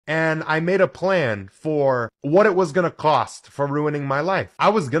And I made a plan for what it was going to cost for ruining my life. I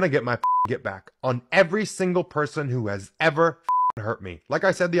was going to get my get back on every single person who has ever hurt me. Like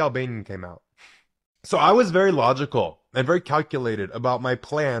I said, the Albanian came out. So I was very logical and very calculated about my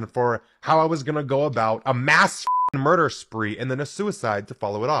plan for how I was going to go about a mass murder spree and then a suicide to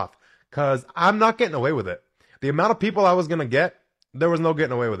follow it off. Because I'm not getting away with it. The amount of people I was going to get, there was no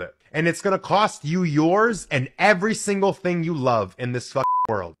getting away with it. And it's going to cost you yours and every single thing you love in this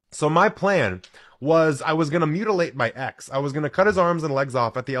world. So my plan was I was going to mutilate my ex. I was going to cut his arms and legs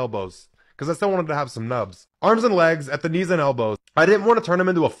off at the elbows because I still wanted to have some nubs. Arms and legs at the knees and elbows. I didn't want to turn him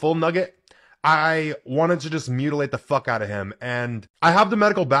into a full nugget. I wanted to just mutilate the fuck out of him. And I have the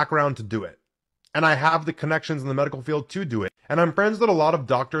medical background to do it. And I have the connections in the medical field to do it. And I'm friends with a lot of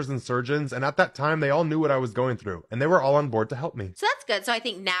doctors and surgeons. And at that time, they all knew what I was going through. And they were all on board to help me. So that's good. So I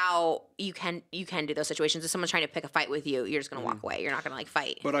think now you can do those situations. If someone's trying to pick a fight with you, you're just going to walk away. You're not going to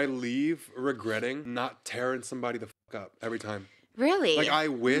fight. But I leave regretting not tearing somebody the fuck up every time. Really? Like, I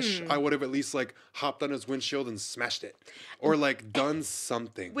wish I would have at least, hopped on his windshield and smashed it. Or, done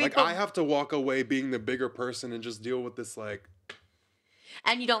something. I have to walk away being the bigger person and just deal with this,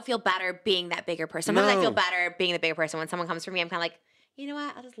 And you don't feel better being that bigger person. Sometimes I feel better being the bigger person. When someone comes for me, I'm kind of like, you know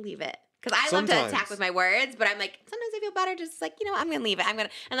what? I'll just leave it. Because I love to attack with my words, but I'm like, sometimes I feel better just you know what? I'm going to leave it. And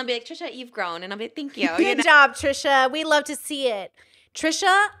they'll be like, Trisha, you've grown. And I'll be like, thank you. Good job, Trisha. We love to see it.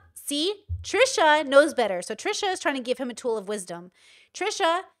 Trisha, Trisha knows better. So Trisha is trying to give him a tool of wisdom.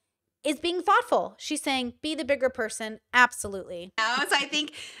 Trisha is being thoughtful. She's saying, be the bigger person. Absolutely. So I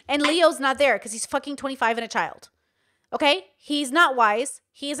think. And Leo's not there because he's fucking 25 and a child. Okay? He's not wise.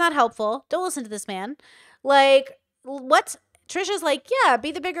 He is not helpful. Don't listen to this man. What? Trisha's like, yeah,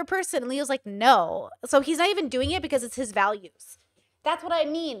 be the bigger person. And Leo's like, no. So he's not even doing it because it's his values. That's what I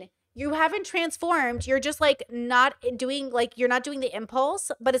mean. You haven't transformed. You're just not doing, you're not doing the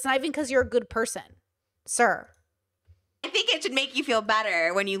impulse, but it's not even because you're a good person, sir. I think it should make you feel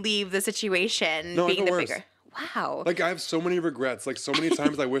better when you leave the situation being the bigger. Wow. I have so many regrets. So many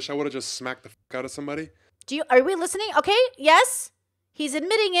times I wish I would have just smacked the fuck out of somebody. Are we listening? Okay, yes. He's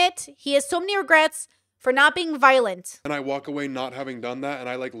admitting it. He has so many regrets for not being violent. And I walk away not having done that, and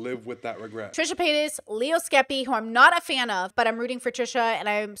I live with that regret. Trisha Paytas, Leo Skepi, who I'm not a fan of, but I'm rooting for Trisha, and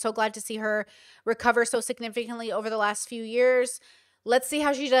I'm so glad to see her recover so significantly over the last few years. Let's see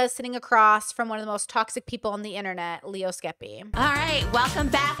how she does sitting across from one of the most toxic people on the internet, Leo Skepi. All right, welcome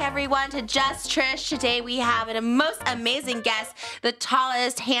back, everyone, to Just Trish. Today we have a most amazing guest, the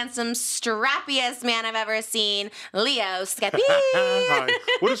tallest, handsome, strappiest man I've ever seen, Leo Skepi. Hi.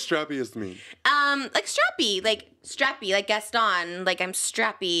 What does strappiest mean? Strappy, like Gaston, I'm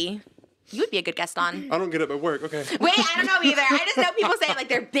strappy. You would be a good guest on. I don't get it, but work. Okay. Wait, I don't know either. I just know people say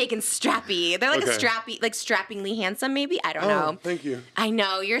they're big and strappy. They're a strappy, strappingly handsome, maybe. I don't know. Thank you. I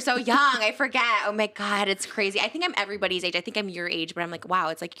know. You're so young. I forget. Oh my God, it's crazy. I think I'm everybody's age. I think I'm your age, but I'm like, wow,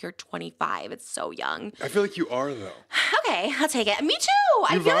 it's you're 25. It's so young. I feel like you are, though. Okay, I'll take it. Me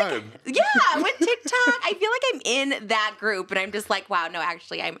too. You vibe. Yeah, with TikTok, I feel like I'm in that group, and I'm just like, wow, no,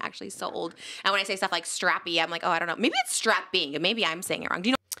 actually, I'm actually so old. And when I say stuff like strappy, I'm like, oh, I don't know. Maybe it's strapping, and maybe I'm saying it wrong. Do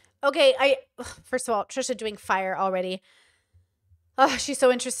you know? Okay, first of all, Trisha doing fire already. Oh, she's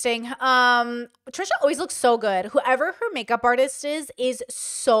so interesting. Trisha always looks so good. Whoever her makeup artist is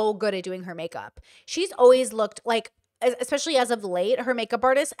so good at doing her makeup. She's always looked especially as of late, her makeup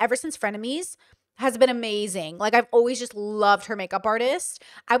artist, ever since Frenemies, has been amazing. I've always just loved her makeup artist.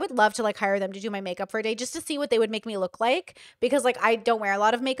 I would love to hire them to do my makeup for a day just to see what they would make me look like, because I don't wear a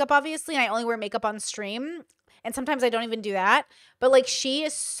lot of makeup, obviously, and I only wear makeup on stream. And sometimes I don't even do that. But she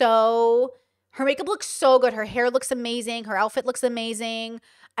is her makeup looks so good. Her hair looks amazing. Her outfit looks amazing.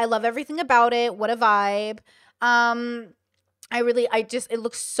 I love everything about it. What a vibe. It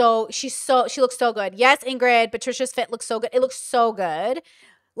looks so, she looks so good. Yes, Ingrid, but Trisha's fit looks so good. It looks so good.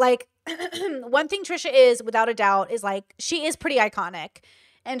 One thing Trisha is, without a doubt, is she is pretty iconic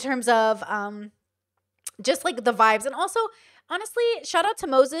in terms of just the vibes. And also, honestly, shout out to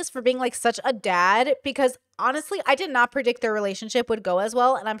Moses for being such a dad, because honestly, I did not predict their relationship would go as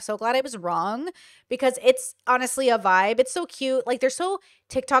well. And I'm so glad I was wrong, because it's honestly a vibe. It's so cute. They're so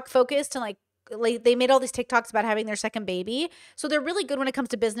TikTok focused, and they made all these TikToks about having their second baby. So they're really good when it comes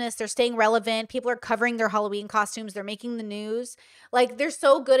to business. They're staying relevant. People are covering their Halloween costumes. They're making the news. They're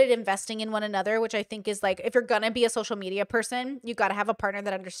so good at investing in one another, which I think is if you're going to be a social media person, you got to have a partner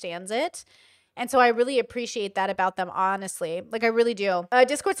that understands it. And so I really appreciate that about them, honestly. Like, I really do.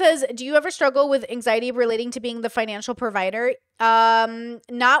 Discord says, do you ever struggle with anxiety relating to being the financial provider?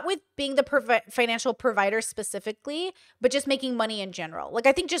 Not with being the financial provider specifically, but just making money in general. Like,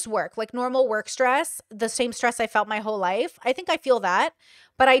 I think just work, like normal work stress, the same stress I felt my whole life. I think I feel that,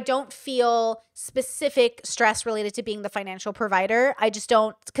 but I don't feel specific stress related to being the financial provider. I just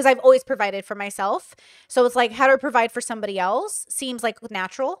don't, because I've always provided for myself. So it's like, how to provide for somebody else seems like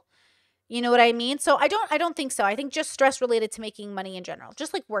natural. You know what I mean? So I don't think so. I think just stress related to making money in general,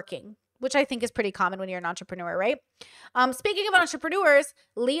 just like working, which I think is pretty common when you're an entrepreneur, right? Speaking of entrepreneurs,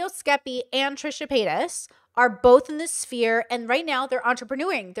 Leo Skepi and Trisha Paytas are both in this sphere, and right now they're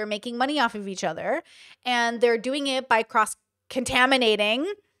entrepreneuring. They're making money off of each other, and they're doing it by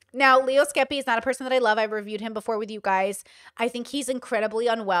cross-contaminating. Now, Leo Skepi is not a person that I love. I've reviewed him before with you guys. I think he's incredibly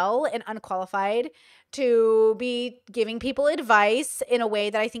unwell and unqualified to be giving people advice in a way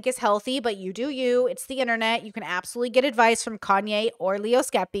that I think is healthy, but you do you. It's the internet. You can absolutely get advice from Kanye or Leo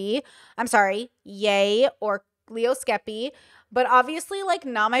Skepi. I'm sorry, Ye or Leo Skepi. But obviously, like,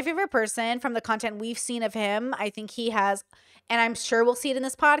 not my favorite person from the content we've seen of him. I think he has, and I'm sure we'll see it in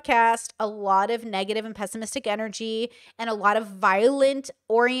this podcast, a lot of negative and pessimistic energy and a lot of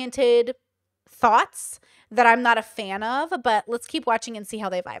violent-oriented thoughts that I'm not a fan of. But let's keep watching and see how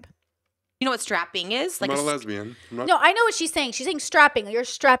they vibe. You know what strapping is? I'm not a lesbian. No, I know what she's saying. She's saying strapping. You're a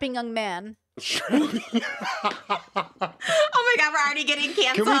strapping young man. Oh my God, we're already getting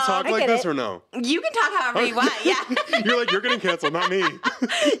canceled. Can we talk like this or no? You can talk however you want. Yeah. You're like, you're getting canceled, not me.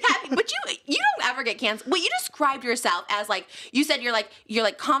 But you don't ever get canceled. Well, you described yourself as like, you said you're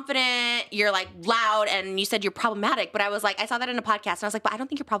like confident, you're like loud, and you said you're problematic. But I was like, I saw that in a podcast, and I was like, but I don't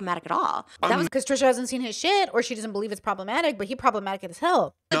think you're problematic at all. That was because Trisha hasn't seen his shit, or she doesn't believe it's problematic, but he's problematic as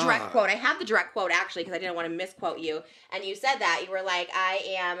hell. the direct quote. I have the direct quote actually because I didn't want to misquote you. And you said that. You were like,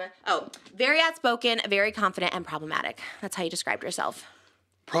 I am, very outspoken, very confident, and problematic. That's how you described yourself.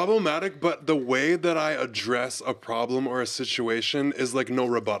 Problematic, but the way that I address a problem or a situation is like no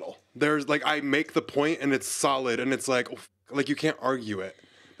rebuttal. There's like, I make the point and it's solid and it's like you can't argue it.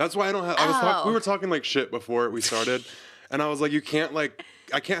 That's why I don't have, we were talking like shit before we started and I was like,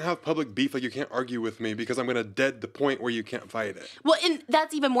 I can't have public beef. Like, you can't argue with me because I'm going to dead the point where you can't fight it. Well, and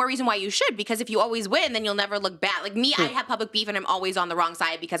that's even more reason why you should, because if you always win, then you'll never look bad. Like me, I have public beef and I'm always on the wrong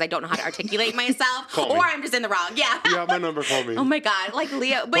side because I don't know how to articulate myself or I'm just in the wrong. Yeah. You have my number, call me. Oh my God. Like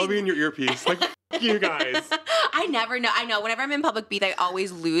Leo. Call me in your earpiece. Like, you guys. I never know. I know. Whenever I'm in public beef, I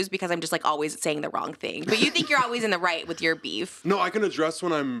always lose because I'm just like always saying the wrong thing. But you think you're always in the right with your beef. No, I can address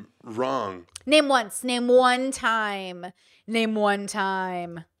when I'm wrong. Name once. Name one time. Name one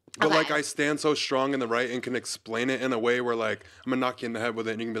time. But like I stand so strong in the right and can explain it in a way where like I'm gonna knock you in the head with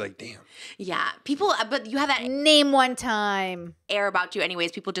it and you can be like, damn. Yeah. People, but you have that name one time air about you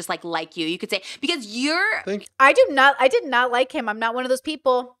anyways. People just like you. You could say, because you're. Thank you. I did not like him. I'm not one of those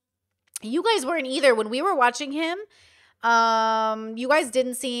people. You guys weren't either. When we were watching him, you guys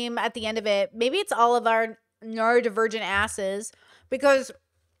didn't seem at the end of it. Maybe it's all of our neurodivergent asses because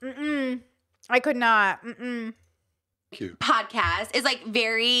I could not. Cute. Podcast is like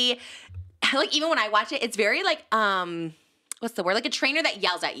very, like even when I watch it, it's very like what's the word? Like a trainer that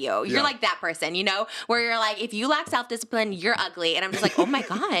yells at you. You're like that person, you know, where you're like, if you lack self-discipline, you're ugly. And I'm just like, oh my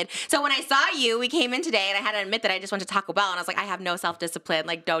God. So when I saw you, we came in today and I had to admit that I just went to Taco Bell and I was like, I have no self-discipline.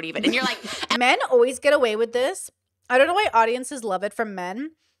 Like, don't even. And you're like, men always get away with this. I don't know why audiences love it from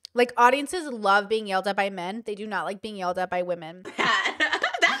men. Like, audiences love being yelled at by men. They do not like being yelled at by women.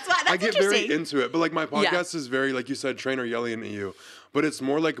 I get very into it, but like my podcast is very, like you said, trainer yelling at you, but it's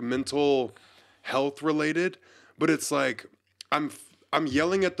more like mental health related. But it's like I'm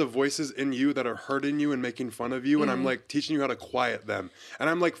yelling at the voices in you that are hurting you and making fun of you, and I'm like teaching you how to quiet them, and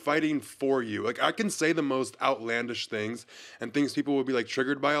I'm like fighting for you. Like I can say the most outlandish things and things people will be like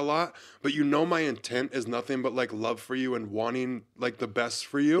triggered by a lot, but you know my intent is nothing but like love for you and wanting like the best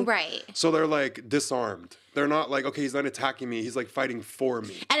for you. Right. So they're like disarmed. They're not like, okay, he's not attacking me. He's like fighting for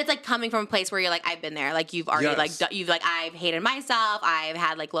me. And it's like coming from a place where you're like, I've been there. Like you've already I've hated myself. I've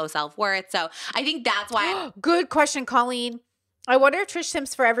had like low self-worth. So I think that's why. Good question, Colleen. I wonder if Trish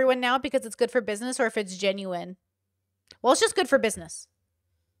simps for everyone now because it's good for business or if it's genuine. Well, it's just good for business.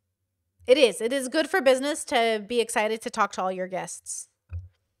 It is. It is good for business to be excited to talk to all your guests.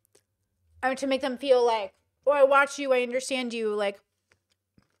 I mean, to make them feel like, oh, I watch you, I understand you. Like,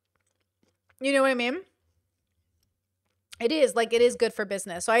 you know what I mean? It is. Like, it is good for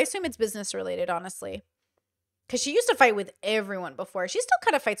business. So I assume it's business related, honestly. Because she used to fight with everyone before. She still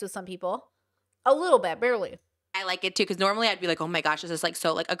kind of fights with some people. A little bit, barely. I like it too, because normally I'd be like, oh my gosh, this is like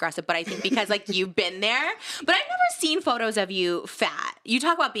so like aggressive. But I think because like you've been there, but I've never seen photos of you fat. You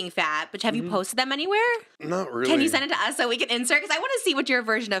talk about being fat, but have you posted them anywhere? Not really. Can you send it to us so we can insert? Because I want to see what your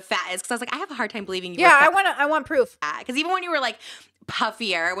version of fat is. Because I was like, I have a hard time believing you. Yeah, I want proof. Because even when you were like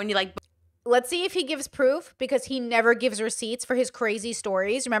puffier, when you like. Let's see if he gives proof, because he never gives receipts for his crazy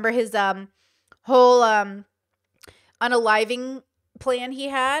stories. Remember his whole unaliving plan he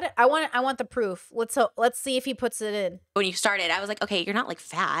had? I want the proof. Let's see if he puts it in. When you started, I was like, okay, you're not like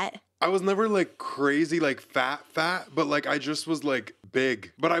fat. I was never like crazy like fat, but like I just was like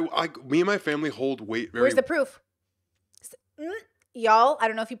big. But me and my family hold weight very. Where's the proof? Y'all, I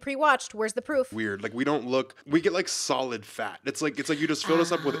don't know if you pre-watched. Where's the proof? Weird. Like we get like solid fat. It's like you just fill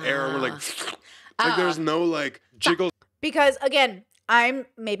us up with air and we're like there's no like jiggles. Because again,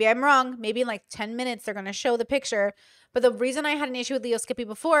 maybe I'm wrong. Maybe in like 10 minutes they're gonna show the picture. But the reason I had an issue with Leo Skepi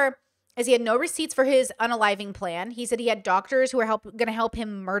before is he had no receipts for his unaliving plan. He said he had doctors who were going to help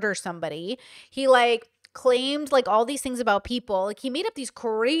him murder somebody. He like claimed like all these things about people. Like he made up these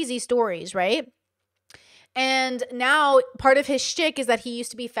crazy stories, right? And now part of his shtick is that he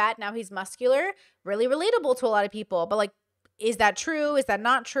used to be fat. Now he's muscular. Really relatable to a lot of people. But like, is that true? Is that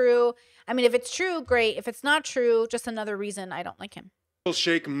not true? I mean, if it's true, great. If it's not true, just another reason I don't like him.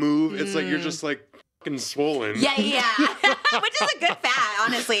 Shake, move. It's like you're just like fucking swollen. Yeah. Which is a good fat,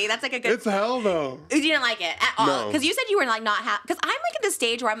 honestly. That's like a good. It's hell though. You didn't like it at all. Because No. you said you were like not happy. Because I'm like at the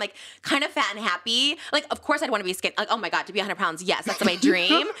stage where I'm like kind of fat and happy. Like, of course I'd want to be skinny. Like, oh my God, to be 100 pounds. Yes, that's my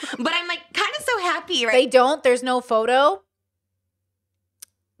dream. But I'm like kind of so happy, right? They don't. There's no photo.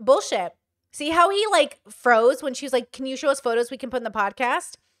 Bullshit. See how he like froze when she was like, can you show us photos we can put in the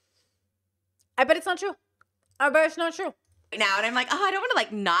podcast? I bet it's not true. I bet it's not true. Now, and I'm like, oh, I don't want to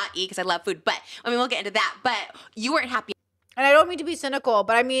like not eat because I love food. But I mean, we'll get into that. But you weren't happy And I don't mean to be cynical,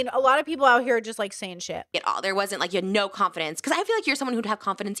 but I mean, a lot of people out here are just like saying shit. at all. There wasn't like you had no confidence. Because I feel like you're someone who'd have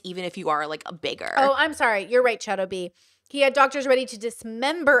confidence even if you are like a bigger. Oh, I'm sorry. You're right, Shadow B. He had doctors ready to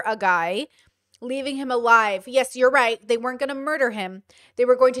dismember a guy, leaving him alive. Yes, you're right. They weren't going to murder him. They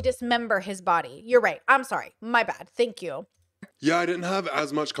were going to dismember his body. You're right. I'm sorry. My bad. Thank you. Yeah, I didn't have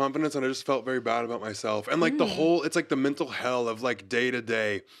as much confidence and I just felt very bad about myself. And like it's like the mental hell of like day to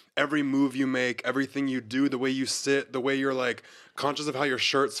day, every move you make, everything you do, the way you sit, the way you're like conscious of how your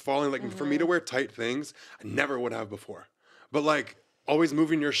shirt's falling. Like for me to wear tight things, I never would have before. But like always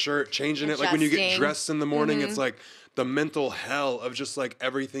moving your shirt, changing it. Like when you get dressed in the morning, it's like the mental hell of just like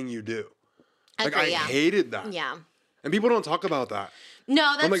everything you do. Like I hated that. Yeah. And people don't talk about that. No,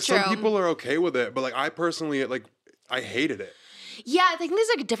 that's and like true. some people are okay with it, but like I personally I hated it. Yeah, I think there's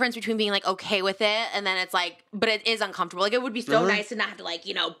like a difference between being like okay with it and then it's like, but it is uncomfortable. Like it would be so nice to not have to like,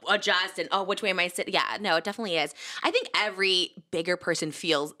 you know, adjust and which way am I sitting? Yeah, no, it definitely is. I think every bigger person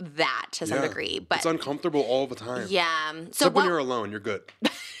feels that to some degree, but it's uncomfortable all the time. Yeah. So except when you're alone, you're good.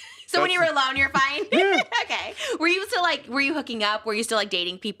 So when you were alone, you're fine? Okay. Were you still like, were you hooking up? Were you still like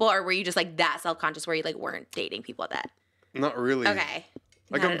dating people? Or were you just like that self-conscious where you like weren't dating people at that? Not really. Okay.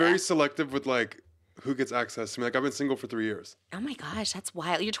 Like I'm very selective with like who gets access to me. Like I've been single for 3 years. Oh my gosh, that's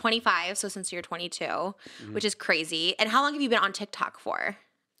wild. You're 25, so since you're 22, which is crazy. And how long have you been on TikTok for?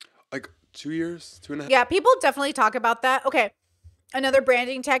 Like 2 years, 2.5. Yeah, people definitely talk about that. Okay. Another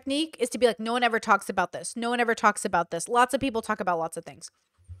branding technique is to be like, no one ever talks about this. No one ever talks about this. Lots of people talk about lots of things.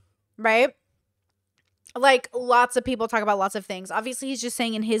 Right? Like lots of people talk about lots of things. Obviously, he's just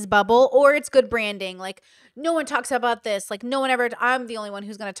saying in his bubble, or it's good branding. Like no one talks about this. Like no one ever, I'm the only one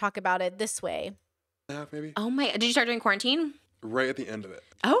who's going to talk about it this way. Maybe. Oh my, did you start during quarantine? Right at the end of it.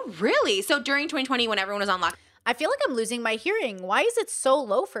 Oh, really? So during 2020 when everyone was on lockdown? I feel like I'm losing my hearing. Why is it so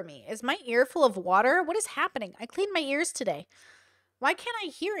low for me? Is my ear full of water? What is happening? I cleaned my ears today. Why can't I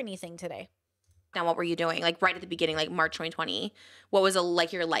hear anything today? Now, what were you doing? Like right at the beginning, like March 2020. What was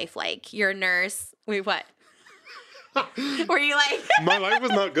like your life like? You're a nurse. Wait, what? Were you like? My life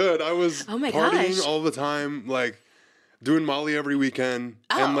was not good. I was partying all the time, like doing Molly every weekend.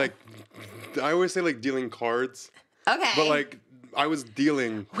 And like, I always say like dealing cards. Okay. But like, I was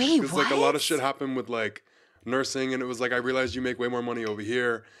dealing. Wait, what? Like a lot of shit happened with like nursing. And it was like, I realized you make way more money over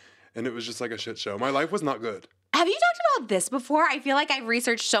here. And it was just like a shit show. My life was not good. Have you talked about this before? I feel like I've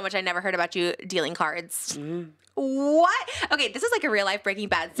researched so much. I never heard about you dealing cards. What? Okay, this is like a real life Breaking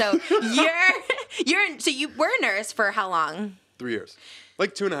Bad. So you were a nurse for how long? 3 years.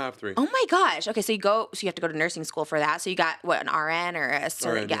 Like 2.5, 3. Oh my gosh. Okay, so you have to go to nursing school for that. So you got what, an RN or a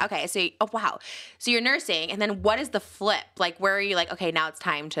RN, yeah. Okay, so oh wow. So you're nursing, and then what is the flip? Like where are you like, okay, now it's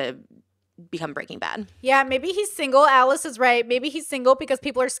time to become Breaking Bad? Yeah, maybe he's single. Alice is right. Maybe he's single because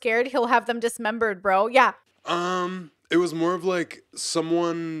people are scared he'll have them dismembered, bro. Yeah. It was more of like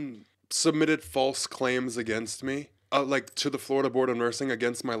someone submitted false claims against me, like to the Florida Board of Nursing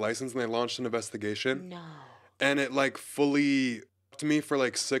against my license, and they launched an investigation. No. And it like fully to me for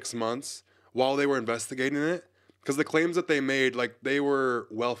like 6 months while they were investigating it. Because the claims that they made, like they were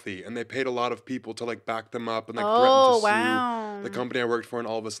wealthy and they paid a lot of people to like back them up and like threaten to sue the company I worked for and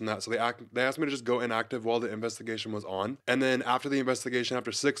all of this and that. So they asked me to just go inactive while the investigation was on. And then after the investigation,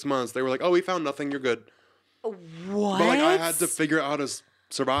 after 6 months, they were like, "Oh, we found nothing. You're good." What? But like I had to figure out how to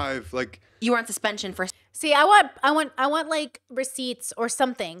survive. Like you were on suspension for. See, I want like receipts or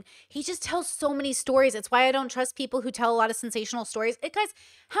something. He just tells so many stories. It's why I don't trust people who tell a lot of sensational stories. Guys,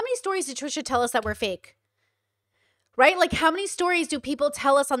 how many stories did Trisha tell us that were fake? Right? Like, how many stories do people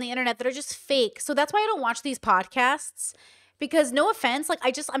tell us on the internet that are just fake? So that's why I don't watch these podcasts. Because no offense, like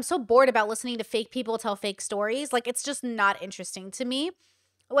I'm so bored about listening to fake people tell fake stories. Like, it's just not interesting to me.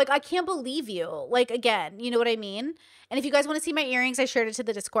 Like, I can't believe you. Like, again, you know what I mean? And if you guys want to see my earrings, I shared it to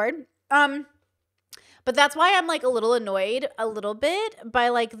the Discord. But that's why I'm like a little annoyed a little bit by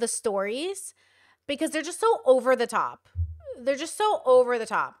like the stories, because they're just so over the top. They're just so over the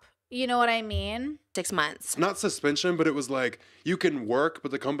top. You know what I mean? 6 months. Not suspension, but it was like, you can work,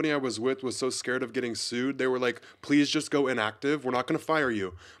 but the company I was with was so scared of getting sued. They were like, please just go inactive. We're not going to fire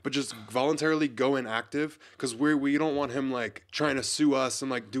you, but just voluntarily go inactive because we don't want him like trying to sue us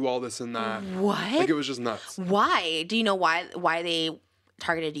and like do all this and that. What? Like it was just nuts. Why? Do you know why they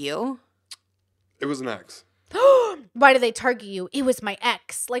targeted you? It was an ex. Why did they target you? It was my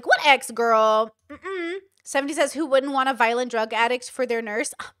ex. Like, what ex, girl? 70 says, who wouldn't want a violent drug addict for their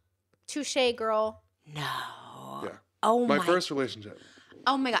nurse? Touche, girl. No. Yeah. Oh my first relationship.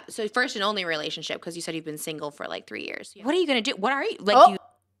 Oh my God. So first and only relationship, because you said you've been single for like 3 years. What are you going to do? What are you? Like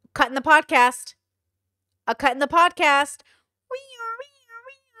cutting the podcast. A cut in the podcast.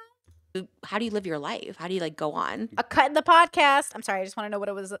 How do you live your life? How do you like go on? A cut in the podcast. I'm sorry. I just want to know what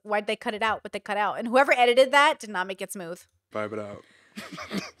it was. Why'd they cut it out? What they cut out. And whoever edited that did not make it smooth. Vibe it out.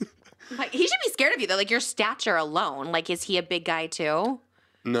 Like, he should be scared of you though. Like your stature alone. Like, is he a big guy too?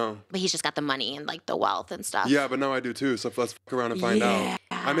 No. But he's just got the money and like the wealth and stuff. Yeah, but now I do too. So let's fuck around and find out.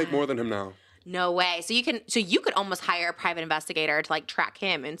 I make more than him now. No way. So you could almost hire a private investigator to like track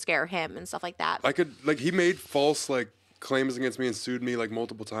him and scare him and stuff like that. I could he made false like claims against me and sued me like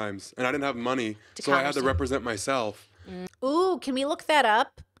multiple times. And I didn't have money, so I had to represent myself. Ooh, can we look that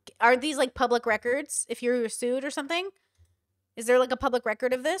up? Are these like public records if you're sued or something? Is there like a public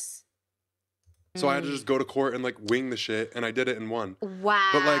record of this? So I had to just go to court and like wing the shit, and I did it and won. Wow.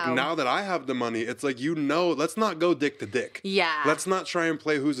 But like now that I have the money, it's like, let's not go dick to dick. Yeah. Let's not try and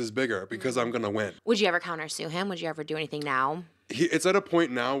play whose is bigger because I'm gonna win. Would you ever countersue him? Would you ever do anything now? It's at a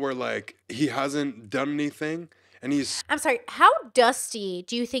point now where like he hasn't done anything, and he's. I'm sorry. How dusty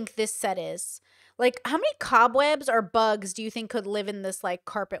do you think this set is? Like, how many cobwebs or bugs do you think could live in this like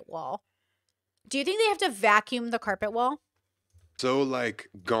carpet wall? Do you think they have to vacuum the carpet wall? So like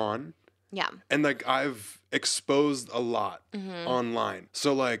gone. Yeah. And like I've exposed a lot online.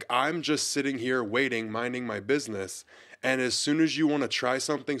 So like I'm just sitting here waiting, minding my business. And as soon as you want to try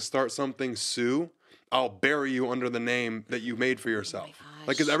something, start something, sue, I'll bury you under the name that you made for yourself.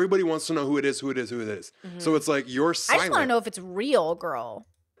 Like, because everybody wants to know who it is. So it's like you're silent. I just want to know if it's real, girl.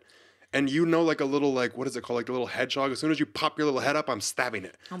 And you know, like a little, like, what is it called? Like the little hedgehog. As soon as you pop your little head up, I'm stabbing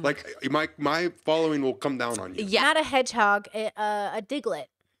it. Oh my following will come down on you. Yeah. Not a hedgehog, a diglet.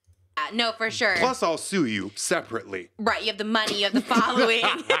 No, for sure. Plus, I'll sue you separately. Right. You have the money. You have the following.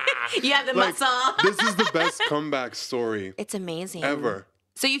 You have the muscle. This is the best comeback story. It's amazing. Ever.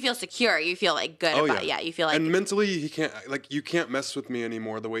 So you feel secure. You feel like good about it. Yeah. You feel like. And mentally, you can't mess with me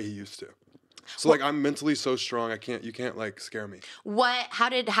anymore the way he used to. So like I'm mentally so strong, you can't like scare me. How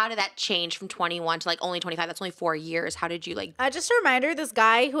did that change from 21 to like only 25? That's only 4 years. How did you like? Just a reminder, this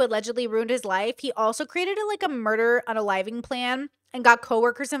guy who allegedly ruined his life, he also created a murder unaliving plan and got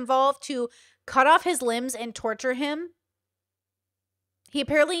coworkers involved to cut off his limbs and torture him. He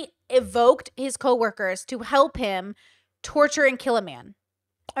apparently evoked his coworkers to help him torture and kill a man.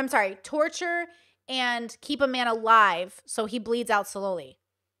 I'm sorry, torture and keep a man alive so he bleeds out slowly.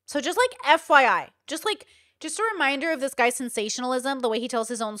 So just like FYI, just a reminder of this guy's sensationalism, the way he tells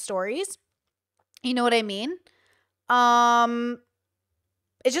his own stories. You know what I mean?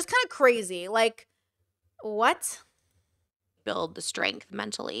 It's just kind of crazy. Like, what? Build the strength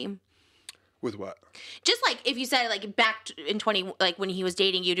mentally. With what? Just like if you said like back in 20, like when he was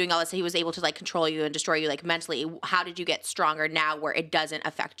dating you, doing all this, he was able to like control you and destroy you like mentally. How did you get stronger now where it doesn't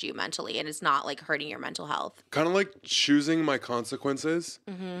affect you mentally and it's not like hurting your mental health? Kind of like choosing my consequences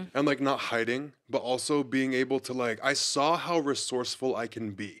and like not hiding, but also being able to like, I saw how resourceful I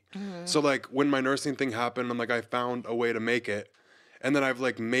can be. So like when my nursing thing happened, I'm like, I found a way to make it. and then I've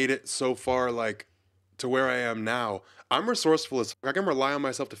like made it so far like to where I am now. I'm resourceful as I can rely on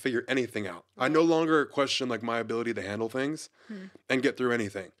myself to figure anything out. I no longer question like my ability to handle things and get through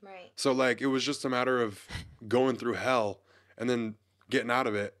anything. Right. So like it was just a matter of going through hell and then getting out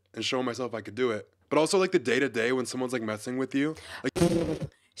of it and showing myself I could do it. But also like the day to day when someone's like messing with you. Like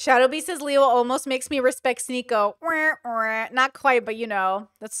Shadowbee says Leo almost makes me respect Sneeko. Not quite, but you know,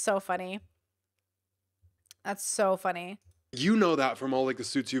 that's so funny. That's so funny. You know that from all like the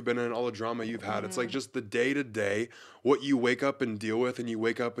suits you've been in, all the drama you've had. It's like just the day to day, what you wake up and deal with, and you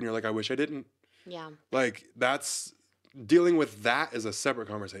wake up and you're like, I wish I didn't. Yeah. Like that's dealing with that is a separate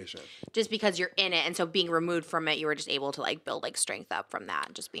conversation. Just because you're in it, and so being removed from it, you were just able to like build like strength up from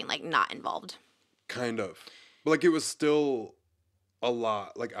that, just being like not involved. Kind of, but like it was still a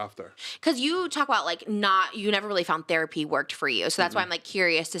lot like after. Because you talk about like you never really found therapy worked for you, so that's why I'm like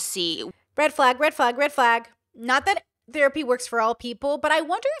curious to see. Red flag, red flag, red flag. Not that therapy works for all people, but I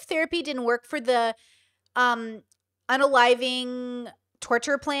wonder if therapy didn't work for the unaliving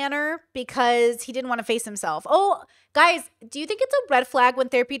torture planner because he didn't want to face himself. Oh, guys, do you think it's a red flag when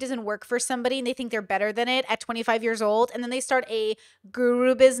therapy doesn't work for somebody and they think they're better than it at 25 years old and then they start a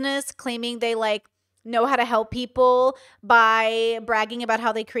guru business claiming they like know how to help people by bragging about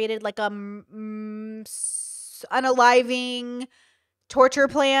how they created like a unaliving torture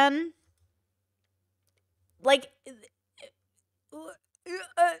plan? Like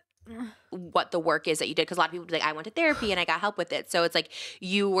what the work is that you did, because a lot of people be like, I went to therapy and I got help with it. So it's like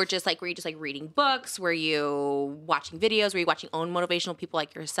you were just like, were you just like reading books? Were you watching videos? Were you watching own motivational people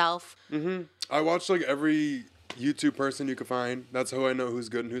like yourself? I watched like every YouTube person you could find. That's how I know who's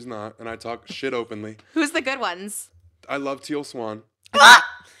good and who's not. And I talk shit openly. Who's the good ones? I love Teal Swan.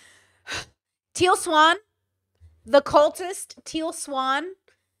 Teal Swan, the cultist Teal Swan.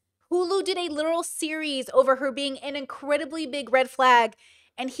 Hulu did a literal series over her being an incredibly big red flag,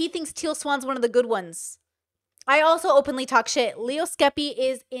 and he thinks Teal Swan's one of the good ones. I also openly talk shit. Leo Skepi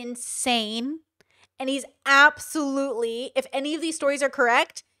is insane, and he's absolutely, if any of these stories are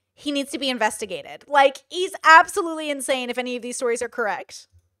correct, he needs to be investigated. Like, he's absolutely insane if any of these stories are correct.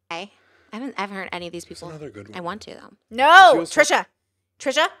 I haven't heard any of these people. That's another good one. I want to, though. No, Trisha.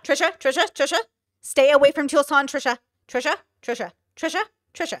 Stay away from Teal Swan, Trisha. Trisha.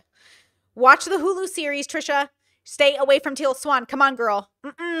 Watch the Hulu series, Trisha. Stay away from Teal Swan. Come on, girl.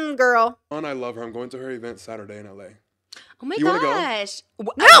 Girl. I love her. I'm going to her event Saturday in LA. Oh my gosh.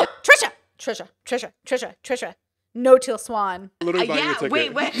 No, Trisha. No Teal Swan. Yeah,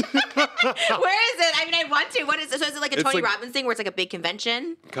 wait. Where is it? I mean, I want to. What is it? So is it like a Tony Robbins thing where it's like a big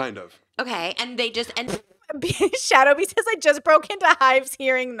convention? Kind of. Okay, and they just... Shadowbee says, I just broke into hives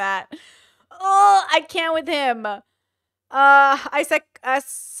hearing that. Oh, I can't with him. Iseko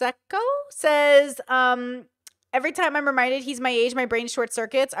says, every time I'm reminded he's my age, my brain short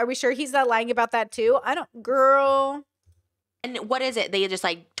circuits. Are we sure he's not lying about that too? Girl. And what is it? They just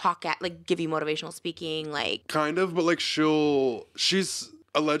like talk at, like give you motivational speaking, like. Kind of, but like she's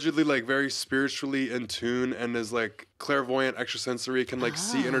allegedly like very spiritually in tune and is like clairvoyant, extrasensory, can like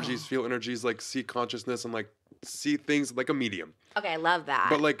see energies, feel energies, like see consciousness and like see things like a medium. Okay, I love that.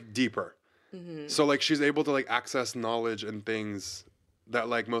 But like deeper. So like she's able to like access knowledge and things that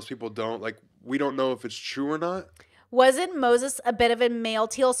like most people don't. Like we don't know if it's true or not. Wasn't Moses a bit of a male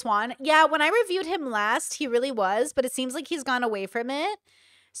Teal Swan? Yeah, when I reviewed him last, he really was, but it seems like he's gone away from it.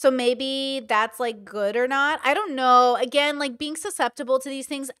 So maybe that's like good or not. I don't know. Again, like being susceptible to these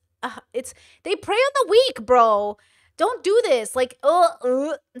things, they prey on the weak, bro. Don't do this. Like,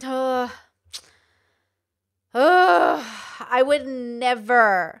 I would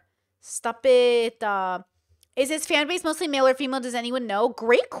never. Stop it. Is his fan base mostly male or female? Does anyone know?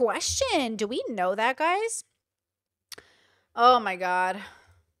 Great question. Do we know that, guys? Oh my God.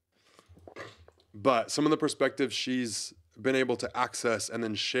 But some of the perspectives she's been able to access and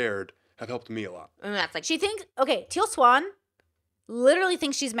then shared have helped me a lot. And that's like Teal Swan literally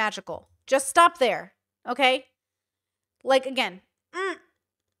thinks she's magical. Just stop there. Okay? Like again.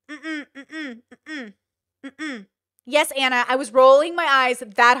 Yes, Anna, I was rolling my eyes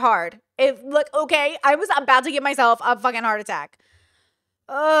that hard. Okay, I was about to give myself a fucking heart attack.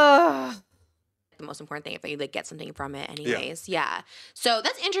 Ugh. The most important thing if you like get something from it anyways. Yeah. So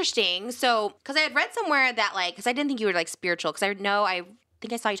that's interesting. So, because I had read somewhere that like, because I didn't think you were like spiritual, because I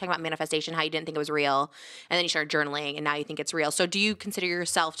think I saw you talking about manifestation, how you didn't think it was real, and then you started journaling, and now you think it's real. So do you consider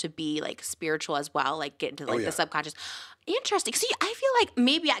yourself to be like spiritual as well? Like get into like the subconscious? Interesting. See, I feel like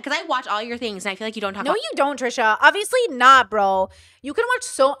maybe, because I watch all your things, and I feel like you don't talk about. No, you don't, Trisha. Obviously not, bro. You can watch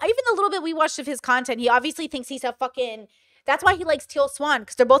even the little bit we watched of his content. He obviously thinks he's a fucking That's why he likes Teal Swan,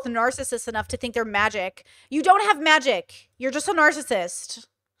 because they're both narcissists enough to think they're magic. You don't have magic. You're just a narcissist.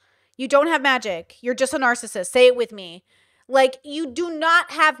 You don't have magic. You're just a narcissist. Say it with me. Like, you do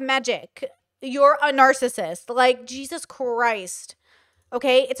not have magic. You're a narcissist. Like, Jesus Christ.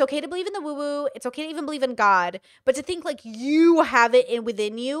 Okay? It's okay to believe in the woo-woo. It's okay to even believe in God. But to think, like, you have it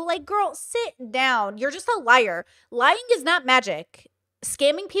within you, like, girl, sit down. You're just a liar. Lying is not magic.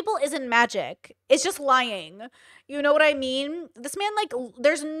 Scamming people isn't magic. It's just lying. You know what I mean? This man, like,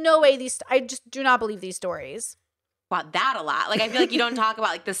 there's no way I just do not believe these stories. Wow, that a lot. Like, I feel like you don't talk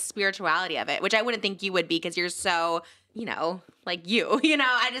about, like, the spirituality of it, which I wouldn't think you would be because you're so, like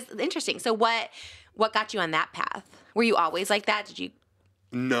interesting. So what got you on that path? Were you always like that? Did you?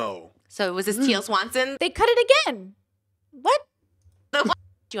 No. So was this Teal Swanson? They cut it again. What? So what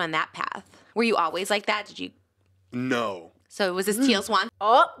got you on that path? Were you always like that? Did you? No. So was this Teal Swanson?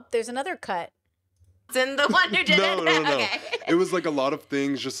 Oh, there's another cut. The one who did it? No. Okay. It was like a lot of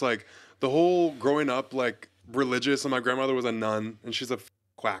things, just like the whole growing up, like religious, and my grandmother was a nun, and she's a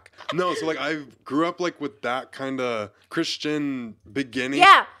quack. No, so like I grew up like with that kind of Christian beginning.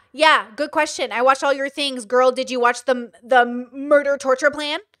 Yeah, good question. I watched all your things. Girl, did you watch the murder torture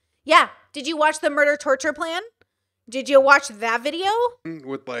plan? Yeah. Did you watch the murder torture plan? Did you watch that video?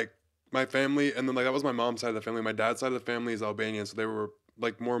 With like my family, and then like that was my mom's side of the family. My dad's side of the family is Albanian, so they were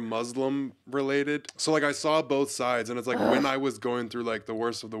like more Muslim related. So like I saw both sides, and it's like when I was going through like the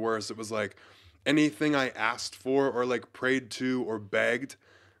worst of the worst, it was like anything I asked for or like prayed to or begged,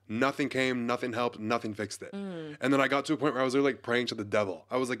 nothing came, nothing helped, nothing fixed it. And then I got to a point where I was really like praying to the devil.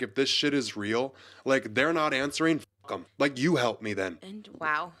 I was like, if this shit is real, like they're not answering, fuck them. Like you help me then. And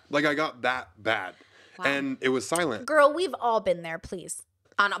wow. Like I got that bad. Wow. And it was silent. Girl, we've all been there, please.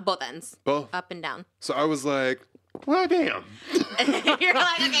 On both ends. Both. Up and down. So I was like, well, damn. You're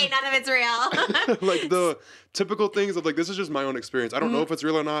like, okay, none of it's real. Like the typical things of like, this is just my own experience. I don't know if it's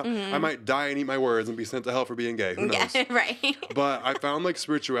real or not. I might die and eat my words and be sent to hell for being gay. Who knows? Yeah, right. But I found like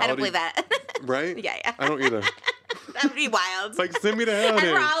spirituality. I don't believe that. Right? Yeah. I don't either. That would be wild. It's like, send me to hell. And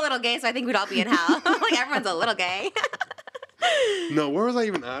we're all a little gay, so I think we'd all be in hell. Like everyone's a little gay. No, where was I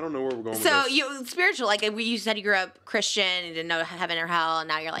even? I don't know where we're going with So this. you spiritual, like you said you grew up Christian, you didn't know heaven or hell, and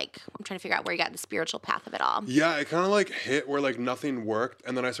now you're like, I'm trying to figure out where you got the spiritual path of it all. Yeah, it kind of like hit where like nothing worked,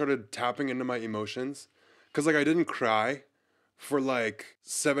 and then I started tapping into my emotions. Because like I didn't cry for like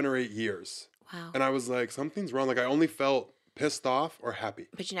 7 or 8 years. Wow. And I was like, something's wrong. Like I only felt pissed off or happy.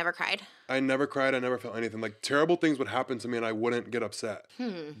 But you never cried? I never cried. I never felt anything. Like terrible things would happen to me and I wouldn't get upset.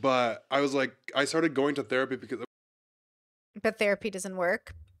 But I was like, I started going to therapy because... But therapy doesn't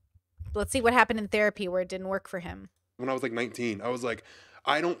work. Let's see what happened in therapy where it didn't work for him. When I was like 19, I was like,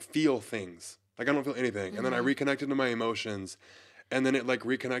 I don't feel things. Like I don't feel anything. And then I reconnected to my emotions. And then it like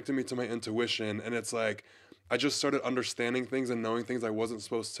reconnected me to my intuition. And it's like, I just started understanding things and knowing things I wasn't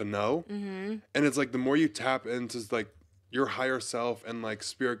supposed to know. And it's like, the more you tap into like your higher self and like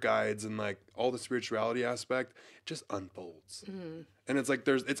spirit guides and like all the spirituality aspect, it just unfolds. And it's like,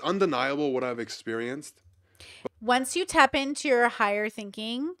 it's undeniable what I've experienced. Once you tap into your higher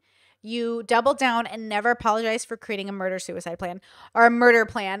thinking, you double down and never apologize for creating a murder-suicide plan or a murder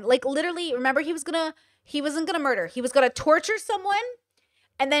plan. Like literally, remember he wasn't gonna murder. He was gonna torture someone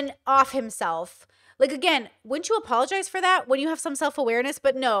and then off himself. Like again, wouldn't you apologize for that when you have some self-awareness?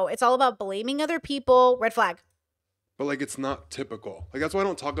 But no, it's all about blaming other people. Red flag. But like, it's not typical. Like that's why I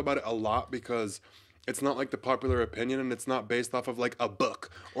don't talk about it a lot, because it's not like the popular opinion, and it's not based off of like a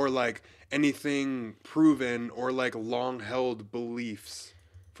book or like anything proven or like long held beliefs.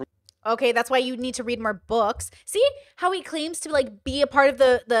 Okay, that's why you need to read more books. See how he claims to like be a part of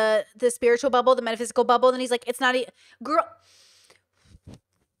the spiritual bubble, the metaphysical bubble, and he's like, it's not a girl.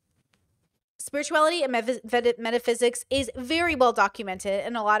 Spirituality and metaphysics is very well documented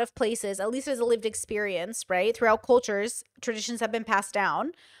in a lot of places, at least as a lived experience, right? Throughout cultures, traditions have been passed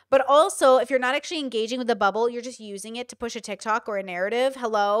down. But also, if you're not actually engaging with the bubble, you're just using it to push a TikTok or a narrative.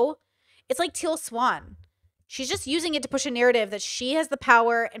 Hello? It's like Teal Swan. She's just using it to push a narrative that she has the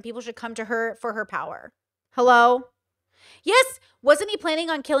power and people should come to her for her power. Hello? Yes, wasn't he planning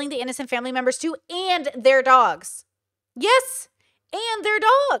on killing the innocent family members too and their dogs? Yes, and their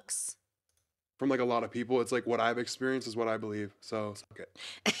dogs. From like a lot of people, it's like what I've experienced is what I believe. So suck it.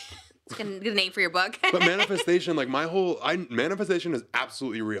 It's a good name for your book. But manifestation, like manifestation is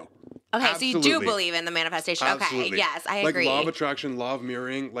absolutely real. Okay, absolutely. so you do believe in the manifestation. Absolutely. Okay, yes, I agree. Like law of attraction, law of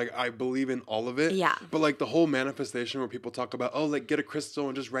mirroring, like I believe in all of it. Yeah. But like the whole manifestation where people talk about, oh, like get a crystal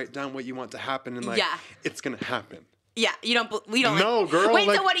and just write down what you want to happen, and like it's gonna happen. Yeah, we don't. No, girl. Wait,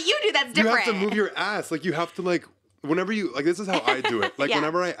 like, so what do you do that's different? You have to move your ass. Like you have to like whenever you, like, this is how I do it. Like,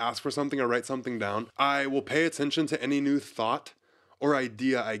 whenever I ask for something or write something down, I will pay attention to any new thought or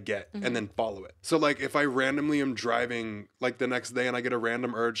idea I get and then follow it. So, like, if I randomly am driving, like, the next day and I get a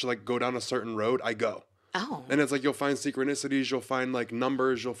random urge to, like, go down a certain road, I go. Oh. And it's like, you'll find synchronicities, you'll find, like,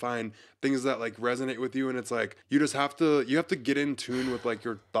 numbers, you'll find things that, like, resonate with you. And it's like, you have to get in tune with, like,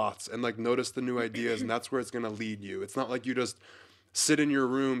 your thoughts and, like, notice the new ideas. And that's where it's going to lead you. It's not like you just sit in your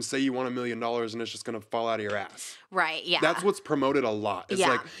room, say you want $1 million, and it's just going to fall out of your ass. Right, yeah. That's what's promoted a lot. It's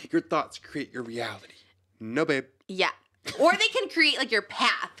like, your thoughts create your reality. No, babe. Yeah. Or they can create, like, your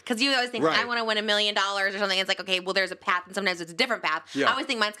path. Because you always think, I want to win $1 million or something. It's like, okay, well, there's a path, and sometimes it's a different path. Yeah. I always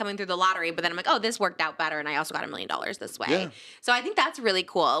think mine's coming through the lottery, but then I'm like, oh, this worked out better, and I also got $1 million this way. Yeah. So I think that's really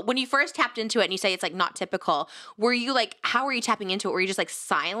cool. When you first tapped into it, and you say it's, like, not typical, were you, like, how were you tapping into it? Were you just, like,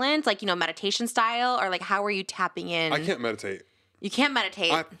 silent, like, meditation style? Or, like, how were you tapping in? I can't meditate. You can't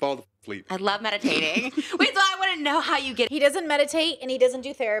meditate? I fall asleep. I love meditating. Wait, so I want to know how you get... He doesn't meditate, and he doesn't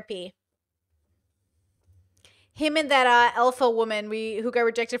do therapy. Him and that alpha woman who got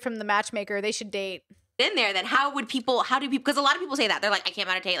rejected from the matchmaker, they should date. In there, then how do people, because a lot of people say that. They're like, I can't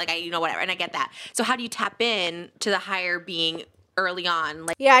meditate, like, whatever, and I get that. So how do you tap in to the higher being early on?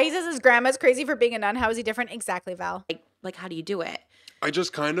 Like, yeah, he says his grandma's crazy for being a nun. How is he different? Exactly, Val. Like how do you do it? I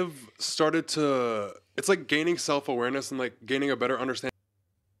just kind of started to, it's like gaining self-awareness and, like, gaining a better understanding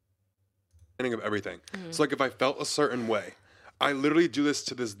of everything. So, like, if I felt a certain way, I literally do this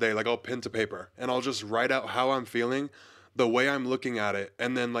to this day. Like, I'll pen to paper and I'll just write out how I'm feeling, the way I'm looking at it,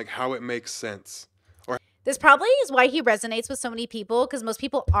 and then, like, how it makes sense. This probably is why he resonates with so many people, because most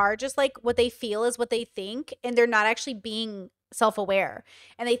people are just like, what they feel is what they think, and they're not actually being self-aware.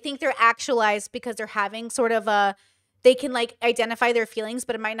 And they think they're actualized because they're having sort of they can, like, identify their feelings,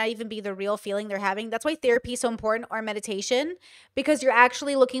 but it might not even be the real feeling they're having. That's why therapy is so important, or meditation, because you're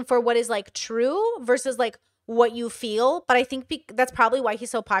actually looking for what is, like, true versus, like, what you feel. But I think that's probably why he's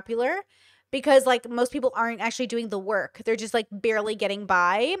so popular, because, like, most people aren't actually doing the work. They're just, like, barely getting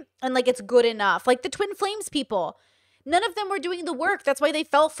by, and, like, it's good enough. Like the Twin Flames people, none of them were doing the work. That's why they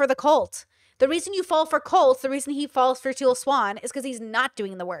fell for the cult. The reason you fall for cults, the reason he falls for Teal Swan, is because he's not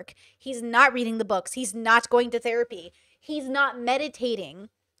doing the work. He's not reading the books. He's not going to therapy. He's not meditating.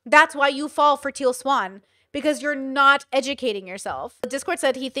 That's why you fall for Teal Swan, because you're not educating yourself. Discord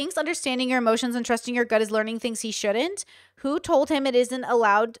said he thinks understanding your emotions and trusting your gut is learning things he shouldn't. Who told him it isn't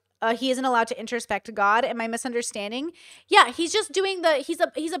allowed? He isn't allowed to introspect God. Am I misunderstanding? Yeah, he's just doing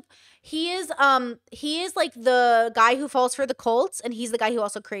he is like the guy who falls for the cults, and he's the guy who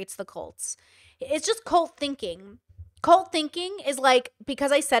also creates the cults. It's just cult thinking. Cult thinking is like,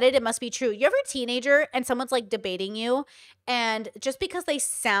 because I said it, it must be true. You ever a teenager and someone's, like, debating you, and just because they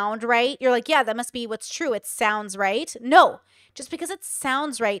sound right, you're like, yeah, that must be what's true. It sounds right. No, just because it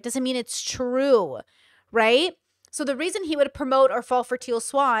sounds right doesn't mean it's true, right? So the reason he would promote or fall for Teal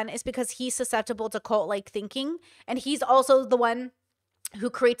Swan is because he's susceptible to cult-like thinking, and he's also the one who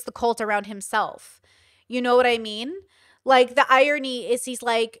creates the cult around himself. You know what I mean? Like, the irony is he's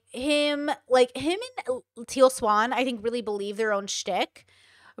like him and Teal Swan, I think, really believe their own shtick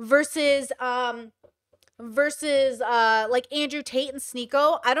versus like Andrew Tate and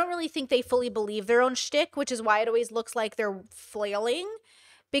Sneeko. I don't really think they fully believe their own shtick, which is why it always looks like they're flailing,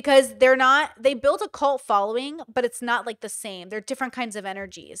 because they built a cult following, but it's not, like, the same. They're different kinds of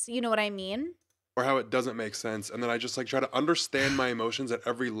energies. You know what I mean? Or how it doesn't make sense. And then I just, like, try to understand my emotions at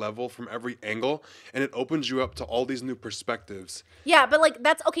every level from every angle. And it opens you up to all these new perspectives. Yeah, but, like,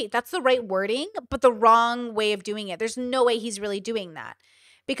 that's the right wording, but the wrong way of doing it. There's no way he's really doing that.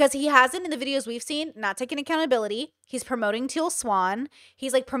 Because he hasn't, in the videos we've seen, not taking accountability. He's promoting Teal Swan.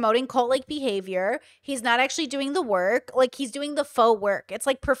 He's, like, promoting cult-like behavior. He's not actually doing the work. Like, he's doing the faux work. It's,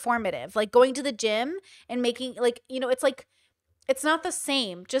 like, performative. Like, going to the gym and making, like, it's like, it's not the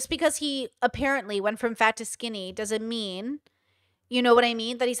same. Just because he apparently went from fat to skinny doesn't mean, you know what I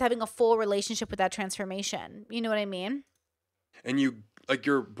mean, that he's having a full relationship with that transformation. You know what I mean? And you, like,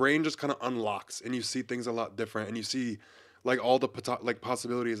 your brain just kind of unlocks and you see things a lot different, and you see, like, all the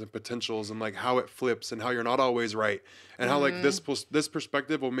possibilities and potentials, and, like, how it flips and how you're not always right, and how, like, this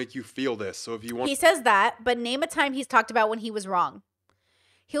perspective will make you feel this. So if you want, he says that, but name a time he's talked about when he was wrong.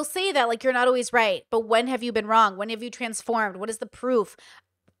 He'll say that, like, you're not always right, but when have you been wrong? When have you transformed? What is the proof?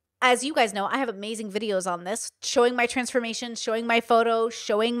 As you guys know, I have amazing videos on this, showing my transformation, showing my photos,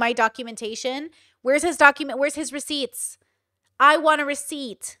 showing my documentation. Where's his document? Where's his receipts? I want a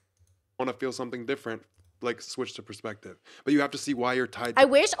receipt. Want to feel something different, like, switch to perspective. But you have to see why you're tied to I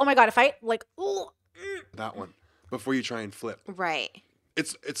wish, oh my God, if I, like, that one before you try and flip. Right.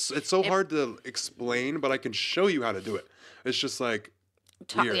 It's so hard to explain, but I can show you how to do it. It's just like,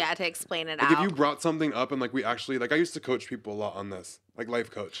 weird. Yeah, to explain it like out. If you brought something up and like we actually, like I used to coach people a lot on this, like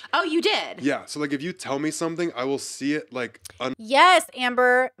life coach. Oh, you did? Yeah. So like if you tell me something, I will see it like. Yes,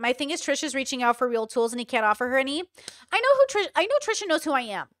 Amber. My thing is Trish is reaching out for real tools and he can't offer her any. I know Trisha knows who I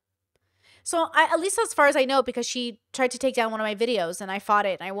am. So at least as far as I know, because she tried to take down one of my videos and I fought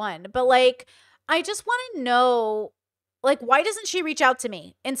it and I won. But like, I just want to know, like, why doesn't she reach out to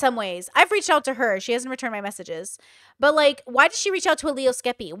me in some ways? I've reached out to her. She hasn't returned my messages. But like, why does she reach out to a Leo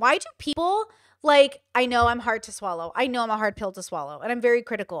Skepi? Why do people, like, I know I'm hard to swallow. I know I'm a hard pill to swallow and I'm very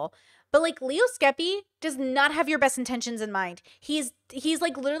critical. But like Leo Skepi does not have your best intentions in mind. He's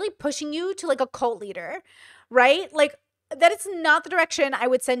like literally pushing you to like a cult leader, right? Like that is not the direction I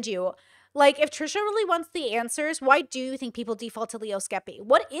would send you. Like, if Trisha really wants the answers, why do you think people default to Leo Skepi?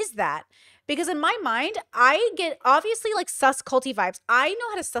 What is that? Because in my mind, I get obviously like sus culty vibes. I know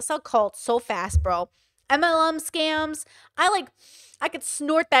how to suss out cults so fast, bro. MLM scams. I could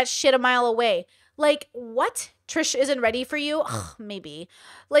snort that shit a mile away. Like, what? Trish isn't ready for you? Ugh, maybe.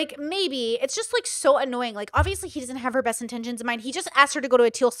 Like, maybe. It's just like so annoying. Like, obviously he doesn't have her best intentions in mind. He just asked her to go to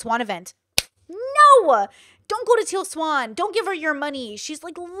a Teal Swan event. No! Don't go to Teal Swan. Don't give her your money. She's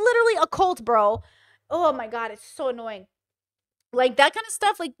like literally a cult, bro. Oh my God, it's so annoying. Like that kind of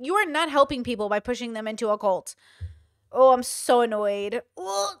stuff, like you are not helping people by pushing them into a cult. Oh, I'm so annoyed.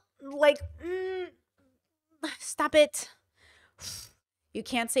 Ugh, like, stop it. You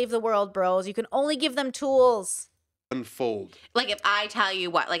can't save the world, bros. You can only give them tools. Unfold. Like if I tell you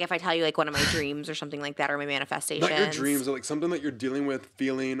like one of my dreams or something like that, or my manifestations. Not your dreams, or like something that you're dealing with,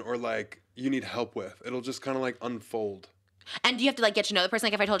 feeling, or like you need help with. It'll just kind of like unfold. And do you have to like get to know the person?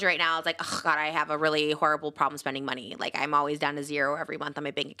 Like if I told you right now, it's like, oh God, I have a really horrible problem spending money. Like I'm always down to zero every month on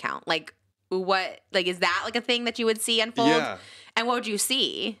my bank account. Like what? Like is that like a thing that you would see unfold? Yeah. And what would you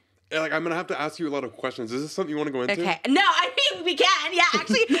see? Like, I'm going to have to ask you a lot of questions. Is this something you want to go into? Okay. No, I mean, we can. Yeah,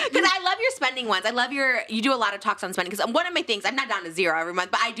 actually, because I love your spending ones. I love you do a lot of talks on spending. Because one of my things, I'm not down to zero every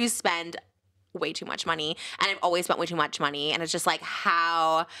month, but I do spend way too much money. And I've always spent way too much money. And it's just like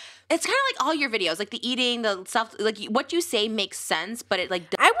how, it's kind of like all your videos, like the eating, the stuff, like what you say makes sense, but it like.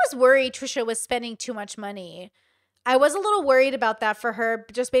 I was worried Trisha was spending too much money. I was a little worried about that for her,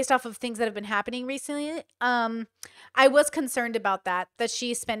 just based off of things that have been happening recently. I was concerned about that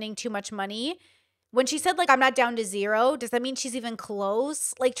she's spending too much money. When she said, like, I'm not down to zero, does that mean she's even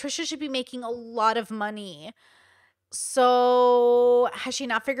close? Like, Trisha should be making a lot of money. So, has she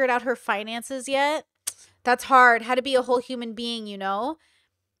not figured out her finances yet? That's hard. How to be a whole human being, you know?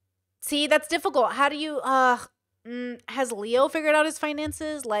 See, that's difficult. How do you, has Leo figured out his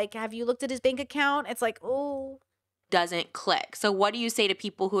finances? Like, have you looked at his bank account? It's like, oh. Doesn't click. So what do you say to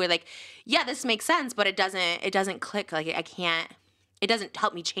people who are like, yeah, this makes sense, but it doesn't click. Like it doesn't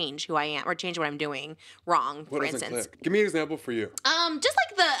help me change who I am or change what I'm doing wrong, for instance. Click? Give me an example for you. Just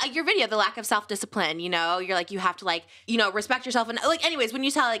like your video, the lack of self-discipline, you know, you're like, you have to like, you know, respect yourself. And like, anyways, when you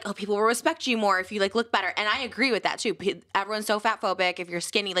tell like, oh, people will respect you more if you like look better. And I agree with that too. Everyone's so fat phobic. If you're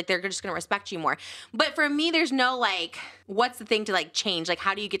skinny, like they're just going to respect you more. But for me, there's no like, what's the thing to like change? Like,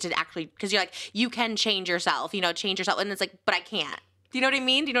 how do you get to actually, because you're like, you can change yourself, you know, change yourself. And it's like, but I can't. Do you know what I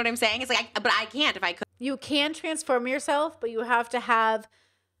mean? Do you know what I'm saying? It's like, but I can't if I could. You can transform yourself, but you have to have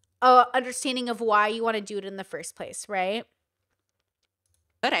a understanding of why you want to do it in the first place, right?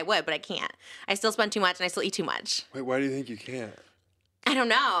 But I would, but I can't. I still spend too much and I still eat too much. Wait, why do you think you can't? I don't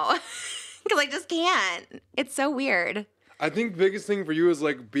know. Because I just can't. It's so weird. I think the biggest thing for you is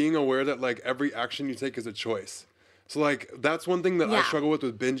like being aware that like every action you take is a choice. So like that's one thing that I struggle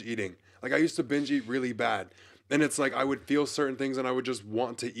with binge eating. Like I used to binge eat really bad. And it's like I would feel certain things and I would just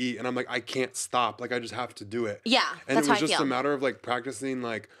want to eat. And I'm like, I can't stop. Like I just have to do it. Yeah, and it was just a matter of like practicing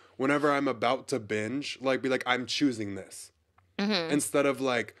like whenever I'm about to binge, like be like, I'm choosing this. Mm-hmm. Instead of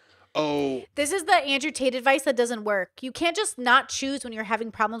like, oh. This is the Andrew Tate advice that doesn't work. You can't just not choose when you're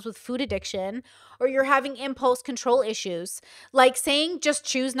having problems with food addiction or you're having impulse control issues. Like saying just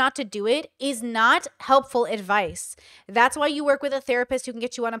choose not to do it is not helpful advice. That's why you work with a therapist who can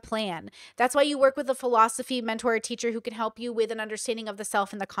get you on a plan. That's why you work with a philosophy mentor or teacher who can help you with an understanding of the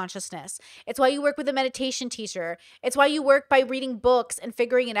self and the consciousness. It's why you work with a meditation teacher. It's why you work by reading books and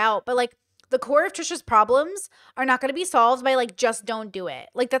figuring it out. But like, the core of Trisha's problems are not going to be solved by like, just don't do it.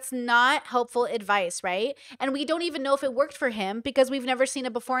 Like that's not helpful advice, right? And we don't even know if it worked for him because we've never seen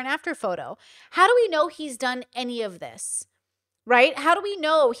a before and after photo. How do we know he's done any of this, right? How do we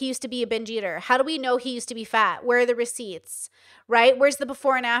know he used to be a binge eater? How do we know he used to be fat? Where are the receipts, right? Where's the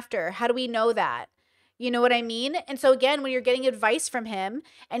before and after? How do we know that? You know what I mean? And so again, when you're getting advice from him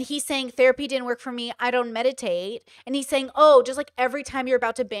and he's saying therapy didn't work for me, I don't meditate. And he's saying, oh, just like every time you're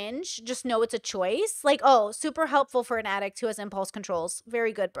about to binge, just know it's a choice. Like, oh, super helpful for an addict who has impulse controls.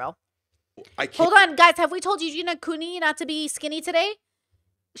 Very good, bro. Hold on, guys. Have we told Eugenia Cooney not to be skinny today?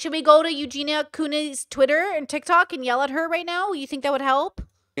 Should we go to Eugenia Cooney's Twitter and TikTok and yell at her right now? You think that would help?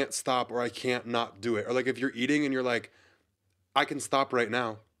 I can't stop, or I can't not do it. Or like if you're eating and you're like, I can stop right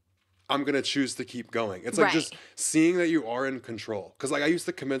now, I'm going to choose to keep going. It's like just seeing that you are in control. Because like I used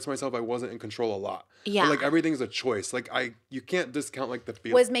to convince myself I wasn't in control a lot. Yeah. But like everything's a choice. Like you can't discount like the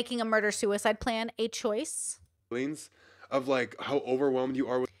feelings. Was making a murder-suicide plan a choice? Of like how overwhelmed you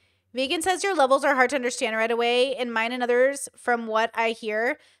are with. Vegan says your levels are hard to understand right away, and mine and others from what I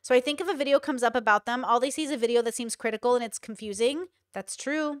hear. So I think if a video comes up about them, all they see is a video that seems critical and it's confusing. That's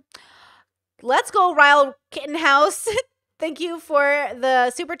true. Let's go, Ryle Kittenhouse. Thank you for the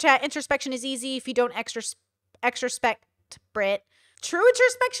super chat. Introspection is easy if you don't extrospect, Brit. True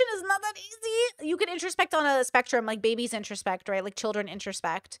introspection is not that easy. You can introspect on a spectrum, like babies introspect, right? Like children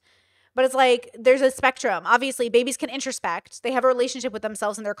introspect. But it's like there's a spectrum. Obviously, babies can introspect. They have a relationship with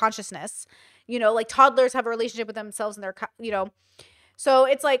themselves and their consciousness. You know, like toddlers have a relationship with themselves and their, you know. So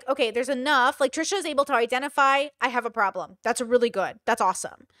it's like, okay, there's enough. Like Trisha is able to identify, I have a problem. That's really good. That's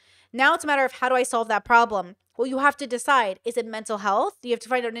awesome. Now it's a matter of how do I solve that problem? Well, you have to decide, is it mental health? You have to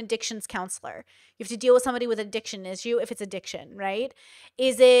find out an addictions counselor. You have to deal with somebody with addiction issue if it's addiction, right?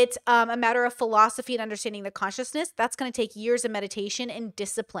 Is it a matter of philosophy and understanding the consciousness? That's going to take years of meditation and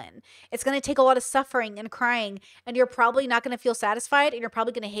discipline. It's going to take a lot of suffering and crying, and you're probably not going to feel satisfied, and you're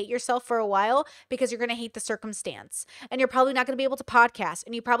probably going to hate yourself for a while because you're going to hate the circumstance. And you're probably not going to be able to podcast,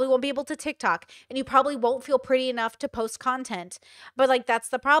 and you probably won't be able to TikTok, and you probably won't feel pretty enough to post content. But like that's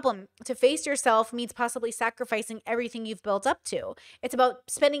the problem. To face yourself means possibly sacrificing everything you've built up to. It's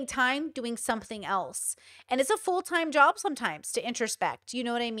about spending time doing something else. And it's a full-time job sometimes to introspect. You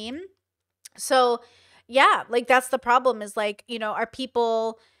know what I mean? So yeah, like that's the problem is like, you know, are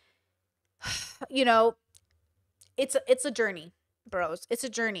people, you know, it's a journey, bros. It's a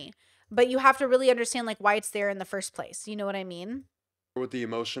journey. But you have to really understand like why it's there in the first place. You know what I mean? With the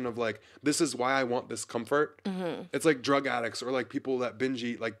emotion of like, this is why I want this comfort. Mm-hmm. It's like drug addicts or like people that binge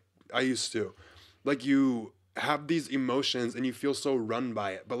eat like I used to. Like you have these emotions and you feel so run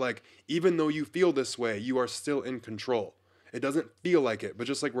by it. But like, even though you feel this way, you are still in control. It doesn't feel like it, but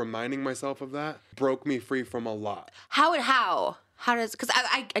just like reminding myself of that broke me free from a lot. How does, because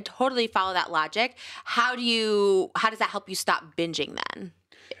I totally follow that logic. How does that help you stop binging then?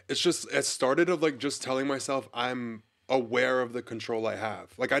 It's just, it started of like just telling myself I'm aware of the control I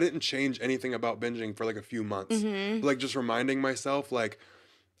have. Like I didn't change anything about binging for like a few months. Mm-hmm. Like just reminding myself like,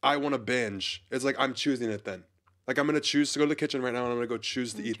 I want to binge. It's like, I'm choosing it then. Like, I'm going to choose to go to the kitchen right now and I'm going to go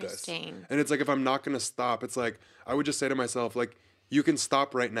choose to eat this. And it's like, if I'm not going to stop, it's like, I would just say to myself, like, you can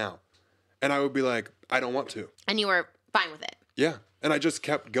stop right now. And I would be like, I don't want to. And you were fine with it. Yeah. And I just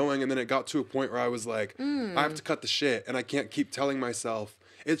kept going. And then it got to a point where I was like, I have to cut the shit. And I can't keep telling myself.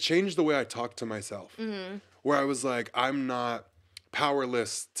 It changed the way I talk to myself. Mm-hmm. Where I was like, I'm not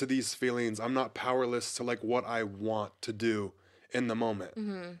powerless to these feelings. I'm not powerless to like what I want to do in the moment.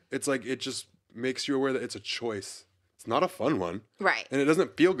 Mm-hmm. It's like, it just makes you aware that it's a choice. It's not a fun one. Right. And it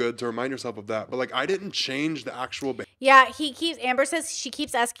doesn't feel good to remind yourself of that. But like, I didn't change the actual. Yeah, Amber says she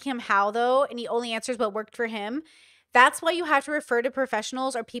keeps asking him how though, and he only answers what worked for him. That's why you have to refer to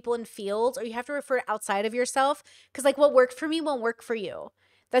professionals or people in fields, or you have to refer outside of yourself. Because like what worked for me won't work for you.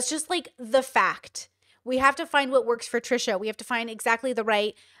 That's just like the fact. We have to find what works for Trisha. We have to find exactly the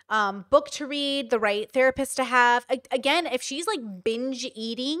right book to read, the right therapist to have. Again, if she's like binge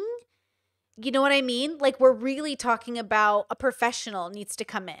eating, you know what I mean? Like we're really talking about a professional needs to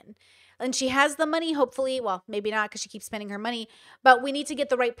come in. And she has the money, hopefully. Well, maybe not because she keeps spending her money. But we need to get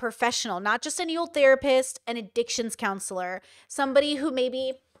the right professional, not just any old therapist, an addictions counselor, somebody who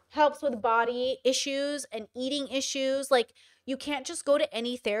maybe helps with body issues and eating issues. Like you can't just go to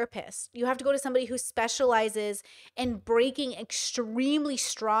any therapist. You have to go to somebody who specializes in breaking extremely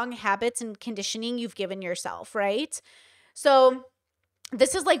strong habits and conditioning you've given yourself, right? So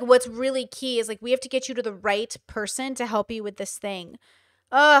this is like what's really key is like we have to get you to the right person to help you with this thing.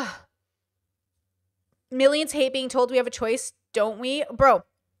 Millions hate being told we have a choice, don't we? Bro,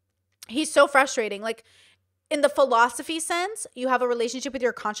 he's so frustrating. Like in the philosophy sense, you have a relationship with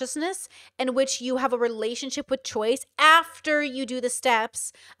your consciousness in which you have a relationship with choice after you do the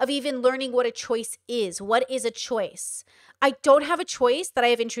steps of even learning what a choice is. What is a choice? I don't have a choice that I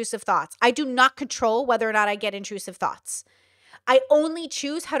have intrusive thoughts. I do not control whether or not I get intrusive thoughts. I only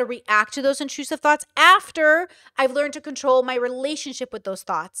choose how to react to those intrusive thoughts after I've learned to control my relationship with those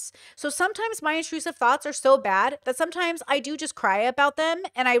thoughts. So sometimes my intrusive thoughts are so bad that sometimes I do just cry about them,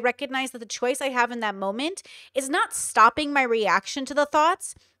 and I recognize that the choice I have in that moment is not stopping my reaction to the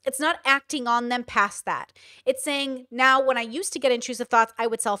thoughts. It's not acting on them past that. It's saying, now when I used to get intrusive thoughts, I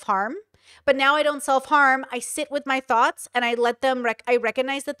would self-harm. But now I don't self-harm. I sit with my thoughts and I let them, I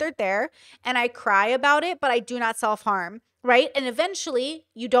recognize that they're there and I cry about it, but I do not self-harm, right? And eventually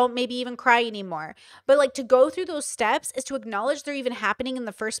you don't maybe even cry anymore. But like, to go through those steps is to acknowledge they're even happening in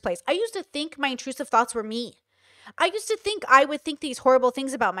the first place. I used to think my intrusive thoughts were me. I used to think I would think these horrible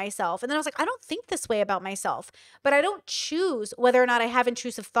things about myself. And then I was like, I don't think this way about myself. But I don't choose whether or not I have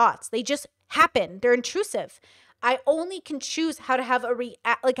intrusive thoughts. They just happen. They're intrusive. I only can choose how to have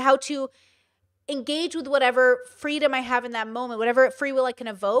how to engage with whatever freedom I have in that moment, whatever free will I can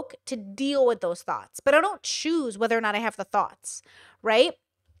evoke to deal with those thoughts. But I don't choose whether or not I have the thoughts, right?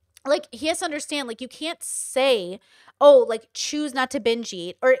 Like, he has to understand, like, you can't say, oh, like, choose not to binge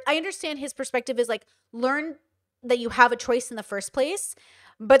eat. Or I understand his perspective is like, learn that you have a choice in the first place.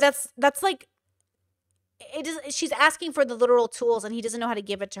 But that's like, she's asking for the literal tools and he doesn't know how to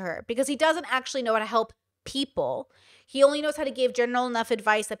give it to her because he doesn't actually know how to help people. He only knows how to give general enough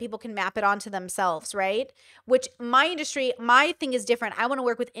advice that people can map it onto themselves, right? Which my thing is different. I want to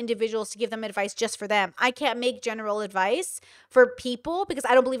work with individuals to give them advice just for them. I can't make general advice for people because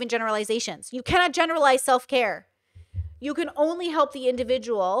I don't believe in generalizations. You cannot generalize self-care. You can only help the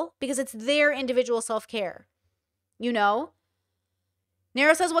individual because it's their individual self-care. You know?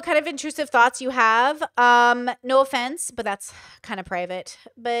 Nero says, what kind of intrusive thoughts you have? No offense, but that's kind of private.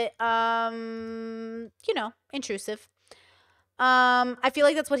 But, intrusive. I feel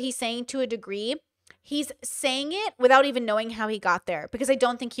like that's what he's saying to a degree. He's saying it without even knowing how he got there because I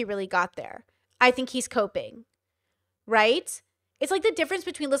don't think he really got there. I think he's coping, right? It's like the difference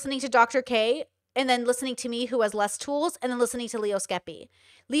between listening to Dr. K and then listening to me, who has less tools, and then listening to Leo Skepi.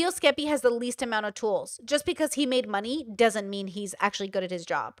 Leo Skepi has the least amount of tools. Just because he made money doesn't mean he's actually good at his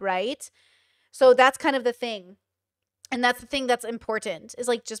job, right? So that's kind of the thing. And that's the thing that's important, is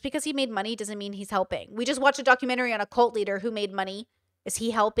like, just because he made money doesn't mean he's helping. We just watched a documentary on a cult leader who made money. Is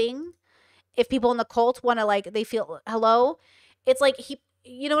he helping? If people in the cult want to, like, they feel, hello? It's like,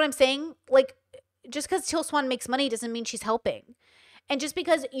 you know what I'm saying? Like, just because Teal Swan makes money doesn't mean she's helping. And just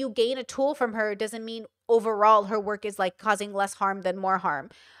because you gain a tool from her doesn't mean overall her work is like causing less harm than more harm.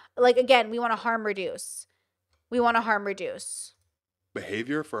 Like, again, we want to harm reduce.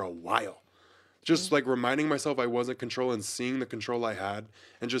 Behavior for a while. Just like reminding myself I was in control and seeing the control I had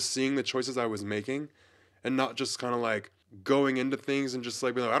and just seeing the choices I was making and not just kind of like going into things and just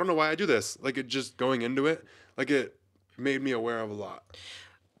like being like, I don't know why I do this. Like, it just going into it, like, it made me aware of a lot.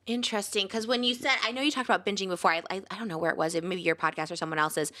 Interesting, because when you said, I know you talked about binging before. I don't know where it was. It maybe your podcast or someone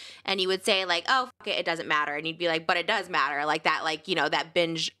else's, and you would say like, "Oh, fuck it, it doesn't matter," and you'd be like, "But it does matter." Like that, like, you know, that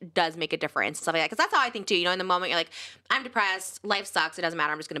binge does make a difference, stuff like that. Because that's how I think too. You know, in the moment you're like, "I'm depressed, life sucks, it doesn't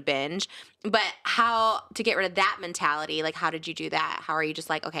matter, I'm just gonna binge." But how to get rid of that mentality? Like, how did you do that? How are you just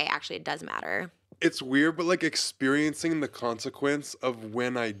like, okay, actually, it does matter? It's weird, but like experiencing the consequence of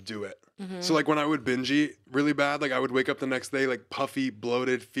when I do it. Mm-hmm. So like when I would binge eat really bad, like I would wake up the next day like puffy,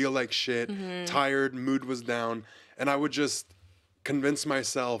 bloated, feel like shit, tired, mood was down, and I would just convince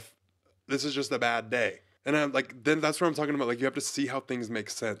myself this is just a bad day. And I'm like, then that's what I'm talking about. Like, you have to see how things make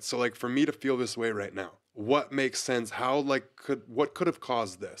sense. So like for me to feel this way right now, what makes sense? How like what could have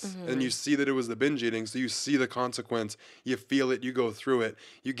caused this? Mm-hmm. And you see that it was the binge eating, so you see the consequence. You feel it. You go through it.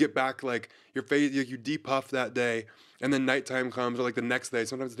 You get back like your face. You depuff that day, and then nighttime comes, or like the next day.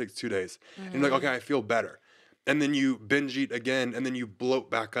 Sometimes it takes 2 days, and you're like, okay, I feel better. And then you binge eat again, and then you bloat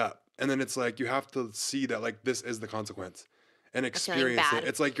back up, and then it's like you have to see that like this is the consequence. And experience it.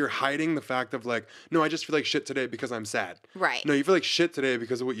 It's like you're hiding the fact of like, no, I just feel like shit today because I'm sad. Right. No, you feel like shit today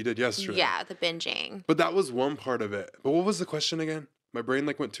because of what you did yesterday. Yeah, the binging. But that was one part of it. But what was the question again? My brain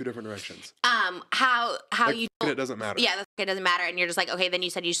like went 2 different directions. How like, you it doesn't matter. Yeah, it doesn't matter. And you're just like, okay, then you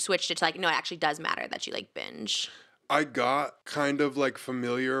said you switched it to like, no, it actually does matter that you like binge. I got kind of like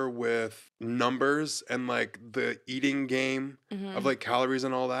familiar with numbers and like the eating game of like calories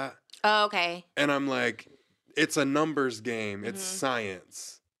and all that. Oh, okay. And I'm like, it's a numbers game. It's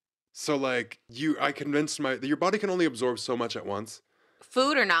science. So like I convinced your body can only absorb so much at once.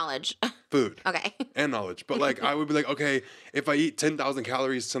 Food or knowledge? Food. Okay. And knowledge. But like I would be like, okay, if I eat 10,000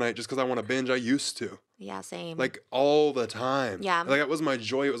 calories tonight just because I want to binge, I used to. Yeah, same. Like all the time. Yeah. Like that was my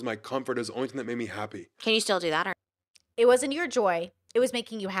joy. It was my comfort. It was the only thing that made me happy. Can you still do that? Or? It wasn't your joy. It was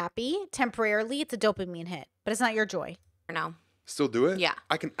making you happy. Temporarily, it's a dopamine hit. But it's not your joy. Or no? still do it? Yeah.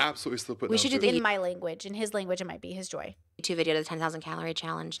 I can absolutely still put we down should food. do In my language. In his language, it might be his joy. YouTube video, the 10,000 calorie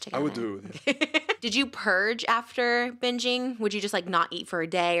challenge together. I would do it with you. Did you purge after binging? Would you just like not eat for a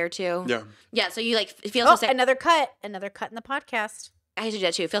day or two? Yeah. Yeah, so you like feel so sick. Another cut in the podcast. I used to do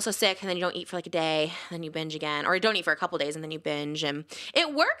that too. Feel so sick, and then you don't eat for like a day, then you binge again, or you don't eat for a couple days, and then you binge. And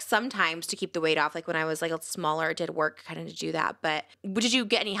it works sometimes to keep the weight off. Like when I was like smaller, it did work kind of to do that. But did you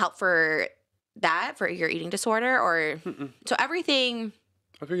get any help for that, for your eating disorder, or so everything?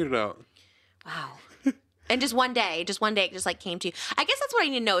 I figured it out. Wow. And just one day, it just like came to you. I guess that's what I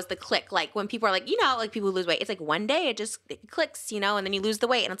need to know is the click. Like when people are like, like people who lose weight, it's like one day it clicks, and then you lose the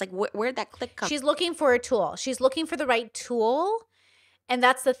weight, and it's like, where'd that click come? She's looking for a tool. She's looking for the right tool. And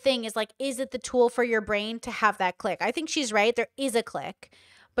that's the thing is like, is it the tool for your brain to have that click? I think she's right. There is a click,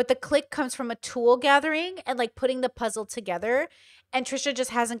 but the click comes from a tool gathering and like putting the puzzle together. And Trisha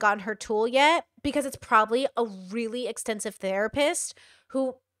just hasn't gotten her tool yet because it's probably a really extensive therapist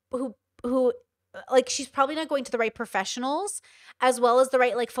who like she's probably not going to the right professionals as well as the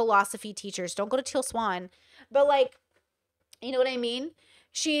right like philosophy teachers. Don't go to Teal Swan, but like, you know what I mean?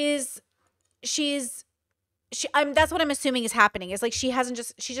 That's what I'm assuming is happening is like she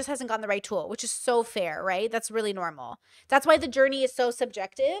just hasn't gotten the right tool, which is so fair, right? That's really normal. That's why the journey is so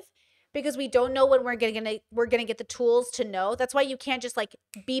subjective because we don't know when we're gonna get the tools to know. That's why you can't just like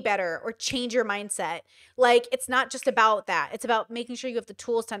be better or change your mindset. Like it's not just about that. It's about making sure you have the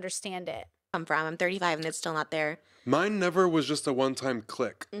tools to understand it. I'm 35 and it's still not there. Mine never was just a one-time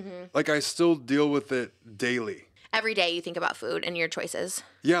click. Like I still deal with it daily. Every day you think about food and your choices.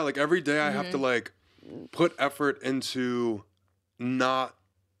 Yeah, like every day I have to like put effort into not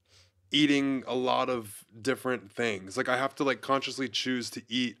eating a lot of different things. Like I have to like consciously choose to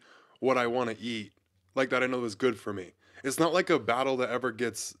eat what I want to eat, like that I know is good for me. It's not like a battle that ever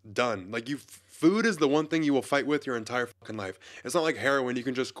gets done. Like food is the one thing you will fight with your entire fucking life. It's not like heroin, you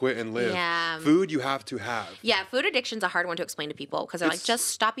can just quit and live. Yeah. Food you have to have. Yeah, food addiction's a hard one to explain to people because they're like, just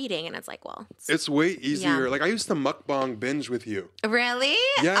stop eating. And it's like, well. It's way easier. Yeah. Like I used to mukbang binge with you. Really?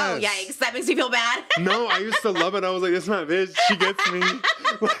 Yes. Oh, yikes. That makes me feel bad. No, I used to love it. I was like, it's my bitch. She gets me.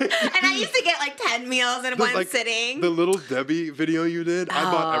 And I used to get like 10 meals in one sitting. The Little Debbie video you did, I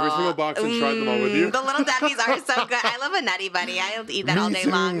bought every single box and tried them all with you. The Little Debbies are so good. I love a Nutty Buddy. I'll eat that all day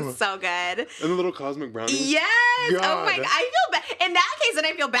long. So good. And the little cosmic brownies. Yes. God. Oh my God. I feel bad. In that case, then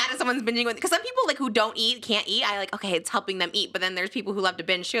I feel bad if someone's binging with, because some people like who don't eat, can't eat. I like, okay, it's helping them eat. But then there's people who love to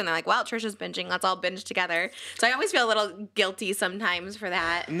binge too. And they're like, well, Trisha's binging. Let's all binge together. So I always feel a little guilty sometimes for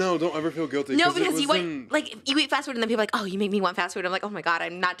that. No, don't ever feel guilty. No, because you eat fast food and then people are like, oh, you make me want fast food. I'm like, oh my God,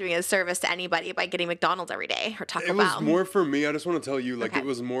 I'm not doing a service to anybody by getting McDonald's every day or Taco Bell. It was more for me. I just want to tell you, like, It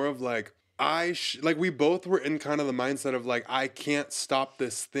was more of like, we both were in kind of the mindset of like, I can't stop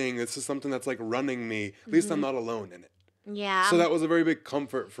this thing. This is something that's like running me. At least I'm not alone in it. Yeah. So that was a very big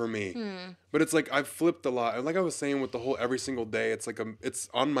comfort for me. But it's like I've flipped a lot. And like I was saying with the whole every single day, it's like it's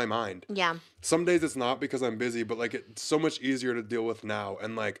on my mind. Yeah. Some days it's not because I'm busy, but like it's so much easier to deal with now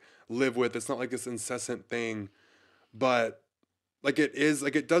and like live with. It's not like this incessant thing, but like it is,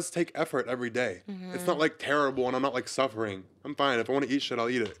 like it does take effort every day. It's not like terrible and I'm not like suffering. I'm fine. If I want to eat shit, I'll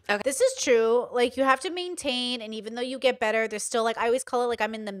eat it. Okay. This is true. Like you have to maintain, and even though you get better, there's still like, I always call it like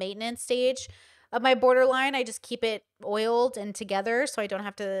I'm in the maintenance stage of my borderline. I just keep it oiled and together so I don't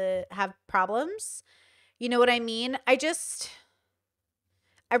have to have problems. You know what I mean? I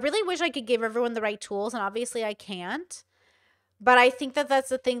really wish I could give everyone the right tools, and obviously I can't. But I think that that's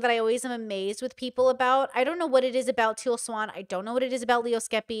the thing that I always am amazed with people about. I don't know what it is about Teal Swan. I don't know what it is about Leo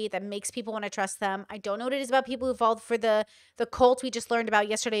Skepi that makes people want to trust them. I don't know what it is about people who fall for the cult we just learned about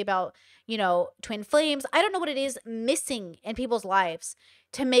yesterday about, twin flames. I don't know what it is missing in people's lives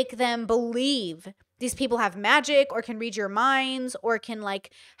to make them believe these people have magic or can read your minds or can like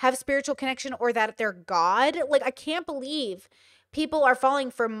have spiritual connection or that they're God. Like I can't believe people are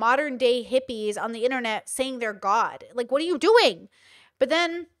falling for modern day hippies on the internet saying they're God. Like, what are you doing? But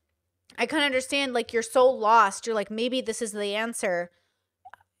then I kind of understand, like, you're so lost. You're like, maybe this is the answer.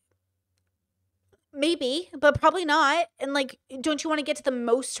 Maybe, but probably not. And like, don't you want to get to the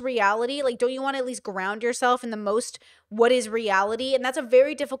most reality? Like, don't you want to at least ground yourself in the most what is reality? And that's a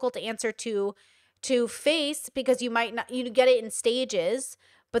very difficult answer to face because you might not, you get it in stages.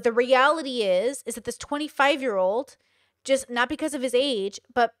 But the reality is that this 25-year-old, just not because of his age,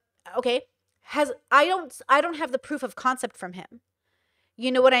 but okay, I don't have the proof of concept from him.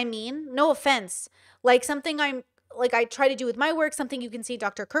 You know what I mean? No offense. Like something I try to do with my work, something you can see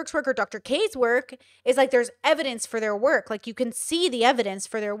Dr. Kirk's work or Dr. K's work is like there's evidence for their work. Like you can see the evidence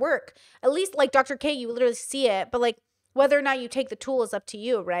for their work. At least like Dr. K, you literally see it, but like whether or not you take the tool is up to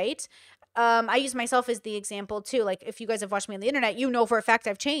you, right? I use myself as the example too. Like if you guys have watched me on the internet, you know for a fact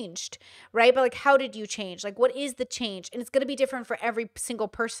I've changed, right? But like, how did you change? Like, what is the change? And it's going to be different for every single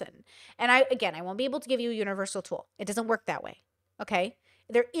person. And I won't be able to give you a universal tool. It doesn't work that way. Okay.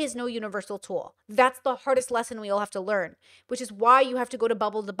 There is no universal tool. That's the hardest lesson we all have to learn, which is why you have to go to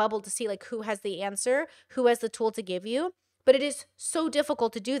bubble to see like who has the answer, who has the tool to give you. But it is so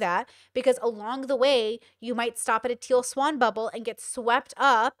difficult to do that because along the way, you might stop at a teal swan bubble and get swept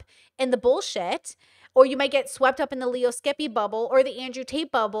up in the bullshit, or you might get swept up in the Leo Skepi bubble or the Andrew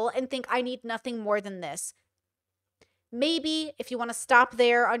Tate bubble and think, I need nothing more than this. Maybe if you want to stop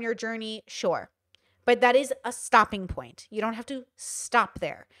there on your journey, sure. But that is a stopping point. You don't have to stop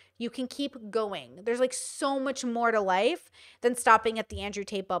there. You can keep going. There's like so much more to life than stopping at the Andrew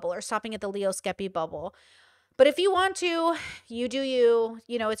Tate bubble or stopping at the Leo Skepi bubble. But if you want to, you do you.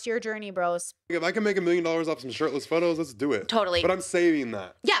 You know, it's your journey, bros. If I can make $1 million off some shirtless photos, let's do it. Totally. But I'm saving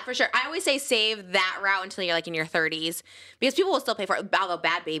that. Yeah, for sure. I always say save that route until you're like in your 30s because people will still pay for it. Although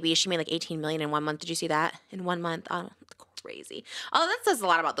Bad Baby, she made like $18 million in 1 month. Did you see that? In 1 month. Oh, crazy. Oh, that says a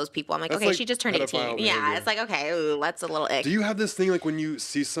lot about those people. I'm like, that's okay, like she just turned 18. Yeah, it's like, okay, ooh, that's a little ick. Do you have this thing like when you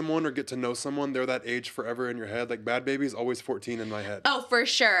see someone or get to know someone, they're that age forever in your head? Like Bad Baby is always 14 in my head. Oh, for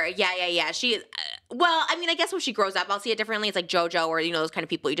sure. Yeah. She is. Well, I mean, I guess when she grows up, I'll see it differently. It's like JoJo or, you know, those kind of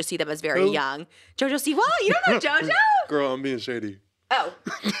people. You just see them as very young. JoJo Siwa? You don't know JoJo? Girl, I'm being shady. Oh.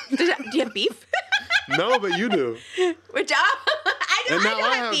 Do you have beef? No, but you do. Which I don't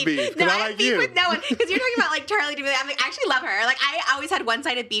have beef. No, I have beef with no one. Because you're talking about like Charlie D'Amelio. I'm like, I actually love her. Like, I always had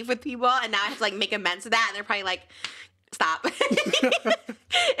one-sided beef with people, and now I have to like make amends to that. And they're probably like, stop.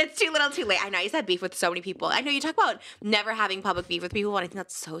 It's too little, too late. I know you had beef with so many people. I know you talk about never having public beef with people, and I think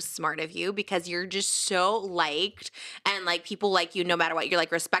that's so smart of you because you're just so liked, and like people like you no matter what. You're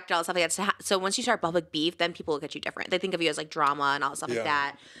like respected, all that stuff like that. So once you start public beef, then people look at you different. They think of you as like drama and all that stuff like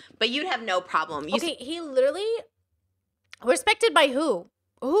that. But you'd have no problem. Okay, he literally respected by who?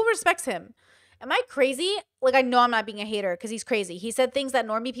 Who respects him? Am I crazy? Like, I know I'm not being a hater because he's crazy. He said things that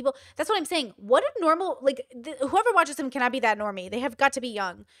normie people. That's what I'm saying. What if normal, like, whoever watches him cannot be that normie. They have got to be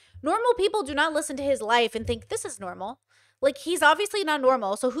young. Normal people do not listen to his life and think this is normal. Like, he's obviously not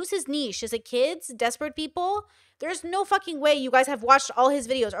normal. So who's his niche? Is it kids? Desperate people? There's no fucking way you guys have watched all his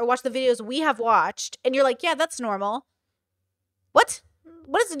videos or watched the videos we have watched. And you're like, yeah, that's normal. What?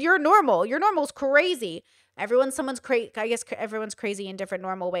 What is your normal? Your normal's crazy. Someone's crazy. I guess everyone's crazy in different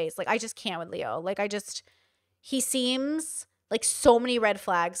normal ways. Like, I just can't with Leo. Like, he seems like so many red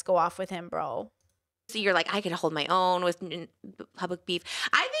flags go off with him, bro. So you're like, I can hold my own with public beef.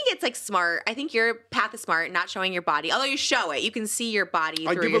 I think it's like smart. I think your path is smart, not showing your body. Although you show it, you can see your body.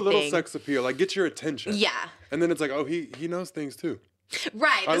 I give a little sex appeal. I get your attention. Yeah. And then it's like, oh, he knows things too.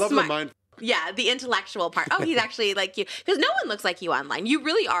 Right. I love the mind. Yeah, the intellectual part. Oh, he's actually like you. Because no one looks like you online. You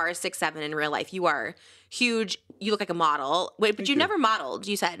really are 6'7" in real life. You are huge. You look like a model. Wait, but you never modeled,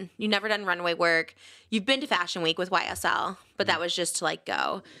 you said. You never done runway work. You've been to Fashion Week with YSL, but that was just to like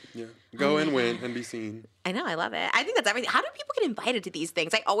go. Yeah, go and win and be seen. I know, I love it. I think that's everything. How do people get invited to these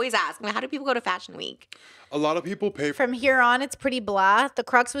things? I always ask, how do people go to Fashion Week? A lot of people pay. From here on, it's pretty blah. The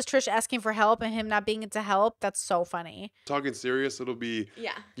crux was Trish asking for help and him not being into help. That's so funny. Talking serious, it'll be,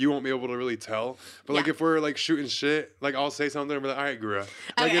 you won't be able to really tell. But like if we're like shooting shit, like I'll say something and be like, all right, Gura.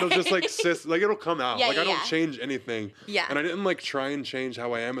 Like it'll just like it'll come out. I don't change anything. Yeah. And I didn't like try and change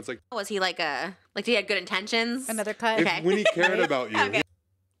how I am. It's like. Was he like did he have good intentions? Another cut? When he cared about you. Okay.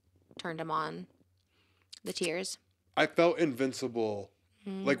 Turned him on. The tears. I felt invincible,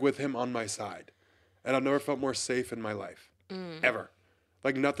 like with him on my side. And I've never felt more safe in my life. Ever.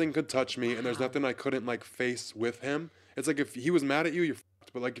 Like nothing could touch me, and there's nothing I couldn't like face with him. It's like if he was mad at you, you're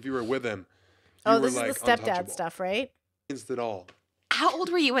fucked. But like if you were with him, you were this like is the stepdad stuff, right? Against it all. How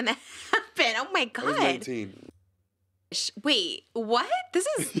old were you when that happened? Oh my God. I was 19. Wait, what? This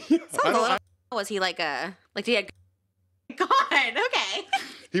is sounds a little. Was he like did he have God, okay.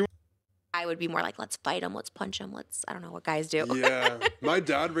 I would be more like, let's fight him, let's punch him, I don't know what guys do. Yeah. My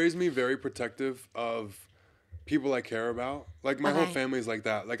dad raised me very protective of people I care about. Like, my whole family's like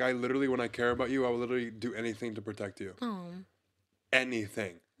that. Like, I literally, when I care about you, I will literally do anything to protect you.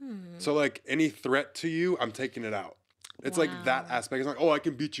 Anything. So, like, any threat to you, I'm taking it out. It's like that aspect. It's like, oh, I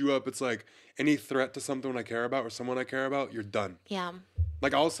can beat you up. It's like, any threat to something I care about or someone I care about, you're done. Yeah.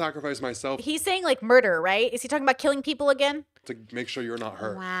 Like, I'll sacrifice myself. He's saying, like, murder, right? Is he talking about killing people again? To make sure you're not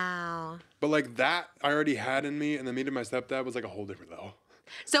hurt. Wow. But, like, that I already had in me, and then meeting my stepdad was, like, a whole different level.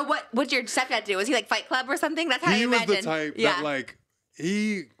 So what'd your stepdad do? Was he, like, Fight Club or something? That's how I imagine. He was the type that, like,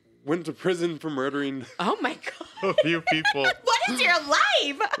 he went to prison for murdering oh my God. a few people. What is your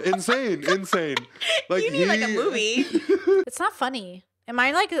life? Insane. Like, you need, like, a movie. It's not funny. Am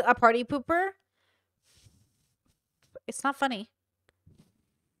I like a party pooper? It's not funny.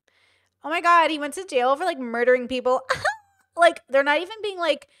 Oh my God, he went to jail for like murdering people. Like they're not even being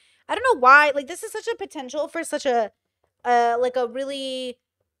like, I don't know why. Like this is such a potential for such a like a really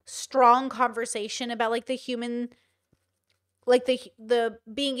strong conversation about like the human, like the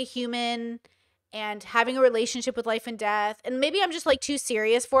being a human and having a relationship with life and death. And maybe I'm just like too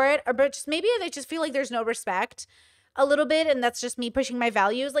serious for it, or but just maybe I just feel like there's no respect a little bit, and that's just me pushing my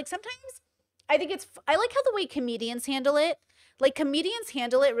values. Like sometimes I think I like how the way comedians handle it. Like comedians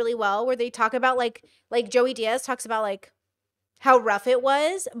handle it really well, where they talk about like Joey Diaz talks about like how rough it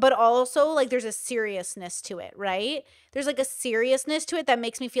was, but also like there's a seriousness to it, right? There's like a seriousness to it that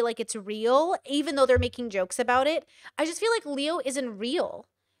makes me feel like it's real, even though they're making jokes about it. I just feel like Leo isn't real.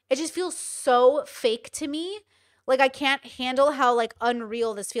 It just feels so fake to me. Like I can't handle how like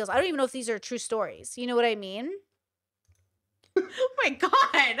unreal this feels. I don't even know if these are true stories. You know what I mean? Oh my God.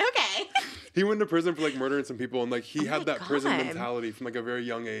 Okay. He went to prison for like murdering some people, and like he had that prison mentality from like a very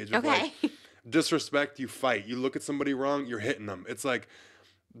young age. Of, like, disrespect, you fight. You look at somebody wrong, you're hitting them. It's like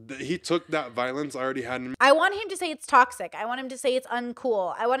he took that violence I already had in. I want him to say it's toxic. I want him to say it's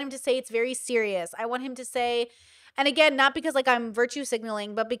uncool. I want him to say it's very serious. I want him to say, and again, not because like I'm virtue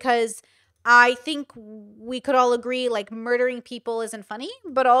signaling, but because I think we could all agree like murdering people isn't funny,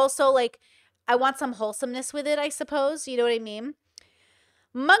 but also like I want some wholesomeness with it, I suppose. You know what I mean?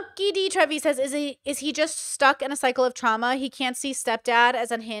 Monkey D. Trevi says, is he just stuck in a cycle of trauma? He can't see stepdad as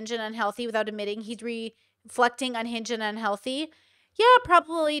unhinged and unhealthy without admitting he's reflecting unhinged and unhealthy. Yeah,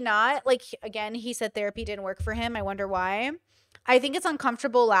 probably not. Like, again, he said therapy didn't work for him. I wonder why. I think it's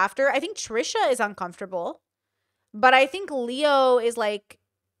uncomfortable laughter. I think Trisha is uncomfortable. But I think Leo is like,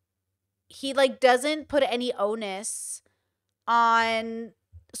 he like doesn't put any onus on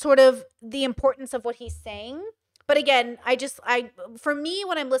sort of the importance of what he's saying. But again, for me,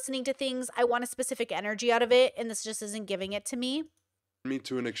 when I'm listening to things, I want a specific energy out of it, and this just isn't giving it to me. Me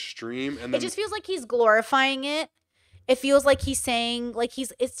to an extreme, and then it just feels like he's glorifying it. It feels like he's saying, like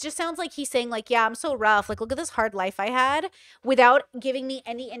it just sounds like he's saying, like, yeah, I'm so rough. Like, look at this hard life I had, without giving me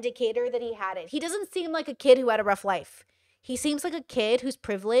any indicator that he had it. He doesn't seem like a kid who had a rough life. He seems like a kid who's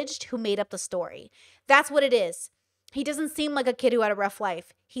privileged, who made up the story. That's what it is. He doesn't seem like a kid who had a rough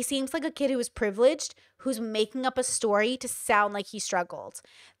life. He seems like a kid who is privileged, who's making up a story to sound like he struggled.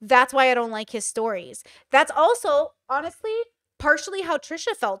 That's why I don't like his stories. That's also, honestly, partially how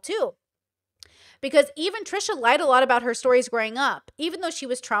Trisha felt too. Because even Trisha lied a lot about her stories growing up. Even though she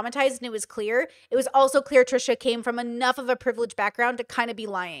was traumatized and it was also clear Trisha came from enough of a privileged background to kind of be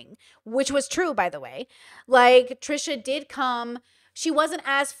lying, which was true, by the way. Like, Trisha did come... She wasn't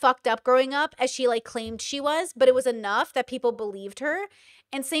as fucked up growing up as she like claimed she was, but it was enough that people believed her.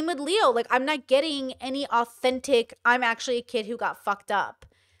 And same with Leo. Like, I'm not getting any authentic, I'm actually a kid who got fucked up.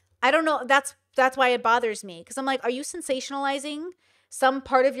 I don't know. That's why it bothers me. Because I'm like, are you sensationalizing some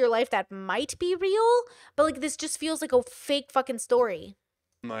part of your life that might be real? But like, this just feels like a fake fucking story.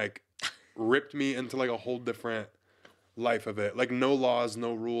 Like, ripped me into like a whole different life of it. Like, no laws,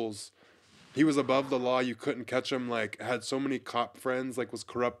 no rules. He was above the law. You couldn't catch him. Like, had so many cop friends. Like, was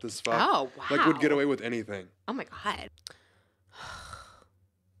corrupt as fuck. Oh, wow. Like, would get away with anything. Oh, my God.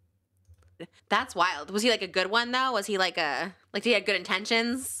 That's wild. Was he, like, a good one, though? Was he, like, did he have good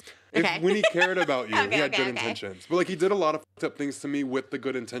intentions? Okay. When he cared about you, he had good intentions. But, like, he did a lot of fucked up things to me with the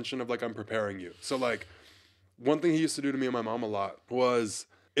good intention of, like, I'm preparing you. So, like, one thing he used to do to me and my mom a lot was...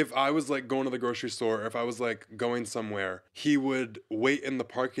 If I was like going to the grocery store, or if I was like going somewhere, he would wait in the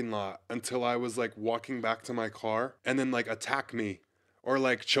parking lot until I was like walking back to my car and then like attack me or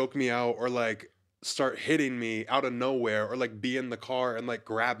like choke me out or like start hitting me out of nowhere or like be in the car and like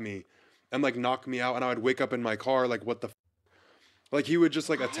grab me and like knock me out. And I would wake up in my car like, what the f-? Like he would just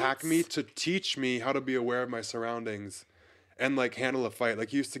like attack me to teach me how to be aware of my surroundings and like handle a fight. Like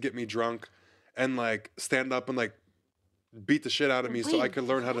he used to get me drunk and like stand up and like beat the shit out of me so I could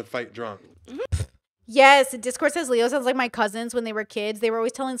learn how to fight drunk. Yes, Discord says Leo sounds like my cousins when they were kids. They were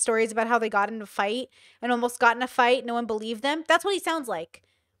always telling stories about how they got in a fight and almost got in a fight. No one believed them. That's what he sounds like.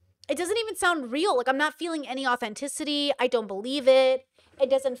 It doesn't even sound real. Like, I'm not feeling any authenticity. I don't believe it. It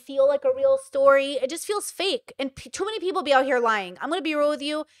doesn't feel like a real story. It just feels fake. And too many people be out here lying. I'm going to be real with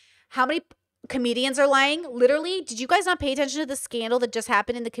you. How many comedians are lying? Literally, did you guys not pay attention to the scandal that just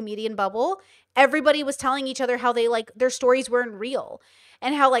happened in the comedian bubble? Everybody was telling each other how they like their stories weren't real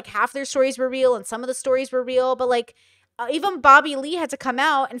and how like half their stories were real and some of the stories were real. But like even Bobby Lee had to come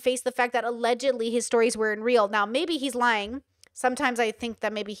out and face the fact that allegedly his stories weren't real. Now, maybe he's lying. Sometimes I think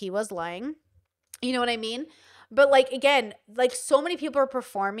that maybe he was lying. You know what I mean? But like, again, like so many people are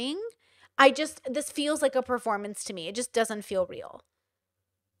performing. This feels like a performance to me. It just doesn't feel real.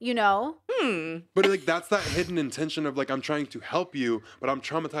 you know? But like that's that hidden intention of like I'm trying to help you, but I'm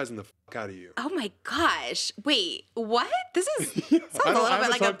traumatizing the fuck out of you. Oh my gosh. Wait, what? This is sounds a little bit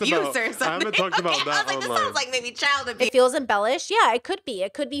like abuse or something. I haven't talked about that I was like, this sounds like maybe child abuse. It feels embellished. Yeah, it could be.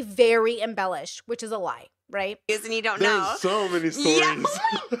 It could be very embellished, which is a lie, right? And you don't know. There's so many stories. Yeah,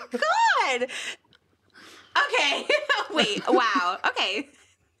 oh my God. Okay. Wait, wow. Okay.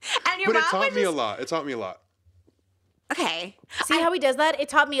 And your But mom it taught me a lot. It taught me a lot. Okay. See how he does that? It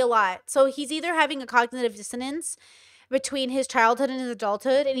taught me a lot. So he's either having a cognitive dissonance between his childhood and his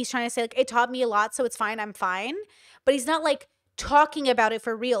adulthood, and he's trying to say, like, it taught me a lot, so it's fine, I'm fine. But he's not, like, talking about it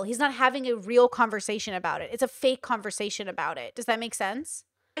for real. He's not having a real conversation about it. It's a fake conversation about it. Does that make sense?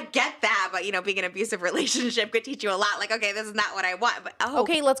 I get that, but, you know, being in an abusive relationship could teach you a lot. Like, okay, this is not what I want. But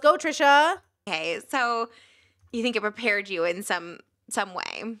Okay, let's go, Trisha. Okay, so you think it prepared you in some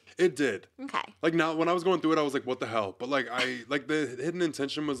way? It did. Okay. Like now, when I was going through it, I was like, "What the hell?" But like, the hidden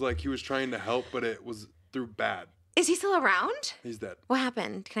intention was like he was trying to help, but it was through bad. Is he still around? He's dead. What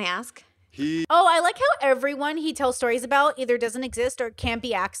happened? Can I ask? I like how everyone he tells stories about either doesn't exist or can't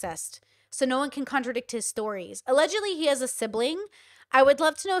be accessed, so no one can contradict his stories. Allegedly, he has a sibling. I would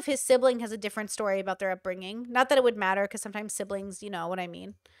love to know if his sibling has a different story about their upbringing. Not that it would matter, because sometimes siblings, you know what I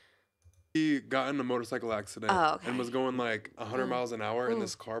mean. He got in a motorcycle accident and was going like 100 miles an hour, and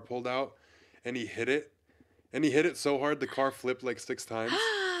this car pulled out, and he hit it. And he hit it so hard, the car flipped like 6 times.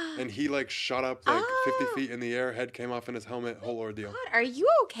 And he like shot up like 50 feet in the air, head came off in his helmet, whole ordeal. God, are you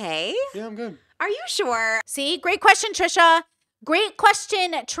okay? Yeah, I'm good. Are you sure? See, great question, Trisha. Great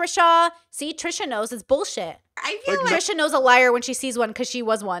question, Trisha. See, Trisha knows it's bullshit. I feel like Trisha knows a liar when she sees one because she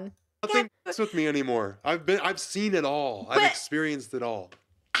was one. Nothing mess with me anymore. I've seen it all. I've experienced it all.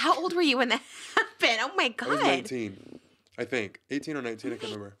 How old were you when that happened? Oh my God. I was 19, I think. 18 or 19, I can't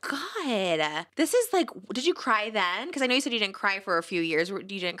remember. God. This is like, did you cry then? Because I know you said you didn't cry for a few years. You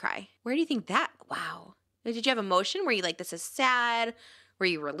didn't cry. Where do you think that? Wow. Did you have emotion? Were you like, this is sad? Were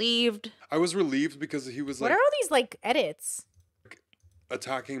you relieved? I was relieved because he was like... What are all these like edits?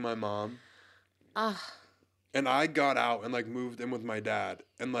 Attacking my mom. Ugh. And I got out and like moved in with my dad.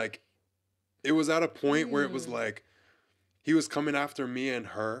 And like, it was at a point where it was like, he was coming after me and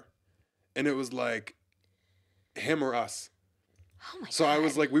her. And it was like, him or us. Oh my God. So I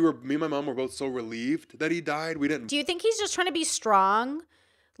was like, me and my mom were both so relieved that he died. We didn't. Do you think he's just trying to be strong?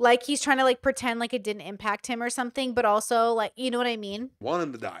 Like he's trying to like pretend like it didn't impact him or something, but also like, you know what I mean? Want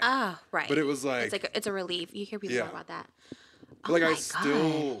him to die. Oh, right. But it was like. It's a relief. You hear people talk about that. Oh like I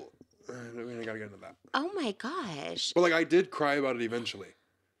still. We ain't gotta get into that. Oh my gosh. But like I did cry about it eventually.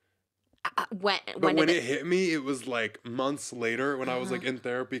 When it hit me, it was like months later when I was like in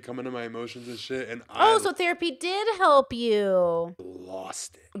therapy, coming to my emotions and shit. And so therapy did help you.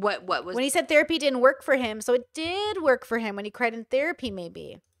 Lost it. What was when he said therapy didn't work for him? So it did work for him when he cried in therapy,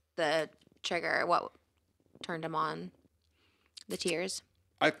 maybe. The trigger? What turned him on? The tears.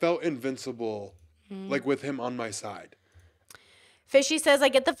 I felt invincible, like with him on my side. Fishy says, I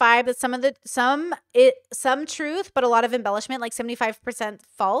get the vibe that some truth, but a lot of embellishment, like 75%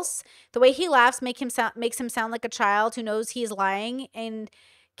 false. The way he laughs makes him sound like a child who knows he is lying and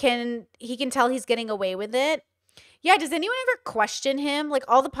he can tell he's getting away with it. Yeah, does anyone ever question him? Like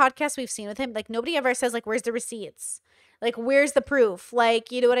all the podcasts we've seen with him, like nobody ever says like, where's the receipts? Like, where's the proof?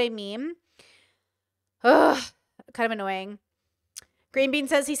 Like, you know what I mean? Ugh, kind of annoying. Green Bean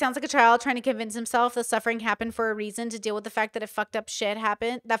says he sounds like a child trying to convince himself the suffering happened for a reason to deal with the fact that fucked up shit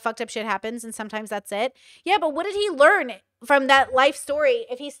happens, and sometimes that's it. Yeah, but what did he learn from that life story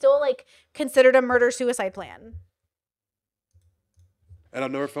if he's still like considered a murder-suicide plan? And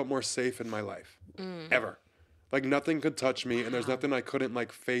I've never felt more safe in my life. Ever. Like nothing could touch me, and there's nothing I couldn't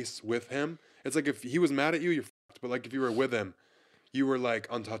like face with him. It's like if he was mad at you, you're fucked. But like if you were with him, you were like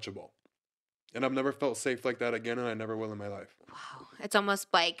untouchable. And I've never felt safe like that again, and I never will in my life. Wow. It's almost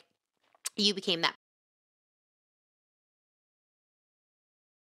like you became that.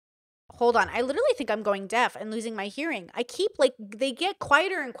 Hold on. I literally think I'm going deaf and losing my hearing. I keep like, they get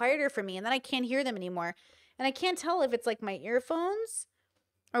quieter and quieter for me, and then I can't hear them anymore. And I can't tell if it's like my earphones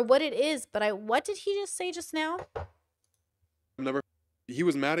or what it is, but what did he just say just now? He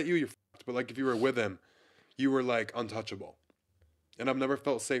was mad at you, you're fucked. But like if you were with him, you were like untouchable. And I've never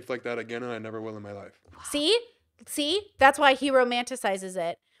felt safe like that again, and I never will in my life. See? That's why he romanticizes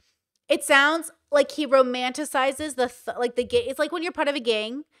it. It sounds like he romanticizes the gang. It's like when you're part of a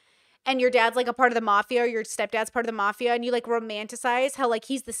gang and your dad's like a part of the mafia or your stepdad's part of the mafia, and you like romanticize how like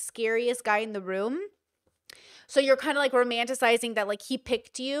he's the scariest guy in the room. So you're kind of like romanticizing that like he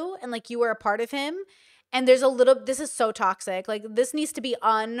picked you and like you were a part of him. And this is so toxic. Like, this needs to be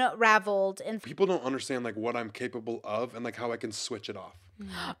unraveled. And people don't understand like what I'm capable of and like how I can switch it off.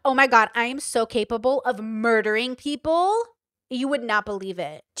 Oh my God, I am so capable of murdering people. You would not believe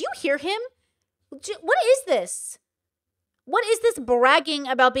it. Do you hear him? What is this? What is this bragging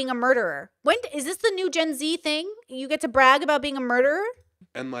about being a murderer? When is this the new Gen Z thing? You get to brag about being a murderer?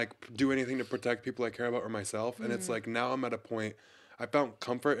 And like do anything to protect people I care about or myself. And it's like now I'm at a point, I found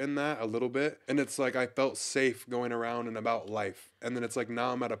comfort in that a little bit. And it's like I felt safe going around and about life. And then it's like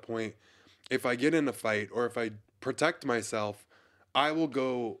now I'm at a point, if I get in a fight or if I protect myself, I will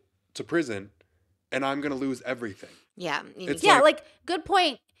go to prison and I'm going to lose everything. Yeah. Like, good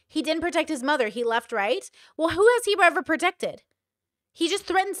point. He didn't protect his mother. He left, right? Well, who has he ever protected? He just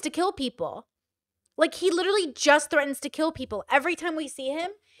threatens to kill people. Like, he literally just threatens to kill people. Every time we see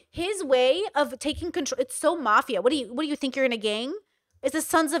him, his way of taking control, it's so mafia. What do you think you're in a gang? Is this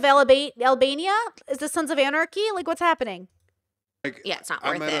Sons of Albania? Is this Sons of Anarchy? Like, what's happening? Like, yeah, it's not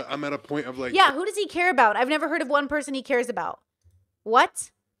worth it. I'm at a point of like... Yeah, who does he care about? I've never heard of one person he cares about.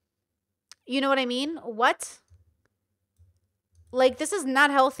 What? You know what I mean? What? Like, this is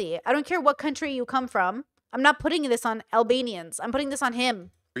not healthy. I don't care what country you come from. I'm not putting this on Albanians. I'm putting this on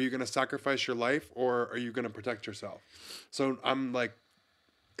him. Are you going to sacrifice your life or are you going to protect yourself? So I'm like,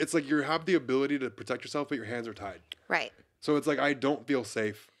 it's like you have the ability to protect yourself, but your hands are tied. Right. So it's like, I don't feel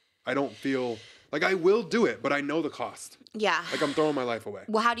safe. I don't feel like I will do it, but I know the cost. Yeah. Like I'm throwing my life away.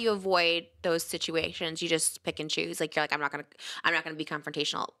 Well, how do you avoid those situations? You just pick and choose. Like you're like, I'm not gonna be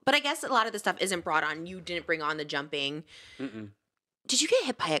confrontational. But I guess a lot of the stuff isn't brought on. You didn't bring on the jumping. Mm-mm. Did you get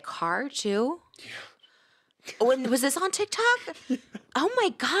hit by a car too? Yeah. Was this on TikTok? Yeah. Oh my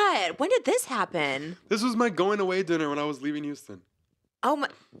God. When did this happen? This was my going away dinner when I was leaving Houston. Oh my,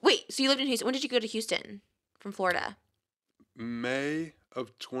 wait, so you lived in Houston. When did you go to Houston from Florida? May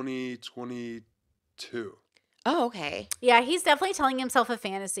of 2022. Oh, okay. Yeah, he's definitely telling himself a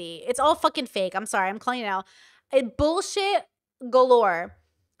fantasy. It's all fucking fake. I'm sorry. I'm calling it out. Bullshit galore.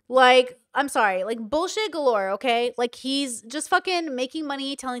 Like, I'm sorry. Like, bullshit galore, okay? Like, he's just fucking making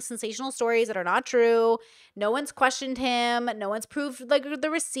money, telling sensational stories that are not true. No one's questioned him. No one's proved, like, the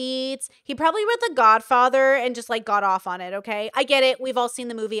receipts. He probably read The Godfather and just, like, got off on it, okay? I get it. We've all seen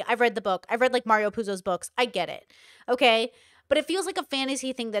the movie. I've read the book. I've read, like, Mario Puzo's books. I get it, okay? But it feels like a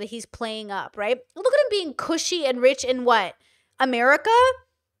fantasy thing that he's playing up, right? Look at him being cushy and rich in what? America?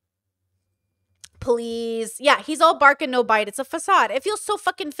 Please. Yeah, he's all bark and no bite. It's a facade. It feels so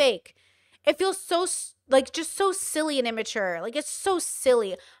fucking fake. It feels so, like, just so silly and immature. Like, it's so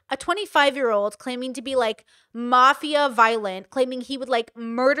silly. A 25-year-old claiming to be, like, mafia violent, claiming he would, like,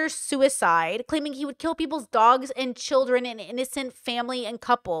 murder suicide, claiming he would kill people's dogs and children and innocent family and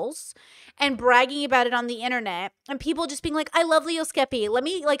couples, and bragging about it on the internet, and people just being like, I love Leo Skepi. Let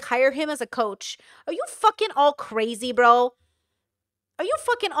me, like, hire him as a coach. Are you fucking all crazy, bro? Are you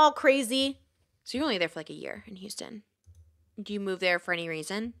fucking all crazy? So you're only there for like a year in Houston. Do you move there for any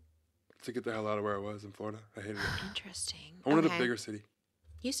reason? To get the hell out of where I was in Florida. I hated it. Interesting. I wanted a bigger city.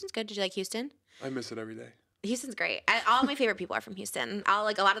 Houston's good. Did you like Houston? I miss it every day. Houston's great. All my favorite people are from Houston. A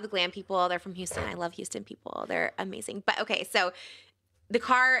lot of the glam people, they're from Houston. I love Houston people. They're amazing. But okay, so you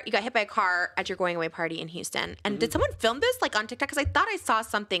got hit by a car at your going away party in Houston. And did someone film this like on TikTok? Because I thought I saw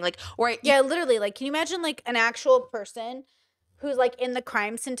something like, yeah, literally. Like, can you imagine like an actual person who's like in the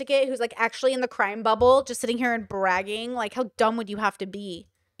crime syndicate, who's like actually in the crime bubble, just sitting here and bragging? Like, how dumb would you have to be?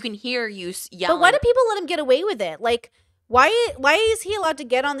 You can hear you yelling. But why do people let him get away with it? Like, why is he allowed to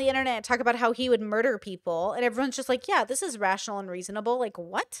get on the internet and talk about how he would murder people? And everyone's just like, yeah, this is rational and reasonable. Like,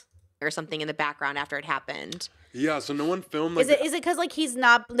 what? Or something in the background after it happened. Yeah, so no one filmed. Like, is it because like he's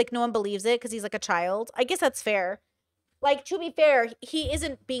not, like, no one believes it because he's like a child? I guess that's fair. Like, to be fair, he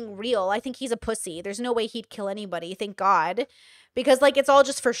isn't being real. I think he's a pussy. There's no way he'd kill anybody, thank God. Because, like, it's all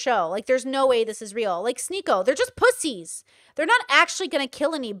just for show. Like, there's no way this is real. Like, Sneeko, they're just pussies. They're not actually going to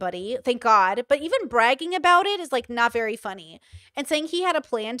kill anybody, thank God. But even bragging about it is, like, not very funny. And saying he had a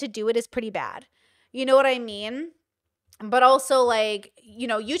plan to do it is pretty bad. You know what I mean? But also, like, you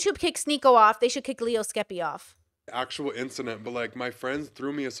know, YouTube kicked Sneeko off. They should kick Leo Skepi off. Actual incident, but, like, my friends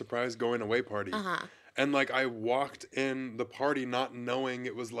threw me a surprise going away party. And, like, I walked in the party not knowing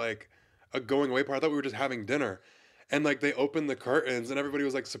it was, like, a going away party. I thought we were just having dinner. And, like, they opened the curtains and everybody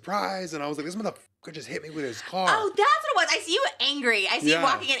was like, surprise. And I was like, this motherfucker just hit me with his car. Oh, that's what it was. I see you angry. I see you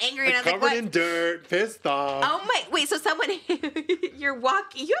walking in angry. And I was like, what? Covered in dirt, pissed off. Oh, my. Wait, so someone, you're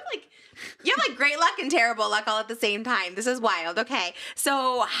walking. You have great luck and terrible luck all at the same time. This is wild. Okay.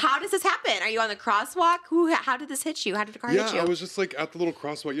 So how does this happen? Are you on the crosswalk? How did this hit you? How did the car hit you? Yeah, I was just, like, at the little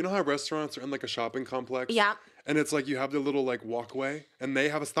crosswalk. You know how restaurants are in, like, a shopping complex? Yeah. And it's like you have the little, like, walkway and they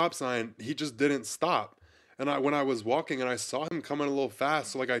have a stop sign. He just didn't stop. And when I was walking and I saw him coming a little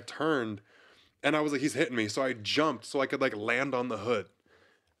fast, so like I turned and I was like, he's hitting me. So I jumped so I could like land on the hood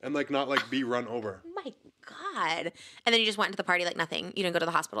and like not like be run over. Oh my God. And then you just went to the party like nothing. You didn't go to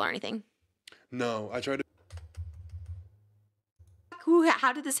the hospital or anything? No, I tried to.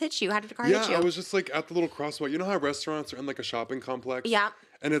 How did this hit you? How did the car hit you? Yeah, I was just like at the little crosswalk. You know how restaurants are in like a shopping complex? Yeah.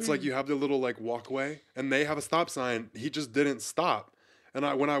 And it's like you have the little like walkway and they have a stop sign. He just didn't stop. And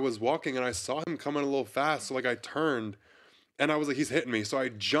when I was walking and I saw him coming a little fast, so like I turned and I was like, he's hitting me. So I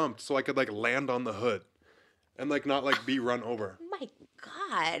jumped so I could like land on the hood and like not like be run over. Oh my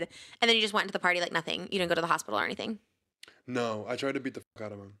God. And then you just went to the party like nothing. You didn't go to the hospital or anything? No, I tried to beat the fuck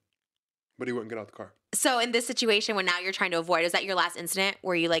out of him, but he wouldn't get out the car. So in this situation, when now you're trying to avoid, is that your last incident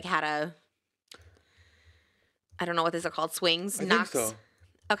where you like had a, I don't know what these are called, swings, knocks? I think so.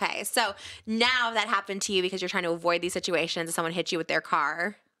 Okay, so now that happened to you because you're trying to avoid these situations if someone hit you with their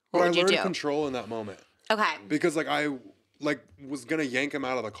car, what would you do? I learned control in that moment. Okay. Because like I like was gonna yank him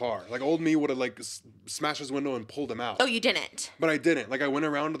out of the car. Like old me would have like smashed his window and pulled him out. Oh, you didn't? But I didn't. Like I went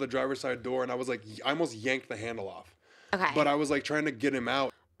around to the driver's side door and I was like, I almost yanked the handle off. Okay. But I was like trying to get him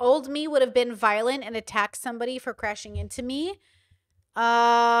out. Old me would have been violent and attacked somebody for crashing into me.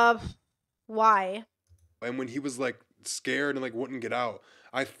 Why? And when he was like scared and like wouldn't get out,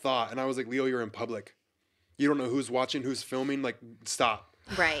 I thought, and I was like, Leo, you're in public. You don't know who's watching, who's filming. Like, stop.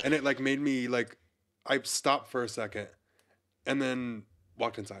 Right. And it like made me like, I stopped for a second and then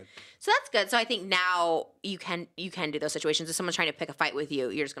walked inside. So that's good. So I think now you can do those situations. If someone's trying to pick a fight with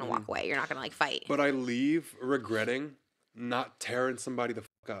you, you're just going to walk away. You're not going to like fight. But I leave regretting not tearing somebody the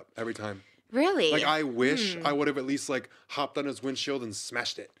fuck up every time. Really? Like I wish I would have at least like hopped on his windshield and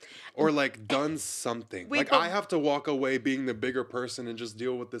smashed it or like done something. Like I have to walk away being the bigger person and just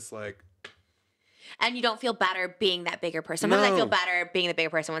deal with this like. And you don't feel better being that bigger person. Sometimes I feel better being the bigger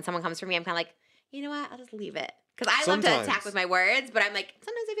person. When someone comes for me, I'm kind of like, you know what? I'll just leave it. Because I love to attack with my words, but I'm like,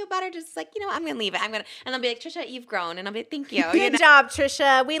 sometimes I feel better just like, you know what? I'm going to leave it. And I'll be like, Trisha, you've grown. And I'll be like, thank you. Good job,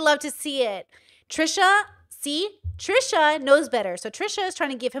 Trisha. We love to see it. Trisha, see? Trisha knows better. So Trisha is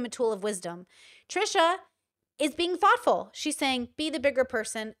trying to give him a tool of wisdom. Trisha is being thoughtful. She's saying, be the bigger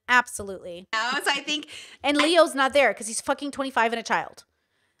person. Absolutely. So I think. And Leo's not there because he's fucking 25 and a child.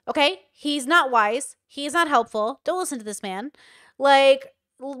 Okay? He's not wise. He's not helpful. Don't listen to this man. Like,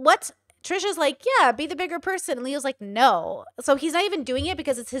 what? Trisha's like, yeah, be the bigger person. And Leo's like, no. So he's not even doing it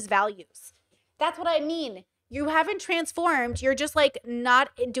because it's his values. That's what I mean. You haven't transformed. You're just like not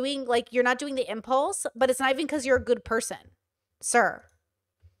doing, like, you're not doing the impulse, but it's not even because you're a good person, sir.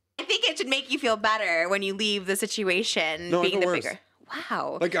 I think it should make you feel better when you leave the situation being the bigger.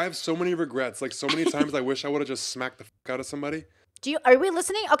 Wow. Like I have so many regrets. Like so many times I wish I would have just smacked the fuck out of somebody. Are we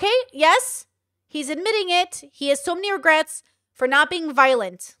listening? Okay. Yes. He's admitting it. He has so many regrets for not being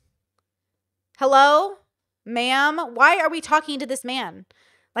violent. Hello, ma'am. Why are we talking to this man?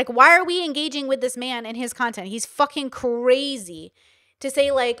 Like, why are we engaging with this man and his content? He's fucking crazy to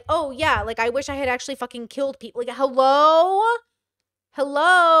say like, oh yeah, like I wish I had actually fucking killed people. Like, hello?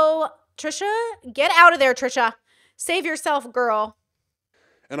 Trisha, get out of there, Trisha. Save yourself, girl.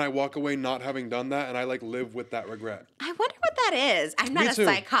 And I walk away not having done that, and I like live with that regret. I wonder what that is. I'm not a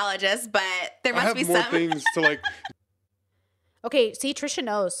psychologist, but there must be some. I have more things to like. Okay, see, Trisha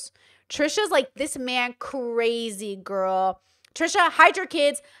knows. Trisha's like, this man crazy, girl. Trisha, hide your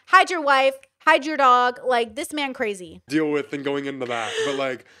kids, hide your wife, hide your dog. Like, this man crazy. Deal with and going into that. But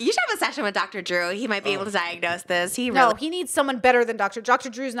like, you should have a session with Dr. Drew. He might be able to diagnose this. He needs someone better than Dr. Dr.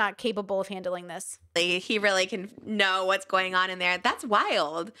 Drew's not capable of handling this. He really can know what's going on in there. That's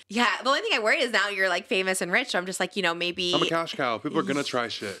wild. Yeah. The only thing I worry is now you're like famous and rich. So I'm just like, maybe. I'm a cash cow. People are going to try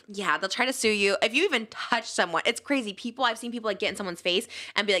shit. Yeah. They'll try to sue you. If you even touch someone, it's crazy. I've seen people like get in someone's face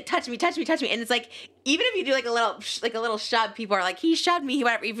and be like, touch me, touch me, touch me. And it's like, even if you do like a little shove, people are like, he shoved me,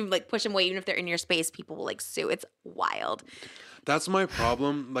 whatever, even like push him away. Even if they're in your space, people will like sue. It's wild. That's my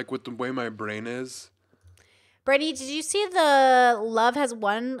problem. Like with the way my brain is. Brittany, did you see the Love Has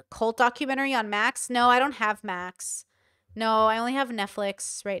Won cult documentary on Max? No, I don't have Max. No, I only have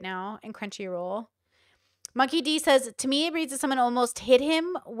Netflix right now and Crunchyroll. Monkey D says, to me, it reads as someone almost hit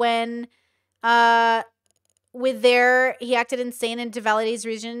him when he acted insane and devalued his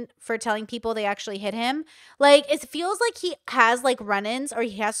reason for telling people they actually hit him. Like, it feels like he has like run-ins or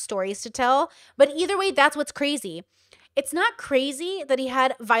he has stories to tell. But either way, that's what's crazy. It's not crazy that he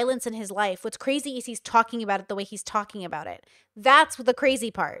had violence in his life. What's crazy is he's talking about it the way he's talking about it. That's the crazy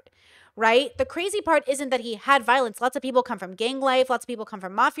part, right? The crazy part isn't that he had violence. Lots of people come from gang life. Lots of people come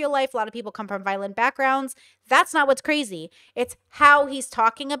from mafia life. A lot of people come from violent backgrounds. That's not what's crazy. It's how he's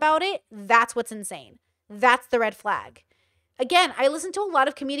talking about it. That's what's insane. That's the red flag. Again, I listen to a lot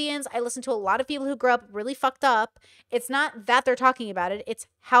of comedians. I listen to a lot of people who grew up really fucked up. It's not that they're talking about it. It's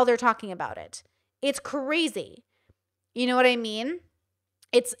how they're talking about it. It's crazy. You know what I mean?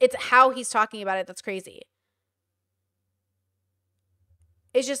 It's how he's talking about it that's crazy.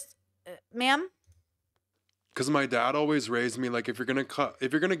 It's just, ma'am? Because my dad always raised me like, if you're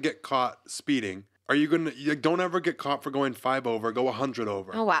gonna get caught speeding, are you gonna don't ever get caught for going 5 over, go 100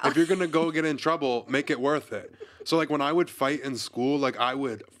 over. Oh wow. If you're gonna go get in trouble, make it worth it. So like when I would fight in school, like I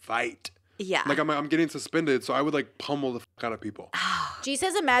would fight. Yeah. Like I'm getting suspended, so I would like pummel the fuck out of people. G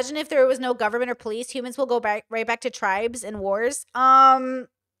says, imagine if there was no government or police, humans will go right back to tribes and wars.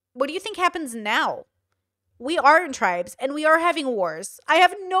 What do you think happens now? We are in tribes and we are having wars. I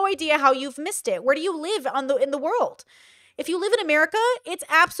have no idea how you've missed it. Where do you live in the world? If you live in America, it's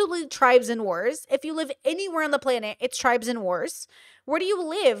absolutely tribes and wars. If you live anywhere on the planet, it's tribes and wars. Where do you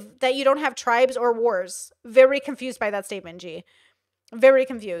live that you don't have tribes or wars? Very confused by that statement, G. Very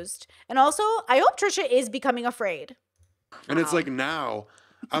confused. And also, I hope Trisha is becoming afraid. And it's like now,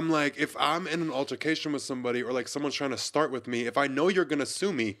 I'm like, if I'm in an altercation with somebody or like someone's trying to start with me, if I know you're going to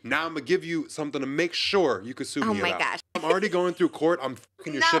sue me, now I'm going to give you something to make sure you could sue me. Oh my gosh. I'm already going through court. I'm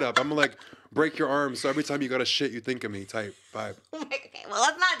fucking your shit up. I'm going to like break your arm. So every time you got a shit, you think of me type vibe. Okay, well,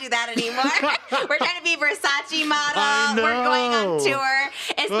 let's not do that anymore. We're trying to be Versace model. I know. We're going on tour,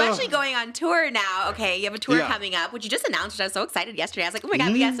 especially going on tour now. Okay, you have a tour coming up, which you just announced, which I was so excited yesterday. I was like, oh my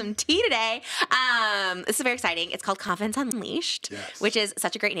God, we got some tea today. This is very exciting. It's called Confidence Unleashed, which is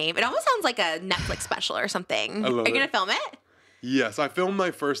such a great name. It almost sounds like a Netflix special or something. I love Are you going to film it? Yes, I filmed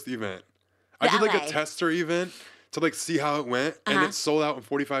my first event. I did like a tester event to like see how it went, and it sold out in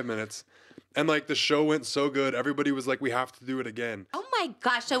 45 minutes. And like the show went so good, everybody was like, "We have to do it again." Oh my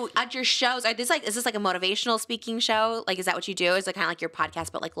gosh! So at your shows, is this like a motivational speaking show? Like, is that what you do? Is it kind of like your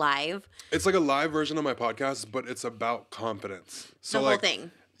podcast, but like live? It's like a live version of my podcast, but it's about confidence. So the like, whole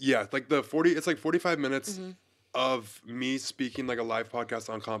thing. Yeah, like it's like 45 minutes of me speaking like a live podcast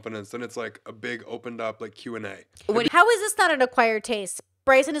on confidence. Then it's like a big opened up like Q&A. How is this not an acquired taste?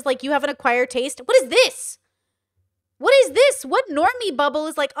 Bryson is like, you have an acquired taste? What is this? What is this? What normie bubble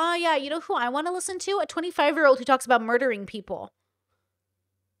is like, oh yeah, you know who I want to listen to? A 25-year-old who talks about murdering people.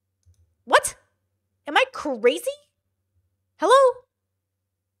 What? Am I crazy? Hello?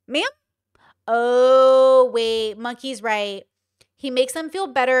 Ma'am? Oh, wait. Monkey's right. He makes them feel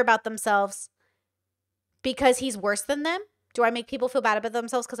better about themselves because he's worse than them? Do I make people feel bad about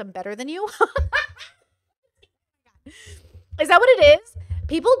themselves because I'm better than you? Is that what it is?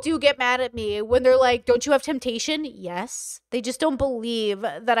 People do get mad at me when they're like, don't you have temptation? Yes. They just don't believe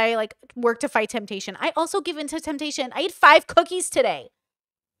that I like work to fight temptation. I also give into temptation. I ate 5 cookies today.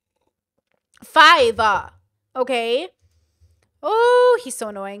 5. Okay. Oh, he's so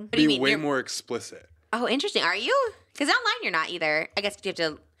annoying. What do you mean? Way more explicit. Oh, interesting. Are you? Because online you're not either. I guess you have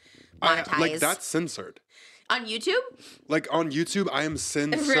to monetize. Like that's censored. On YouTube? Like on YouTube, I am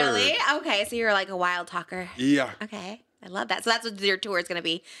censored. Really? Okay, so you're like a wild talker. Yeah. Okay. I love that. So that's what your tour is going to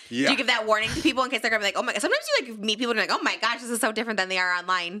be. Yeah. Do you give that warning to people in case they're going to be like, oh my God. Sometimes you like meet people and you're like, oh my gosh, this is so different than they are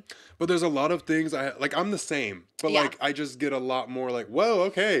online. But there's a lot of things I'm the same, but like I just get a lot more like, whoa,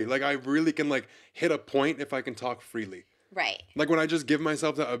 okay. Like I really can like hit a point if I can talk freely. Right. Like when I just give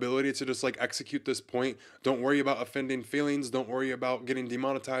myself that ability to just like execute this point, don't worry about offending feelings, don't worry about getting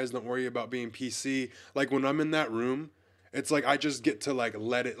demonetized, don't worry about being PC. Like when I'm in that room, it's like I just get to like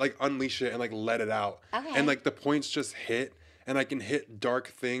let it, like unleash it and like let it out. Okay. And like the points just hit and I can hit dark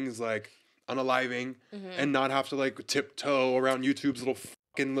things like unaliving and not have to like tiptoe around YouTube's little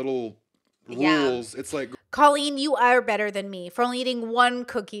fucking little rules. It's like, Colleen, you are better than me for only eating 1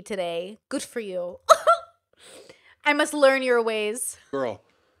 cookie today. Good for you. I must learn your ways. Girl,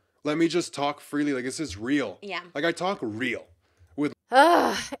 let me just talk freely. Like this is real. Yeah. Like I talk real.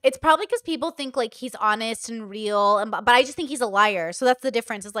 It's probably because people think like he's honest and real, but I just think he's a liar. So that's the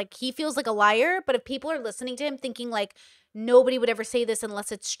difference. It's like he feels like a liar, but if people are listening to him thinking like nobody would ever say this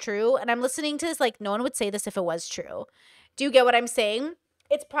unless it's true, and I'm listening to this like no one would say this if it was true. Do you get what I'm saying?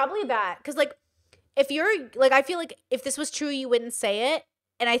 It's probably that because like if you're like I feel like if this was true you wouldn't say it,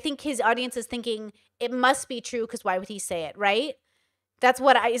 and I think his audience is thinking it must be true because why would he say it, right?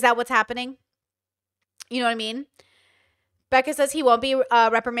 Is that what's happening? You know what I mean? Becca says he won't be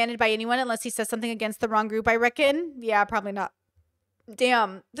reprimanded by anyone unless he says something against the wrong group, I reckon. Yeah, probably not.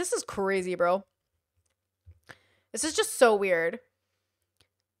 Damn, this is crazy, bro. This is just so weird.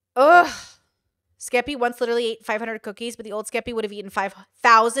 Ugh. Skepi once literally ate 500 cookies, but the old Skepi would have eaten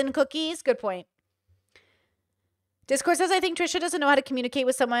 5,000 cookies. Good point. Discord says, I think Trisha doesn't know how to communicate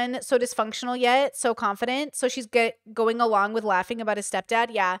with someone so dysfunctional yet, so confident. So she's going along with laughing about his stepdad.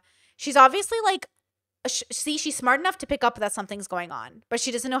 Yeah. She's obviously like see, she's smart enough to pick up that something's going on, but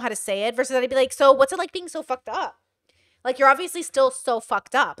she doesn't know how to say it. Versus I'd be like, so what's it like being so fucked up? Like, you're obviously still so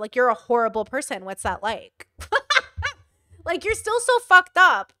fucked up. Like, you're a horrible person. What's that like? Like, you're still so fucked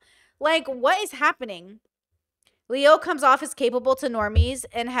up. Like, what is happening? Leo comes off as capable to normies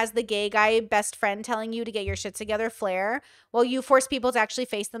and has the gay guy best friend telling you to get your shit together flair while you force people to actually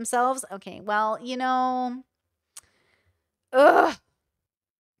face themselves. Okay, well, you know. Ugh.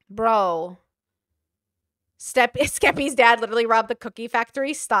 Bro. Skepi's dad literally robbed the cookie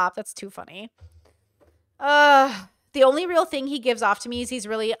factory. Stop. That's too funny. The only real thing he gives off to me is he's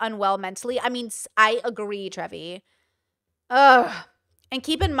really unwell mentally. I mean, I agree, Trevi. And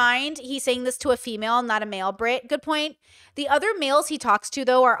keep in mind, he's saying this to a female, not a male, Brit. Good point. The other males he talks to,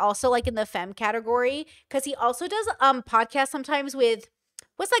 though, are also like in the femme category because he also does podcasts sometimes with,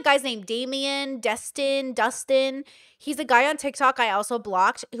 what's that guy's name? Dustin. He's a guy on TikTok I also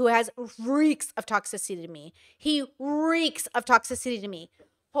blocked who has reeks of toxicity to me. He reeks of toxicity to me.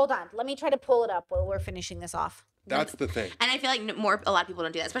 Hold on. Let me try to pull it up while we're finishing this off. That's the thing. And I feel like a lot of people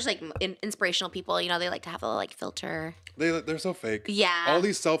don't do that, especially like inspirational people. You know, they like to have a like filter. They're so fake. Yeah. All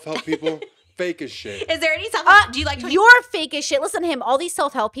these self-help people, fake as shit. Is there any self-help? Do you like Tony? You're fake as shit. Listen to him. All these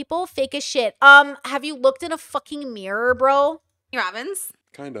self-help people, fake as shit. Have you looked in a fucking mirror, bro? Tony Robbins?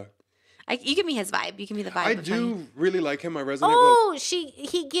 Kinda. You give me his vibe. You give me the vibe. I do really like him. I resonate with. Oh,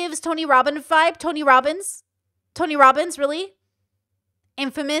 he gives Tony Robbins vibe. Tony Robbins, really?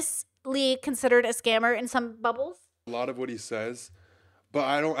 Infamously considered a scammer in some bubbles. A lot of what he says, but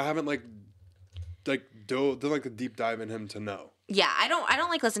I haven't done like a deep dive in him to know. Yeah, I don't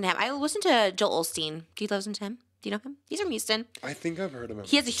like listen to him. I listen to Joel Osteen. Do you listen to him? Do you know him? He's from Houston. I think I've heard of him.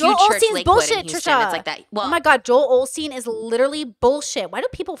 He has a Joel huge church, Osteen's Lakewood bullshit, in Houston. Trisha. It's like that. Well, oh my God, Joel Osteen is literally bullshit. Why do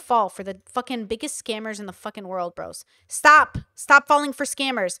people fall for the fucking biggest scammers in the fucking world, bros? Stop falling for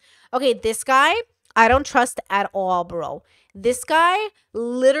scammers. Okay, this guy, I don't trust at all, bro. This guy,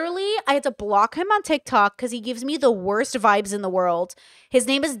 literally, I had to block him on TikTok because he gives me the worst vibes in the world. His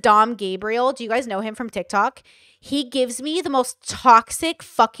name is Dom Gabriel. Do you guys know him from TikTok? He gives me the most toxic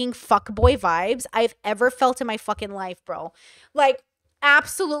fucking fuckboy vibes I've ever felt in my fucking life, bro. Like,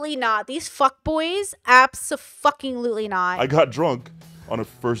 absolutely not. These fuckboys, abso-fucking-lutely not. I got drunk on a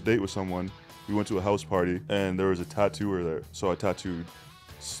first date with someone. We went to a house party and there was a tattooer there. So I tattooed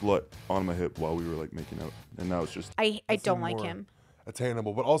slut on my hip while we were like making out, and now it's just I don't like him.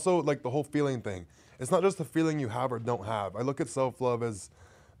 Attainable, but also like the whole feeling thing. It's not just the feeling you have or don't have. I look at self-love as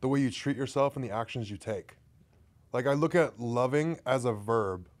the way you treat yourself and the actions you take. Like, I look at loving as a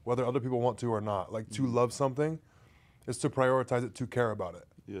verb, whether other people want to or not. Like, to love something is to prioritize it, to care about it,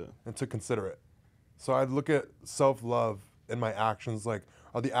 and to consider it. So I'd look at self-love in my actions, like,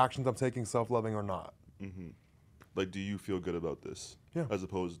 are the actions I'm taking self-loving or not? Mm-hmm. Like, do you feel good about this? Yeah. As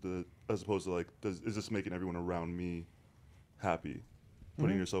opposed to like, is this making everyone around me happy?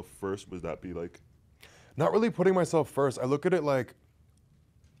 Putting yourself first, would that be like? Not really putting myself first. I look at it like,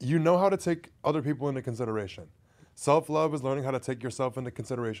 you know how to take other people into consideration. Self-love is learning how to take yourself into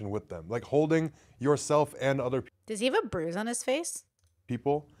consideration with them. Like holding yourself and other Does he have a bruise on his face?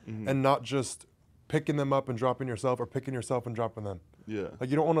 people and not just picking them up and dropping yourself or picking yourself and dropping them. Yeah. Like,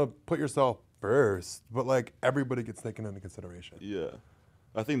 you don't want to put yourself first, but like everybody gets taken into consideration. Yeah.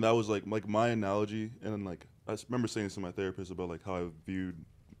 I think that was like my analogy, and then like I remember saying this to my therapist about like how I viewed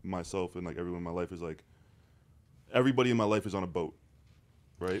myself and like everyone in my life is like everybody in my life is on a boat,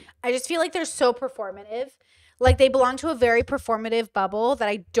 right? I just feel like they're so performative. Like, they belong to a very performative bubble that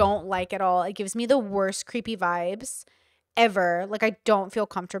I don't like at all. It gives me the worst creepy vibes ever. Like, I don't feel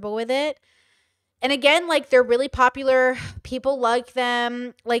comfortable with it. And again, like, they're really popular. People like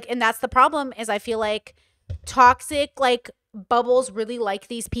them. Like, and that's the problem, is I feel like toxic, like, bubbles really like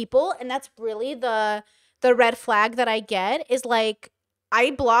these people. And that's really the red flag that I get, is like,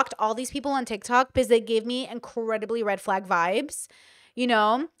 I blocked all these people on TikTok because they gave me incredibly red flag vibes. You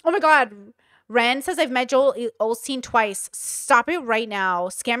know? Oh my God. Ren says, I've met Joel Osteen twice. Stop it right now.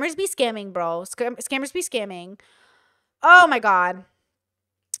 Scammers be scamming, bro. Scammers be scamming. Oh my God.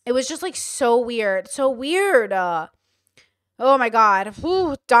 It was just like so weird. So weird. Oh my God.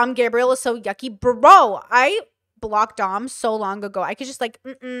 Ooh, Dom Gabriel is so yucky. Bro, I blocked Dom so long ago. I could just like,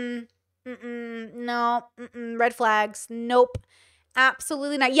 no, red flags. Nope.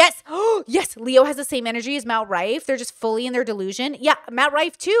 Absolutely not. Yes. Yes. Leo has the same energy as Matt Rife. They're just fully in their delusion. Yeah. Matt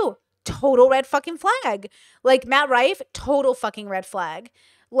Rife too. Total red fucking flag. Like, Matt Rife, total fucking red flag.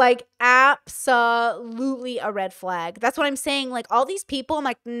 Like, absolutely a red flag. That's what I'm saying. Like, all these people, I'm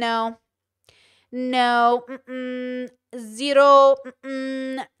like, no, zero,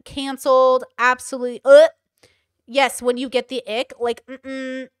 canceled, absolutely. Yes, when you get the ick, like,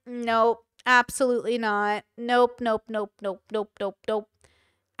 no, Absolutely not. Nope.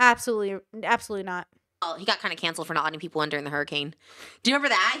 Absolutely not. Well, he got kind of canceled for not letting people in during the hurricane. Do you remember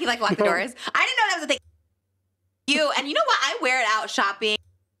that? He like locked the doors. I didn't know that was a thing. And you know what? I wear it out shopping.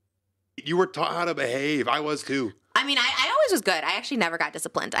 You were taught how to behave. I was too. I mean, I always was good. I actually never got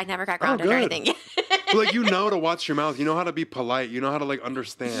disciplined. I never got grounded or anything. But like, you know to watch your mouth. You know how to be polite. You know how to like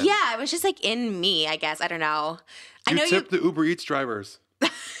understand. Yeah, it was just like in me, I guess. I don't know. I know tip the Uber Eats drivers.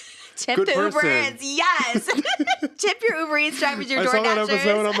 Tip the Uber Eats, yes. Tip your Uber Eats drivers, your DoorDashers. I saw that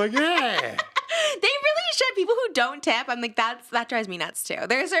episode, I'm like, yeah. They really should. People who don't tip, I'm like, that drives me nuts too.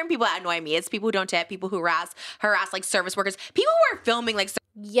 There are certain people that annoy me. It's people who don't tip, people who harass like service workers, people who are filming like.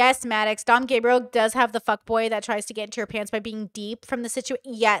 Yes, Maddox. Dom Gabriel does have the fuckboy that tries to get into your pants by being deep from the situation.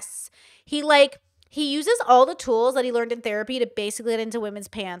 Yes, he uses all the tools that he learned in therapy to basically get into women's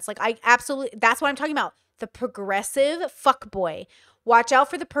pants. Like that's what I'm talking about. The progressive fuckboy. Watch out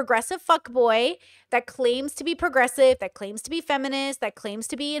for the progressive fuckboy that claims to be progressive, that claims to be feminist, that claims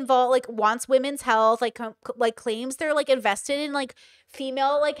to be involved, like wants women's health, like claims they're like invested in like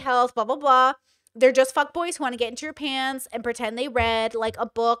female like health, blah, blah, blah. They're just fuckboys who want to get into your pants and pretend they read like a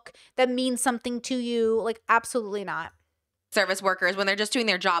book that means something to you. Like, absolutely not. Service workers, when they're just doing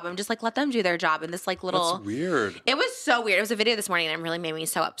their job, I'm just like, let them do their job in this like little. That's weird. It was so weird. It was a video this morning and it really made me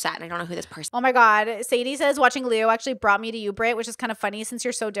so upset. And I don't know who this person. Oh my God. Sadie says watching Leo actually brought me to you, Britt, which is kind of funny since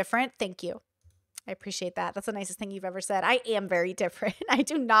you're so different. Thank you. I appreciate that. That's the nicest thing you've ever said. I am very different. I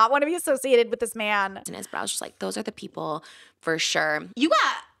do not want to be associated with this man. But I was just like, those are the people for sure. You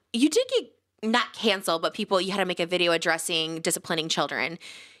did get not canceled, but you had to make a video addressing disciplining children.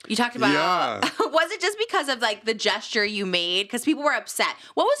 You talked about, was it just because of like the gesture you made? Because people were upset.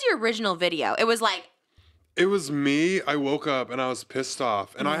 What was your original video? It was me. I woke up and I was pissed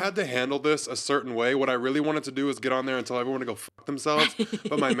off and I had to handle this a certain way. What I really wanted to do was get on there and tell everyone to go fuck themselves.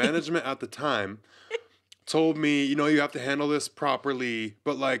 But my management at the time told me, you have to handle this properly.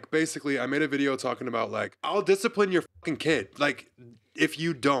 But like, basically I made a video talking about like, I'll discipline your fucking kid. Like if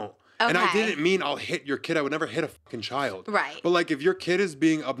you don't. Okay. And I didn't mean I'll hit your kid. I would never hit a fucking child. Right. But like if your kid is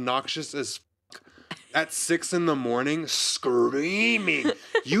being obnoxious as at 6 a.m, screaming,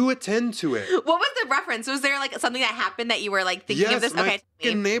 you attend to it. What was the reference? Was there like something that happened that you were like thinking of this? Yes, my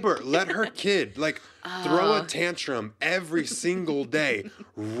fucking neighbor let her kid like throw a tantrum every single day,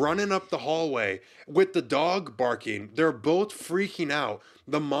 running up the hallway with the dog barking. They're both freaking out.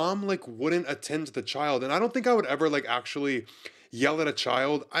 The mom like wouldn't attend to the child. And I don't think I would ever like actually yell at a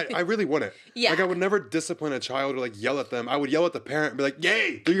child. I really wouldn't. Yeah. Like I would never discipline a child or like yell at them. I would yell at the parent and be like,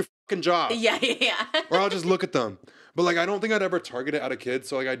 yay, do your fucking job. Yeah. Or I'll just look at them. But like I don't think I'd ever target it at a kid.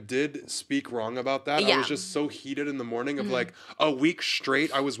 So like I did speak wrong about that. Yeah. I was just so heated in the morning of like a week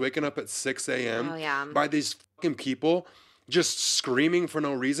straight. I was waking up at 6 a.m. By these fucking people just screaming for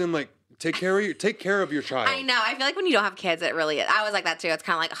no reason. Like take care of your child. I know. I feel like when you don't have kids, it really is. I was like that too. It's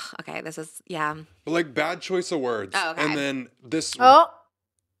kind of like, okay, this is, yeah. But like bad choice of words. Oh, okay. And then this. Oh.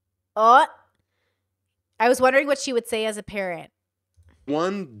 I was wondering what she would say as a parent.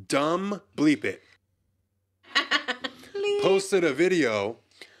 One dumb bleep it. Posted a video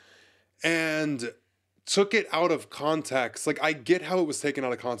and took it out of context. Like I get how it was taken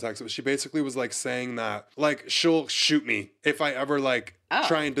out of context, but she basically was like saying that like she'll shoot me if I ever like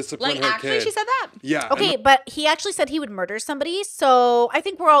try and discipline her actually, kid. She said that? Yeah. Okay, but he actually said he would murder somebody, so I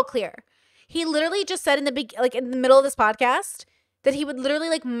think we're all clear. He literally just said in the middle of this podcast that he would literally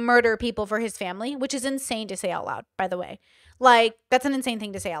like murder people for his family, which is insane to say out loud, by the way. Like, that's an insane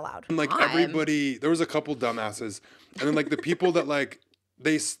thing to say out loud. And like everybody, there was a couple dumbasses. And then like the people that like,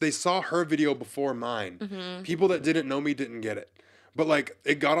 they saw her video before mine. Mm-hmm. People that didn't know me didn't get it. But like,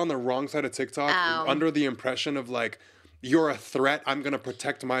 it got on the wrong side of TikTok under the impression of like, you're a threat. I'm going to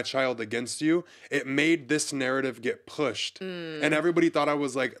protect my child against you. It made this narrative get pushed. And everybody thought I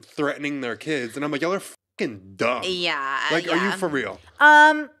was like threatening their kids. And I'm like, y'all are fucking dumb. Yeah. Like, are you for real?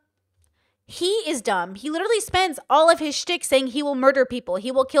 He is dumb. He literally spends all of his shtick saying he will murder people.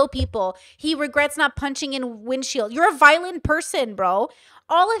 He will kill people. He regrets not punching in windshield. You're a violent person, bro.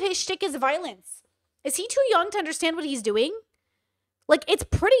 All of his shtick is violence. Is he too young to understand what he's doing? Like, it's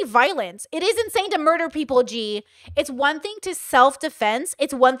pretty violent. It is insane to murder people, G. It's one thing to self-defense.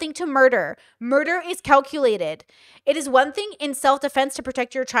 It's one thing to murder. Murder is calculated. It is one thing in self-defense to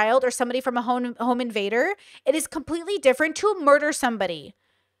protect your child or somebody from a home invader. It is completely different to murder somebody.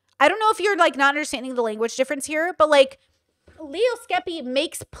 I don't know if you're like not understanding the language difference here, but like Leo Skepi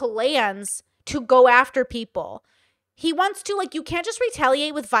makes plans to go after people. He wants to, like, you can't just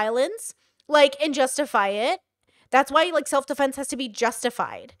retaliate with violence, like, and justify it. That's why like self-defense has to be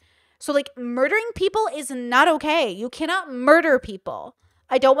justified. So like murdering people is not okay. You cannot murder people.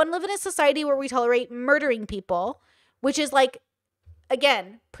 I don't want to live in a society where we tolerate murdering people, which is like,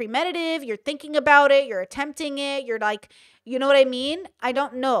 again, premeditative. You're thinking about it. You're attempting it. You're like, you know what I mean? I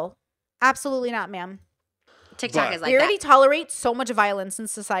don't know. Absolutely not, ma'am. TikTok is like we already tolerate so much violence in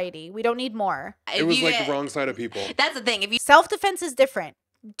society. We don't need more. It was like the wrong side of people. That's the thing. Self-defense is different.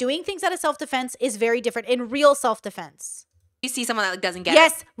 Doing things out of self-defense is very different. In real self-defense. You see someone that doesn't get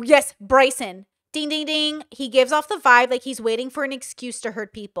it. Yes, Bryson. Ding, ding, ding. He gives off the vibe like he's waiting for an excuse to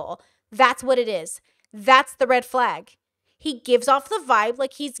hurt people. That's what it is. That's the red flag. He gives off the vibe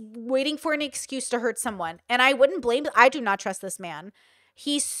like he's waiting for an excuse to hurt someone. And I wouldn't blame, I do not trust this man.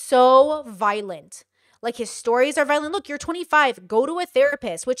 He's so violent. Like his stories are violent. Look, you're 25. Go to a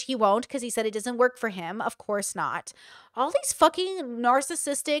therapist, which he won't because he said it doesn't work for him. Of course not. All these fucking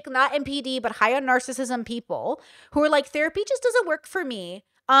narcissistic, not MPD, but high on narcissism people who are like, therapy just doesn't work for me.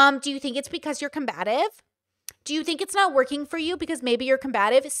 Do you think it's because you're combative? Do you think it's not working for you because maybe you're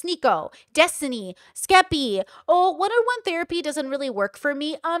combative? Sneeko, Destiny, Skepi. Oh, one-on-one therapy doesn't really work for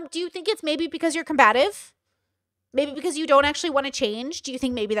me. Do you think it's maybe because you're combative? Maybe because you don't actually want to change? Do you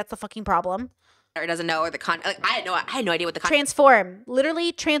think maybe that's the fucking problem? Or doesn't know, or the I had no idea what the transform.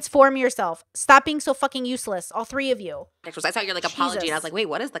 Literally transform yourself. Stop being so fucking useless. All three of you. Was. I saw your apology and I was like, wait,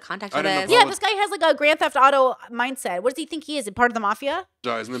 what is the context for this? Yeah, this guy has like a Grand Theft Auto mindset. What does he think he is? Part of the mafia?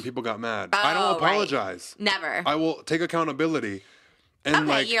 And then people got mad. I don't apologize. Right. Never. I will take accountability. And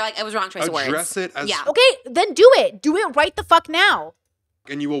you're like, it was wrong choice of words. Address it as okay, then do it. Do it right the fuck now.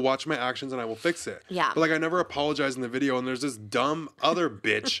 And you will watch my actions and I will fix it. Yeah. But I never apologized in the video, and there's this dumb other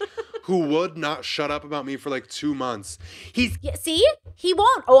bitch who would not shut up about me for 2 months. See? He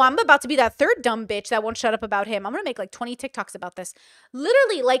won't. Oh, I'm about to be that third dumb bitch that won't shut up about him. I'm going to make 20 TikToks about this.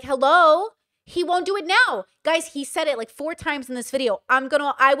 Literally, hello? He won't do it now. Guys, he said it 4 times in this video.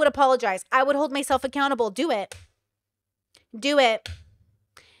 I would apologize. I would hold myself accountable. Do it. Do it.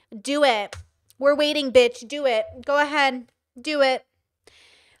 Do it. We're waiting, bitch. Do it. Go ahead. Do it.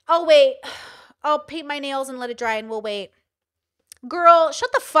 I'll wait. I'll paint my nails and let it dry and we'll wait. Girl,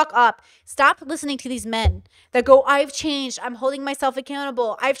 shut the fuck up. Stop listening to these men that go, I've changed. I'm holding myself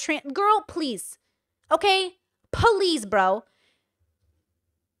accountable. Girl, please. Okay? Please, bro.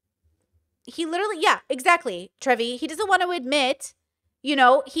 He literally, yeah, exactly, Trevi. He doesn't want to admit,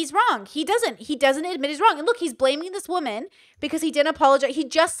 he's wrong. He doesn't admit he's wrong. And look, he's blaming this woman because he didn't apologize. He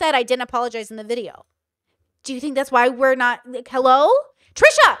just said, I didn't apologize in the video. Do you think that's why we're not, hello?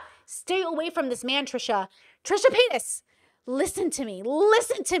 Trisha, stay away from this man, Trisha. Trisha Paytas, listen to me.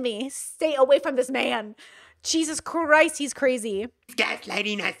 Listen to me. Stay away from this man. Jesus Christ, he's crazy. He's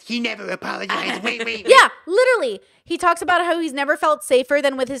gaslighting us. He never apologized. Wait. Yeah, literally. He talks about how he's never felt safer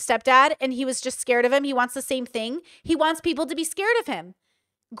than with his stepdad, and he was just scared of him. He wants the same thing. He wants people to be scared of him.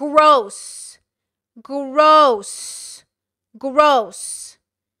 Gross. Gross. Gross.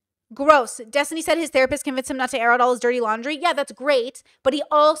 Gross. Destiny said his therapist convinced him not to air out all his dirty laundry. Yeah, that's great. But he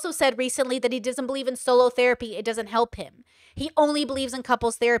also said recently that he doesn't believe in solo therapy. It doesn't help him. He only believes in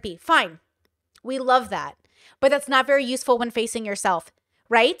couples therapy. Fine. We love that. But that's not very useful when facing yourself,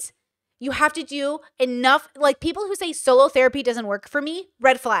 right? You have to do enough. People who say solo therapy doesn't work for me,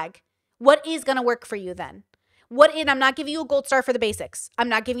 red flag. What is going to work for you then? I'm not giving you a gold star for the basics. I'm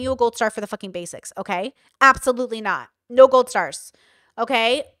not giving you a gold star for the fucking basics, okay? Absolutely not. No gold stars.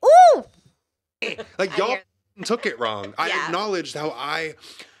 Okay. Ooh. Y'all took it wrong. I acknowledged how I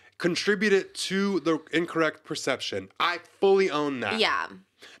contributed to the incorrect perception. I fully own that. Yeah.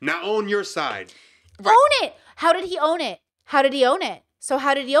 Now own your side. Right. Own it. How did he own it? How did he own it? So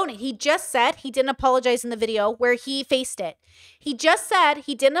how did he own it? He just said he didn't apologize in the video where he faced it. He just said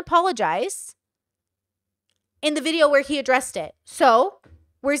he didn't apologize in the video where he addressed it. So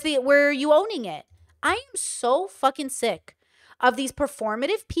where are you owning it? I am so fucking sick of these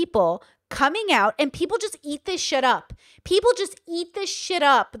performative people coming out, and people just eat this shit up. People just eat this shit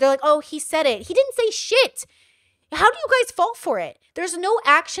up. They're like, oh, he said it. He didn't say shit. How do you guys fall for it? There's no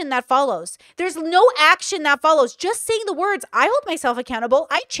action that follows. There's no action that follows. Just saying the words, I hold myself accountable,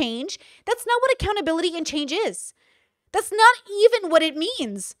 I change. That's not what accountability and change is. That's not even what it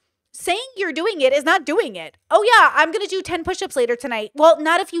means. Saying you're doing it is not doing it. Oh yeah, I'm going to do 10 push-ups later tonight. Well,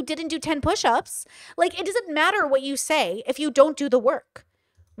 not if you didn't do 10 push-ups. It doesn't matter what you say if you don't do the work.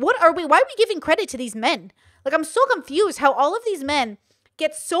 Why are we giving credit to these men? I'm so confused how all of these men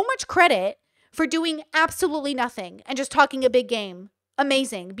get so much credit for doing absolutely nothing and just talking a big game.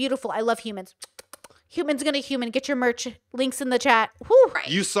 Amazing, beautiful. I love humans. Humans gonna human. Get your merch. Links in the chat. Whew. Right.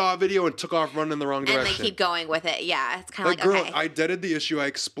 You saw a video and took off running in the wrong direction. And they keep going with it. Yeah, it's kind of girl, okay. I deaded the issue. I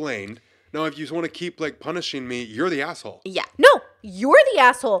explained. Now, if you want to keep punishing me, you're the asshole. Yeah. No, you're the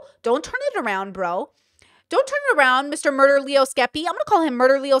asshole. Don't turn it around, bro. Don't turn it around, Mr. Murder Leo Skepi. I'm going to call him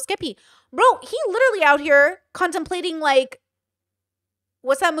Murder Leo Skepi. Bro, he literally out here contemplating like,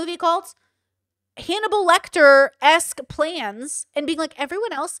 what's that movie called? Hannibal Lecter-esque plans and being like,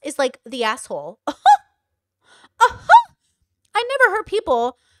 everyone else is like the asshole. I never heard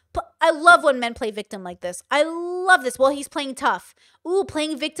people. I love when men play victim like this. I love this. Well, he's playing tough. Ooh,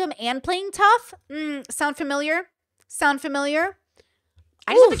 playing victim and playing tough? Sound familiar? Sound familiar?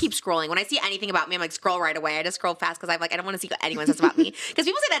 I just have to keep scrolling. When I see anything about me, I'm like, scroll right away. I just scroll fast because I'm like, I don't want to see what anyone says about me. Because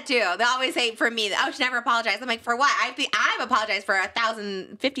people say that too. They always say for me, I should never apologize. I'm like, for what? I've apologized for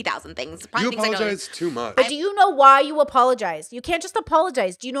 1,000, 50,000 things. Probably you apologize too much. But do you know why you apologize? You can't just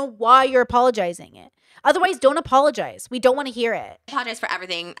apologize. Do you know why you're apologizing it? Otherwise, don't apologize. We don't want to hear it. I apologize for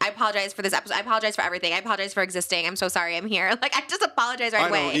everything. I apologize for this episode. I apologize for everything. I apologize for existing. I'm so sorry I'm here. Like, I just apologize right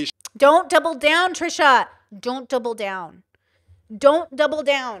away. Don't double down, Trisha. Don't double down. Don't double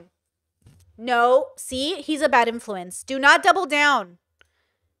down. No. See? He's a bad influence. Do not double down.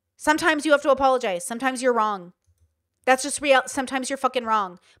 Sometimes you have to apologize. Sometimes you're wrong. That's just real. Sometimes you're fucking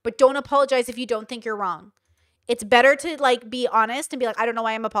wrong. But don't apologize if you don't think you're wrong. It's better to like be honest and be like, I don't know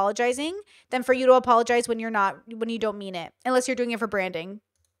why I'm apologizing, than for you to apologize when you don't mean it. Unless you're doing it for branding.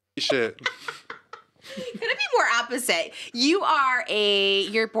 Shit. Could it be more opposite?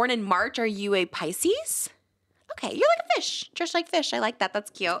 You're born in March. Are you a Pisces? Okay, you're like a fish. Just like fish. I like that. That's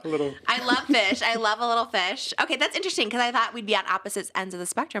cute. A little. I love fish. I love a little fish. Okay, that's interesting because I thought we'd be on opposite ends of the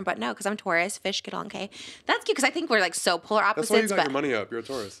spectrum, but no, because I'm Taurus. Fish get on. Okay, that's cute because I think we're like so polar opposites. That's why you got your money up. You're a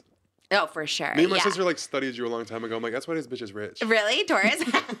Taurus. Oh, for sure. Me and my sister like studied you a long time ago. I'm like, that's why this bitch is rich. Really? Taurus?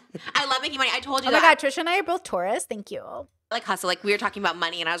 I love making money. I told you that. Oh my God, Trisha and I are both Taurus. Thank you. Like hustle. Like we were talking about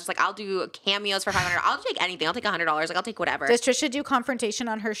money and I was just like, I'll do cameos for $500. I'll take anything. I'll take $100. Like I'll take whatever. Does Trisha do confrontation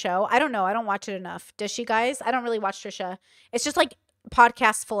on her show? I don't know. I don't watch it enough. Does she, guys? I don't really watch Trisha. It's just like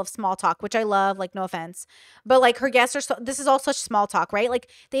podcasts full of small talk, which I love, like no offense. But like her guests are this is all such small talk, right? Like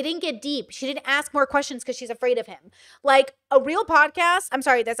they didn't get deep. She didn't ask more questions because she's afraid of him. Like a real podcast, I'm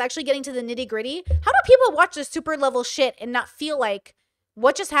sorry, that's actually getting to the nitty gritty. How do people watch this super level shit and not feel like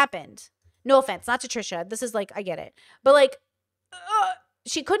what just happened? No offense, not to Trisha. This is like, I get it. But like,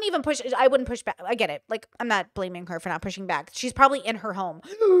 she couldn't even push. I wouldn't push back. I get it. Like, I'm not blaming her for not pushing back. She's probably in her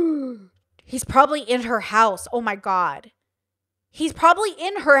home. He's probably in her house. Oh my God. He's probably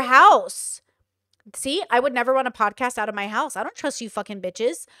in her house. See, I would never run a podcast out of my house. I don't trust you fucking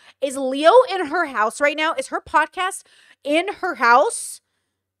bitches. Is Leo in her house right now? Is her podcast in her house?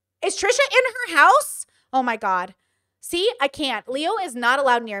 Is Trisha in her house? Oh my God. See, I can't. Leo is not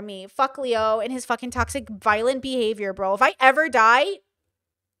allowed near me. Fuck Leo and his fucking toxic, violent behavior, bro. If I ever die,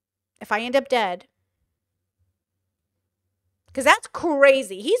 if I end up dead, because that's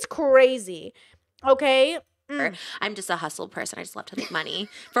crazy. He's crazy. Okay? I'm just a hustle person. I just love to make money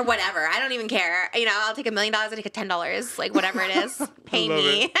for whatever. I don't even care. You know, I'll take $1 million. I'll take $10. Like whatever it is, pay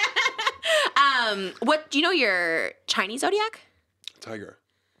me. What do you know? Your Chinese zodiac? Tiger.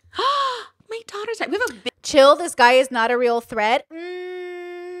 My daughter's. We have a big. Chill. This guy is not a real threat.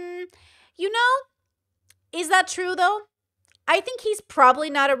 You know, is that true though? I think he's probably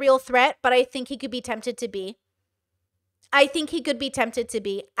not a real threat, but I think he could be tempted to be. I think he could be tempted to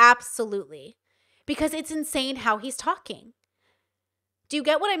be. Absolutely. Because it's insane how he's talking. Do you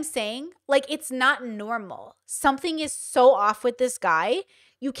get what I'm saying? Like, it's not normal. Something is so off with this guy.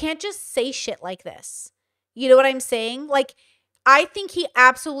 You can't just say shit like this. You know what I'm saying? Like, I think he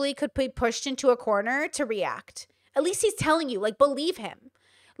absolutely could be pushed into a corner to react. At least he's telling you, like, believe him.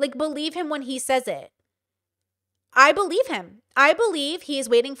 Like, believe him when he says it. I believe him. I believe he is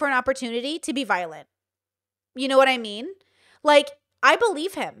waiting for an opportunity to be violent. You know what I mean? Like, I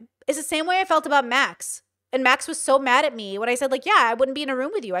believe him. It's the same way I felt about Max. And Max was so mad at me when I said, like, yeah, I wouldn't be in a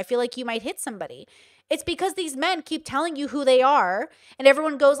room with you. I feel like you might hit somebody. It's because these men keep telling you who they are. And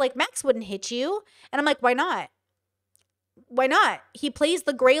everyone goes like, Max wouldn't hit you. And I'm like, why not? Why not? He plays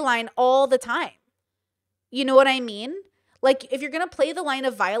the gray line all the time. You know what I mean? Like, if you're going to play the line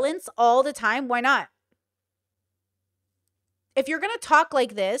of violence all the time, why not? If you're going to talk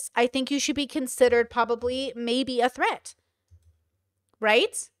like this, I think you should be considered probably maybe a threat.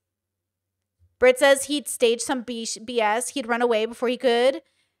 Right? Britt says he'd stage some BS. He'd run away before he could.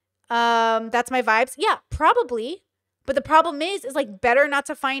 That's my vibes. Yeah, probably. But the problem is like better not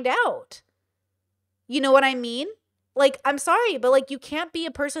to find out. You know what I mean? Like, I'm sorry, but like you can't be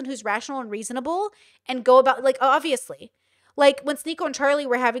a person who's rational and reasonable and go about like obviously. Like when Sneeko and Charlie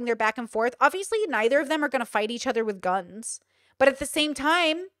were having their back and forth, obviously neither of them are going to fight each other with guns. But at the same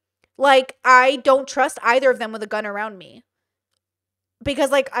time, like I don't trust either of them with a gun around me.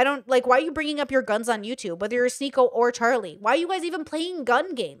 Because, like, I don't, like, why are you bringing up your guns on YouTube? Whether you're Sneeko or Charlie. Why are you guys even playing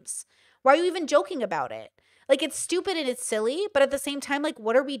gun games? Why are you even joking about it? Like, it's stupid and it's silly, but at the same time, like,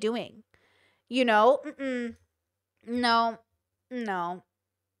 what are we doing? You know? No.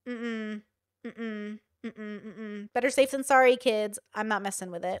 Better safe than sorry, kids. I'm not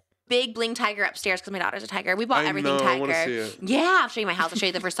messing with it. Big bling tiger upstairs because my daughter's a tiger. We bought everything tiger. I want to see it. Yeah, I'll show you my house. I'll show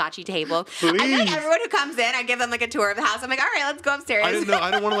you the Versace table. Please. I feel like everyone who comes in, I give them like a tour of the house. I'm like, all right, let's go upstairs. I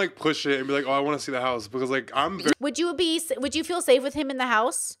don't want to like push it and be like, oh, I want to see the house because like Would you feel safe with him in the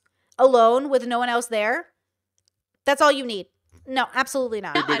house alone with no one else there? That's all you need. No, absolutely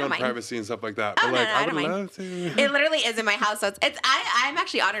not. Very big on privacy and stuff like that. Oh, but like, no, I don't mind. It literally is in my house. So I'm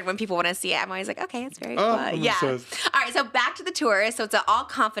actually honored when people want to see it. I'm always like, okay, it's very cool. Yeah. All right, so back to the tour. So it's an all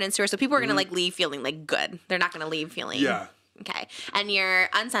confidence tour. So people are going to like leave feeling like good. They're not going to leave feeling. Yeah. Okay. And you're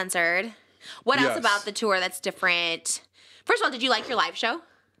uncensored. What else about the tour that's different? First of all, did you like your live show?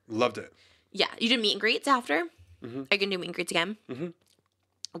 Loved it. Yeah. You did meet and greets after? Are you going to do meet and greets again?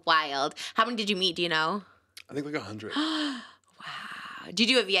 Wild. How many did you meet? Do you know? I think like 100. Wow. Do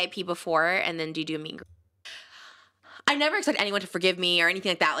you do a VIP before and then do you do a meet and greet? I never expect anyone to forgive me or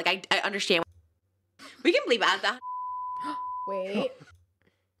anything like that. Like, I understand. We can bleep out that. Wait. It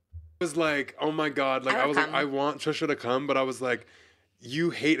was like, oh my God. Like, I was like, I want Trisha to come, but I was like,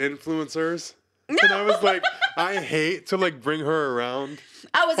 you hate influencers? No. And I was like, I hate to like bring her around.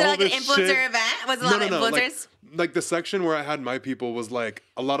 Oh, was it like an influencer event? Was it a lot of influencers? Like the section where I had my people was like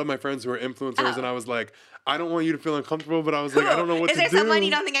a lot of my friends who were influencers, and I was like, I don't want you to feel uncomfortable, but I was like, I don't know what to do. Is there someone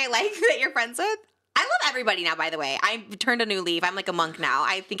you don't think I like that you're friends with? I love everybody now, by the way. I turned a new leaf. I'm like a monk now.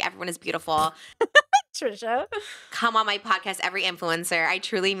 I think everyone is beautiful. Trisha. Come on my podcast, every influencer. I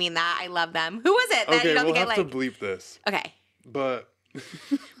truly mean that. I love them. Who was it that okay, you don't we'll think I like? have to bleep this. Okay. But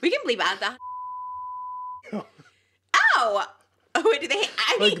we can bleep out the Oh! Wait, do they?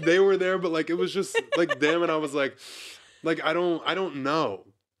 I mean, like they were there, but like it was just like them, and I was like I don't know.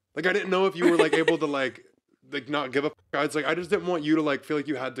 Like I didn't know if you were like able to like not give up. It's like I just didn't want you to like feel like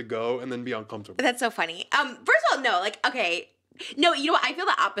you had to go and then be uncomfortable. That's so funny. First of all, no, like okay. No, you know what? I feel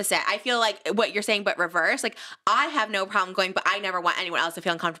the opposite. I feel like what you're saying, but reverse. Like, I have no problem going, but I never want anyone else to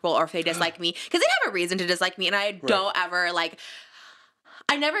feel uncomfortable or if they dislike me. Because they have a reason to dislike me, and I don't ever, like,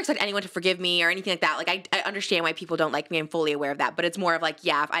 I never expect anyone to forgive me or anything like that. Like, I understand why people don't like me. I'm fully aware of that. But it's more of like,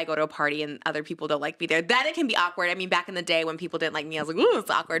 yeah, if I go to a party and other people don't like me there, then it can be awkward. I mean, back in the day when people didn't like me, I was like, ooh, it's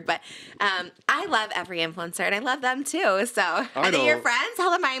awkward. But I love every influencer, and I love them too. So, are they your friends?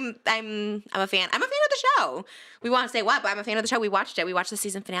 Tell them I'm a fan. I'm a fan of the show. We want to say what, but I'm a fan of the show. We watched it. We watched the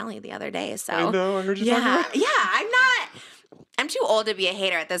season finale the other day. So I know. I heard you talking about it. Yeah, I'm too old to be a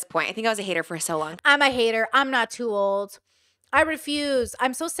hater at this point. I think I was a hater for so long. I'm a hater. I'm not too old. I refuse.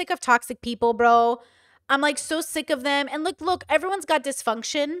 I'm so sick of toxic people, bro. I'm like so sick of them. And look, everyone's got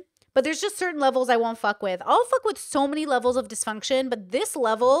dysfunction, but there's just certain levels I won't fuck with. I'll fuck with so many levels of dysfunction, but this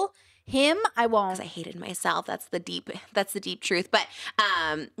level, him, I won't. Because I hated myself. That's the deep truth. But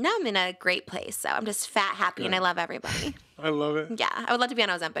now I'm in a great place. So I'm just fat, happy, and I love everybody. I love it. Yeah. I would love to be on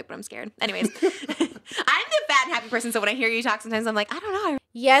Ozempic, but I'm scared. Anyways, I'm the fat and happy person. So when I hear you talk, sometimes I'm like, I don't know.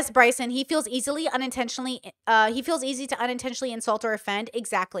 Yes, Bryson. He feels easy to unintentionally insult or offend.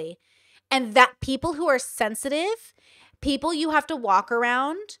 Exactly. And that people who are sensitive, people you have to walk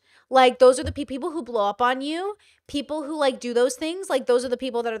around, like those are the people who blow up on you. People who like do those things, like those are the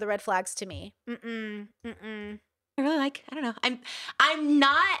people that are the red flags to me. I really like, I don't know. I'm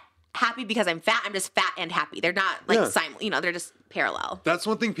not happy because I'm fat. I'm just fat and happy. They're not like they're just parallel. That's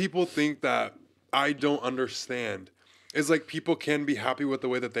one thing people think that I don't understand. Is like people can be happy with the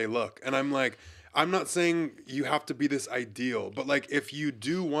way that they look. And I'm like, I'm not saying you have to be this ideal, but like if you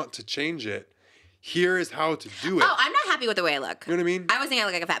do want to change it, here is how to do it. Oh, I'm not happy with the way I look. You know what I mean? I always think I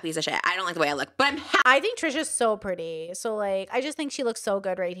look like a fat piece of shit. I don't like the way I look, but I'm happy. I think Trisha's so pretty. So like, I just think she looks so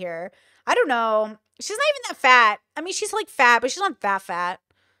good right here. I don't know. She's not even that fat. I mean, she's like fat, but she's not that fat.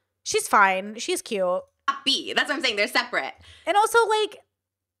 She's fine. She's cute. Happy. That's what I'm saying. They're separate. And also like,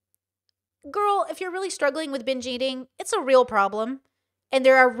 girl, if you're really struggling with binge eating, it's a real problem. And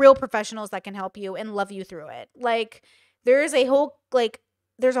there are real professionals that can help you and love you through it. Like there's a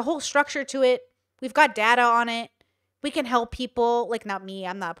whole structure to it. We've got data on it. We can help people. Like not me,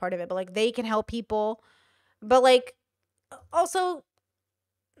 I'm not part of it, but like they can help people. But like also,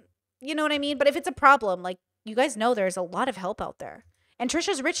 you know what I mean? But if it's a problem, like you guys know there's a lot of help out there. And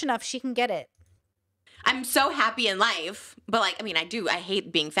Trisha's rich enough, she can get it. I'm so happy in life, but like, I mean, I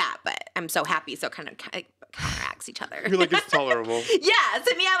hate being fat, but I'm so happy, so it kind of counteracts each other. You're like, it's tolerable. Yeah,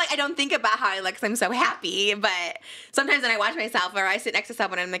 to me, I don't think about how I look because I'm so happy, but sometimes when I watch myself or I sit next to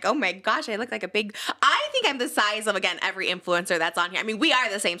someone, I'm like, oh my gosh, I look like I think I'm the size of, again, every influencer that's on here. I mean, we are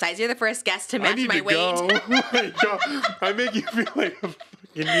the same size. You're the first guest to match my weight. Oh my God. I make you feel like a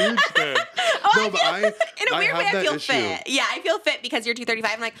fucking huge fan. In a weird way, I feel fit. Yeah, I feel fit because you're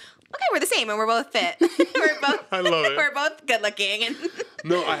 235. I'm like, okay, we're the same, and we're both fit. I love it. We're both good looking. And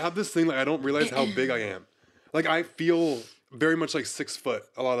no, I have this thing like I don't realize how big I am. Like I feel very much like 6 foot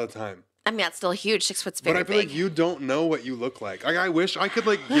a lot of the time. I mean, that's still huge. 6 foot's very big. But I feel like you don't know what you look like. I wish I could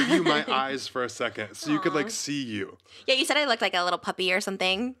like give you my eyes for a second so you could like see you. Yeah, you said I looked like a little puppy or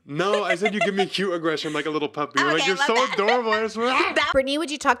something. No, I said you give me cute aggression like a little puppy. You're like, you're so adorable. I swear. Brittany, would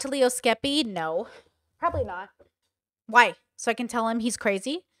you talk to Leo Skepi? No. Probably not. Why? So I can tell him he's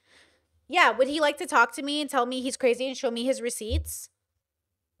crazy? Yeah, would he like to talk to me and tell me he's crazy and show me his receipts?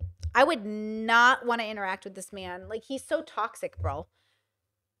 I would not want to interact with this man. Like, he's so toxic, bro.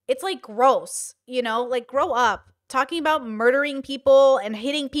 It's like gross, you know, like grow up. Talking about murdering people and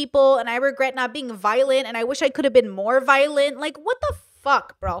hitting people, and I regret not being violent, and I wish I could have been more violent. Like, what the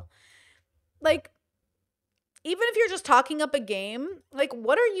fuck, bro? Like, even if you're just talking up a game, like,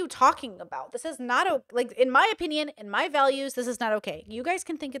 what are you talking about? This is not, like, in my opinion, in my values, this is not okay. You guys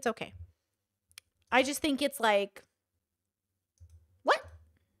can think it's okay. I just think it's like, what?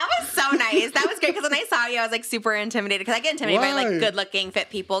 That was so nice. That was great because when I saw you, I was like super intimidated because I get intimidated by like good-looking,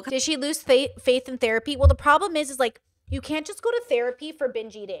 fit people. Did she lose faith in therapy? Well, the problem is like you can't just go to therapy for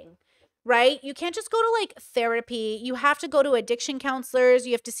binge eating, right? You can't just go to like therapy. You have to go to addiction counselors.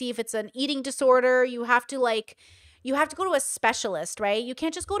 You have to see if it's an eating disorder. You have to go to a specialist, right? You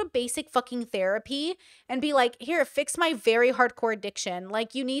can't just go to basic fucking therapy and be like, here, fix my very hardcore addiction.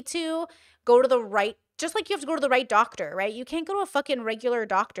 Like, you need to go to the right, just like you have to go to the right doctor, right? You can't go to a fucking regular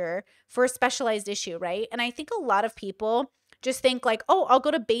doctor for a specialized issue, right? And I think a lot of people just think like, oh, I'll go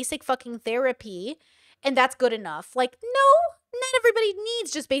to basic fucking therapy and that's good enough. Like, no, not everybody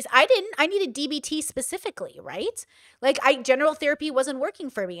needs just I didn't. I needed DBT specifically, right? Like, general therapy wasn't working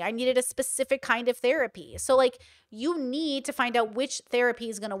for me. I needed a specific kind of therapy. So like, you need to find out which therapy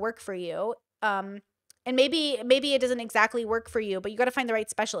is going to work for you. And maybe it doesn't exactly work for you, but you got to find the right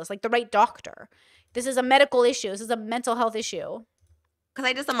specialist, like the right doctor. This is a medical issue. This is a mental health issue.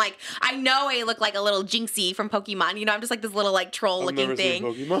 Because I'm like, I know I look like a little Jinxie from Pokemon. You know, I'm just like this little like troll looking thing. I've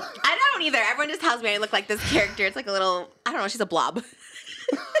never seen Pokemon. I don't either. Everyone just tells me I look like this character. It's like a little, I don't know, she's a blob.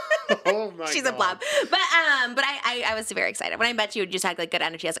 Oh my She's God. a blob. But I was very excited. When I met you just had like good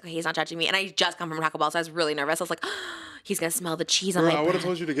energy. I was like, okay, he's not judging me. And I just come from Taco Bell, so I was really nervous. I was like, oh, he's going to smell the cheese on my breath. I would have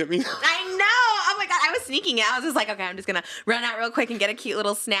told you to get me. I know. Oh my God. I was sneaking it. I was just like, okay, I'm just going to run out real quick and get a cute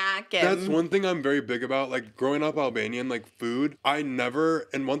little snack. And that's one thing I'm very big about. Like growing up Albanian, like food,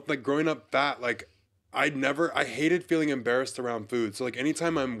 growing up fat, like I hated feeling embarrassed around food. So like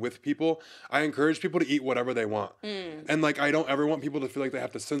anytime I'm with people, I encourage people to eat whatever they want. And like I don't ever want people to feel like they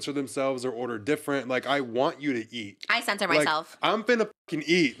have to censor themselves or order different. Like I want you to eat. I censor myself. I'm finna fucking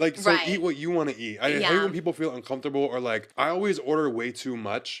eat. Like so eat what you want to eat. I hate when people feel uncomfortable or like I always order way too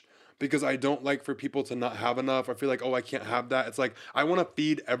much. Because I don't like for people to not have enough. I feel like, oh, I can't have that. It's like, I want to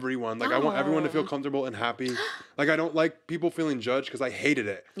feed everyone. Like, I want everyone to feel comfortable and happy. Like, I don't like people feeling judged because I hated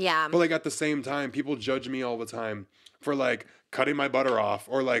it. Yeah. But, like, at the same time, people judge me all the time for, like, cutting my butter off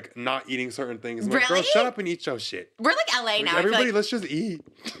or, like, not eating certain things. I'm like, girl, shut up and eat your shit. We're like LA now. Everybody, let's just eat.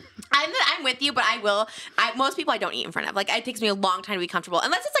 I'm with you, but most people I don't eat in front of. Like, it takes me a long time to be comfortable.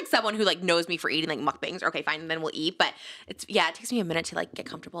 Unless it's like someone who like knows me for eating like mukbangs. Okay, fine, then we'll eat. But it takes me a minute to like get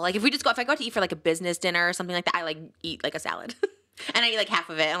comfortable. Like if I go out to eat for like a business dinner or something like that, I like eat like a salad. And I eat like half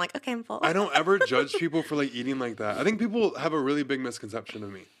of it. I'm like, okay, I'm full. I don't ever judge people for like eating like that. I think people have a really big misconception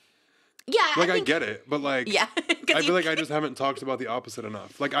of me. Yeah. I get it, but like, yeah. I feel like I just haven't talked about the opposite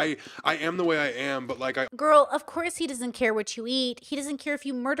enough. Like I am the way I am, but like Girl, of course he doesn't care what you eat. He doesn't care if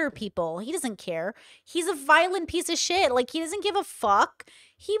you murder people. He doesn't care. He's a violent piece of shit. Like he doesn't give a fuck.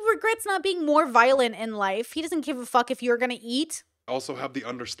 He regrets not being more violent in life. He doesn't give a fuck if you're gonna eat. I also have the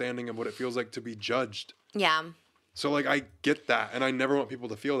understanding of what it feels like to be judged. Yeah. So like I get that, and I never want people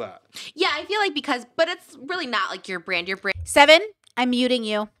to feel that. Yeah, I feel like but it's really not like your brand. 7, I'm muting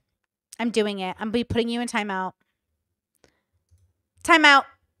you. I'm doing it. I'm be putting you in timeout. Timeout.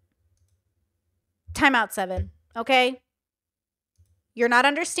 Timeout 7. Okay? You're not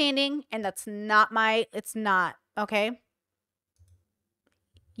understanding, and that's not it's not. Okay?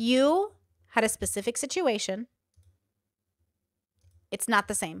 You had a specific situation. It's not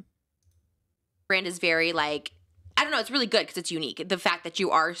the same. Brand is very like, I don't don't know. It's really good because it's unique. The fact that you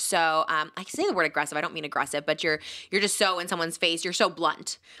are so, I say the word aggressive. I don't mean aggressive, but you're just so in someone's face. You're so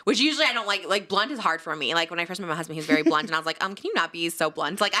blunt, which usually I don't like. Like blunt is hard for me. Like when I first met my husband, he was very blunt, and I was like, can you not be so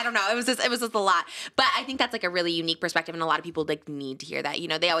blunt? Like I don't know. It was just a lot. But I think that's like a really unique perspective, and a lot of people like need to hear that. You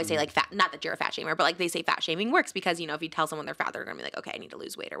know, they always say like fat. Not that you're a fat shamer, but like they say fat shaming works because you know if you tell someone they're fat, they're gonna be like, okay, I need to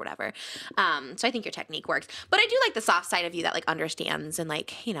lose weight or whatever. So I think your technique works. But I do like the soft side of you that like understands and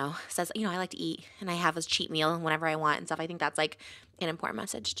like you know says I like to eat and I have a cheat meal whenever I want and stuff. I think that's like an important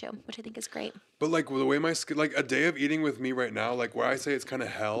message too, which I think is great. But like the way like a day of eating with me right now, like where I say it's kind of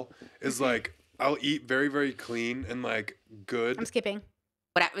hell is like I'll eat very, very clean and like good. I'm skipping.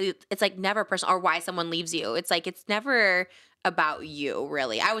 But it's like never personal or why someone leaves you. It's like it's never about you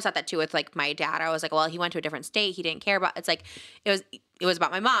really. I always thought that too. It's like my dad. I was like, well, he went to a different state. He didn't care about. It's like it was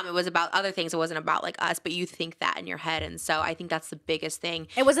about my mom. It was about other things. It wasn't about like us. But you think that in your head, and so I think that's the biggest thing.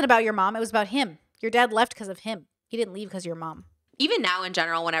 It wasn't about your mom. It was about him. Your dad left because of him. He didn't leave because of your mom. Even now in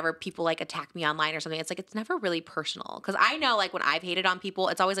general, whenever people like attack me online or something, it's like it's never really personal. Because I know like when I've hated on people,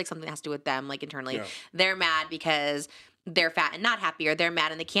 it's always like something that has to do with them, like internally. Yeah. They're mad because they're fat and not happy, or they're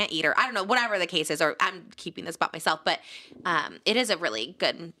mad and they can't eat, or I don't know, whatever the case is, or I'm keeping this about myself. But it is a really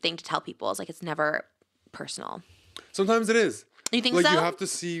good thing to tell people. It's like it's never personal. Sometimes it is. You think like, so? You have to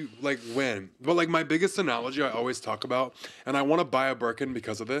see, like, when. But, like, my biggest analogy I always talk about, and I want to buy a Birkin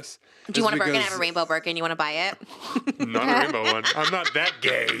because of this. Do you want a Birkin? I have a rainbow Birkin. You want to buy it? Not a rainbow one. I'm not that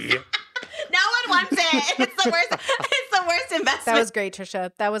gay. No one wants it. It's the worst. It's the worst investment. That was great,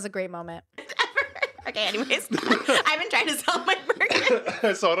 Trisha. That was a great moment. Okay, anyways. I've been trying to sell my Birkin.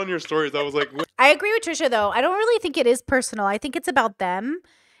 I saw it on your stories. I was like... I agree with Trisha, though. I don't really think it is personal. I think it's about them.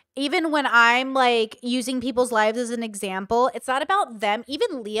 Even when I'm like using people's lives as an example, it's not about them.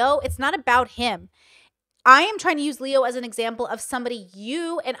 Even Leo, it's not about him. I am trying to use Leo as an example of somebody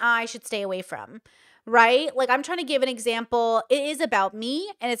you and I should stay away from, right? Like I'm trying to give an example. It is about me,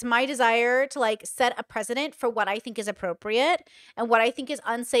 and it's my desire to like set a precedent for what I think is appropriate and what I think is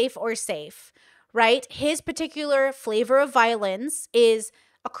unsafe or safe, right? His particular flavor of violence is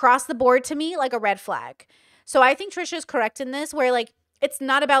across the board to me like a red flag. So I think Trisha is correct in this where like, it's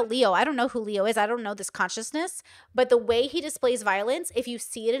not about Leo. I don't know who Leo is. I don't know this consciousness. But the way he displays violence, if you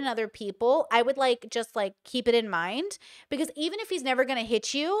see it in other people, I would like just like keep it in mind. Because even if he's never going to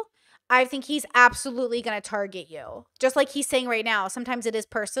hit you, I think he's absolutely going to target you. Just like he's saying right now, sometimes it is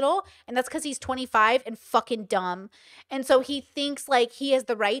personal. And that's because he's 25 and fucking dumb. And so he thinks like he has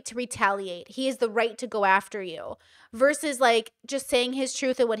the right to retaliate. He has the right to go after you. Versus like just saying his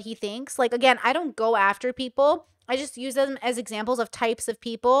truth and what he thinks. Like again, I don't go after people. I just use them as examples of types of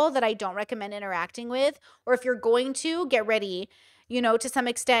people that I don't recommend interacting with. Or if you're going to, get ready, you know, to some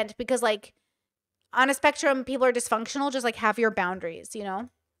extent. Because, like, on a spectrum, people are dysfunctional. Just, like, have your boundaries, you know?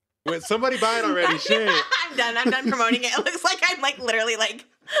 Wait, somebody buy it already. Shit. I'm done promoting it. It looks like I'm, like, literally, like,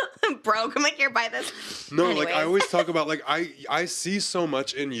 broke. I'm like, here, buy this. No, anyways. Like, I always talk about, like, I see so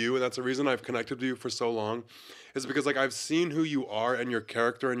much in you. And that's the reason I've connected with you for so long. Is because, like, I've seen who you are and your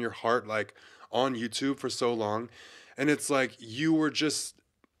character and your heart, like, on YouTube for so long, and it's like you were just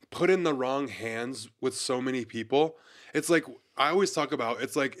put in the wrong hands with so many people. It's like I always talk about,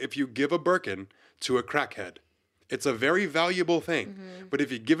 it's like if you give a Birkin to a crackhead, it's a very valuable thing. But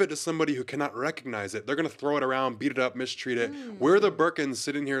if you give it to somebody who cannot recognize it, they're going to throw it around, beat it up, mistreat it. We're the Birkins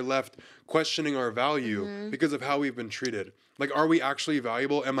sitting here left questioning our value because of how we've been treated. Like, are we actually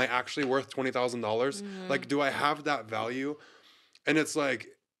valuable? Am I actually worth $20,000? Like, do I have that value? And it's like,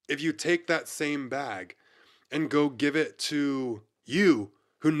 if you take that same bag and go give it to you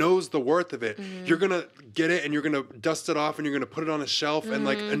who knows the worth of it, you're going to get it and you're going to dust it off and you're going to put it on a shelf and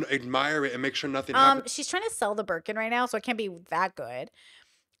like and admire it and make sure nothing happens. She's trying to sell the Birkin right now, so it can't be that good.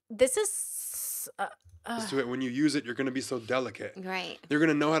 This is... Just do it. When you use it, you're going to be so delicate. Right. You're going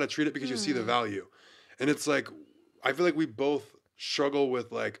to know how to treat it because you see the value. And it's like, I feel like we both struggle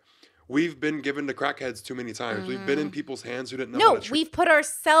with like, we've been given to crackheads too many times. We've been in people's hands who didn't know how to treat. No, we've put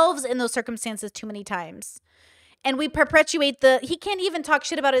ourselves in those circumstances too many times. And we perpetuate he can't even talk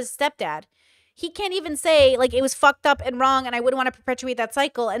shit about his stepdad. He can't even say, like, it was fucked up and wrong and I wouldn't want to perpetuate that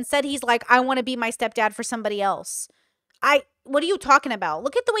cycle. Instead, he's like, I want to be my stepdad for somebody else. What are you talking about?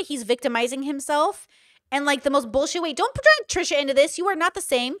 Look at the way he's victimizing himself and, like, the most bullshit way. Don't drag Trisha into this. You are not the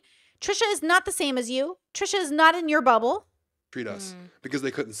same. Trisha is not the same as you. Trisha is not in your bubble. Treat us because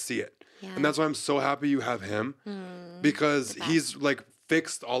they couldn't see it. Yeah. And that's why I'm so happy you have him because he's like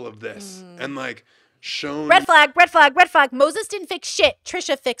fixed all of this and like shown. Red flag, red flag, red flag. Moses didn't fix shit.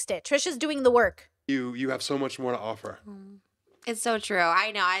 Trisha fixed it. Trisha's doing the work. You have so much more to offer. It's so true.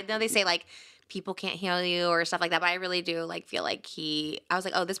 I know they say like people can't heal you or stuff like that. But I really do like feel like I was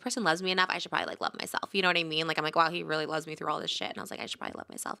like, oh, this person loves me enough. I should probably like love myself. You know what I mean? Like I'm like, wow, he really loves me through all this shit. And I was like, I should probably love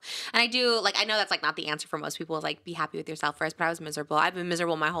myself. And I do like, I know that's like not the answer for most people is like be happy with yourself first, but I was miserable. I've been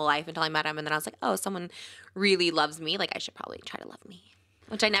miserable my whole life until I met him. And then I was like, oh, someone really loves me. Like I should probably try to love me,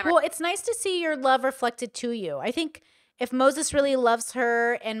 which I never. Well, it's nice to see your love reflected to you. I think if Moses really loves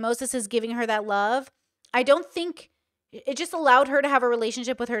her and Moses is giving her that love, I don't think it just allowed her to have a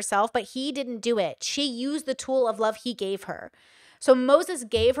relationship with herself, but he didn't do it. She used the tool of love he gave her. So Moses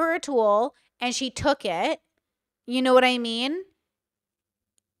gave her a tool and she took it. You know what I mean?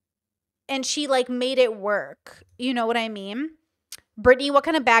 And she like made it work. You know what I mean? Brittany, what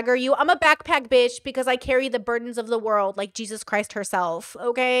kind of bag are you? I'm a backpack bitch because I carry the burdens of the world like Jesus Christ herself.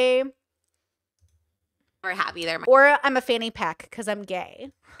 Okay? Never happy there. Or I'm a fanny pack because I'm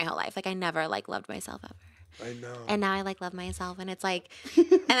gay. My whole life. Like I never like loved myself ever. I know. And now I like love myself, and it's like,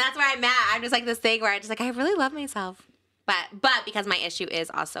 and that's where I'm at. I'm just like this thing where I just like I really love myself, but because my issue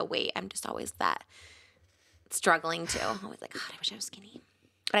is also weight, I'm just always that struggling too. I'm always like, God, I wish I was skinny.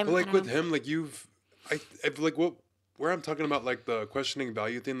 But I'm like with him, like I've like where I'm talking about like the questioning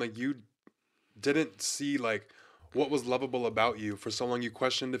value thing, like you didn't see like what was lovable about you for so long. You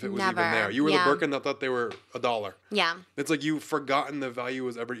questioned if it was even there. You were the Birkin that thought they were $1. Yeah. It's like you've forgotten the value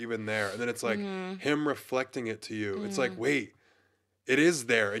was ever even there. And then it's like him reflecting it to you. It's like, wait, it is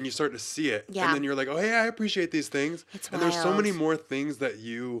there. And you start to see it. Yeah. And then you're like, oh, hey, I appreciate these things. It's and there's so many more things that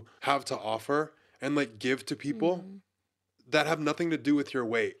you have to offer and like give to people that have nothing to do with your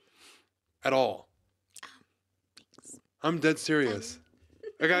weight at all. I'm dead serious.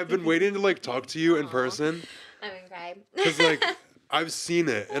 Like I've been waiting to like talk to you in person. I'm gonna cry. Because like I've seen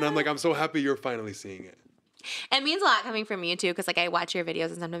it and I'm like, I'm so happy you're finally seeing it. It means a lot coming from you too, because like I watch your videos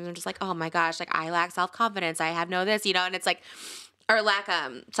and sometimes I'm just like, oh my gosh, like I lack self-confidence. I have no this, you know, and it's like, or lack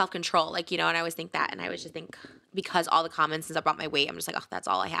self-control, like, you know, and I always think that, and I always just think because all the comments is about my weight, I'm just like, oh, that's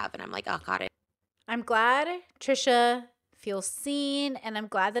all I have, and I'm like, oh God. I'm glad Trisha feels seen, and I'm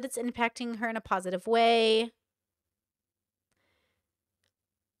glad that it's impacting her in a positive way.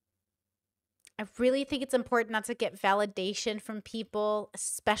 I really think it's important not to get validation from people,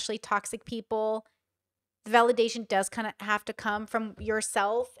 especially toxic people. The validation does kind of have to come from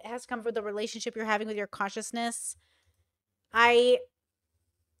yourself. It has to come from the relationship you're having with your consciousness. I'm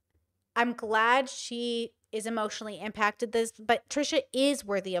glad she is emotionally impacted this, but Trisha is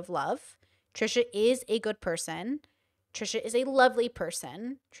worthy of love. Trisha is a good person. Trisha is a lovely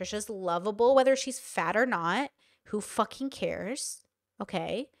person. Trisha's lovable, whether she's fat or not. Who fucking cares?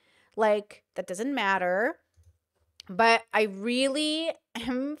 Okay. Like, that doesn't matter. But I really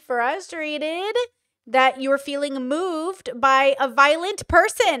am frustrated that you're feeling moved by a violent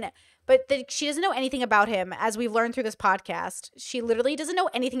person. But she doesn't know anything about him, as we've learned through this podcast. She literally doesn't know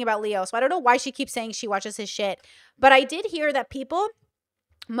anything about Leo. So I don't know why she keeps saying she watches his shit. But I did hear that people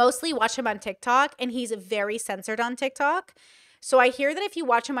mostly watch him on TikTok, and he's very censored on TikTok. So I hear that if you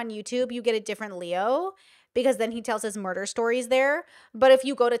watch him on YouTube, you get a different Leo, because then he tells his murder stories there. But if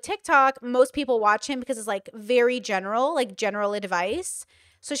you go to TikTok, most people watch him because it's like very general, like general advice.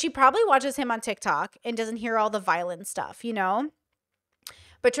 So she probably watches him on TikTok and doesn't hear all the violent stuff, you know?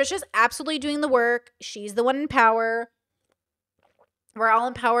 But Trisha's absolutely doing the work. She's the one in power. We're all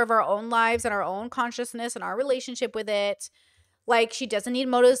in power of our own lives and our own consciousness and our relationship with it. Like, she doesn't need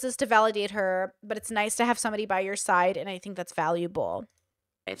Moses to validate her, but it's nice to have somebody by your side, and I think that's valuable.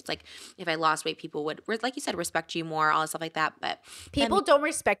 It's like if I lost weight, people would, like you said, respect you more, all stuff like that. But people don't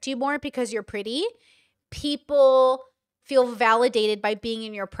respect you more because you're pretty. People feel validated by being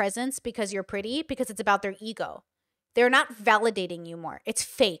in your presence because you're pretty, because it's about their ego. They're not validating you more. It's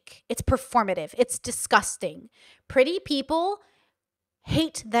fake. It's performative. It's disgusting. Pretty people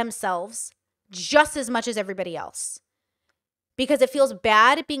hate themselves just as much as everybody else, because it feels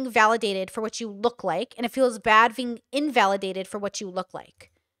bad being validated for what you look like, and it feels bad being invalidated for what you look like.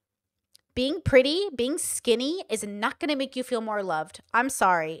 Being pretty, being skinny is not going to make you feel more loved. I'm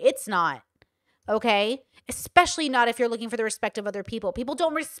sorry. It's not. Okay? Especially not if you're looking for the respect of other people. People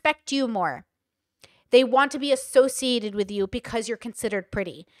don't respect you more. They want to be associated with you because you're considered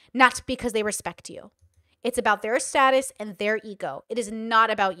pretty, not because they respect you. It's about their status and their ego. It is not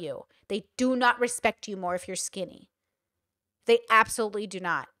about you. They do not respect you more if you're skinny. They absolutely do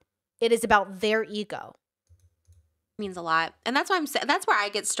not. It is about their ego. Means a lot. And that's why that's where I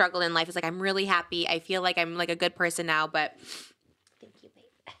get struggled in life. Is like, I'm really happy. I feel like I'm like a good person now, but thank you,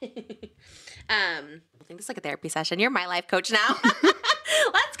 babe. I think this is like a therapy session. You're my life coach now.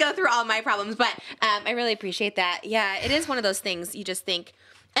 Let's go through all my problems. But I really appreciate that. Yeah, it is one of those things you just think,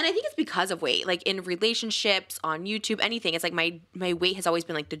 And I think it's because of weight. Like in relationships, on YouTube, anything. It's like my weight has always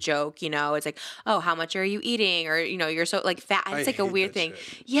been like the joke, you know. It's like, oh, how much are you eating? Or, you know, you're so like fat. It's like a weird thing.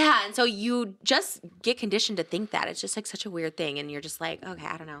 Shit. Yeah. And so you just get conditioned to think that. It's just like such a weird thing. And you're just like, okay,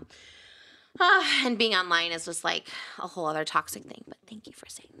 I don't know. And being online is just like a whole other toxic thing. But thank you for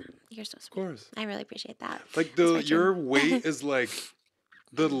saying that. You're so sweet. Of course. I really appreciate that. Like your weight is like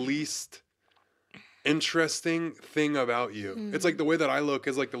the least interesting thing about you. Mm-hmm. It's like the way that I look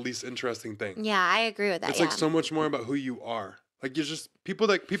is like the least interesting thing. Yeah, I agree with that. It's like so much more about who you are. Like you're just people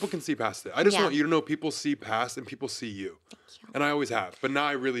can see past it. I just want you to know people see past and people see you. Thank you. And I always have, but now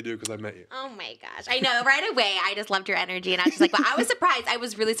I really do because I met you. Oh my gosh, I know right away. I just loved your energy, and I was just like, but I was surprised. I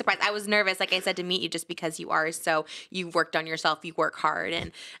was really surprised. I was nervous, like I said, to meet you just because you are so you've worked on yourself, you work hard,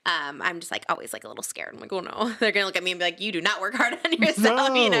 and I'm just like always like a little scared. I'm like, oh no, they're gonna look at me and be like, you do not work hard on yourself.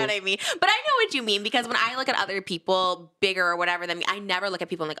 No. You know what I mean? But I know what you mean because when I look at other people bigger or whatever than me, I never look at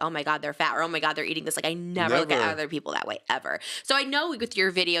people and like, oh my god, they're fat or oh my god, they're eating this. Like I never look at other people that way ever. So I know with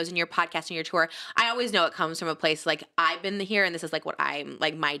your videos and your podcast and your tour, I always know it comes from a place like I've been here and this is like what I'm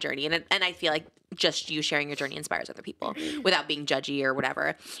like my journey. And I feel like just you sharing your journey inspires other people without being judgy or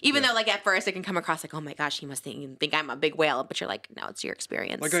whatever. Even though like at first it can come across like, oh my gosh, he must think I'm a big whale. But you're like, no, it's your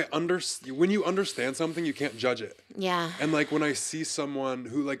experience. Like when you understand something, you can't judge it. Yeah. And like when I see someone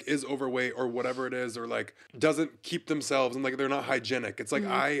who like is overweight or whatever it is, or like doesn't keep themselves and like they're not hygienic, it's like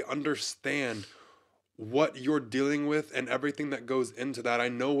I understand what you're dealing with and everything that goes into that. I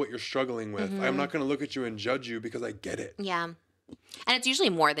know what you're struggling with. I'm not going to look at you and judge you because I get it. Yeah. And it's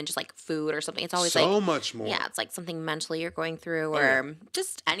usually more than just like food or something. It's always so much more. Yeah, it's like something mentally you're going through or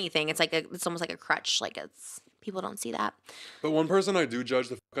just anything. It's like it's almost like a crutch. Like it's people don't see that. But one person I do judge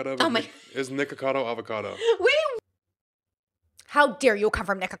the fuck out of is Nikocado Avocado. Wait. How dare you come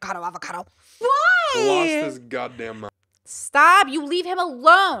from Nikocado Avocado? Why? Lost his goddamn mind. Stop. You leave him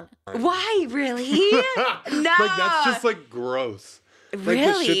alone. Why? Really? No. Like, that's just, like, gross. Like,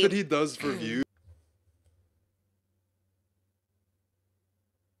 the shit that he does for views.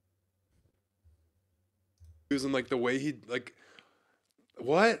 And, like, the way he, like,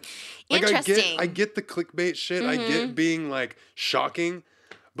 what? Like, interesting. I get the clickbait shit. I get being, like, shocking.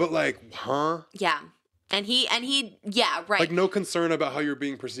 But, like, huh? Yeah. And he, yeah, right. Like, no concern about how you're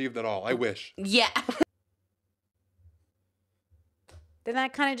being perceived at all. I wish. Yeah. Then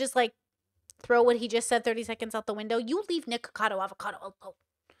that kind of just like throw what he just said 30 seconds out the window. You leave Nikocado Avocado alone.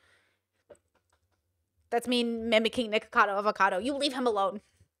 That's me mimicking Nikocado Avocado. You leave him alone.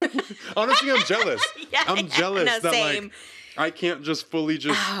 Honestly, I'm jealous. Yeah, I'm jealous that same. like I can't just fully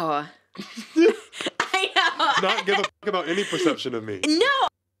just I know. not give a fuck about any perception of me. No.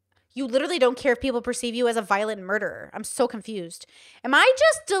 You literally don't care if people perceive you as a violent murderer. I'm so confused. Am I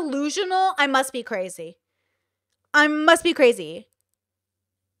just delusional? I must be crazy. I must be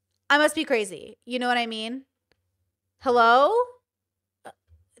crazy. You know what I mean? Hello?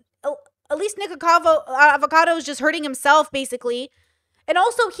 At least Nikocado Avocado is just hurting himself, basically. And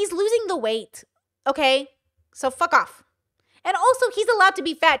also, he's losing the weight. Okay? So fuck off. And also, he's allowed to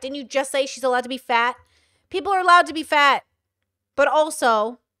be fat. Didn't you just say she's allowed to be fat? People are allowed to be fat. But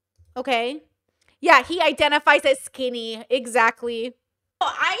also, okay? Yeah, he identifies as skinny. Exactly.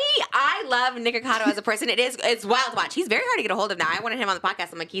 I love Nikocado as a person. It's wild to watch. He's very hard to get a hold of now. I wanted him on the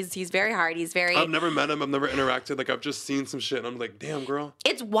podcast. I'm like, he's very hard. He's very. I've never met him. I've never interacted. Like I've just seen some shit, and I'm like, damn, girl.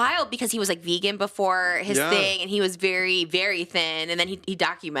 It's wild because he was like vegan before his thing, and he was very, very thin. And then he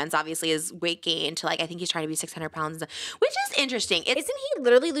documents obviously his weight gain to like I think he's trying to be 600 pounds, which is interesting. Isn't he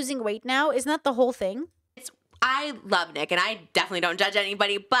literally losing weight now? Isn't that the whole thing? I love Nick, and I definitely don't judge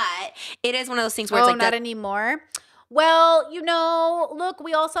anybody, but it is one of those things where it's like not anymore. Well, you know, look,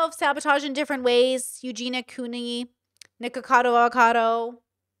 we all self-sabotage in different ways. Eugenia Cooney, Nikocado Avocado,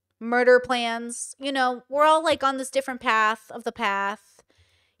 murder plans. You know, we're all like on this different path.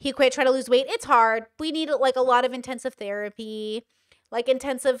 He quit, try to lose weight. It's hard. We need like a lot of intensive therapy, like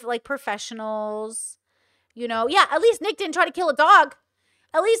intensive like professionals. You know, yeah, at least Nick didn't try to kill a dog.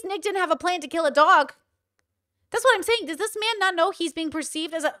 At least Nick didn't have a plan to kill a dog. That's what I'm saying. Does this man not know he's being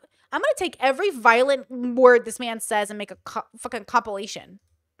perceived as a... I'm going to take every violent word this man says and make a fucking compilation.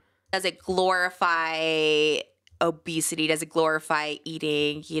 Does it glorify obesity? Does it glorify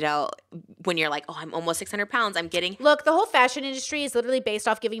eating? You know, when you're like, oh, I'm almost 600 pounds. I'm getting... Look, the whole fashion industry is literally based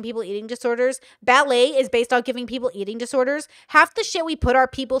off giving people eating disorders. Ballet is based off giving people eating disorders. Half the shit we put our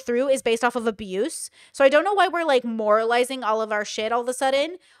people through is based off of abuse. So I don't know why we're like moralizing all of our shit all of a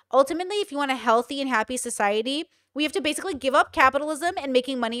sudden. Ultimately, if you want a healthy and happy society... We have to basically give up capitalism and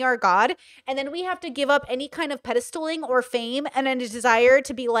making money our god. And then we have to give up any kind of pedestaling or fame and a desire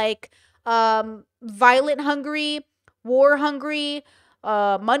to be like violent hungry, war hungry,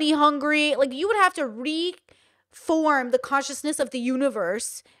 money hungry. Like you would have to reform the consciousness of the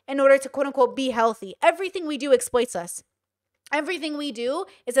universe in order to quote unquote be healthy. Everything we do exploits us. Everything we do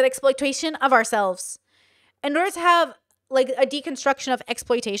is an exploitation of ourselves. In order to have like a deconstruction of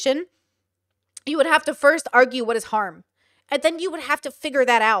exploitation, you would have to first argue what is harm. And then you would have to figure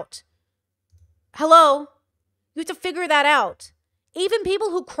that out. Hello? You have to figure that out. Even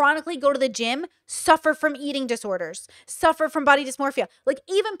people who chronically go to the gym suffer from eating disorders, suffer from body dysmorphia. Like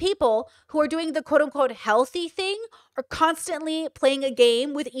even people who are doing the quote unquote healthy thing are constantly playing a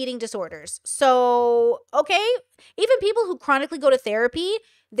game with eating disorders. So, okay, even people who chronically go to therapy,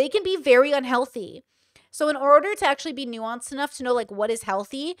 they can be very unhealthy. So in order to actually be nuanced enough to know like what is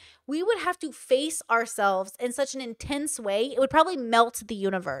healthy, we would have to face ourselves in such an intense way. It would probably melt the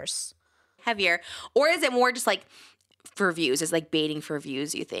universe. Heavier. Or is it more just like for views? Is like baiting for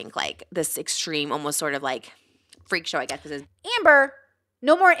views, you think? Like this extreme, almost sort of like freak show, I guess. Amber,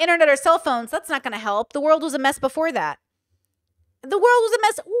 no more internet or cell phones. That's not going to help. The world was a mess before that. The world was a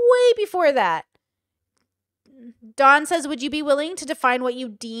mess way before that. Dawn says, would you be willing to define what you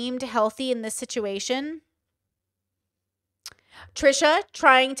deemed healthy in this situation? Trisha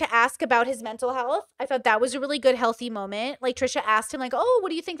trying to ask about his mental health. I thought that was a really good, healthy moment. Like Trisha asked him like, oh, what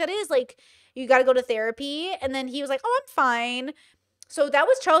do you think that is? Like, you got to go to therapy. And then he was like, oh, I'm fine. So that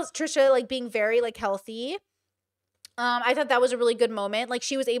was Trisha like being very like healthy. I thought that was a really good moment. Like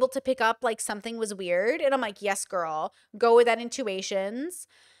she was able to pick up like something was weird. And I'm like, yes, girl, go with that intuitions.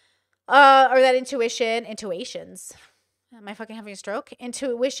 Or that intuitions. Am I fucking having a stroke?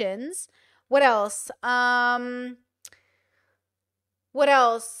 Intuitions. What else? What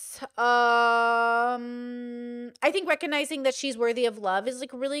else? I think recognizing that she's worthy of love is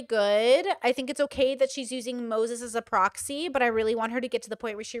like really good. I think it's okay that she's using Moses as a proxy, but I really want her to get to the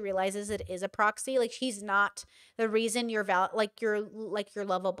point where she realizes it is a proxy. Like he's not the reason you're you're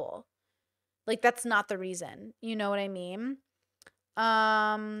lovable. Like that's not the reason. You know what I mean?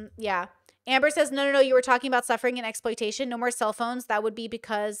 Yeah. Amber says, no, you were talking about suffering and exploitation. No more cell phones. That would be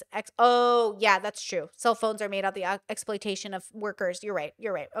because, oh, yeah, that's true. Cell phones are made out of the exploitation of workers. You're right.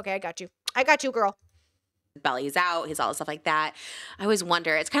 Okay, I got you, girl. Belly's out, his all the stuff like that. I always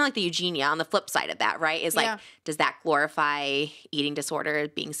wonder, it's kind of like the eugenia on the flip side of that, right? Is like, does that glorify eating disorder,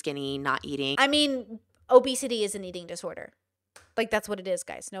 being skinny, not eating? I mean, obesity is an eating disorder. Like, that's what it is,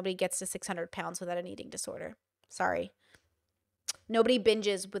 guys. Nobody gets to 600 pounds without an eating disorder. Sorry. Nobody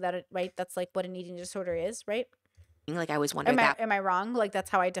binges without it, right? That's like what an eating disorder is, right? Like I always wonder that. Am I wrong? Like that's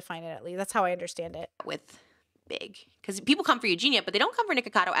how I define it, at least. That's how I understand it. With big. Because people come for Eugenia, but they don't come for Nick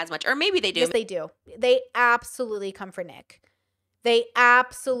Ocado as much. Or maybe they do. Yes, they do. They absolutely come for Nick. They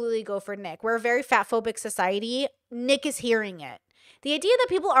absolutely go for Nick. We're a very fat-phobic society. Nick is hearing it. The idea that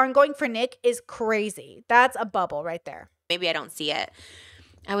people aren't going for Nick is crazy. That's a bubble right there. Maybe I don't see it.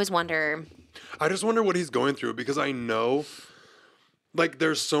 I always wonder. I just wonder what he's going through because I know... like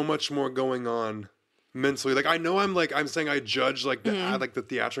there's so much more going on mentally. Like I know I'm saying I judge like the like the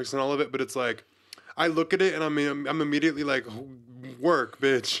theatrics and all of it, but it's like I look at it and I'm immediately like work,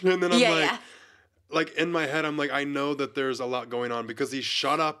 bitch. And then I'm like in my head I'm like I know that there's a lot going on because he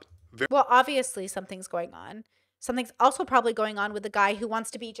shut up. Well, obviously something's going on. Something's also probably going on with the guy who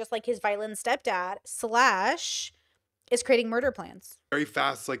wants to be just like his violent stepdad / is creating murder plans. Very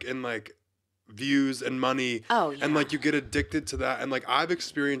fast, like in like views and money. Oh, yeah. And like you get addicted to that. And like I've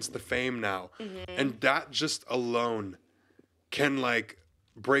experienced the fame now. Mm-hmm. And that just alone can like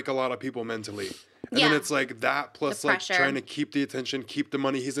break a lot of people mentally. And then it's like that plus like trying to keep the attention, keep the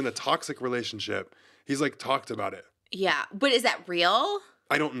money. He's in a toxic relationship. He's like talked about it. Yeah. But is that real?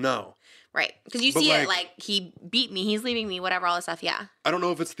 I don't know. Right. Because you see it like he beat me, he's leaving me, whatever, all this stuff. Yeah. I don't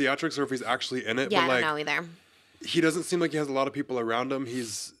know if it's theatrics or if he's actually in it. Yeah, but I don't know either. He doesn't seem like he has a lot of people around him.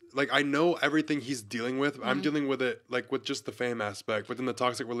 He's like, I know everything he's dealing with. Mm-hmm. I'm dealing with it, like, with just the fame aspect, within the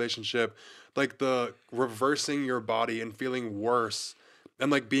toxic relationship, like, the reversing your body and feeling worse,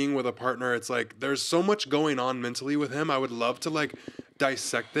 and, like, being with a partner. It's, like, there's so much going on mentally with him. I would love to, like,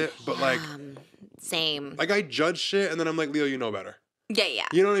 dissect it, but, like... Same. Like, I judge shit, and then I'm like, Leo, you know better. Yeah.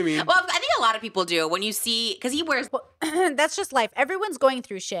 You know what I mean? Well, I think a lot of people do. When you see... Because he wears... Well, that's just life. Everyone's going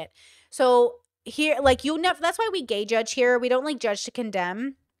through shit. So, here, like, that's why we gay judge here. We don't, like, judge to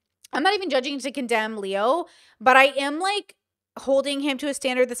condemn. I'm not even judging to condemn Leo, but I am like holding him to a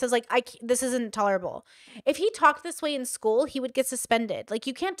standard that says like, this isn't tolerable. If he talked this way in school, he would get suspended. Like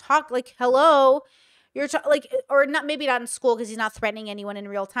you can't talk like, hello, you're like, or not, maybe not in school because he's not threatening anyone in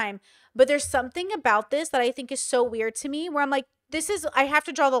real time. But there's something about this that I think is so weird to me where I'm like, I have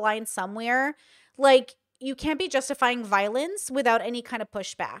to draw the line somewhere. Like you can't be justifying violence without any kind of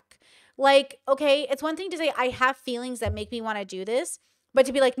pushback. Like, okay, it's one thing to say I have feelings that make me want to do this, but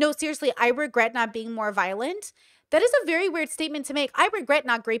to be like, no, seriously, I regret not being more violent. That is a very weird statement to make. I regret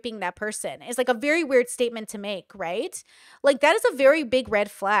not raping that person. It's like a very weird statement to make, right? Like that is a very big red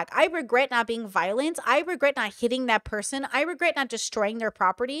flag. I regret not being violent. I regret not hitting that person. I regret not destroying their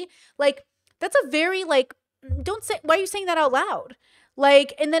property. Like that's a very like, don't say, why are you saying that out loud?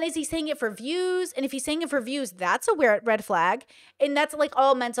 Like, and then is he saying it for views? And if he's saying it for views, that's a weird red flag. And that's like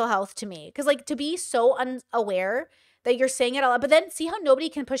all mental health to me. Because like to be so unaware that you're saying it all, but then see how nobody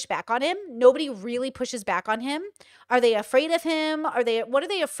can push back on him? Nobody really pushes back on him. Are they afraid of him? What are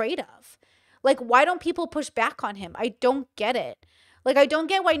they afraid of? Like, why don't people push back on him? I don't get it. Like, I don't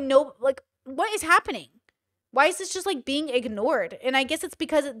get why what is happening? Why is this just like being ignored? And I guess it's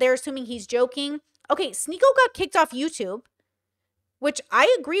because they're assuming he's joking. Okay, Sneeko got kicked off YouTube, which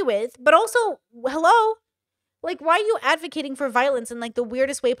I agree with, but also, hello? Like, why are you advocating for violence in like the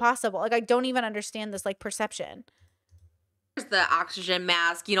weirdest way possible? Like, I don't even understand this like perception. The oxygen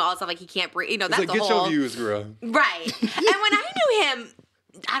mask, all the stuff like he can't breathe. That's like, the get whole... your views, girl. Right. And when I knew him,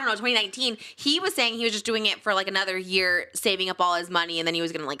 I don't know, 2019, he was saying he was just doing it for like another year, saving up all his money, and then he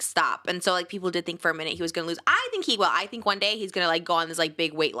was going to like stop. And so like people did think for a minute he was going to lose. I think he will. I think one day he's going to like go on this like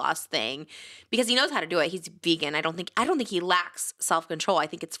big weight loss thing because he knows how to do it. He's vegan. I don't think he lacks self-control. I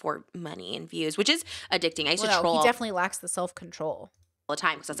think it's for money and views, which is addicting. I used to troll. He definitely lacks the self-control. The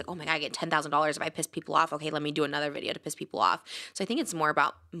time because I was like, oh my God, I get $10,000 if I piss people off. Okay, let me do another video to piss people off. So I think it's more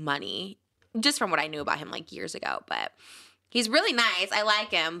about money, just from what I knew about him like years ago. But he's really nice. I like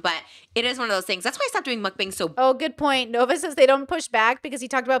him, but it is one of those things. That's why I stopped doing mukbang so. Oh, good point. Nova says they don't push back because he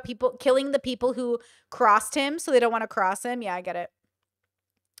talked about people killing the people who crossed him, so they don't want to cross him. Yeah, I get it.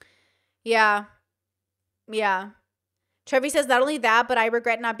 Yeah. Trevi says not only that, but I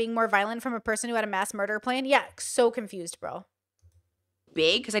regret not being more violent from a person who had a mass murder plan. Yeah, so confused, bro.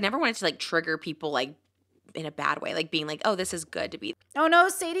 Big because I never wanted to like trigger people like in a bad way, like being like, oh, this is good to be. Oh no,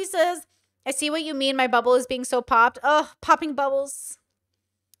 Sadie says, I see what you mean. My bubble is being so popped. Ugh, popping bubbles.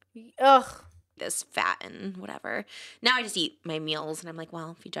 Ugh. This fat and whatever. Now I just eat my meals and I'm like,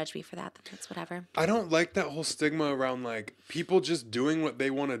 well, if you judge me for that, then that's whatever. I don't like that whole stigma around like people just doing what they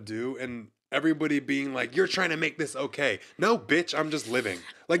want to do and everybody being like, you're trying to make this okay. No, bitch, I'm just living.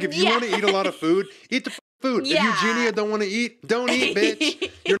 Like if you want to eat a lot of food, eat the food. Yeah. If Eugenia don't want to eat, don't eat,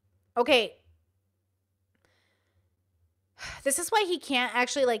 bitch. Okay. This is why he can't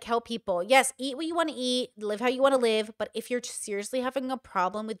actually like help people. Yes, eat what you want to eat, live how you want to live. But if you're seriously having a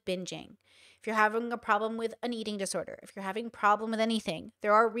problem with binging, if you're having a problem with an eating disorder, if you're having a problem with anything,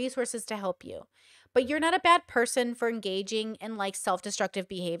 there are resources to help you. But you're not a bad person for engaging in like self-destructive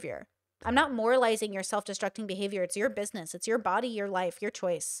behavior. I'm not moralizing your self-destructing behavior. It's your business. It's your body, your life, your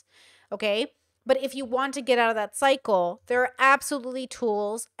choice. Okay? But if you want to get out of that cycle, there are absolutely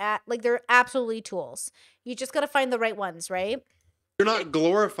tools. You just got to find the right ones, right? You're not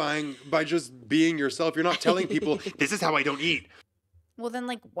glorifying by just being yourself. You're not telling people, this is how I don't eat. Well, then,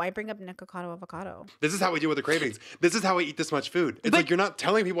 like, why bring up Nikocado avocado? This is how we deal with the cravings. This is how I eat this much food. It's like you're not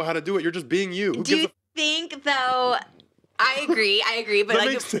telling people how to do it. You're just being you. Do you think, though... I agree, but that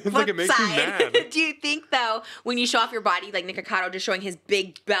makes sense. Like it makes me mad. Do you think though, when you show off your body, like Nikocado just showing his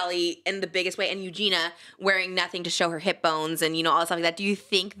big belly in the biggest way, and Eugenia wearing nothing to show her hip bones and all stuff like that, do you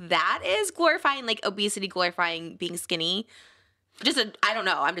think that is glorifying, like obesity, glorifying being skinny? I don't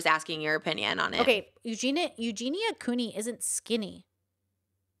know. I'm just asking your opinion on it. Okay, Eugenia Cooney isn't skinny,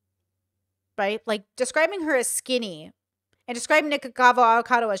 right? Like describing her as skinny and describing Nikocado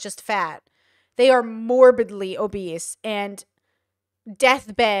avocado as just fat. They are morbidly obese and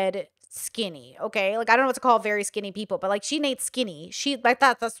deathbed skinny, okay? Like, I don't know what to call very skinny people, but, like, she ain't skinny.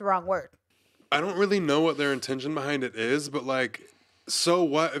 That's the wrong word. I don't really know what their intention behind it is, but, like, so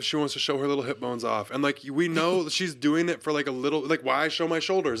what if she wants to show her little hip bones off? And, like, we know she's doing it for, like, a little, like, why show my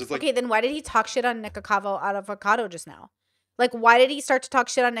shoulders? It's like... Okay, then why did he talk shit on Nikocado avocado just now? Like, why did he start to talk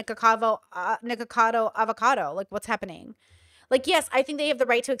shit on Nikocado avocado? Like, what's happening? Like, yes, I think they have the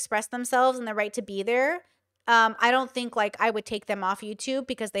right to express themselves and the right to be there. I don't think, like, I would take them off YouTube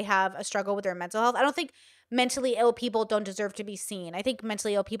because they have a struggle with their mental health. I don't think mentally ill people don't deserve to be seen. I think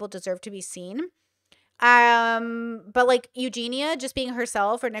mentally ill people deserve to be seen. But, like, Eugenia just being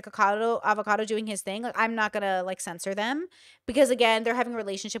herself or Nikocado avocado doing his thing, like, I'm not going to, like, censor them because, again, they're having a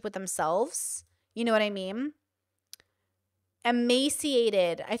relationship with themselves. You know what I mean?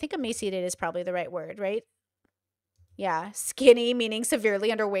 Emaciated. I think emaciated is probably the right word, right? Yeah, skinny meaning severely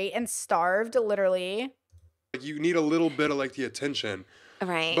underweight and starved, literally. Like you need a little bit of like the attention.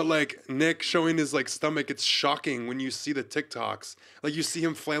 Right. But like Nick showing his like stomach, it's shocking when you see the TikToks. Like you see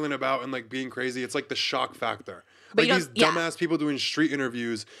him flailing about and like being crazy. It's like the shock factor. But like these dumbass people doing street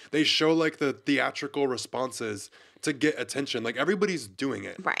interviews, they show like the theatrical responses to get attention. Like everybody's doing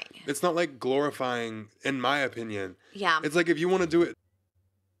it. Right. It's not like glorifying, in my opinion. Yeah. It's like if you want to do it.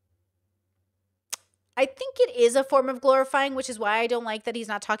 I think it is a form of glorifying, which is why I don't like that he's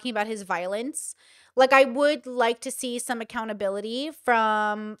not talking about his violence. Like, I would like to see some accountability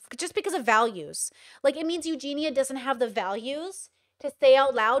from, just because of values. Like, it means Eugenia doesn't have the values to say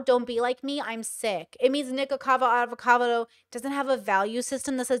out loud, don't be like me, I'm sick. It means Nick Avocado doesn't have a value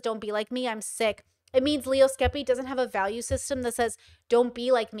system that says, don't be like me, I'm sick. It means Leo Skepi doesn't have a value system that says, don't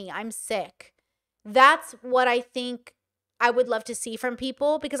be like me, I'm sick. That's what I think I would love to see from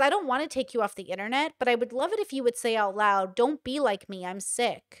people, because I don't want to take you off the internet, but I would love it if you would say out loud, don't be like me, I'm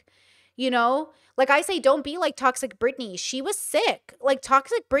sick. You know, like I say, don't be like toxic Brittany. She was sick. Like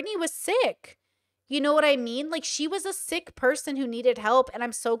toxic Brittany was sick. You know what I mean? Like she was a sick person who needed help, and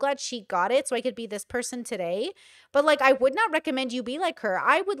I'm so glad she got it so I could be this person today. But like, I would not recommend you be like her.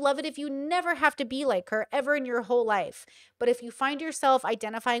 I would love it if you never have to be like her ever in your whole life. But if you find yourself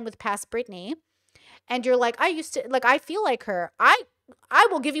identifying with past Brittany, and you're like, I feel like her, I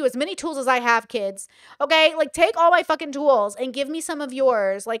will give you as many tools as I have, kids. Okay? Like, take all my fucking tools and give me some of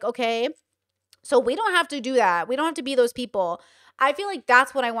yours. Like, okay? So we don't have to do that. We don't have to be those people. I feel like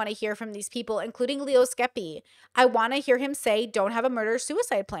that's what I want to hear from these people, including Leo Skepi. I want to hear him say, don't have a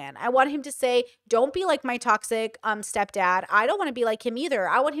murder-suicide plan. I want him to say, don't be like my toxic stepdad. I don't want to be like him either.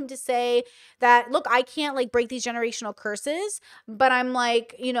 I want him to say that, look, I can't like break these generational curses, but I'm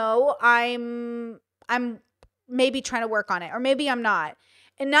like, you know, I'm maybe trying to work on it, or maybe I'm not.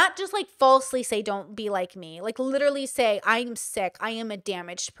 And not just like falsely say, don't be like me. Like literally say, I'm sick. I am a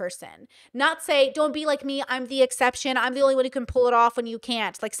damaged person. Not say, don't be like me. I'm the exception. I'm the only one who can pull it off when you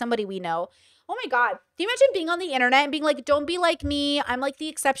can't. Like somebody we know. Oh my God. Can you imagine being on the internet and being like, don't be like me. I'm like the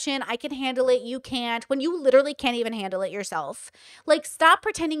exception. I can handle it. You can't. When you literally can't even handle it yourself. Like stop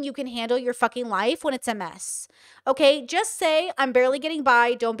pretending you can handle your fucking life when it's a mess. Okay? Just say, I'm barely getting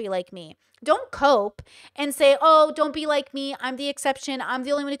by. Don't be like me. Don't cope and say, oh, don't be like me. I'm the exception. I'm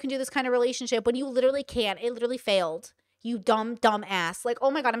the only one who can do this kind of relationship when you literally can't. It literally failed. You dumb ass. Like, oh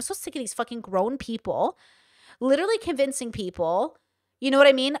my God, I'm so sick of these fucking grown people literally convincing people. You know what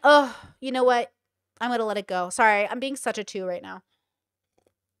I mean? Oh, you know what? I'm going to let it go. Sorry, I'm being such a 2 right now.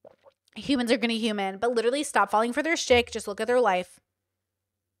 Humans are going to human, but literally stop falling for their shtick. Just look at their life.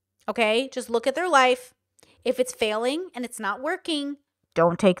 Okay? Just look at their life. If it's failing and it's not working,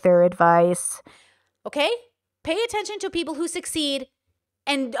 don't take their advice. Okay? Pay attention to people who succeed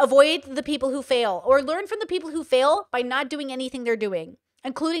and avoid the people who fail, or learn from the people who fail by not doing anything they're doing,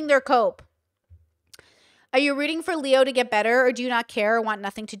 including their cope. Are you rooting for Leo to get better, or do you not care or want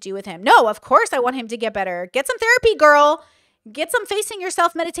nothing to do with him? No, of course I want him to get better. Get some therapy, girl. Get some facing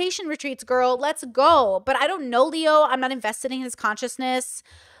yourself meditation retreats, girl. Let's go. But I don't know Leo. I'm not invested in his consciousness.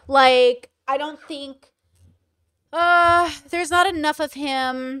 Like, I don't think there's not enough of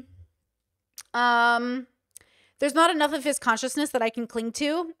him. There's not enough of his consciousness that I can cling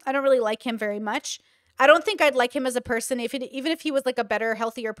to. I don't really like him very much. I don't think I'd like him as a person even if he was like a better,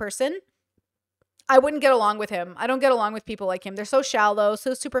 healthier person. I wouldn't get along with him. I don't get along with people like him. They're so shallow,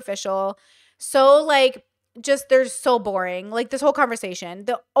 so superficial, so like just they're so boring. Like this whole conversation.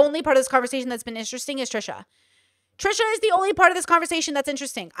 The only part of this conversation that's been interesting is Trisha. Trisha is the only part of this conversation that's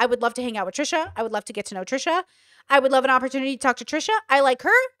interesting. I would love to hang out with Trisha. I would love to get to know Trisha. I would love an opportunity to talk to Trisha. I like her,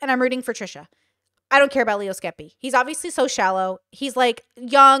 and I'm rooting for Trisha. I don't care about Leo Skepi. He's obviously so shallow. He's like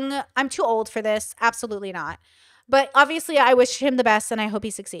young. I'm too old for this. Absolutely not. But obviously, I wish him the best, and I hope he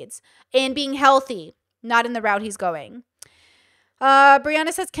succeeds in being healthy, not in the route he's going.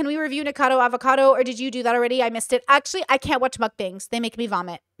 Brianna says, can we review Nikado Avocado, or did you do that already? I missed it. Actually, I can't watch mukbangs. They make me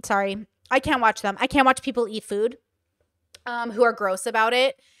vomit. Sorry. I can't watch them. I can't watch people eat food who are gross about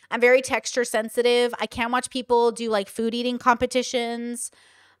it. I'm very texture sensitive. I can't watch people do like food eating competitions.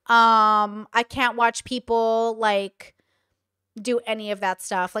 I can't watch people like do any of that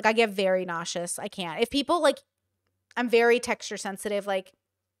stuff. Like I get very nauseous. I can't. If people like, I'm very texture sensitive. Like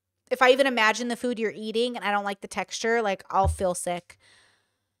if I even imagine the food you're eating and I don't like the texture, like I'll feel sick.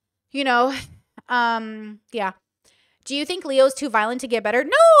 You know? Yeah. Do you think Leo's too violent to get better?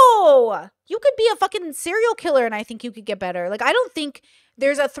 No! You could be a fucking serial killer and I think you could get better. Like, I don't think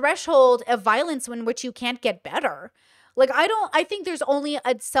there's a threshold of violence in which you can't get better. Like, I think there's only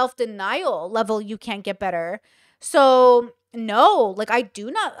a self-denial level you can't get better. So, no, like, I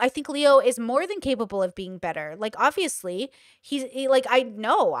think Leo is more than capable of being better. Like, obviously,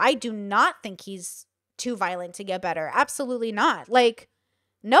 I do not think he's too violent to get better. Absolutely not. Like,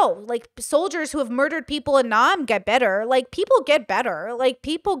 no, like soldiers who have murdered people in Nam get better. Like people get better. Like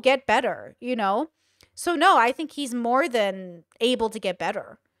people get better, you know? So no, I think he's more than able to get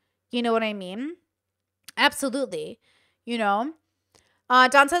better. You know what I mean? Absolutely. You know?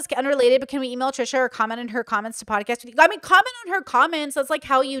 Don says, unrelated, but can we email Trisha or comment in her comments to podcast? I mean, comment on her comments. That's like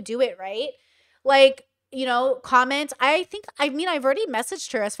how you do it, right? Like, you know, comment. I've already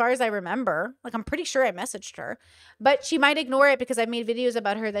messaged her as far as I remember. Like, I'm pretty sure I messaged her. But she might ignore it because I've made videos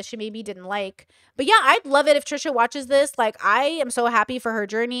about her that she maybe didn't like. But yeah, I'd love it if Trisha watches this. Like, I am so happy for her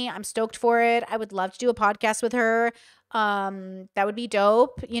journey. I'm stoked for it. I would love to do a podcast with her. That would be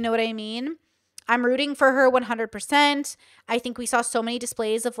dope. You know what I mean? I'm rooting for her 100%. I think we saw so many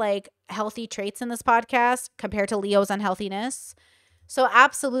displays of like healthy traits in this podcast compared to Leo's unhealthiness. So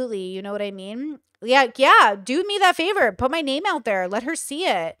absolutely, you know what I mean? Yeah, do me that favor. Put my name out there. Let her see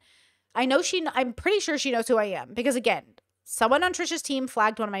it. I'm pretty sure she knows who I am because again, someone on Trisha's team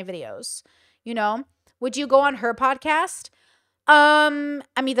flagged one of my videos. You know, would you go on her podcast? I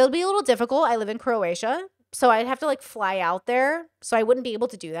mean, that'll be a little difficult. I live in Croatia, so I'd have to like fly out there. So I wouldn't be able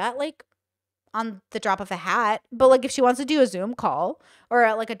to do that like on the drop of a hat. But like if she wants to do a Zoom call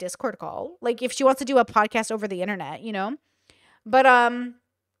or like a Discord call, like if she wants to do a podcast over the internet, you know. But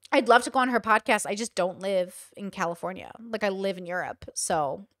I'd love to go on her podcast. I just don't live in California. Like I live in Europe.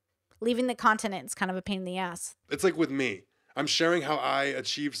 So leaving the continent is kind of a pain in the ass. It's like with me. I'm sharing how I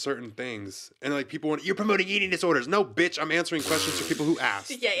achieved certain things. And like people want, you're promoting eating disorders. No, bitch, I'm answering questions for people who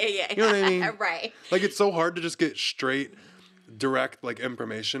asked. Yeah. You know what I mean? Right. Like it's so hard to just get straight, direct like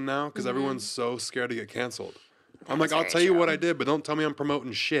information now because everyone's so scared to get canceled. I'm like, I'll tell you what I did, but don't tell me I'm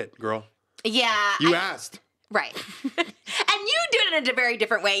promoting shit, girl. Yeah. You asked. Right. And you do it in a very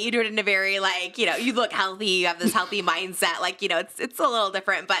different way. You do it in a very like, you know, you look healthy. You have this healthy mindset. Like, you know, it's a little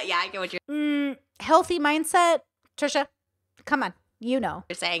different. But yeah, I get what you're healthy mindset, Trisha. Come on. You know.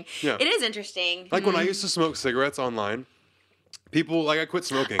 You're saying. Yeah. It is interesting. Like when I used to smoke cigarettes online, people, like I quit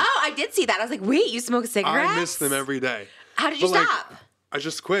smoking. Oh, I did see that. I was like, wait, you smoke cigarettes? I miss them every day. How did you stop? I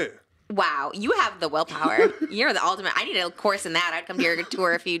just quit. Wow, you have the willpower. You're the ultimate. I need a course in that. I'd come to your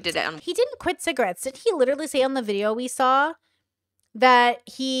tour if you did it. He didn't quit cigarettes. Did he literally say on the video we saw that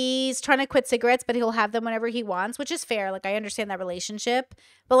he's trying to quit cigarettes, but he'll have them whenever he wants, which is fair. Like, I understand that relationship.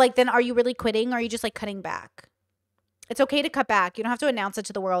 But, like, then are you really quitting or are you just, like, cutting back? It's okay to cut back. You don't have to announce it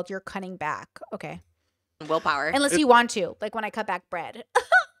to the world. You're cutting back. Okay. Willpower. Unless you want to. Like, when I cut back bread.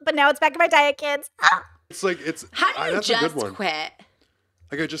 But now it's back in my diet, kids. It's like, how do you that's just a good one. quit?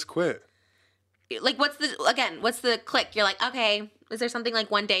 Like, I just quit. Like, what's the click? You're like, okay, is there something like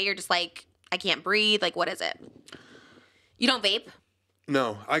one day you're just like, I can't breathe? Like, what is it? You don't vape?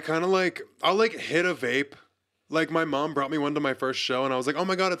 No, I kind of like, I'll like hit a vape. Like my mom brought me one to my first show and I was like, oh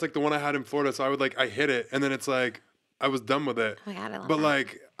my God, it's like the one I had in Florida. So I hit it and then it's like, I was done with it. Oh my God, I love but that.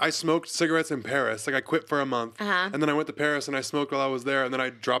 like, I smoked cigarettes in Paris. Like I quit for a month and then I went to Paris and I smoked while I was there and then I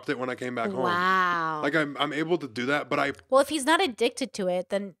dropped it when I came back home. Wow. Like I'm able to do that, but Well, if he's not addicted to it,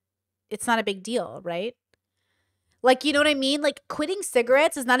 then it's not a big deal, right? Like, you know what I mean? Like, quitting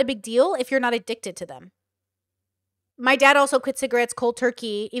cigarettes is not a big deal if you're not addicted to them. My dad also quit cigarettes cold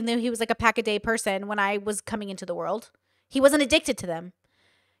turkey, even though he was like a pack-a-day person when I was coming into the world. He wasn't addicted to them.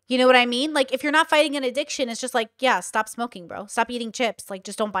 You know what I mean? Like, if you're not fighting an addiction, it's just like, yeah, stop smoking, bro. Stop eating chips. Like,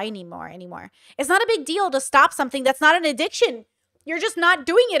 just don't buy anymore. It's not a big deal to stop something that's not an addiction. You're just not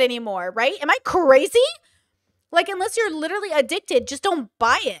doing it anymore, right? Am I crazy? Like, unless you're literally addicted, just don't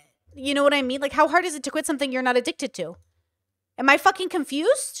buy it. You know what I mean? Like, how hard is it to quit something you're not addicted to? Am I fucking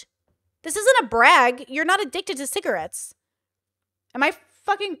confused? This isn't a brag. You're not addicted to cigarettes. Am I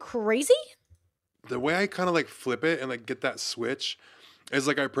fucking crazy? The way I kind of like flip it and like get that switch is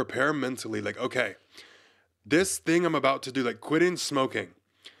like I prepare mentally. Like, okay, this thing I'm about to do, like quitting smoking,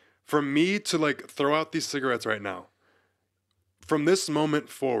 for me to like throw out these cigarettes right now, from this moment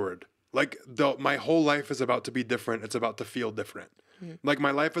forward, like my whole life is about to be different. It's about to feel different. Like my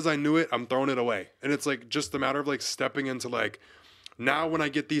life as I knew it, I'm throwing it away. And it's like just a matter of like stepping into like, now when I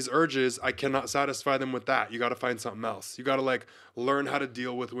get these urges, I cannot satisfy them with that. You got to find something else. You got to like learn how to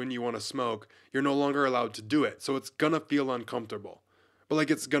deal with when you want to smoke. You're no longer allowed to do it. So it's going to feel uncomfortable. But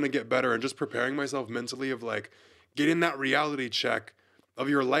like it's going to get better. And just preparing myself mentally of like getting that reality check of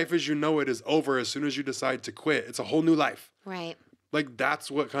your life as you know it is over as soon as you decide to quit. It's a whole new life. Right. Like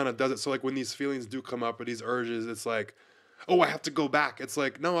that's what kind of does it. So like when these feelings do come up or these urges, it's like, oh, I have to go back. It's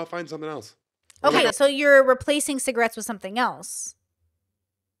like, no, I'll find something else. Okay, so you're replacing cigarettes with something else.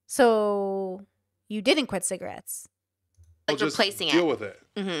 So you didn't quit cigarettes. Like just replacing deal with it.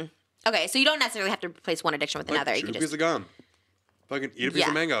 Mm-hmm. Okay, so you don't necessarily have to replace one addiction with Like another. You chew can a just piece of gum. Fucking eat a piece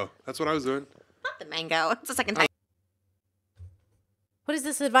of mango. That's what I was doing. not the mango. It's the second time. What is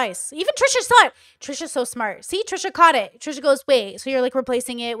this advice? Even Trisha saw it. Trisha's so smart. See, Trisha caught it. Trisha goes, wait, so you're like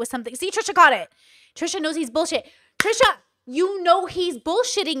replacing it with something. See, Trisha caught it. Trisha knows he's bullshit. Trisha, you know he's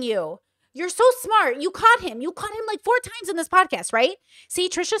bullshitting you. You're so smart. You caught him. You caught him like 4 times in this podcast, right? See,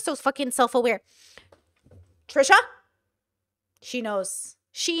 Trisha's so fucking self-aware. Trisha? She knows.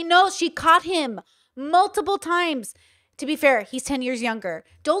 She knows. She caught him multiple times. To be fair, he's 10 years younger.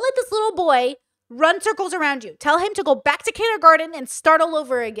 Don't let this little boy run circles around you. Tell him to go back to kindergarten and start all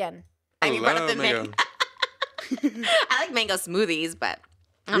over again. I mean, brought up the mango. I like mango smoothies, but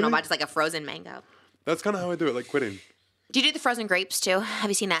I don't know about just like a frozen mango. That's kind of how I do it, like quitting. Do you do the frozen grapes too? Have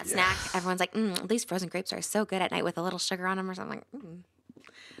you seen that snack? Everyone's like, these frozen grapes are so good at night with a little sugar on them or something.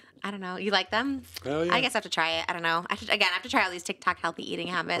 I don't know. You like them? Hell yeah. I guess I have to try it. I don't know. I have to try all these TikTok healthy eating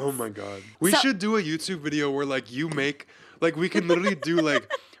habits. Oh my God. We should do a YouTube video where like you make, like we can literally do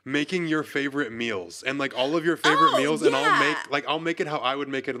like making your favorite meals and like all of your favorite meals and I'll make it how I would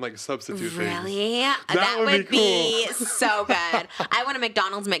make it and like substitute things. Really? That would be so good. I want a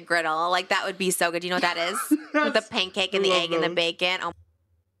McDonald's McGriddle. Like that would be so good. Do you know what that is? With the pancake and the egg and the bacon. Oh.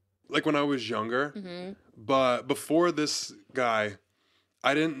 Like when I was younger, but before this guy,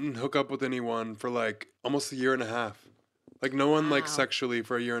 I didn't hook up with anyone for like almost a year and a half. Like no one like sexually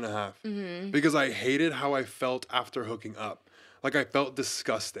for a year and a half. Because I hated how I felt after hooking up. Like I felt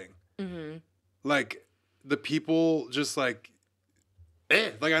disgusting. Like the people just like,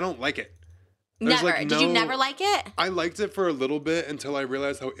 like I don't like it. Never. Like Did you never like it? I liked it for a little bit until I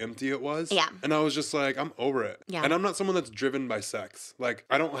realized how empty it was. Yeah. And I was just like, I'm over it. Yeah. And I'm not someone that's driven by sex. Like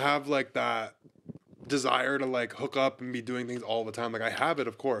I don't have like that desire to like hook up and be doing things all the time. Like I have it,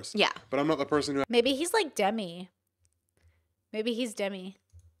 of course. Yeah. But I'm not the person who Maybe he's like Demi. Maybe he's Demi.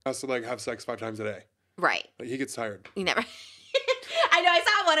 has to like have sex 5 times a day. Right. Like he gets tired. You never. I know. I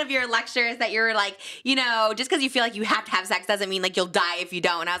saw one of your lectures that you were like, you know, just because you feel like you have to have sex doesn't mean like you'll die if you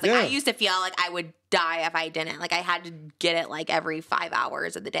don't. And I was like, I used to feel like I would die if I didn't. Like I had to get it like every 5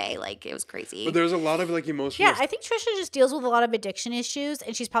 hours of the day. Like it was crazy. But there's a lot of like emotional. Yeah, I think Trisha just deals with a lot of addiction issues,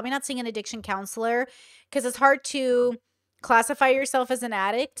 and she's probably not seeing an addiction counselor because it's hard to classify yourself as an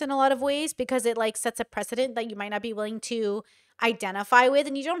addict in a lot of ways because it like sets a precedent that you might not be willing to identify with,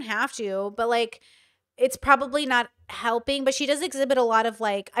 and you don't have to, but like it's probably not helping. But she does exhibit a lot of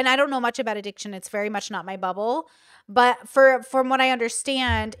like, and I don't know much about addiction, it's very much not my bubble, but from what I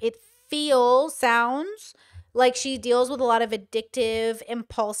understand, it sounds like she deals with a lot of addictive,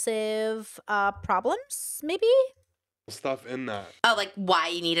 impulsive problems, maybe stuff in that. Oh, like why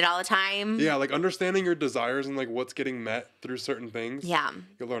you need it all the time? Yeah, like understanding your desires and like what's getting met through certain things. Yeah.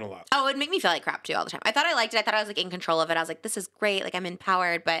 You'll learn a lot. Oh, it'd make me feel like crap too all the time. I thought I liked it. I thought I was like in control of it. I was like, this is great. Like I'm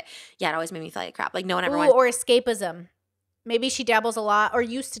empowered. But yeah, it always made me feel like crap. Like no one ever wants. Or escapism. Maybe she dabbles a lot or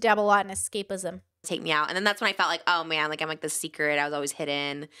used to dabble a lot in escapism. Take me out. And then that's when I felt like, oh man, like I'm like the secret. I was always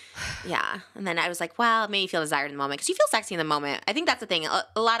hidden. Yeah. And then I was like, well, it made me feel desired in the moment because you feel sexy in the moment. I think that's the thing. A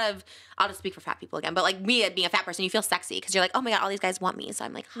lot of, I'll just speak for fat people again, but like me being a fat person, you feel sexy because you're like, oh my God, all these guys want me. So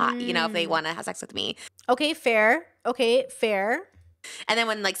I'm like hot, you know, if they want to have sex with me. Okay, fair. And then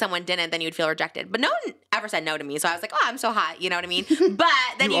when like someone didn't, then you'd feel rejected. But no one ever said no to me. So I was like, oh, I'm so hot. You know what I mean? But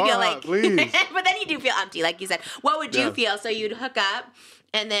then you feel like, but then you do feel empty. Like you said, what would you feel? So you'd hook up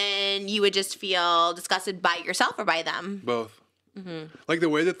and then you would just feel disgusted by yourself or by them? Both. Like the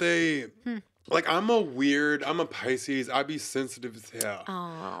way that they, like I'm a Pisces. I'd be sensitive as hell.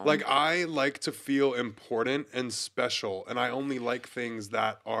 Oh. Like I like to feel important and special. And I only like things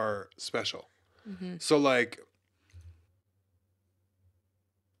that are special. So like,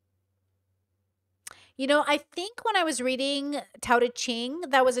 you know, I think when I was reading Tao Te Ching,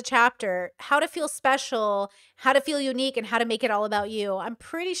 that was a chapter, how to feel special, how to feel unique, and how to make it all about you. I'm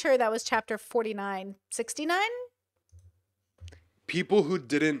pretty sure that was chapter 49, 69. People who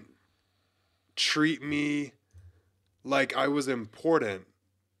didn't treat me like I was important,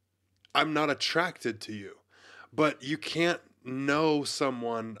 I'm not attracted to you. But you can't know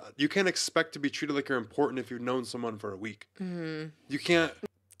someone, you can't expect to be treated like you're important if you've known someone for a week. You can't.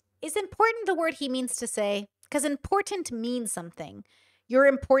 Is important the word he means to say? Because important means something. You're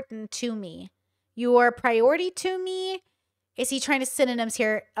important to me. You are a priority to me. Is he trying to synonyms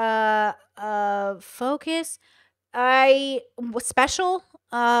here? Focus. Special.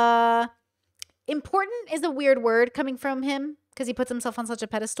 Important is a weird word coming from him because he puts himself on such a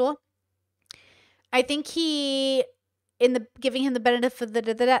pedestal. I think he, giving him the benefit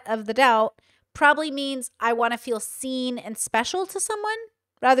of the doubt, probably means I want to feel seen and special to someone,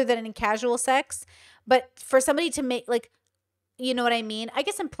 rather than in casual sex. But for somebody to make, like, you know what I mean? I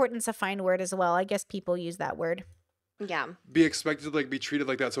guess important's a fine word as well. I guess people use that word. Yeah. Be expected to, like, be treated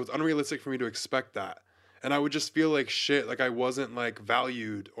like that. So it's unrealistic for me to expect that. and I would just feel like shit, like I wasn't like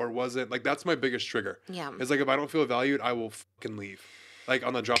valued or wasn't like, that's my biggest trigger. Yeah. It's like, if I don't feel valued, I will fucking leave. Like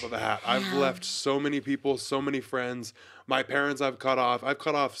on the drop of a hat. I've left so many people, so many friends. My parents I've cut off. I've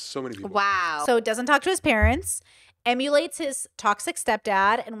cut off so many people. Wow. So doesn't talk to his parents, emulates his toxic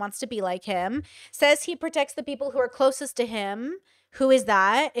stepdad and wants to be like him, says he protects the people who are closest to him. Who is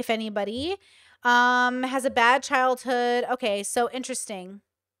that, if anybody? Has a bad childhood. Okay, so interesting.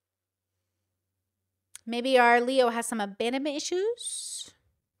 Maybe our Leo has some abandonment issues.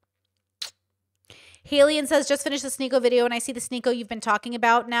 Halian says, just finished the Sneeko video and I see the Sneeko you've been talking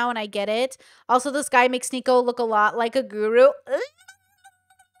about now and I get it. Also, this guy makes Sneeko look a lot like a guru.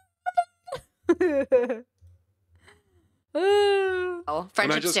 Oh,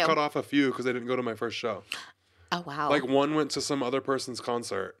 and I just cut off a few because I didn't go to my first show. Oh, wow. Like one went to some other person's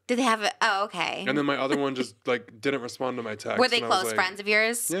concert. Did they have it? Oh, okay. And then my other one just like didn't respond to my text. Were they close friends of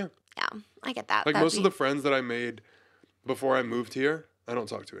yours? Yeah. Yeah, I get that. Like most of the friends that I made before I moved here, I don't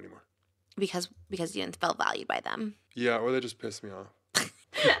talk to anymore. Because you didn't feel valued by them. Yeah, or they just piss me off.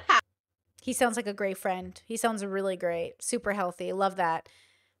 He sounds like a great friend. He sounds really great. Super healthy. Love that.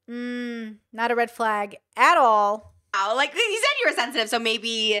 Not a red flag at all. Oh, like you said you were sensitive, so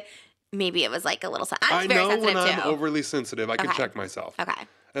maybe it was like a little I know when I'm overly sensitive. I can check myself. Okay.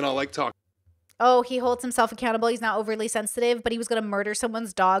 And I'll like talk. Oh, he holds himself accountable. He's not overly sensitive, but he was going to murder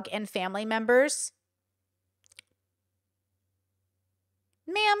someone's dog and family members.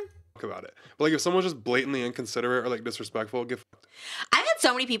 Ma'am. About it. But like if someone's just blatantly inconsiderate or like disrespectful, get fucked. I've had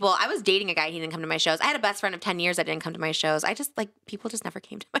so many people. I was dating a guy, he didn't come to my shows. I had a best friend of 10 years that didn't come to my shows. I just like people just never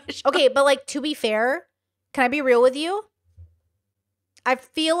came to my shows. Okay, but like to be fair, can I be real with you? I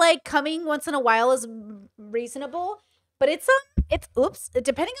feel like coming once in a while is reasonable, but it's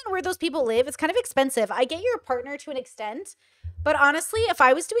depending on where those people live, it's kind of expensive. I get you're a partner to an extent, but honestly, if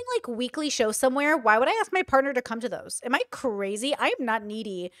I was doing like weekly shows somewhere, why would I ask my partner to come to those? Am I crazy? I am not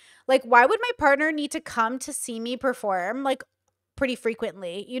needy. Like, why would my partner need to come to see me perform like pretty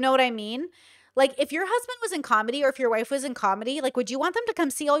frequently? You know what I mean? Like, if your husband was in comedy or if your wife was in comedy, like, would you want them to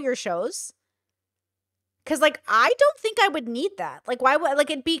come see all your shows? Because, like, I don't think I would need that. Like, why would,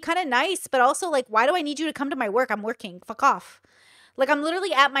 like, it'd be kind of nice, but also, like, why do I need you to come to my work? I'm working. Fuck off. Like, I'm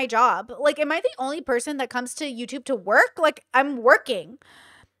literally at my job. Like, am I the only person that comes to YouTube to work? Like, I'm working.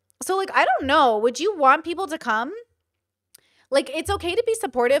 So, like, I don't know. Would you want people to come? Like, it's okay to be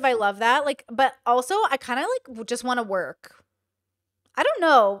supportive. I love that. Like, but also, I kind of, like, just want to work. I don't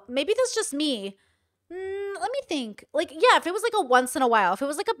know. Maybe that's just me. Let me think. Like, yeah, if it was, like, a once in a while, if it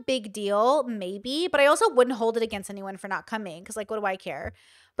was, like, a big deal, maybe. But I also wouldn't hold it against anyone for not coming because, like, what do I care?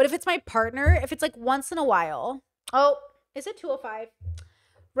 But if it's my partner, if it's, like, once in a while. Oh, is it 2:05?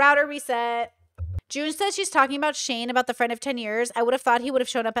 Router reset. June says she's talking about Shane, about the friend of 10 years. I would have thought he would have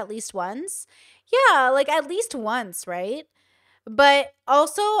shown up at least once. Yeah, like, at least once, right? But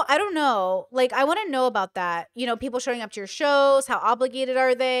also, I don't know. Like, I want to know about that. You know, people showing up to your shows. How obligated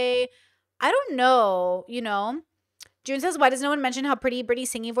are they? I don't know, you know. June says, why does no one mention how pretty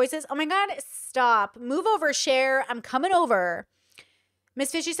Brittany's singing voice is? Oh my God, stop. Move over, share. I'm coming over.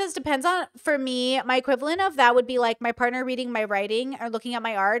 Miss Fishy says, depends on, for me, my equivalent of that would be like my partner reading my writing or looking at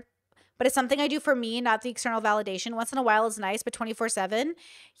my art. But it's something I do for me, not the external validation. Once in a while is nice, but 24/7.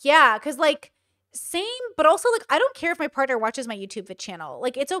 Yeah, because like, same, but also like, I don't care if my partner watches my YouTube channel.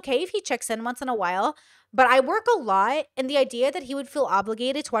 Like, it's okay if he checks in once in a while, but I work a lot, and the idea that he would feel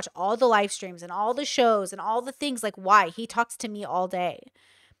obligated to watch all the live streams and all the shows and all the things, like, why? He talks to me all day.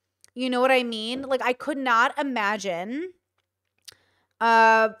 You know what I mean? Like, I could not imagine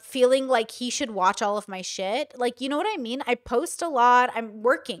feeling like he should watch all of my shit. Like, you know what I mean? I post a lot. I'm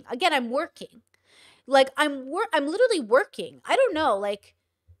working. Again, I'm working. Like, I'm literally working. I don't know. Like,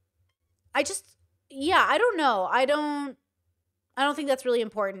 I don't know. I don't think that's really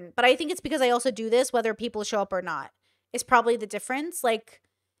important. But I think it's because I also do this whether people show up or not. It's probably the difference. Like,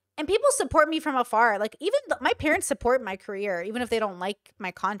 and people support me from afar. Like, even my parents support my career, even if they don't like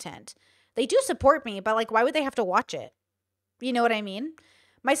my content. They do support me, but like, why would they have to watch it? You know what I mean?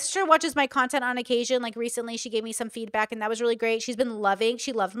 My sister watches my content on occasion. Like, recently she gave me some feedback and that was really great. She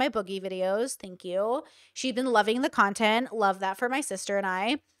loved my boogie videos. Thank you. She's been loving the content. Love that for my sister and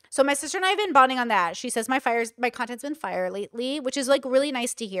I. So my sister and I have been bonding on that. She says my content's been fire lately, which is like really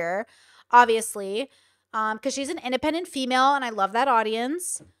nice to hear, obviously, because she's an independent female and I love that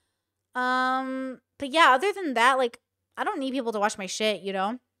audience. But yeah, other than that, like, I don't need people to watch my shit, you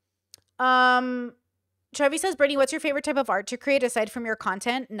know? Trevi says, Brittany, what's your favorite type of art to create aside from your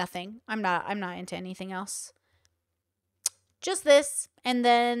content? Nothing. I'm not into anything else. Just this. And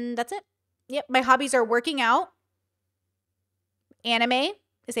then that's it. Yep. My hobbies are working out. Anime.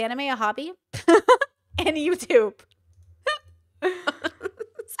 Is anime a hobby? and YouTube.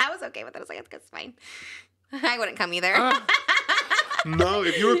 I was okay with it. I was like, it's fine. I wouldn't come either. No,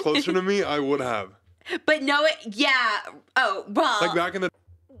 if you were closer to me, I would have. But no, Oh, well. Like back in the...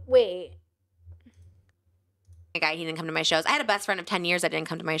 Wait. A guy, he didn't come to my shows. I had a best friend of 10 years that didn't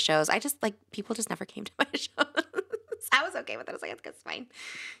come to my shows. People just never came to my shows. I was okay with it. I was like, it's fine.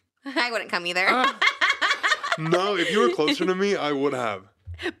 I wouldn't come either. No, if you were closer to me, I would have.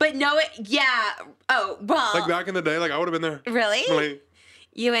 But no, Oh, well. Like back in the day, like I would have been there. Really? Like,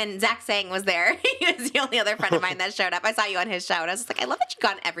 you and Zach Sang was there. He was the only other friend of mine that showed up. I saw you on his show, and I was just like, I love that you've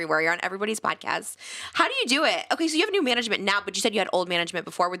gone everywhere. You're on everybody's podcast. How do you do it? Okay, so you have new management now, but you said you had old management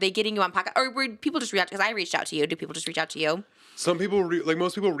before. Were they getting you on podcast, or were people just reach out? Because I reached out to you. Do people just reach out to you? some people,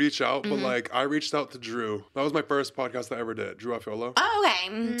 most people reach out, but like I reached out to Drew. That was my first podcast I ever did. Drew Afiolo. Oh,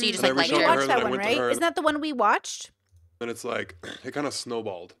 okay. So you just like liked You her. watched that one, right? Isn't that the one we watched? And it's like, it kind of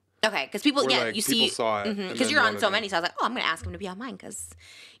snowballed. Okay, because people, Where, yeah, like, you people see, saw it, because you're on so many, so I was like, oh, I'm going to ask him to be on mine, because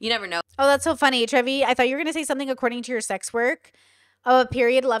you never know. Oh, that's so funny, Trevi. I thought you were gonna say something according to your sex work. Oh,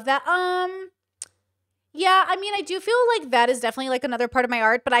 period. Love that. Yeah, I mean, I do feel like that is definitely like another part of my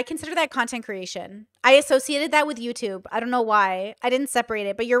art, but I consider that content creation. I associated that with YouTube. I don't know why. I didn't separate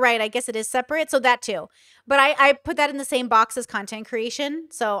it, but you're right. I guess it is separate, so that too. But I put that in the same box as content creation,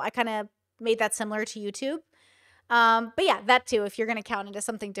 so I kind of made that similar to YouTube. But yeah, that too, if you're going to count it as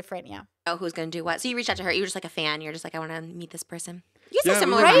something different, yeah. Oh, who's going to do what? So you reached out to her. You were just like a fan. You're just like, I want to meet this person. You guys are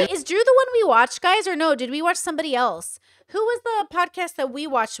similar. Right? Is Drew the one we watched, guys, or no? Did we watch somebody else? Who was the podcast that we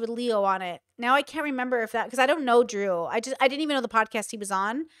watched with Leo on it? Now I can't remember if that, because I don't know Drew. I didn't even know the podcast he was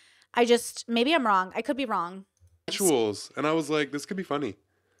on. Maybe I'm wrong. I could be wrong. Rituals. And I was like, this could be funny.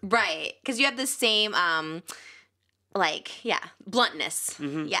 Right. Because you have the same, bluntness.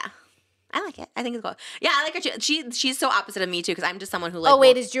 Mm-hmm. Yeah. I like it. I think it's cool. Yeah, I like her too. She's so opposite of me too, because I'm just someone who like. Oh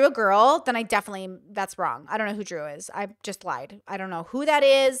wait, is Drew a girl? Then that's wrong. I don't know who Drew is. I just lied. I don't know who that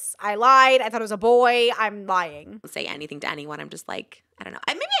is. I lied. I thought it was a boy. I'm lying. Say anything to anyone. I'm just like, I don't know.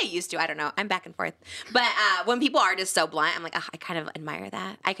 Maybe I used to. I don't know. I'm back and forth. But when people are just so blunt, I'm like, I kind of admire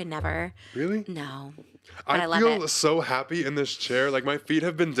that. I could never. Really? No. I feel so happy in this chair. Like my feet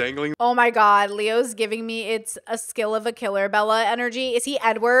have been dangling. Oh my God, Leo's giving me it's a skill of a killer Bella energy. Is he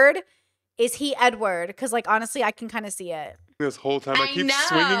Edward? Because, like, honestly, I can kind of see it. This whole time I keep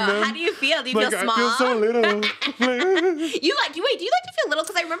swinging them. How do you feel? Do you feel small? I feel so little. Do you like to feel little?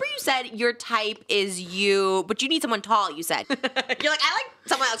 Because I remember you said your type is you, but you need someone tall, you said. You're like, I like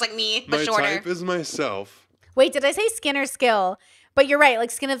someone that looks like me, but shorter. My type is myself. Wait, did I say skin or skill? But you're right. Like,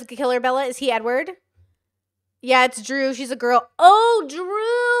 skin of the killer Bella. Is he Edward? Yeah, it's Drew. She's a girl. Oh,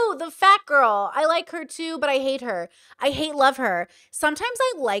 Drew, the fat girl. I like her too, but I hate her. Love her. Sometimes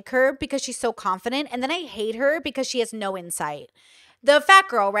I like her because she's so confident, and then I hate her because she has no insight. The fat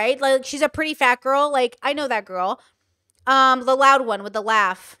girl, right? Like, she's a pretty fat girl. Like, I know that girl. The loud one with the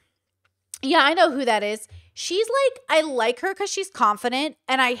laugh. Yeah, I know who that is. She's like, I like her because she's confident,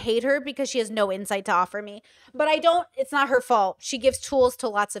 and I hate her because she has no insight to offer me. But it's not her fault. She gives tools to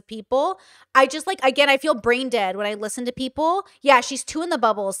lots of people. I just again, I feel brain dead when I listen to people. Yeah, she's too in the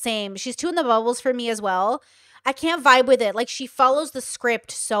bubbles. Same. She's too in the bubbles for me as well. I can't vibe with it. Like, she follows the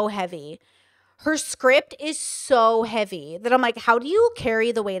script so heavy. Her script is so heavy that I'm like, how do you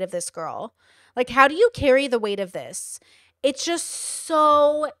carry the weight of this girl? Like, how do you carry the weight of this? It's just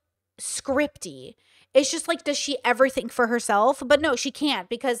so scripty. It's just like, does she ever think for herself? But no, she can't,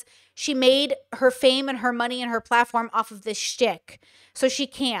 because she made her fame and her money and her platform off of this shtick. So she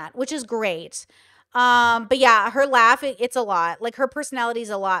can't, which is great. But yeah, her laugh, it's a lot. Like, her personality is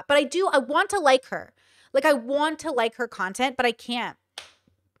a lot. But I want to like her. Like, I want to like her content, but I can't.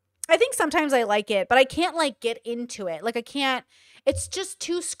 I think sometimes I like it, but I can't get into it. Like, I can't. It's just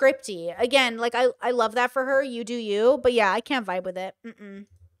too scripty. Again, like, I love that for her. You do you. But yeah, I can't vibe with it.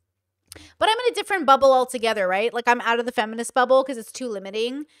 But I'm in a different bubble altogether, right? Like, I'm out of the feminist bubble because it's too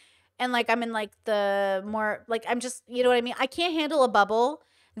limiting. And I'm in the more, I'm just, you know what I mean? I can't handle a bubble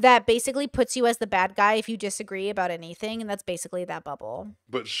that basically puts you as the bad guy if you disagree about anything. And that's basically that bubble.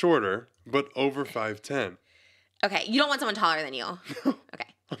 But shorter, but over 5'10". Okay. You don't want someone taller than you. Okay.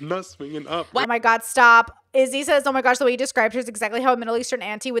 I'm not swinging up. What? Oh my God, stop. Izzy says, oh my gosh, the way you described her is exactly how a Middle Eastern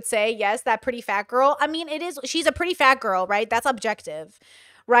auntie would say, yes, that pretty fat girl. I mean, it is. She's a pretty fat girl, right? That's objective.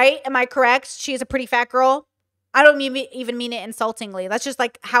 Right? Am I correct? She's a pretty fat girl. I don't even mean it insultingly. That's just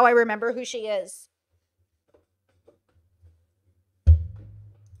how I remember who she is.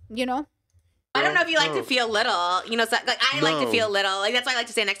 You know? I don't know if you like to feel little. You know, so, I like to feel little. That's why I like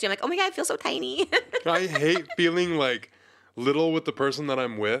to stand next to you. I'm like, oh my God, I feel so tiny. I hate feeling little with the person that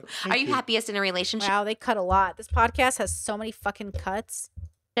I'm with. Are you happiest in a relationship? Wow, they cut a lot. This podcast has so many fucking cuts.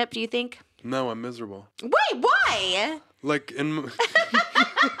 Do you think? No, I'm miserable. Wait, why? Like in.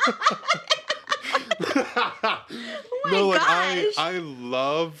 Oh my no, like gosh. I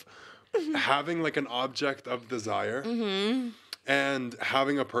love having like an object of desire and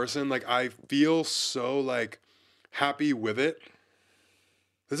having a person. Like I feel so like happy with it.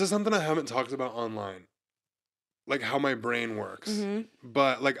 This is something I haven't talked about online, like how my brain works.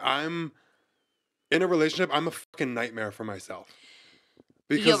 But like I'm in a relationship, I'm a fucking nightmare for myself.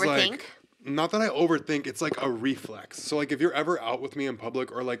 Because you overthink? Like, not that I overthink, it's like a reflex. So like if you're ever out with me in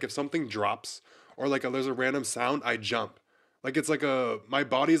public, or like if something drops, or like there's a random sound, I jump. Like it's like my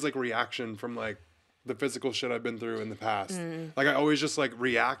body's like reaction from like the physical shit I've been through in the past. Like I always just like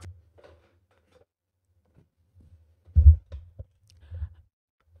react.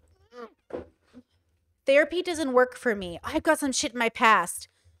 Therapy doesn't work for me. I've got some shit in my past.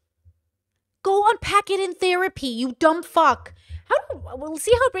 Go unpack it in therapy, you dumb fuck.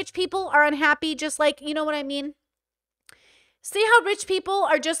 See how rich people are unhappy, just like, you know what I mean? See how rich people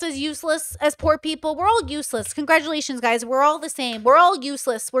are just as useless as poor people? We're all useless. Congratulations, guys. We're all the same. We're all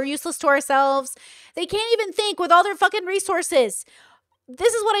useless. We're useless to ourselves. They can't even think with all their fucking resources.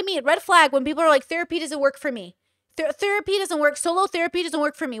 This is what I mean. Red flag when people are like, therapy doesn't work for me. Therapy doesn't work. Solo therapy doesn't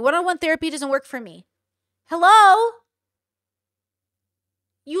work for me. One-on-one therapy doesn't work for me. Hello?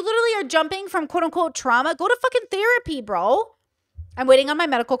 You literally are jumping from quote-unquote trauma. Go to fucking therapy, bro. I'm waiting on my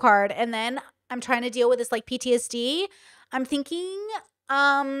medical card, and then I'm trying to deal with this like PTSD. I'm thinking,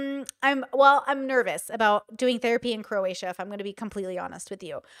 I'm nervous about doing therapy in Croatia, if I'm going to be completely honest with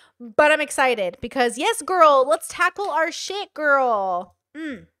you. But I'm excited because yes, girl, let's tackle our shit, girl.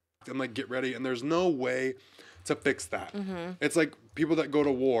 And like get ready, and there's no way to fix that. It's like people that go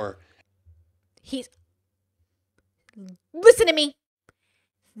to war. Listen to me.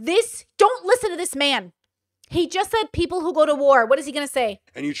 Don't listen to this man. He just said people who go to war. What is he going to say?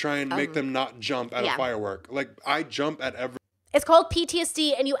 And you try and make them not jump at a firework. Like, I jump at every... It's called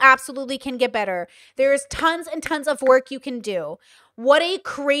PTSD, and you absolutely can get better. There's tons and tons of work you can do. What a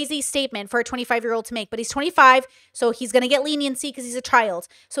crazy statement for a 25-year-old to make. But he's 25, so he's going to get leniency because he's a child.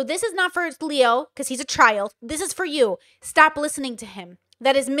 So this is not for Leo because he's a child. This is for you. Stop listening to him.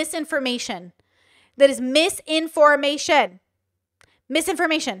 That is misinformation. That is misinformation.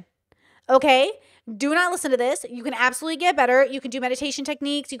 Misinformation. Okay? Do not listen to this. You can absolutely get better. You can do meditation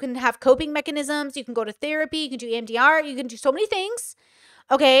techniques. You can have coping mechanisms. You can go to therapy. You can do EMDR. You can do so many things.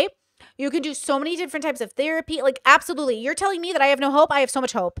 Okay? You can do so many different types of therapy. Like, absolutely. You're telling me that I have no hope? I have so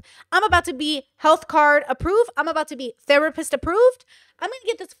much hope. I'm about to be health card approved. I'm about to be therapist approved. I'm going to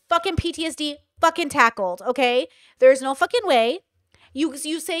get this fucking PTSD fucking tackled. Okay? There's no fucking way. You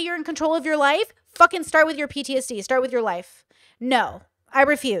say you're in control of your life? Fucking start with your PTSD. Start with your life. No. I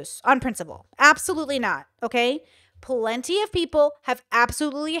refuse on principle. Absolutely not. Okay? Plenty of people have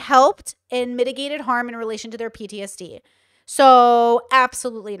absolutely helped and mitigated harm in relation to their PTSD. So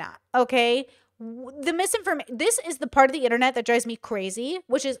absolutely not. Okay? The misinformation, this is the part of the internet that drives me crazy,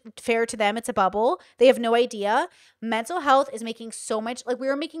 which is fair to them. It's a bubble. They have no idea. Mental health is making so much, like we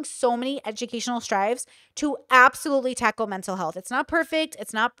are making so many educational strides to absolutely tackle mental health. It's not perfect.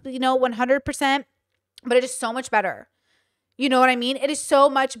 It's not, 100%, but it is so much better. You know what I mean? It is so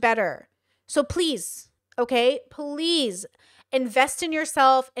much better. So please, okay, please invest in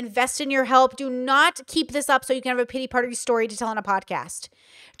yourself, invest in your help. Do not keep this up so you can have a pity party story to tell on a podcast.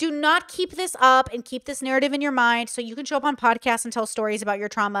 Do not keep this up and keep this narrative in your mind so you can show up on podcasts and tell stories about your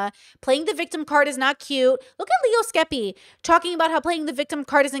trauma. Playing the victim card is not cute. Look at Leo Skepi talking about how playing the victim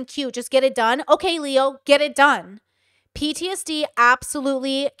card isn't cute. Just get it done. Okay, Leo, get it done. PTSD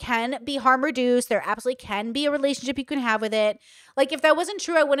absolutely can be harm reduced. There absolutely can be a relationship you can have with it. Like if that wasn't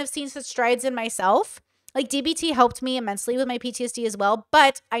true, I wouldn't have seen such strides in myself. Like DBT helped me immensely with my PTSD as well,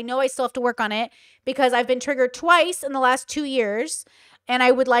 but I know I still have to work on it because I've been triggered twice in the last 2 years and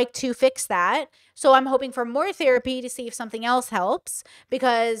I would like to fix that. So I'm hoping for more therapy to see if something else helps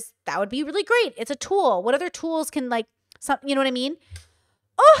because that would be really great. It's a tool. What other tools can you know what I mean?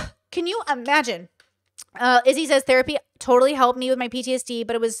 Oh, can you imagine? Izzy says therapy totally helped me with my PTSD,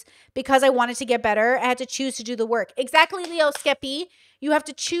 but it was because I wanted to get better. I had to choose to do the work. Exactly, Leo Skepi. You have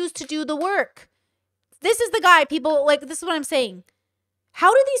to choose to do the work. This is the guy people like. This is what I'm saying.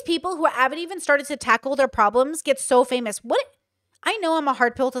 How do these people who haven't even started to tackle their problems get so famous? What? I know I'm a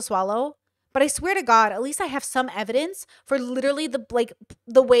hard pill to swallow, but I swear to God, at least I have some evidence for literally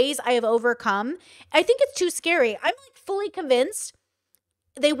the ways I have overcome. I think it's too scary. I'm fully convinced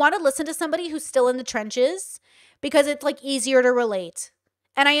they want to listen to somebody who's still in the trenches because it's easier to relate.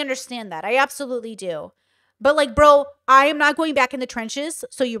 And I understand that. I absolutely do. But bro, I am not going back in the trenches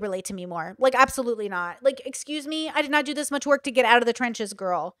so you relate to me more. Absolutely not. Excuse me, I did not do this much work to get out of the trenches,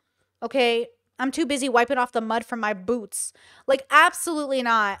 girl. Okay. I'm too busy wiping off the mud from my boots. Like, absolutely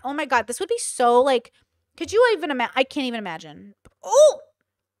not. Oh my God. This would be so like, could you even imagine? I can't even imagine. Oh,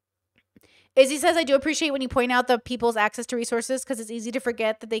 Izzy says, I do appreciate when you point out the people's access to resources because it's easy to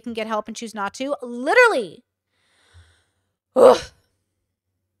forget that they can get help and choose not to. Literally. Ugh.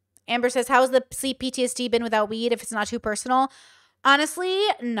 Amber says, how has the sleep PTSD been without weed if it's not too personal? Honestly,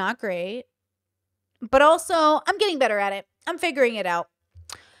 not great. But also, I'm getting better at it. I'm figuring it out.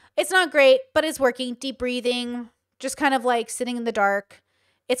 It's not great, but it's working. Deep breathing, just kind of like sitting in the dark.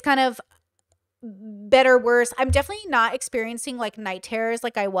 It's kind of better, worse. I'm definitely not experiencing like night terrors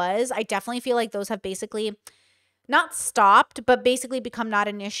like I was. I definitely feel like those have basically not stopped, but basically become not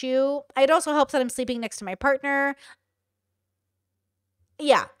an issue. It also helps that I'm sleeping next to my partner.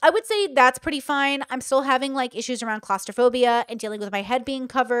 Yeah, I would say that's pretty fine. I'm still having like issues around claustrophobia and dealing with my head being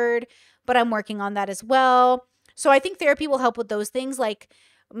covered, but I'm working on that as well. So I think therapy will help with those things. Like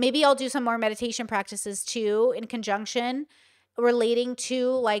maybe I'll do some more meditation practices too in conjunction relating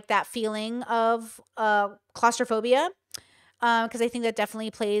to like that feeling of claustrophobia because I think that definitely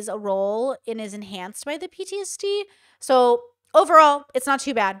plays a role and is enhanced by the PTSD. So overall, it's not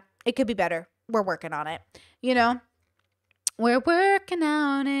too bad. It could be better. We're working on it. You know, we're working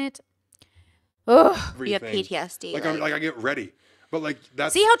on it. Oh, you have PTSD. Like I get ready, but like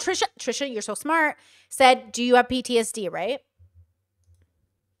that's see how Trisha, you're so smart. Said, do you have PTSD? Right?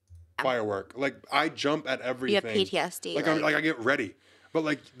 Firework. Like I jump at everything. You have PTSD. Like I get ready. But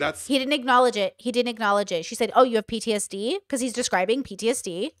like that's he didn't acknowledge it. She said, "Oh, you have PTSD?" Because he's describing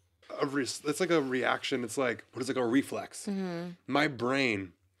PTSD. It's like a reaction. It's like what is it, like a reflex. Mm-hmm. My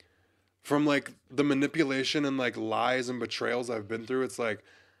brain, from like the manipulation and like lies and betrayals I've been through, it's like,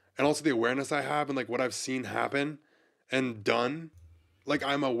 and also the awareness I have and like what I've seen happen and done. Like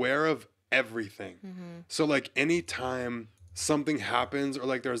I'm aware of everything. Mm-hmm. So like anytime something happens or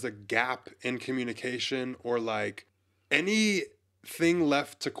like there's a gap in communication or like anything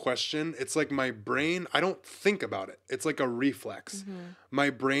left to question, it's like my brain, I don't think about it. It's like a reflex. Mm-hmm. My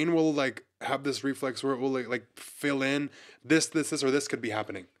brain will like have this reflex where it will like fill in this, or this could be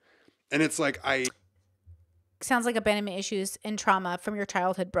happening. And it's like sounds like abandonment issues and trauma from your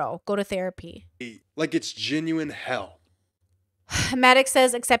childhood, bro. Go to therapy. Like it's genuine hell. Maddox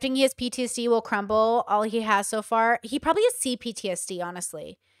says accepting he has PTSD will crumble all he has so far. He probably has CPTSD,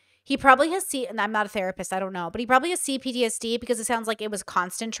 honestly. He probably has and I'm not a therapist, I don't know, but he probably has CPTSD because it sounds like it was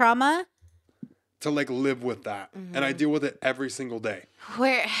constant trauma. To like live with that. Mm-hmm. And I deal with it every single day.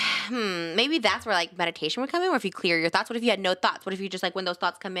 Maybe that's where like meditation would come in, or if you clear your thoughts. What if you had no thoughts? What if you just like when those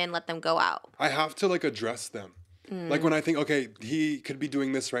thoughts come in, let them go out? I have to like address them. Like when I think, okay, he could be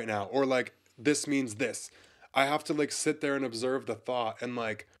doing this right now, or like this means this. I have to like sit there and observe the thought and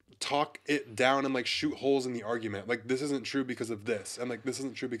like talk it down and like shoot holes in the argument. Like this isn't true because of this. And like this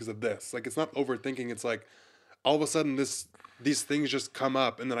isn't true because of this. Like it's not overthinking. It's like all of a sudden these things just come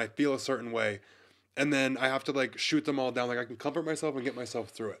up and then I feel a certain way. And then I have to like shoot them all down. Like I can comfort myself and get myself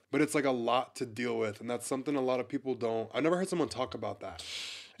through it. But it's like a lot to deal with. And that's something a lot of people don't. I've never heard someone talk about that.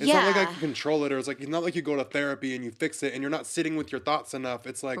 It's not like I can control it, or it's like, it's not like you go to therapy and you fix it and you're not sitting with your thoughts enough.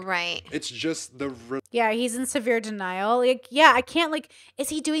 It's like, right. It's just yeah, he's in severe denial. Like, yeah, I can't like, is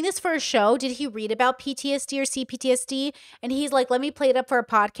he doing this for a show? Did he read about PTSD or CPTSD? And he's like, let me play it up for a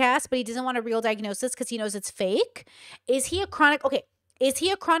podcast, but he doesn't want a real diagnosis because he knows it's fake. Is he a chronic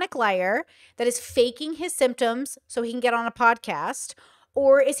liar that is faking his symptoms so he can get on a podcast?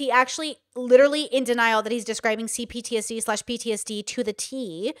 Or is he actually literally in denial that he's describing CPTSD/PTSD to the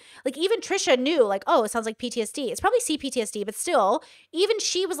T? Like even Trisha knew like, oh, it sounds like PTSD. It's probably CPTSD, but still, even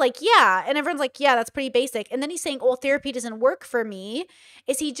she was like, yeah. And everyone's like, yeah, that's pretty basic. And then he's saying, oh, therapy doesn't work for me.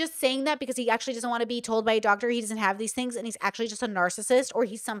 Is he just saying that because he actually doesn't want to be told by a doctor he doesn't have these things and he's actually just a narcissist or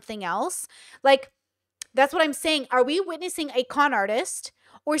he's something else? Like, that's what I'm saying. Are we witnessing a con artist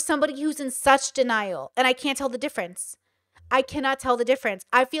or somebody who's in such denial? And I can't tell the difference. I cannot tell the difference.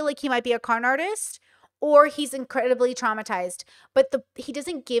 I feel like he might be a con artist or he's incredibly traumatized, but he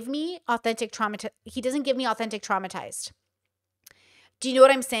doesn't give me authentic traumatized. Do you know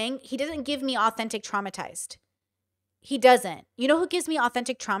what I'm saying? He doesn't give me authentic traumatized. He doesn't. You know who gives me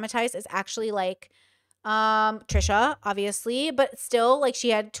authentic traumatized is actually like Trisha, obviously, but still like she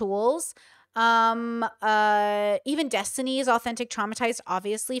had tools. Even Destiny is authentic traumatized,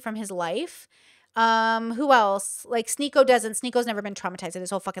 obviously, from his life. Who else? Like Sneeko doesn't. Sneeko's never been traumatized in his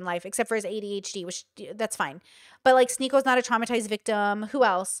whole fucking life, except for his ADHD, which that's fine. But like Sneeko's not a traumatized victim. Who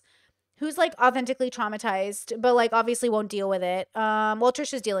else? Who's like authentically traumatized, but like obviously won't deal with it. Well,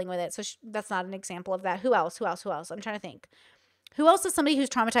 Trisha's dealing with it, so that's not an example of that. Who else? I'm trying to think. Who else is somebody who's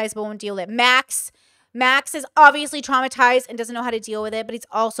traumatized but won't deal with it? Max Max is obviously traumatized and doesn't know how to deal with it, but he's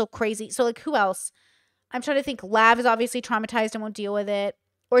also crazy. So like, who else? I'm trying to think. Lav is obviously traumatized and won't deal with it.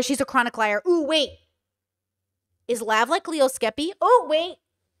 Or she's a chronic liar. Ooh, wait. Is Lav like Leo Skepi? Oh, wait.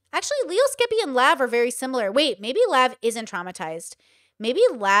 Actually, Leo Skepi and Lav are very similar. Wait, maybe Lav isn't traumatized. Maybe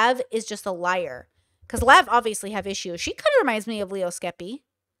Lav is just a liar. Because Lav obviously have issues. She kind of reminds me of Leo Skepi.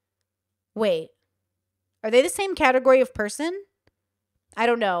 Wait. Are they the same category of person? I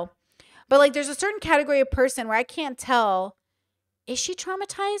don't know. But like there's a certain category of person where I can't tell. Is she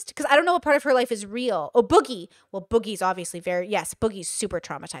traumatized? Because I don't know what part of her life is real. Oh, Boogie. Well, Boogie's obviously Boogie's super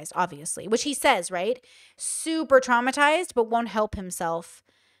traumatized, obviously. Which he says, right? Super traumatized, but won't help himself.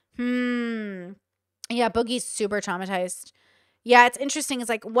 Yeah, Boogie's super traumatized. Yeah, it's interesting. It's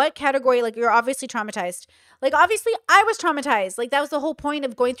like, what category? Like, you're obviously traumatized. Like, obviously, I was traumatized. Like, that was the whole point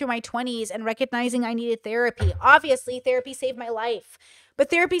of going through my 20s and recognizing I needed therapy. Obviously, therapy saved my life. But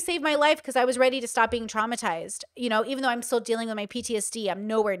therapy saved my life because I was ready to stop being traumatized. You know, even though I'm still dealing with my PTSD, I'm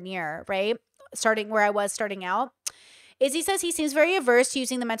nowhere near, right? Starting where I was starting out. Izzy says he seems very averse to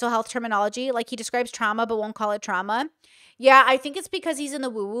using the mental health terminology. Like, he describes trauma but won't call it trauma. Yeah, I think it's because he's in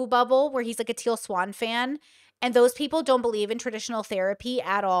the woo-woo bubble where he's like a Teal Swan fan. And those people don't believe in traditional therapy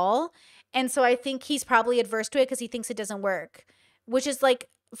at all. And so I think he's probably adverse to it because he thinks it doesn't work. Which is like,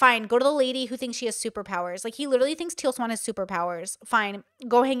 fine, go to the lady who thinks she has superpowers. Like, he literally thinks Teal Swan has superpowers. Fine,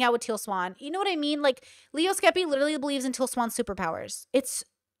 go hang out with Teal Swan. You know what I mean? Like, Leo Skepi literally believes in Teal Swan's superpowers. It's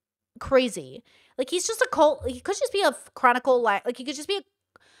crazy. Like, he's just a cult. He could just be a chronicle liar. Like, he could just be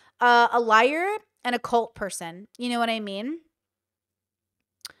a liar and a cult person. You know what I mean?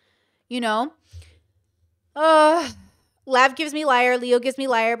 You know? Lav gives me liar, Leo gives me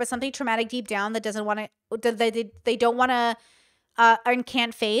liar, but something traumatic deep down that doesn't want to, they don't want to, and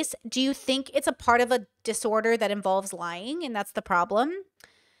can't face. Do you think it's a part of a disorder that involves lying, and that's the problem?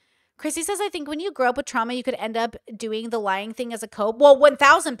 Chrissy says, I think when you grow up with trauma, you could end up doing the lying thing as a cope. Well,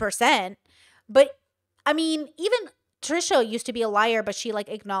 1000%. But I mean, even Trisha used to be a liar, but she like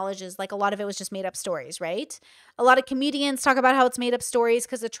acknowledges like a lot of it was just made up stories, right? A lot of comedians talk about how it's made up stories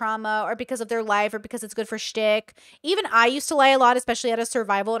because of trauma or because of their life or because it's good for shtick. Even I used to lie a lot, especially out of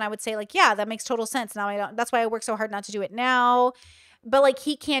survival. And I would say like, yeah, that makes total sense. Now I don't, that's why I work so hard not to do it now. But like,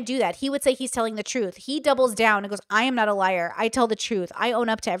 he can't do that. He would say he's telling the truth. He doubles down and goes, I am not a liar. I tell the truth. I own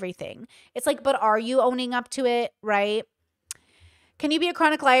up to everything. It's like, but are you owning up to it? Right? Can you be a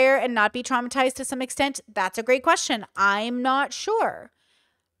chronic liar and not be traumatized to some extent? That's a great question. I'm not sure.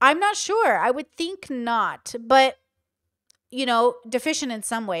 I would think not, but, you know, deficient in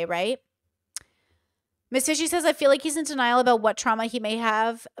some way, right? Miss Fishy says, I feel like he's in denial about what trauma he may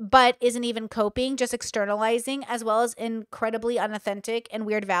have, but isn't even coping, just externalizing, as well as incredibly unauthentic and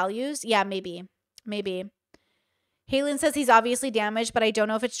weird values. Yeah, maybe. Halen says he's obviously damaged, but I don't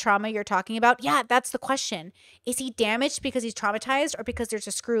know if it's trauma you're talking about. Yeah, that's the question. Is he damaged because he's traumatized or because there's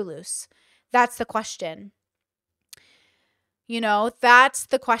a screw loose? That's the question. You know, that's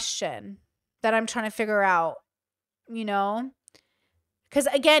the question that I'm trying to figure out, you know? Because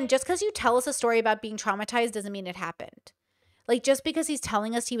again, just because you tell us a story about being traumatized doesn't mean it happened. Like, just because he's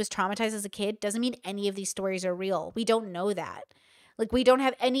telling us he was traumatized as a kid doesn't mean any of these stories are real. We don't know that. Like, we don't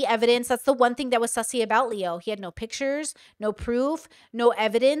have any evidence. That's the one thing that was sussy about Leo. He had no pictures, no proof, no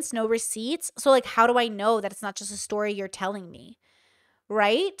evidence, no receipts. So, like, how do I know that it's not just a story you're telling me?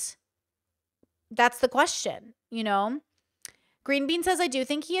 Right? That's the question, you know? Green Bean says, I do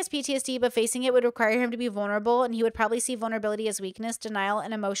think he has PTSD, but facing it would require him to be vulnerable, and he would probably see vulnerability as weakness. Denial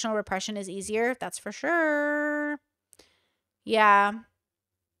and emotional repression is easier. That's for sure. Yeah.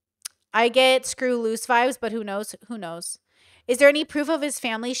 I get screw loose vibes, but who knows? Who knows? Is there any proof of his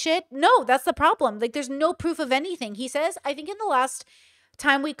family shit? No, that's the problem. Like, there's no proof of anything. He says, I think in the last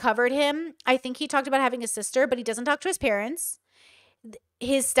time we covered him, I think he talked about having a sister, but he doesn't talk to his parents.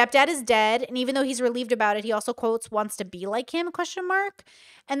 His stepdad is dead, and even though he's relieved about it, he also quotes wants to be like him, ?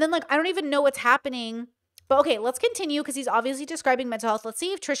 And then, like, I don't even know what's happening. But okay, let's continue because he's obviously describing mental health. Let's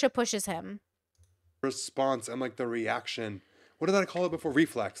see if Trisha pushes him. Response and like the reaction. What did I call it before?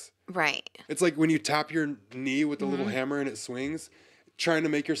 Reflex. Right. It's like when you tap your knee with a little hammer and it swings, trying to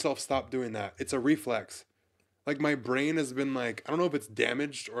make yourself stop doing that. It's a reflex. Like, my brain has been like, I don't know if it's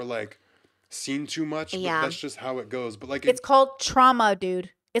damaged or like seen too much, but that's just how it goes. But like, it's called trauma,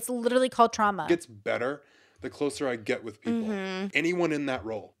 dude. It's literally called trauma. It gets better the closer I get with people. Anyone in that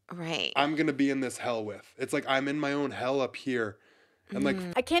role. Right. I'm going to be in this hell with. It's like I'm in my own hell up here. And like,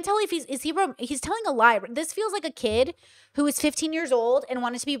 I can't tell if he's telling a lie. This feels like a kid who is 15 years old and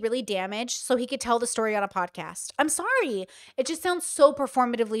wanted to be really damaged so he could tell the story on a podcast. I'm sorry. It just sounds so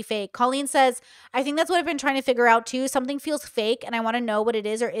performatively fake. Colleen says, I think that's what I've been trying to figure out too. Something feels fake and I want to know what it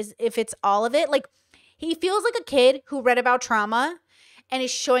is or if it's all of it. Like, He feels like a kid who read about trauma and is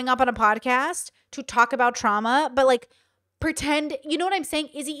showing up on a podcast to talk about trauma, but like pretend, you know what I'm saying?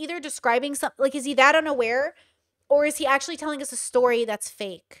 Is he either describing something, like is he that unaware, or is he actually telling us a story that's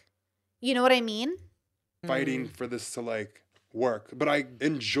fake? You know what I mean? Fighting for this to like work, but I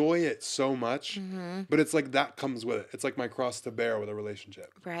enjoy it so much. But it's like that comes with it. It's like my cross to bear with a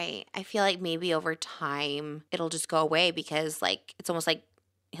relationship. Right. I feel like maybe over time it'll just go away because like it's almost like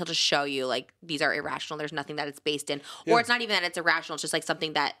he'll just show you like these are irrational. There's nothing that it's based in, or it's not even that it's irrational. It's just like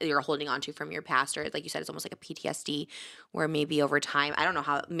something that you're holding on to from your past, or like you said, it's almost like a PTSD. Where maybe over time, I don't know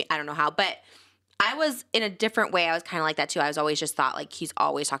how, but I was in a different way. I was kind of like that too. I was always just thought like he's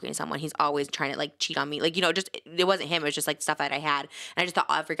always talking to someone. He's always trying to like cheat on me. Like, you know, just it wasn't him. It was just like stuff that I had. And I just thought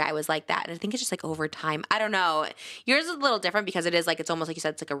every guy was like that. And I think it's just like over time. I don't know. Yours is a little different because it is like, it's almost like you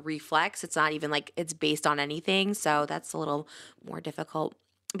said, it's like a reflex. It's not even like it's based on anything. So that's a little more difficult.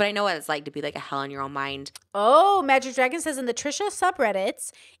 But I know what it's like to be like a hell in your own mind. Oh, Magic Dragon says in the Trisha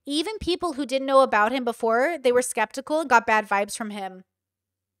subreddits, even people who didn't know about him before, they were skeptical and got bad vibes from him.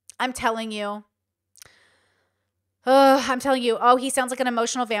 I'm telling you. Oh, he sounds like an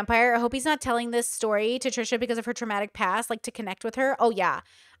emotional vampire. I hope he's not telling this story to Trisha because of her traumatic past, like to connect with her. Oh, yeah.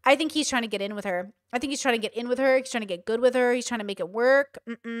 I think he's trying to get in with her. I think he's trying to get in with her. He's trying to get good with her. He's trying to make it work.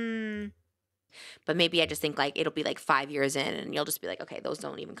 But maybe I just think like it'll be like 5 years in and you'll just be like, okay, those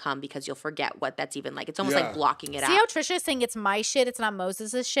don't even come because you'll forget what that's even like. It's almost like blocking it out. See how Trisha is saying it's my shit, it's not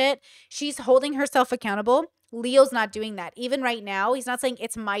Moses' shit? She's holding herself accountable. Leo's not doing that. Even right now, he's not saying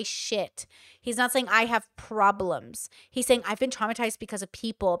it's my shit. He's not saying I have problems. He's saying I've been traumatized because of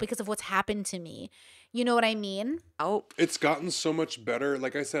people, because of what's happened to me. You know what I mean? Oh. It's gotten so much better.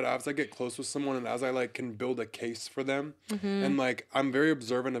 Like I said, as I get close with someone and as I like can build a case for them, and like I'm very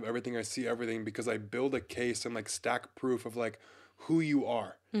observant of everything. I see everything because I build a case and like stack proof of like who you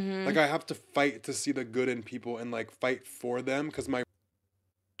are. Like I have to fight to see the good in people and like fight for them because my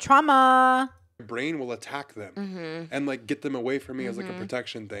trauma brain will attack them and like get them away from me as like a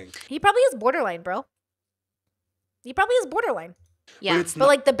protection thing. He probably is borderline, bro. He probably is borderline. Yeah, but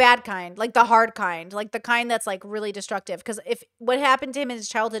like the bad kind, like the hard kind, like the kind that's like really destructive. Because if what happened to him in his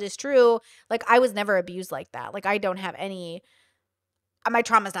childhood is true, like I was never abused like that. Like I don't have any, my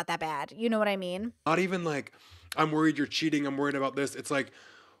trauma's not that bad. You know what I mean? Not even like, I'm worried you're cheating. I'm worried about this. It's like,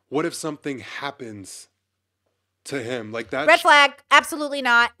 what if something happens to him like that? Red flag. Absolutely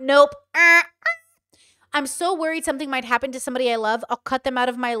not. Nope. I'm so worried something might happen to somebody I love. I'll cut them out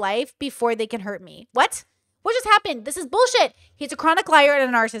of my life before they can hurt me. What? What just happened? This is bullshit. He's a chronic liar and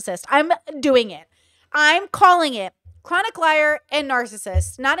a narcissist. I'm doing it. I'm calling it. Chronic liar and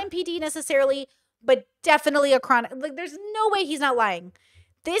narcissist. Not NPD necessarily, but definitely a chronic. Like, there's no way he's not lying.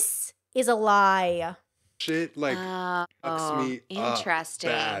 This is a lie. Shit, like, fucks me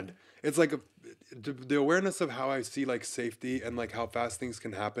interesting. Up bad. It's like the awareness of how I see like safety and like how fast things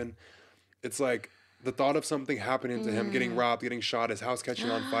can happen. It's like the thought of something happening to him, getting robbed, getting shot, his house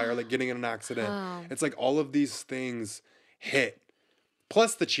catching on fire, like getting in an accident. It's like all of these things hit.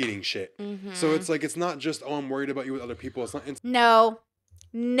 Plus the cheating shit. So it's like, it's not just, oh, I'm worried about you with other people. It's not.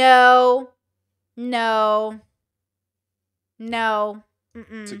 No.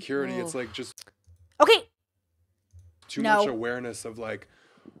 Security. It's like just. Okay. Too much awareness of like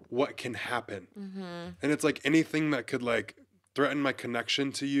what can happen. And it's like anything that could like threaten my connection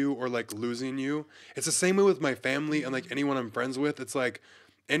to you or like losing you. It's the same way with my family and like anyone I'm friends with. It's like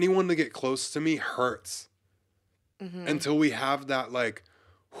anyone to get close to me hurts until we have that like,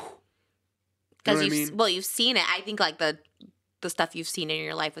 you know what I mean? Well, you've seen it. I think like the stuff you've seen in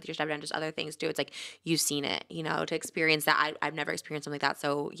your life with your stepdad and just other things too. It's like you've seen it, you know, to experience that. I've never experienced something like that.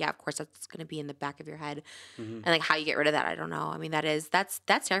 So yeah, of course that's going to be in the back of your head. And like how you get rid of that, I don't know. I mean, that's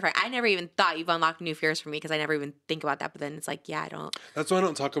terrifying. I never even thought you've unlocked new fears for me because I never even think about that. But then it's like, yeah, I don't. That's why I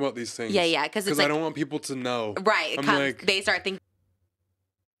don't talk about these things. Yeah. Because like, I don't want people to know. Right. They start thinking.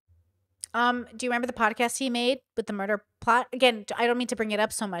 Do you remember the podcast he made with the murder plot? Again, I don't mean to bring it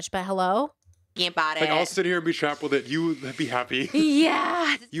up so much, but hello? About it. Like I'll sit here and be trapped with it. You be happy.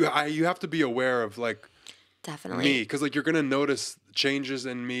 Yeah. You have to be aware of like definitely me because like you're gonna notice changes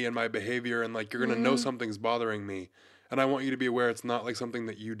in me and my behavior and like you're gonna know something's bothering me and I want you to be aware it's not like something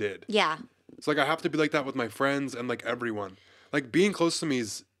that you did. Yeah. It's like I have to be like that with my friends and like everyone. Like being close to me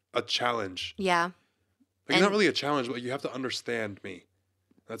is a challenge. Yeah. Like it's not really a challenge, but you have to understand me.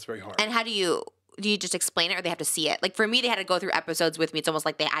 That's very hard. And how do you just explain it or they have to see it? Like for me, they had to go through episodes with me. It's almost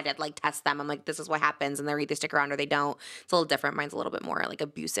like I had to like test them. I'm like, this is what happens. And they're either stick around or they don't. It's a little different. Mine's a little bit more like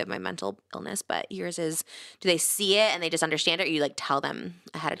abusive, my mental illness. But yours is, do they see it and they just understand it or you like tell them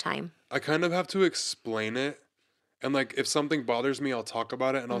ahead of time? I kind of have to explain it And like, if something bothers me, I'll talk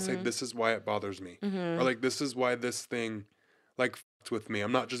about it and I'll say, this is why it bothers me. Or like, this is why this thing like f***ed with me.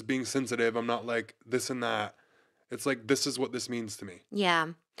 I'm not just being sensitive. I'm not like this and that. It's like, this is what this means to me. Yeah.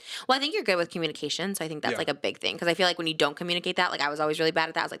 Well, I think you're good with communication. So I think that's like a big thing. Because I feel like when you don't communicate that, like I was always really bad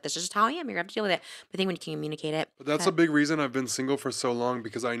at that. I was like, this is just how I am. You're going to have to deal with it. But I think when you communicate it. But that's a big reason I've been single for so long,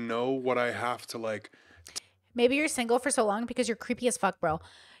 because I know what I have to like. Maybe you're single for so long because you're creepy as fuck, bro.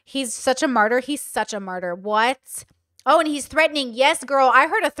 He's such a martyr. He's such a martyr. What? Oh, and he's threatening. Yes, girl. I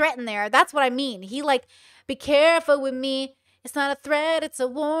heard a threat in there. That's what I mean. He like, be careful with me. It's not a threat. It's a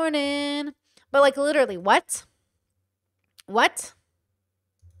warning. But like literally, what? What?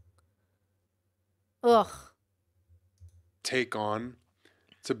 Ugh. Take on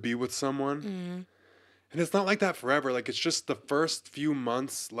to be with someone. And it's not like that forever. Like, it's just the first few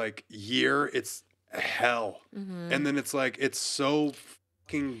months, like year, it's hell. And then it's like, it's so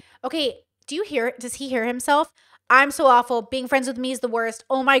fucking. Okay, does he hear himself? I'm so awful. Being friends with me is the worst.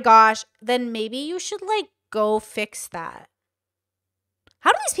 Oh my gosh. Then maybe you should like go fix that.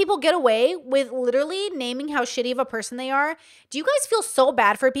 How do these people get away with literally naming how shitty of a person they are? Do you guys feel so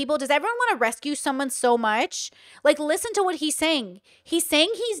bad for people? Does everyone want to rescue someone so much? Like, listen to what he's saying. He's saying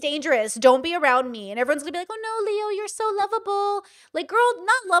he's dangerous. Don't be around me. And everyone's going to be like, oh no, Leo, you're so lovable. Like, girl,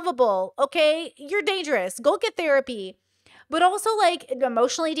 not lovable, okay? You're dangerous. Go get therapy. But also like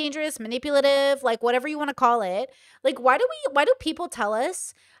emotionally dangerous, manipulative, like whatever you want to call it. Like, why do people tell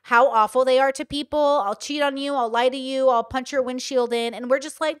us how awful they are to people? I'll cheat on you. I'll lie to you. I'll punch your windshield in. And we're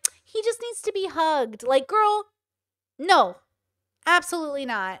just like, he just needs to be hugged. Like, girl, no, absolutely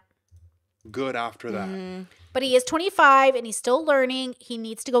not. Good after that. But he is 25 and he's still learning. He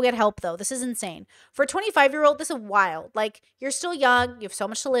needs to go get help though. This is insane. For a 25-year-old, this is wild. Like, you're still young. You have so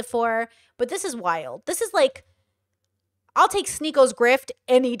much to live for. But this is wild. This is like, I'll take Sneeko's grift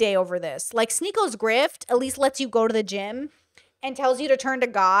any day over this. Like, Sneeko's grift at least lets you go to the gym and tells you to turn to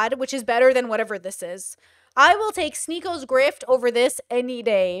God, which is better than whatever this is. I will take Sneeko's grift over this any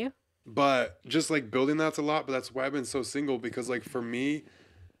day. But just like building that's a lot, but that's why I've been so single, because like for me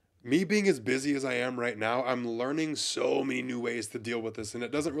being as busy as I am right now, I'm learning so many new ways to deal with this, and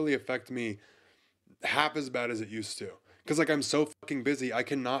it doesn't really affect me half as bad as it used to. Because like I'm so fucking busy, I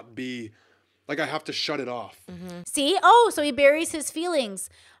cannot be. Like, I have to shut it off. See? Oh, so he buries his feelings.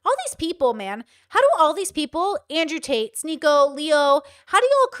 All these people, man. How do all these people, Andrew Tate, Sneeko, Leo, how do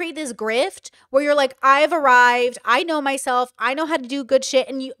you all create this grift where you're like, I've arrived, I know myself, I know how to do good shit,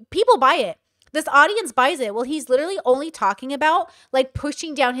 and people buy it. This audience buys it. Well, he's literally only talking about, like,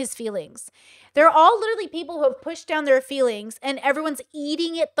 pushing down his feelings. They're all literally people who have pushed down their feelings, and everyone's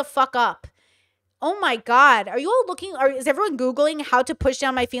eating it the fuck up. Oh my God. Are you all looking, is everyone Googling how to push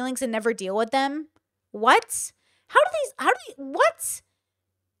down my feelings and never deal with them? What?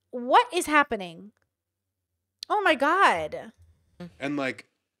 What is happening? Oh my God. And like,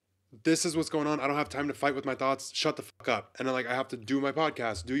 this is what's going on. I don't have time to fight with my thoughts. Shut the fuck up. And then like, I have to do my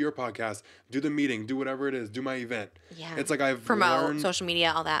podcast, do your podcast, do the meeting, do whatever it is, do my event. Yeah. It's like I've learned social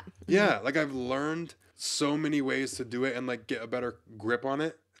media, all that. Yeah. Like I've learned so many ways to do it and like get a better grip on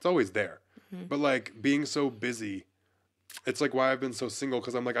it. It's always there. But like being so busy, it's like why I've been so single,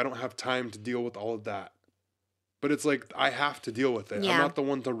 because I'm like, I don't have time to deal with all of that. But it's like, I have to deal with it. Yeah. I'm not the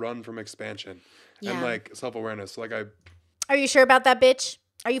one to run from expansion and like self-awareness. Like Are you sure about that, bitch?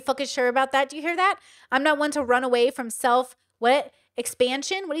 Are you fucking sure about that? Do you hear that? I'm not one to run away from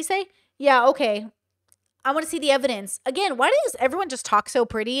expansion? What do you say? Yeah, okay. I want to see the evidence. Again, why does everyone just talk so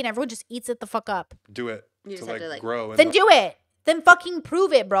pretty and everyone just eats it the fuck up? Do it. You to like grow. Then do it. Then fucking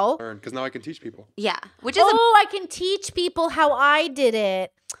prove it, bro. Because now I can teach people. Yeah. Which is I can teach people how I did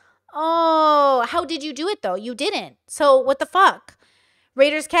it. Oh, how did you do it though? You didn't. So what the fuck?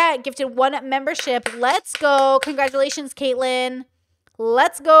 Raiders Cat gifted 1 membership. Let's go. Congratulations, Caitlin.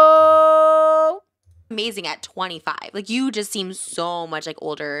 Let's go. Amazing at 25. Like, you just seem so much like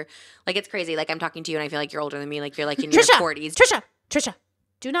older. Like, it's crazy. Like, I'm talking to you and I feel like you're older than me. Like, you're like in your 40s. Trisha.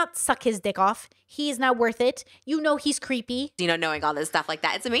 Do not suck his dick off. He is not worth it. You know he's creepy. You know, knowing all this stuff like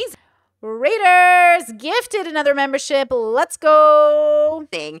that. It's amazing. Raiders gifted another membership. Let's go.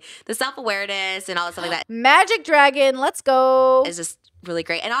 The self-awareness and all that stuff like that. Magic Dragon. Let's go. It's just really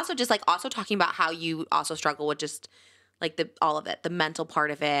great. And also just like also talking about how you also struggle with just like all of it, the mental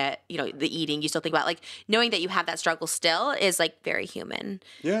part of it, you know, the eating, you still think about like knowing that you have that struggle still is like very human.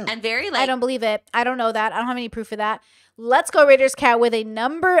 Yeah. And very like. I don't believe it. I don't know that. I don't have any proof of that. Let's go Raiders Cat with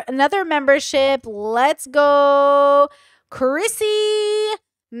another membership. Let's go Chrissy,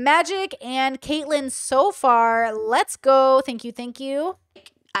 Magic, and Caitlin so far. Let's go. Thank you.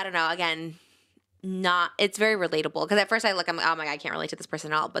 I don't know. Again, it's very relatable. Because at first I'm like, oh my God, I can't relate to this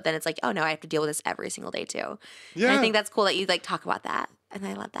person at all. But then it's like, oh no, I have to deal with this every single day too. Yeah. And I think that's cool that you like talk about that. And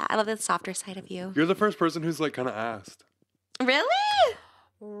I love that. I love the softer side of you. You're the first person who's like kind of asked. Really?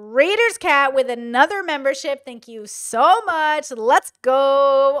 Raiders Cat with another membership. Thank you so much. Let's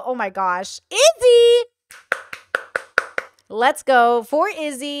go. Oh my gosh. Izzy. Let's go for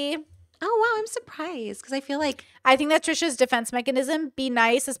Izzy. Oh, wow. I'm surprised because I feel like. I think that Trisha's defense mechanism, be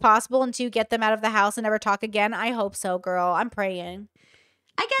nice as possible until you get them out of the house and never talk again. I hope so, girl. I'm praying.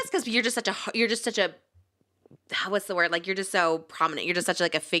 I guess because you're just such a, what's the word? Like, you're just so prominent. You're just such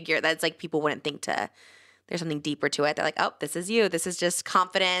like a figure that's like people wouldn't think there's something deeper to it. They're like, oh, this is you. This is just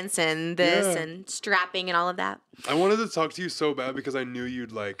confidence and this and strapping and all of that. I wanted to talk to you so bad because I knew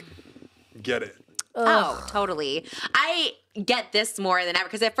you'd like get it. Ugh. Oh, totally. I get this more than ever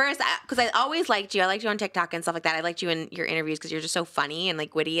because at first, because I always liked you. I liked you on TikTok and stuff like that. I liked you in your interviews because you're just so funny and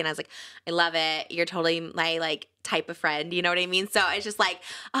like witty. And I was like, I love it. You're totally my like type of friend. You know what I mean? So it's just like,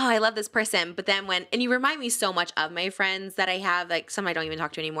 oh, I love this person. But then and you remind me so much of my friends that I have, like some I don't even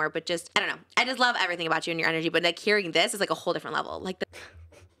talk to anymore. But just, I don't know. I just love everything about you and your energy. But like hearing this is like a whole different level. Like,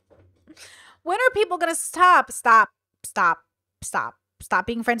 when are people gonna stop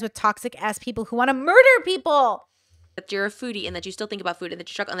being friends with toxic ass people who want to murder people? That you're a foodie and that you still think about food and that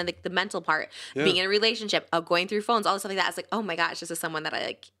you struggle, and then like the mental part, being in a relationship, going through phones, all this stuff like that. It's like, oh my gosh, this is someone that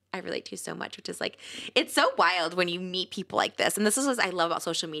I relate to so much, which is like, it's so wild when you meet people like this. And this is what I love about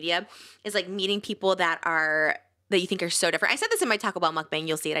social media, is like meeting people that you think are so different. I said this in my Taco Bell mukbang.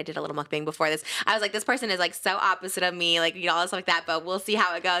 You'll see it. I did a little mukbang before this. I was like, this person is like so opposite of me, like, you know, all this stuff like that, but we'll see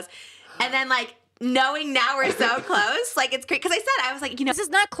how it goes. And then like, knowing now we're so close, like it's great. Because I was like, you know, this is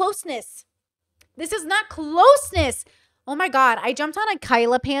not closeness. This is not closeness. Oh my God. I jumped on a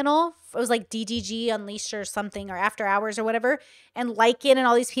Kyla panel. It was like DDG Unleashed or something, or After Hours or whatever. And Lycan and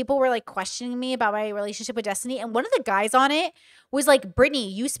all these people were like questioning me about my relationship with Destiny. And one of the guys on it was like, Brittany,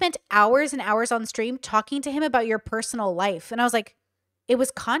 you spent hours and hours on stream talking to him about your personal life. And I was like, it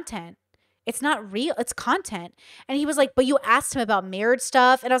was content. It's not real. It's content. And he was like, but you asked him about marriage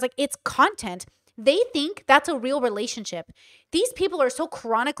stuff. And I was like, it's content. They think that's a real relationship. These people are so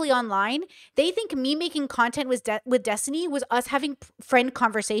chronically online. They think me making content with Destiny was us having friend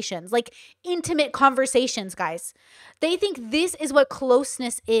conversations, like intimate conversations, guys. They think this is what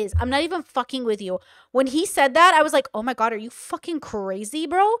closeness is. I'm not even fucking with you. When he said that, I was like, oh my God, are you fucking crazy,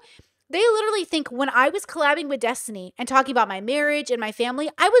 bro? They literally think when I was collabing with Destiny and talking about my marriage and my family,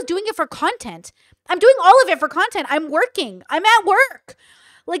 I was doing it for content. I'm doing all of it for content. I'm working. I'm at work.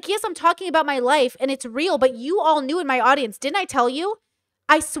 Like, yes, I'm talking about my life and it's real, but you all knew in my audience. Didn't I tell you?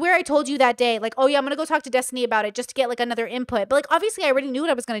 I swear I told you that day, like, oh yeah, I'm going to go talk to Destiny about it just to get like another input. But like, obviously I already knew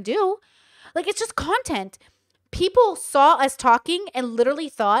what I was going to do. Like, it's just content. People saw us talking and literally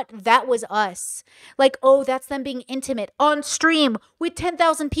thought that was us. Like, oh, that's them being intimate on stream with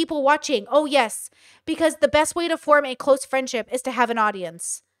 10,000 people watching. Oh yes, because the best way to form a close friendship is to have an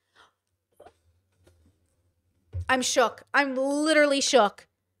audience. I'm shook. I'm literally shook.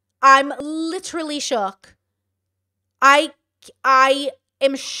 I'm literally shook. I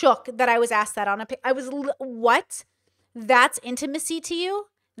am shook that I was asked that on what? That's intimacy to you?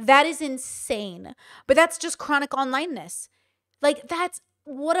 That is insane. But that's just chronic onlineness. Like,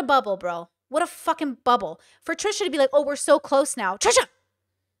 what a bubble, bro. What a fucking bubble. For Trisha to be like, oh, we're so close now. Trisha.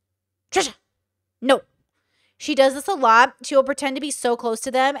 No. She does this a lot. She will pretend to be so close to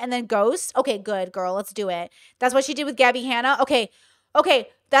them and then ghost. Okay, good, girl. Let's do it. That's what she did with Gabby Hanna. Okay.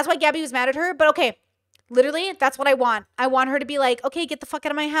 That's why Gabby was mad at her. But okay, literally, that's what I want. I want her to be like, okay, get the fuck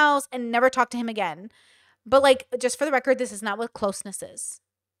out of my house and never talk to him again. But like, just for the record, this is not what closeness is.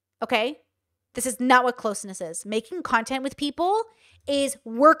 Okay? This is not what closeness is. Making content with people is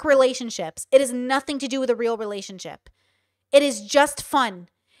work relationships. It has nothing to do with a real relationship. It is just fun.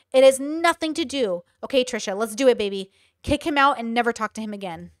 It has nothing to do. Okay, Trisha, let's do it, baby. Kick him out and never talk to him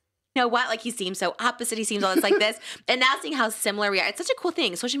again. You know what? Like, he seems so opposite. He seems all this like this. And now seeing how similar we are, it's such a cool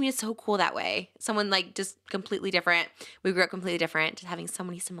thing. Social media is so cool that way. Someone like just completely different. We grew up completely different, just having so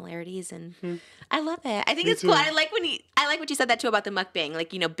many similarities. And I love it. I think it's cool. I like what you said that too about the mukbang,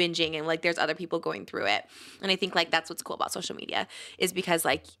 like, you know, binging and like there's other people going through it. And I think like that's what's cool about social media is because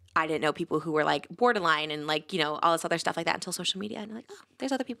like I didn't know people who were like borderline and like, you know, all this other stuff like that until social media. And I'm like, oh,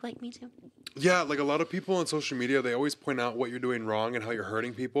 there's other people like me too. Yeah, like a lot of people on social media, they always point out what you're doing wrong and how you're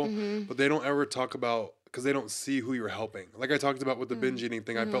hurting people, but they don't ever talk about, because they don't see who you're helping. Like I talked about with the binge eating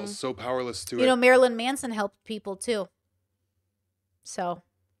thing, I felt so powerless to it. You know, Marilyn Manson helped people too. So,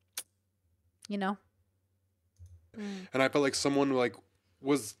 you know. And I felt like someone like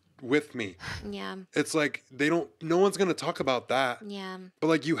was with me. Yeah. It's like no one's going to talk about that. Yeah. But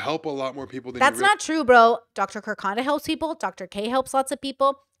like you help a lot more people than That's not true, bro. Dr. Kirkonda helps people. Dr. K helps lots of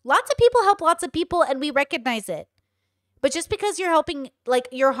people. Lots of people help lots of people, and we recognize it. But just because you're helping, like,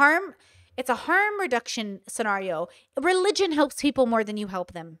 it's a harm reduction scenario. Religion helps people more than you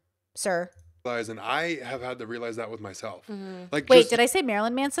help them, sir. And I have had to realize that with myself. Mm-hmm. Like, wait, did I say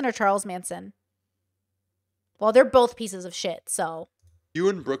Marilyn Manson or Charles Manson? Well, they're both pieces of shit, so. You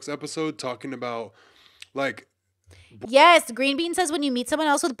and Brooke's episode talking about, like. Yes, Green Bean says when you meet someone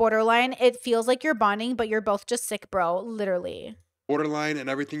else with borderline, it feels like you're bonding, but you're both just sick, bro. Literally. Borderline and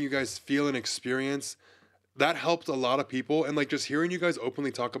everything you guys feel and experience, that helped a lot of people. And like just hearing you guys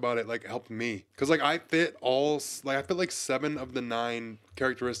openly talk about it, like helped me. Because like I fit like 7 of the 9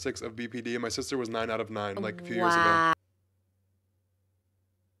 characteristics of BPD. And my sister was 9 out of 9 like a few years ago.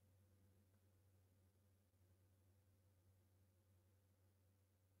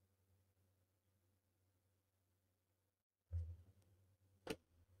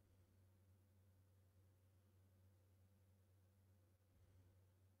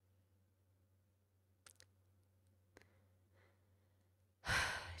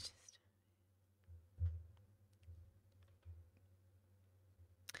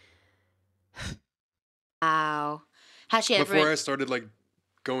 Wow. Has she ever? Before I started like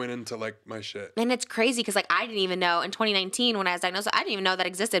going into like my shit. And it's crazy because like I didn't even know in 2019 when I was diagnosed, I didn't even know that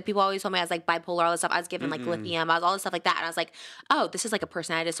existed. People always told me I was like bipolar, all this stuff. I was given like lithium, I was all this stuff like that, and I was like, oh, this is like a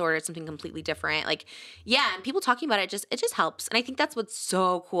personality disorder. It's something completely different. Like, yeah, and people talking about it just helps. And I think that's what's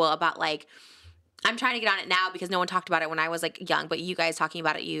so cool about like. I'm trying to get on it now because no one talked about it when I was like young, but you guys talking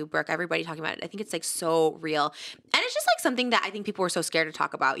about it, you, Brooke, everybody talking about it. I think it's like so real. And it's just like something that I think people were so scared to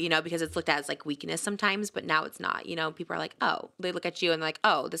talk about, you know, because it's looked at as like weakness sometimes, but now it's not, you know, people are like, oh, they look at you and they're like,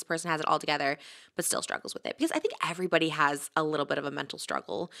 oh, this person has it all together, but still struggles with it. Because I think everybody has a little bit of a mental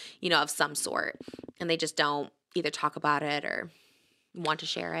struggle, you know, of some sort, and they just don't either talk about it or want to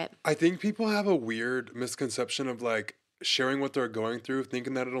share it. I think people have a weird misconception of like, sharing what they're going through,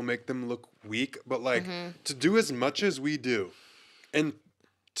 thinking that it'll make them look weak, but like to do as much as we do and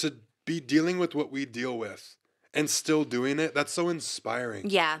to be dealing with what we deal with and still doing it, that's so inspiring.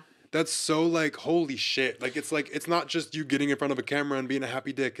 Yeah. That's so like, holy shit. Like, it's not just you getting in front of a camera and being a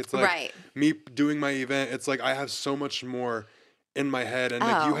happy dick. It's like me doing my event. It's like I have so much more in my head, and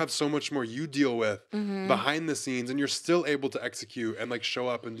like you have so much more you deal with behind the scenes, and you're still able to execute and like show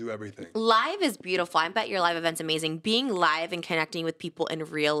up and do everything. Live is beautiful. I bet your live event's amazing. Being live and connecting with people in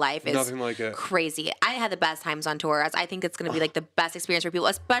real life is nothing like it. Crazy. I had the best times on tour. I think it's going to be like the best experience for people,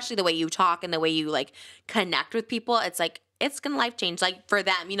 especially the way you talk and the way you like connect with people. It's like it's going to life change. Like for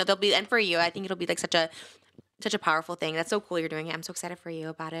them, you know, they'll be, and for you, I think it'll be like such a powerful thing. That's so cool you're doing it. I'm so excited for you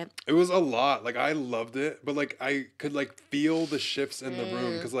about it. It was a lot. Like I loved it, but like I could like feel the shifts in the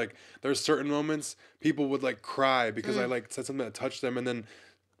room because like there's certain moments people would like cry because I like said something that touched them, and then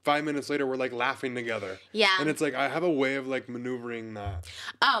 5 minutes later we're like laughing together. Yeah. And it's like I have a way of like maneuvering that.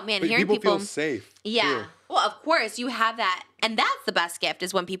 Oh man, but hearing people feel safe. Yeah. Too. Well, of course you have that, and that's the best gift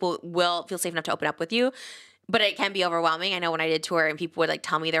is when people will feel safe enough to open up with you. But it can be overwhelming. I know when I did tour and people would like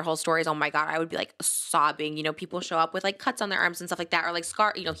tell me their whole stories, oh my God, I would be like sobbing. You know, people show up with like cuts on their arms and stuff like that, or like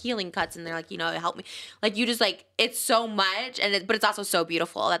healing cuts, and they're like, you know, help me. Like you just like, it's so much, but it's also so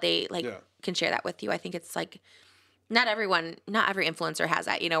beautiful that they like can share that with you. I think it's like, not every influencer has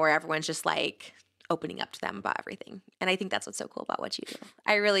that, you know, where everyone's just like opening up to them about everything. And I think that's what's so cool about what you do.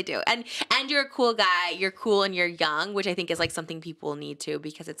 I really do. And you're a cool guy. You're cool and you're young, which I think is like something people need to,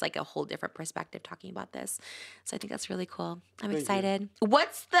 because it's like a whole different perspective talking about this. So I think that's really cool. I'm excited.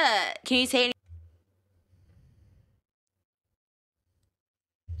 Can you say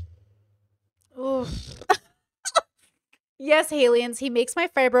Ooh. Yes, Halians, he makes my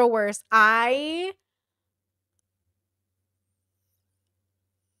fibro worse. I'm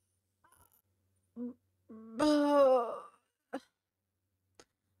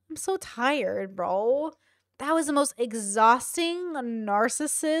so tired, bro. That was the most exhausting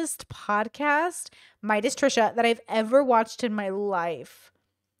narcissist podcast, minus Trisha, that I've ever watched in my life.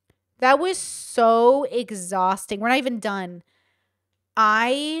 That was so exhausting. We're not even done.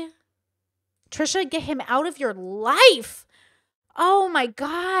 Trisha, get him out of your life. Oh my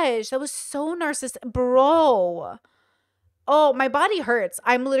gosh. That was so narcissistic. Bro. Oh, my body hurts.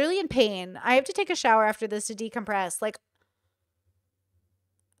 I'm literally in pain. I have to take a shower after this to decompress. Like,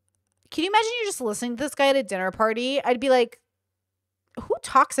 can you imagine you're just listening to this guy at a dinner party? I'd be like, who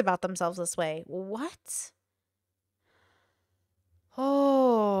talks about themselves this way? What?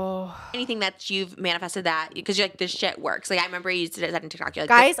 Oh. anything that you've manifested that, because you're like, this shit works? Like, I remember you said that in TikTok. You're like,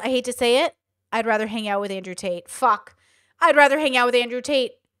 guys, I hate to say it. I'd rather hang out with Andrew Tate. Fuck. I'd rather hang out with Andrew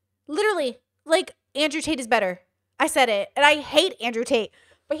Tate. Literally, like, Andrew Tate is better. I said it. And I hate Andrew Tate.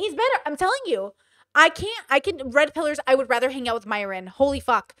 But he's better. I'm telling you. Red pillars, I would rather hang out with Myron. Holy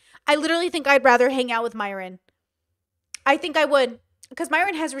fuck. I literally think I'd rather hang out with Myron. I think I would. Because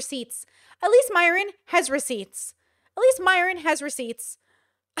Myron has receipts. At least Myron has receipts. At least Myron has receipts.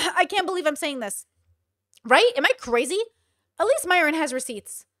 I can't believe I'm saying this. Right? Am I crazy? At least Myron has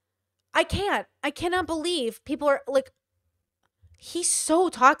receipts. I cannot believe people are like, he's so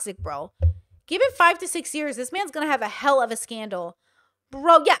toxic, bro. Give it 5 to 6 years. This man's going to have a hell of a scandal.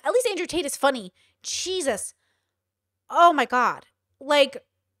 Bro, yeah, at least Andrew Tate is funny. Jesus. Oh my God. Like,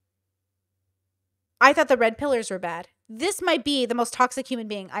 I thought the red pillars were bad. This might be the most toxic human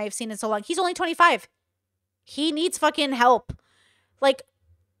being I have seen in so long. He's only 25. He needs fucking help. Like,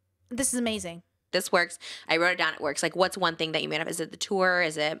 this is amazing. This works. I wrote it down. It works. Like, what's one thing that you made up? Is it the tour?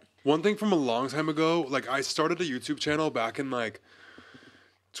 Is it? One thing from a long time ago, like, I started a YouTube channel back in, like,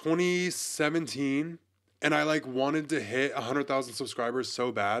 2017, and I, like, wanted to hit 100,000 subscribers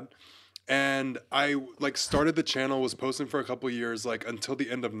so bad. And I, like, started the channel, was posting for a couple years, like, until the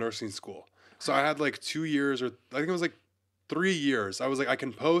end of nursing school. So I had, like, 2 years, or I think it was, like, 3 years. I was like, I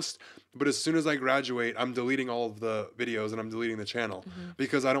can post, but as soon as I graduate, I'm deleting all of the videos and I'm deleting the channel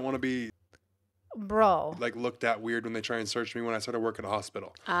because I don't want to be, bro, like, looked at weird when they try and search me when I started working at a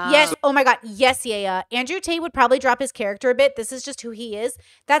hospital. Yes. Oh my God. Yes. Yeah. Andrew Tate would probably drop his character a bit. This is just who he is.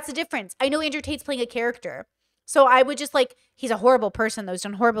 That's the difference. I know Andrew Tate's playing a character. So I would just like, he's a horrible person though. He's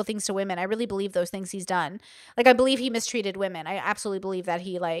done horrible things to women. I really believe those things he's done. Like, I believe he mistreated women. I absolutely believe that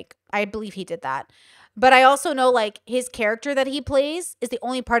I believe he did that. But I also know, like, his character that he plays is the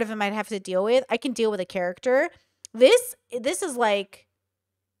only part of him I'd have to deal with. I can deal with a character. This is like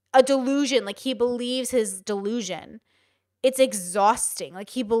a delusion. Like, he believes his delusion. It's exhausting.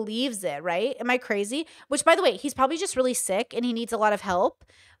 Like, he believes it, right? Am I crazy? Which, by the way, he's probably just really sick and he needs a lot of help.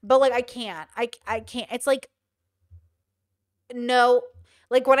 But, like, I can't. I can't. It's like, no.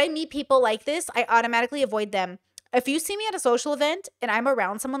 Like, when I meet people like this, I automatically avoid them. If you see me at a social event and I'm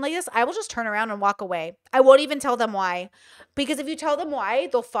around someone like this, I will just turn around and walk away. I won't even tell them why. Because if you tell them why,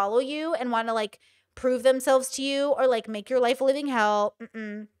 they'll follow you and want to, like, prove themselves to you or, like, make your life a living hell.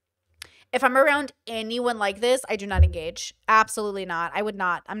 If I'm around anyone like this, I do not engage. Absolutely not. I would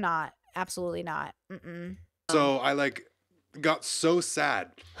not. I'm not. Absolutely not. So I, like, got so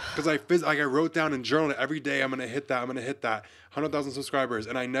sad because I wrote down and journaled it every day. I'm going to hit that. 100,000 subscribers.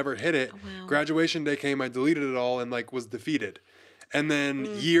 And I never hit it. Wow. Graduation day came. I deleted it all and, like, was defeated. And then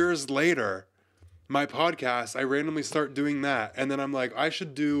years later, my podcast, I randomly start doing that. And then I'm like, I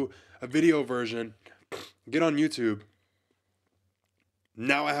should do a video version, get on YouTube.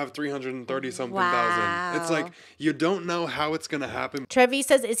 Now I have 330-something thousand. It's like, you don't know how it's going to happen. Trevi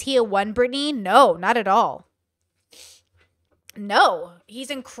says, is he a one, Brittany? No, not at all. No, he's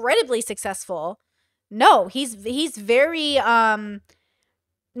incredibly successful. No, he's very, no,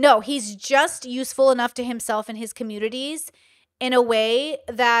 he's just useful enough to himself and his communities in a way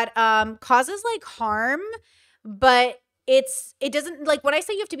that causes, like, harm, but it doesn't, like, when I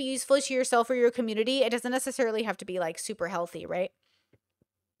say you have to be useful to yourself or your community, it doesn't necessarily have to be, like, super healthy, right?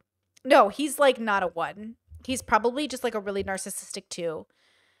 No, he's, like, not a one. He's probably just, like, a really narcissistic 2,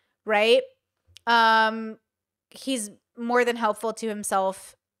 right? He's more than helpful to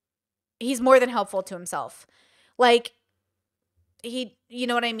himself. He's more than helpful to himself. Like, you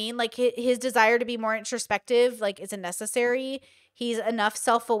know what I mean? Like, his desire to be more introspective, like, isn't necessary. He's enough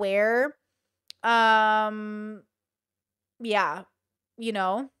self-aware. Yeah, you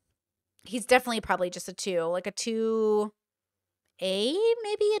know, he's definitely probably just a 2, like a 2A,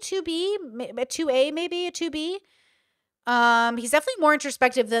 maybe a 2B, a 2A, maybe a 2B. He's definitely more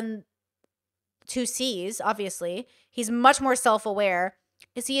introspective than 2Cs, obviously. He's much more self-aware.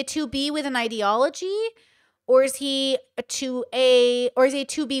 Is he a 2B with an ideology? Or is he a 2A? Or is he a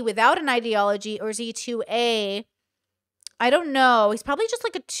 2B without an ideology? Or is he a 2A? I don't know. He's probably just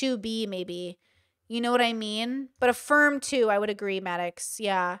like a 2B maybe. You know what I mean? But a firm 2, I would agree, Maddox.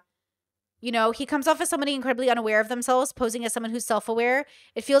 Yeah. You know, he comes off as somebody incredibly unaware of themselves, posing as someone who's self-aware.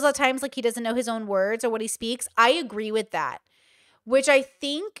 It feels at times like he doesn't know his own words or what he speaks. I agree with that. Which I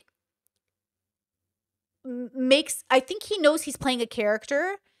think I think he knows he's playing a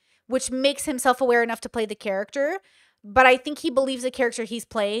character, which makes him self-aware enough to play the character. But I think he believes the character he's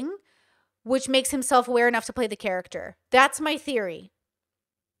playing, which makes him self-aware enough to play the character. That's my theory.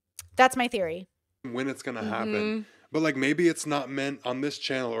 When it's going to happen. But, like, maybe it's not meant on this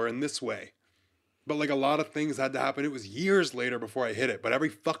channel or in this way. But, like, a lot of things had to happen. It was years later before I hit it. But every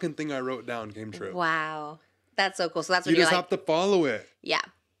fucking thing I wrote down came true. Wow. That's so cool. So that's what you just have to follow it. Yeah.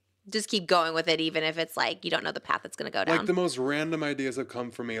 just keep going with it, even if it's like you don't know the path it's gonna go down. Like the most random ideas have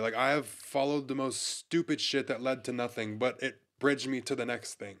come from me. Like I have followed the most stupid shit that led to nothing, but it bridged me to the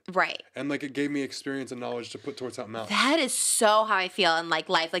next thing. Right. And like it gave me experience and knowledge to put towards something else. That is so how I feel in like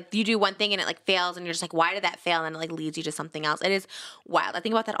life. Like you do one thing and it like fails and you're just like, why did that fail? And it like leads you to something else. It is wild. I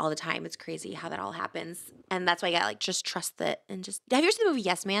think about that all the time. It's crazy how that all happens. And that's why I gotta like just trust it and just have you ever seen the movie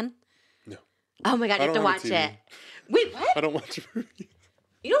Yes Man? No. Oh my God, you have to watch it. Wait, what? I don't watch movies.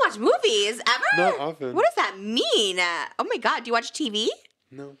 You don't watch movies ever? Not often. What does that mean? Oh my God, do you watch TV?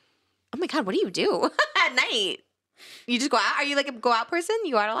 No. Oh my God, what do you do at night? You just go out? Are you like a go out person?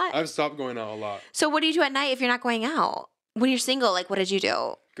 You go out a lot? I've stopped going out a lot. So what do you do at night if you're not going out? When you're single, like what did you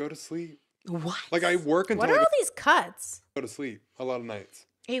do? Go to sleep. What? Like I work until What are all these cuts? go to sleep a lot of nights.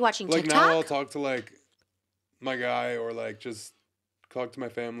 Are you watching Like TikTok? now I'll talk to like my guy or like just talk to my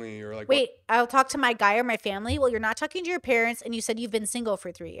family or like Wait, I'll talk to my guy or my family. Well, you're not talking to your parents, and you said you've been single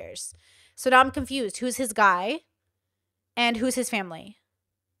for 3 years. So now I'm confused. Who's his guy, and who's his family?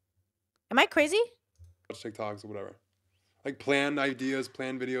 Am I crazy? watch TikToks or whatever. Like planned ideas,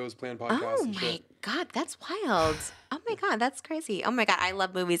 planned videos, planned podcasts. Oh and my shit. God, that's wild. Oh my God, that's crazy. Oh my God, I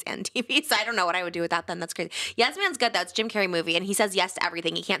love movies and TV, so I don't know what I would do without them. That's crazy. Yes Man's good though. It's a Jim Carrey movie, and he says yes to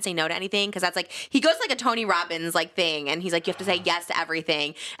everything. He can't say no to anything because that's like, he goes like a Tony Robbins like thing, and he's like, you have to say yes to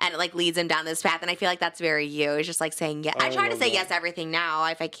everything, and it like leads him down this path, and I feel like that's very you. It's just like saying yes. I try to love say that. yes to everything now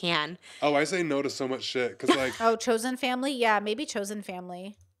if I can. Oh, I say no to so much shit because like Oh, chosen family? Yeah, maybe chosen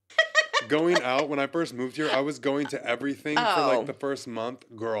family. going out when I first moved here, I was going to everything for Oh. like the first month.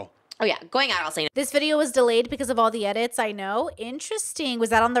 Girl, Oh yeah, going out, I'll say no. This video was delayed because of all the edits. I know. Interesting.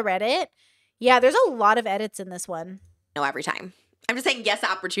 Was that on the Reddit? Yeah, there's a lot of edits in this one. No every time. I'm just saying yes to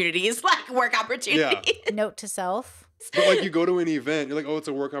opportunities, like work opportunities. Note to self. but like you go to an event, you're like, oh, it's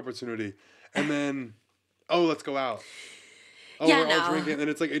a work opportunity, and then oh, let's go out. Oh, Yeah, we're all no. drinking, and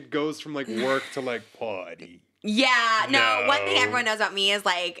it's like it goes from like work to like party. Yeah, no. One thing No. everyone knows about me is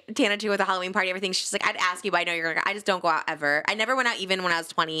like Tana too with the Halloween party, everything. She's like, I'd ask you, but I know you're gonna go. I just don't go out ever. I never went out even when I was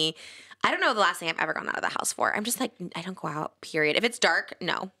 20. I don't know the last thing I've ever gone out of the house for. I'm just like, I don't go out, period. If it's dark,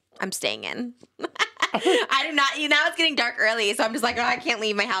 no, I'm staying in. I do not, now it's getting dark early, so I'm just like, oh, I can't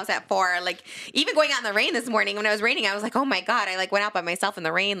leave my house at 4. Like, even going out in the rain this morning, when it was raining, I was like, oh my God, I like went out by myself in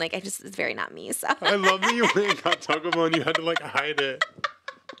the rain. Like, it's very not me, so. I love that you went and got Taco Bell and you had to like hide it.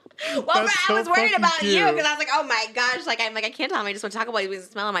 Well, That's I so was worried fucking about cute. you because I was like, oh my gosh, like I can't tell him I just want to talk about it. He was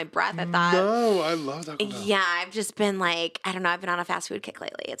smelling my breath. I thought. No, I love Taco Bell. Yeah, I've just been like, I don't know. I've been on a fast food kick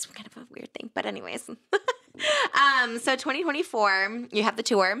lately. It's kind of a weird thing, but anyways. So 2024, you have the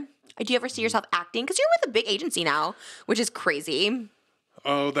tour. Do you ever see yourself acting? Because you're with a big agency now, which is crazy.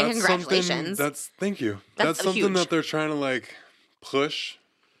 Oh, that's congratulations. something. Thank you. That's something huge. that they're trying to like push.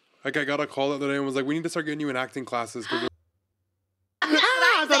 Like I got a call the other day and was like, we need to start getting you in acting classes.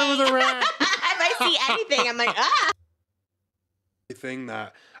 I thought it was a rat. If I see anything, I'm like, ah. Thing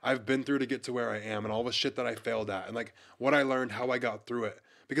that I've been through to get to where I am and all the shit that I failed at and like what I learned, how I got through it.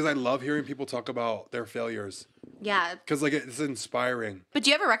 Because I love hearing people talk about their failures. Yeah. Because like it's inspiring. But do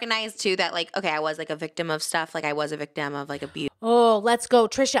you ever recognize too that like, okay, I was like a victim of stuff. Like I was a victim of like abuse. Oh, let's go,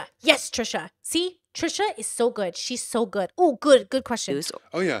 Trisha. Yes, Trisha. See, Trisha is so good. She's so good. Oh, good question.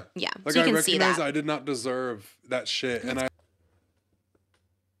 Oh yeah. Yeah. Like So you I can see recognize that. I did not deserve that shit. And I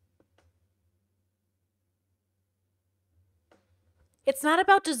It's not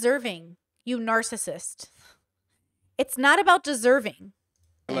about deserving, you narcissist. It's not about deserving.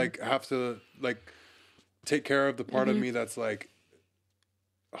 like have to like take care of the part of me that's like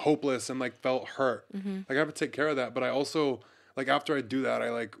hopeless and like felt hurt. Like I have to take care of that. But I also like after I do that, I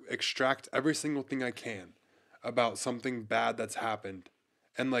like extract every single thing I can about something bad that's happened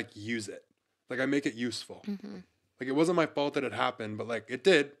and like use it. Like I make it useful. Like it wasn't my fault that it happened, but like it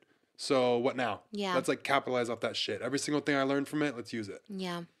did. So what now? Yeah. Let's like capitalize off that shit. Every single thing I learned from it, let's use it.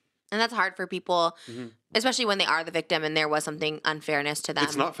 Yeah. And that's hard for people, especially when they are the victim and there was something unfairness to them.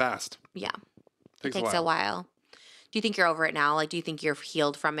 It's not fast. Yeah. Takes It takes a while. Do you think you're over it now? Like, do you think you're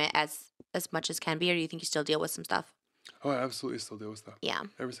healed from it as much as can be, or do you think you still deal with some stuff? Oh, I absolutely still deal with stuff. Yeah.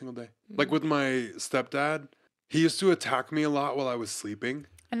 Every single day. Like with my stepdad, he used to attack me a lot while I was sleeping.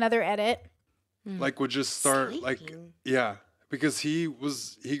 Another edit. Like would just start like, yeah, because he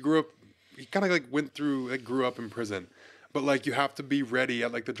grew up, he kind of like went through, like grew up in prison. But like you have to be ready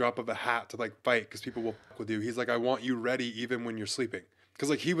at like the drop of a hat to like fight because people will fuck with you. He's like, I want you ready even when you're sleeping. Because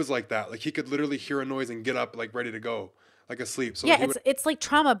like he was like that. Like he could literally hear a noise and get up like ready to go, like asleep. So Yeah, it's like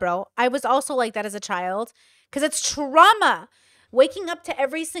trauma, bro. I was also like that as a child because it's trauma. Waking up to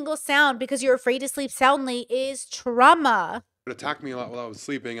every single sound because you're afraid to sleep soundly is trauma. would attack me a lot while I was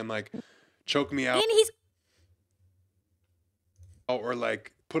sleeping and like choke me out And he's or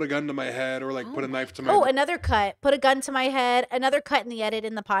like put a gun to my head or like put a knife to my Oh, another cut. Put a gun to my head. Another cut in the edit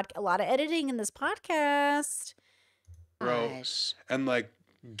in the podcast. A lot of editing in this podcast. Gosh. And like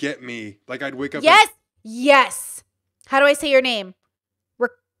get me. Like I'd wake up. Yes. Yes. How do I say your name?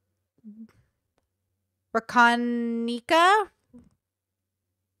 Rakanika?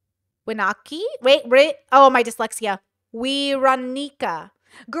 Winaki? Wait. Oh, my dyslexia. Wiranika.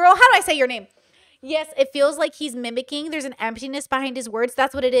 Girl, how do I say your name? Yes, it feels like he's mimicking. There's an emptiness behind his words.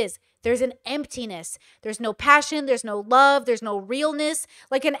 That's what it is. There's an emptiness. There's no passion. There's no love. There's no realness.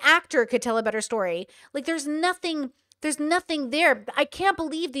 Like an actor could tell a better story. Like there's nothing there. I can't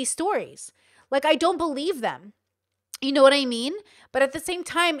believe these stories. Like I don't believe them. You know what I mean? But at the same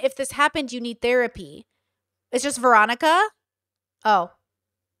time, if this happened, you need therapy. It's just Veronica? Oh.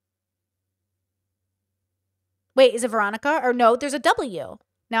 Wait, is it Veronica? Or no, there's a W.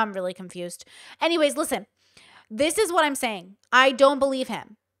 Now I'm really confused. Anyways, listen. This is what I'm saying. I don't believe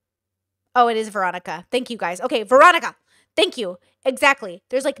him. Oh, it is Veronica. Thank you, guys. Okay, Veronica. Thank you. Exactly.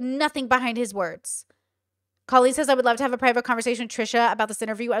 There's like nothing behind his words. Colleen says, I would love to have a private conversation with Trisha about this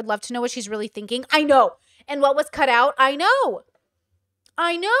interview. I'd love to know what she's really thinking. I know. And what was cut out? I know.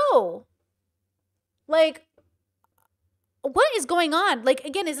 Like, what is going on? Like,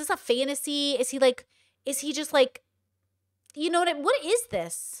 again, is this a fantasy? Is he just like, you know what is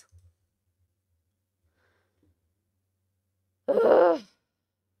this? Ugh.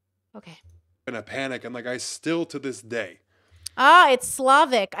 Okay. In a panic. And like, I still to this day. It's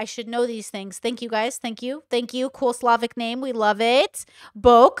Slavic. I should know these things. Thank you, guys. Thank you. Cool Slavic name. We love it.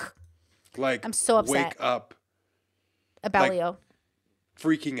 Bok. Like, I'm so upset. Wake up. About Leo.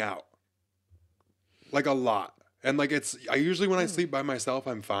 Freaking out. Like a lot. And like I usually when I sleep by myself,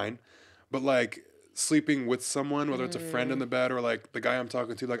 I'm fine. But like sleeping with someone, whether it's a friend in the bed or like the guy I'm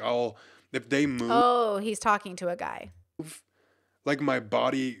talking to, like if they move. Oh, he's talking to a guy. Like my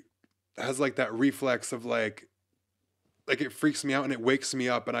body has like that reflex of like it freaks me out and it wakes me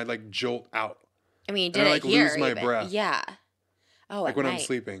up and I like jolt out. I mean, I like lose my breath. Yeah. Oh, like when I'm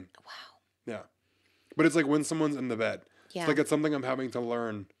sleeping. Wow. Yeah. But it's like when someone's in the bed. Yeah. It's like it's something I'm having to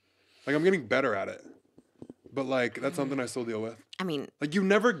learn. Like I'm getting better at it. But like that's something I still deal with. I mean, like you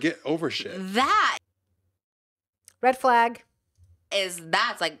never get over shit. That red flag. That's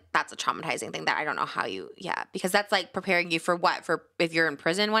a traumatizing thing that I don't know how you, because that's like preparing you for what? For if you're in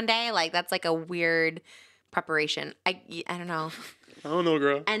prison one day? Like that's like a weird preparation. I don't know. I don't know,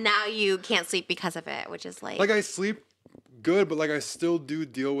 girl. And now you can't sleep because of it, which is like I sleep good, but like I still do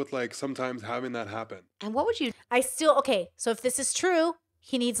deal with like sometimes having that happen. And what would you? Okay, so if this is true,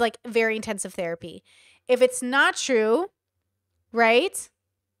 he needs like very intensive therapy. If it's not true, right?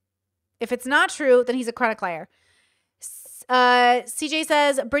 If it's not true, then he's a chronic liar. CJ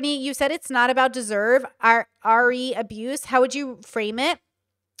says, Brittany, you said it's not about deserve, RE abuse. How would you frame it?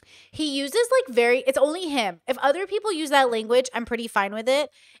 He uses like it's only him. If other people use that language, I'm pretty fine with it.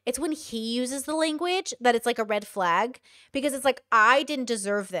 It's when he uses the language that it's like a red flag because it's like, I didn't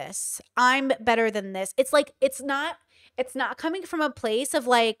deserve this. I'm better than this. It's like, it's not coming from a place of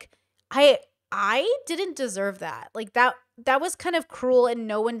like, I didn't deserve that. Like that was kind of cruel and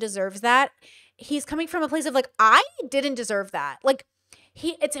no one deserves that. He's coming from a place of like, I didn't deserve that. Like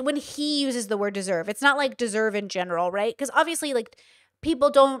it's when he uses the word deserve. It's not like deserve in general, right? Because obviously like people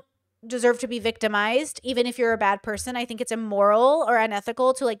don't deserve to be victimized. Even if you're a bad person, I think it's immoral or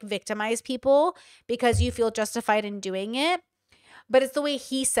unethical to like victimize people because you feel justified in doing it. But it's the way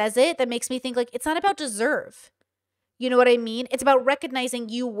he says it that makes me think like, it's not about deserve. You know what I mean? It's about recognizing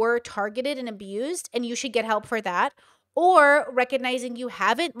you were targeted and abused and you should get help for that. Or recognizing you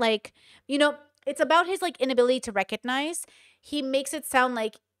haven't, like, you know, it's about his like inability to recognize. He makes it sound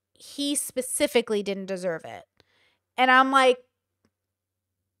like he specifically didn't deserve it. And I'm like,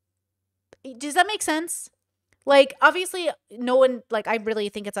 does that make sense? Like, obviously, no one, like, I really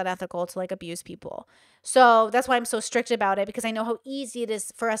think it's unethical to like abuse people. So that's why I'm so strict about it, because I know how easy it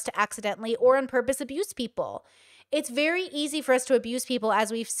is for us to accidentally or on purpose abuse people. It's very easy for us to abuse people,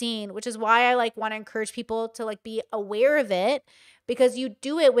 as we've seen, which is why I like want to encourage people to like be aware of it, because you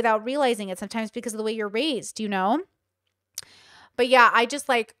do it without realizing it sometimes because of the way you're raised, you know? But yeah, I just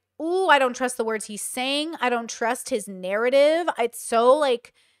like, ooh, I don't trust the words he's saying. I don't trust his narrative. It's so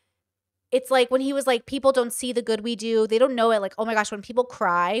like, it's like when he was like, people don't see the good we do. They don't know it. Like, oh my gosh, when people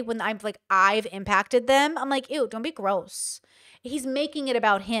cry, when I'm like, I've impacted them, I'm like, ew, don't be gross. He's making it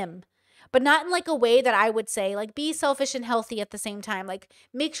about him. But not in like a way that I would say, like, be selfish and healthy at the same time. Like,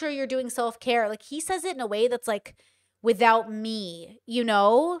 make sure you're doing self-care. Like, he says it in a way that's like, without me, you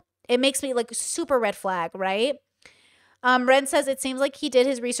know? It makes me like super red flag, right? Ren says it seems like he did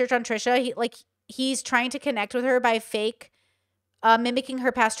his research on Trisha. He's trying to connect with her by fake Mimicking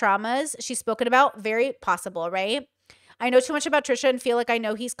her past traumas she's spoken about, very possible, right? I know too much about Trisha and feel like I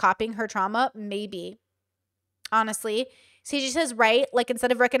know he's copying her trauma. Maybe. Honestly. CG says, right? Like,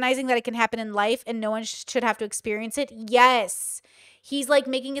 instead of recognizing that it can happen in life and no one should have to experience it. Yes. He's like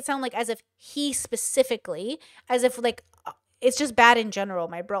making it sound like as if he specifically, as if like it's just bad in general,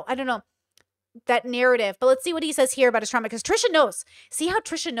 my bro. I don't know. That narrative. But let's see what he says here about his trauma, because Trisha knows. See how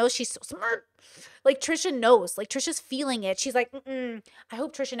Trisha knows? She's so smart. Like, Trisha knows. Like, Trisha's feeling it. She's like, I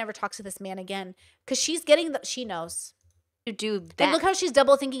hope Trisha never talks to this man again, because she's getting she knows. You do that. And look how she's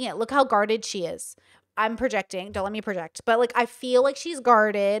double thinking it. Look how guarded she is. I'm projecting. Don't let me project. But like, I feel like she's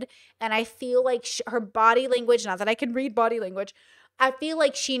guarded, and I feel like her body language, not that I can read body language, I feel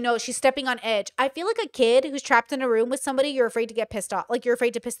like she knows she's stepping on edge. I feel like a kid who's trapped in a room with somebody, you're afraid to get pissed off. Like, you're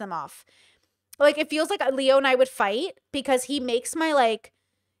afraid to piss them off. Like, it feels like Leo and I would fight because he makes my, like,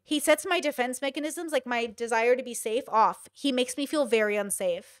 he sets my defense mechanisms, like my desire to be safe, off. He makes me feel very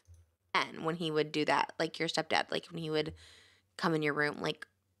unsafe. And when he would do that, like your stepdad, like when he would come in your room, like,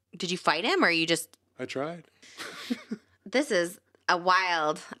 did you fight him or you just... I tried. This is a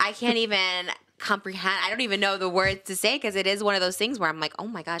wild... I can't even comprehend. I don't even know the words to say, because it is one of those things where I'm like, oh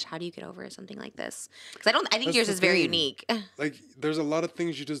my gosh, how do you get over something like this? Because I think yours is very unique. Like, there's a lot of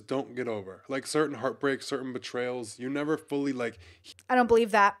things you just don't get over. Like, certain heartbreaks, certain betrayals. You never fully, like... I don't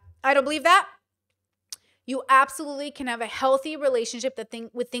believe that. I don't believe that. You absolutely can have a healthy relationship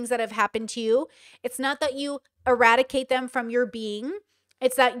with things that have happened to you. It's not that you eradicate them from your being.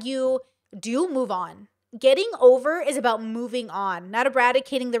 It's that you do move on. Getting over is about moving on, not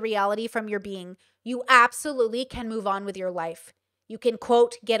eradicating the reality from your being. You absolutely can move on with your life. You can,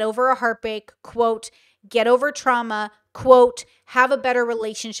 quote, get over a heartbreak, quote, get over trauma, quote, have a better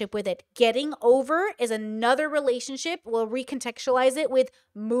relationship with it. Getting over is another relationship. We'll recontextualize it with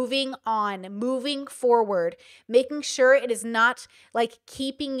moving on, moving forward, making sure it is not like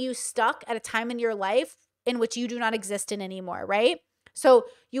keeping you stuck at a time in your life in which you do not exist in anymore, right? So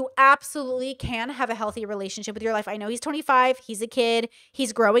you absolutely can have a healthy relationship with your life. I know he's 25. He's a kid.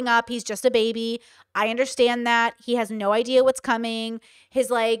 He's growing up. He's just a baby. I understand that. He has no idea what's coming. His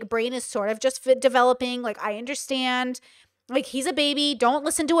like brain is sort of just developing. Like, I understand. Like, he's a baby. Don't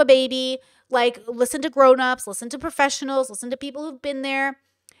listen to a baby. Like, listen to grown-ups. Listen to professionals. Listen to people who've been there.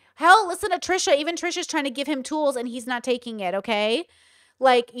 Hell, listen to Trisha. Even Trisha's trying to give him tools and he's not taking it, okay?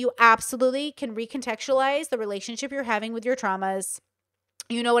 Like, you absolutely can recontextualize the relationship you're having with your traumas.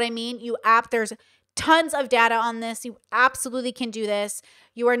 You know what I mean? There's tons of data on this. You absolutely can do this.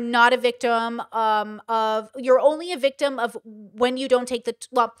 You are not a victim you're only a victim of when you don't take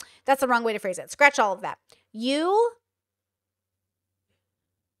well, that's the wrong way to phrase it. Scratch all of that. You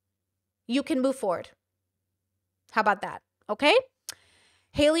can move forward. How about that? Okay?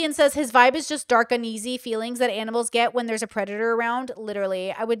 Halian says his vibe is just dark, uneasy feelings that animals get when there's a predator around.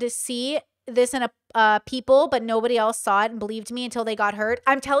 Literally, I would just see this in people, but nobody else saw it and believed me until they got hurt.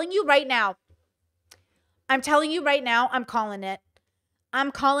 I'm telling you right now, I'm calling it.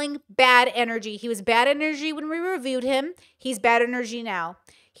 I'm calling bad energy. He was bad energy when we reviewed him. He's bad energy now.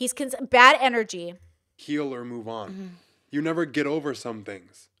 He's bad energy. Heal or move on. You never get over some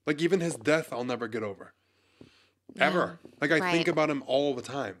things. Like, even his death, I'll never get over. Ever. Like, I think about him all the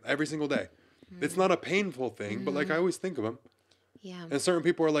time, every single day. It's not a painful thing, but like, I always think of him. Yeah. And certain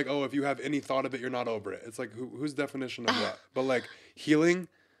people are like, oh, if you have any thought of it, you're not over it. It's like, whose definition of what? But like, healing,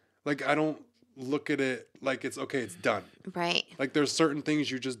 like, I don't look at it like it's okay, it's done. Right. Like, there's certain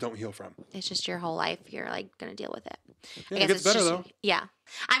things you just don't heal from. It's just your whole life. You're like going to deal with it. Yeah, it gets better though. Yeah.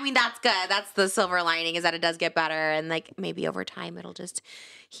 I mean, that's good. That's the silver lining, is that it does get better. And like, maybe over time it'll just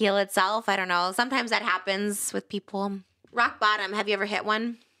heal itself. I don't know. Sometimes that happens with people. Rock bottom. Have you ever hit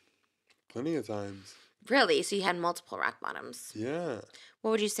one? Plenty of times. Really? So you had multiple rock bottoms? Yeah.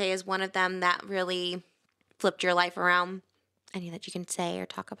 What would you say is one of them that really flipped your life around? Any that you can say or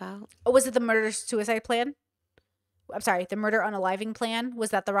talk about? Oh, was it the murder-suicide plan? I'm sorry, the murder-unaliving plan? Was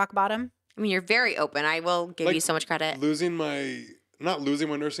that the rock bottom? I mean, you're very open. I will give you so much credit. Not losing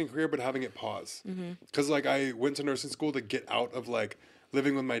my nursing career, but having it pause. Because like, I went to nursing school to get out of like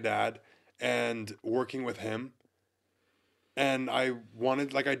living with my dad and working with him. And I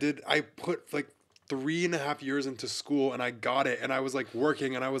wanted, like, I put like 3.5 years into school and I got it, and I was like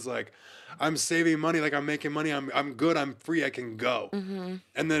working, and I was like, I'm saving money, like I'm making money, I'm good, I'm free, I can go.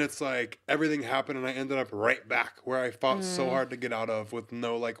 And then it's like everything happened and I ended up right back where I fought so hard to get out of with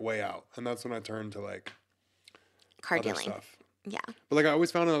no like way out. And that's when I turned to like card other dealing. stuff. Yeah. But like, I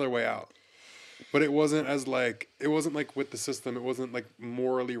always found another way out. But it wasn't like with the system. It wasn't like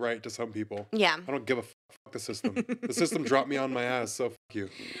morally right to some people. Yeah. I don't give a fuck the system. The system dropped me on my ass, so fuck you.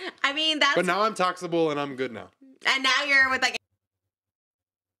 I mean, But now I'm taxable and I'm good now. And now you're with like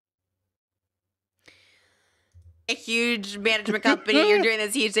a huge management company. You're doing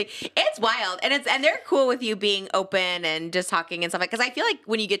this huge thing. It's wild. And they're cool with you being open and just talking and stuff. Because I feel like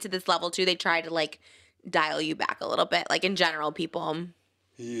when you get to this level too, they try to like dial you back a little bit. Like in general, people.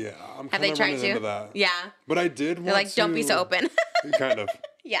 Yeah, I'm kind of running into that. Yeah. But I did want to. They're like, don't be so open. Kind of.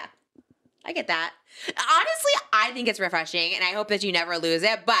 Yeah. I get that. Honestly, I think it's refreshing, and I hope that you never lose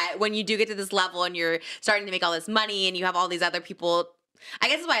it. But when you do get to this level and you're starting to make all this money and you have all these other people, I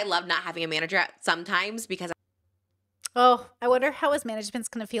guess that's why I love not having a manager sometimes because. Oh, I wonder how his management's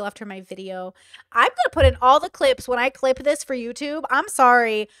going to feel after my video. I'm going to put in all the clips when I clip this for YouTube. I'm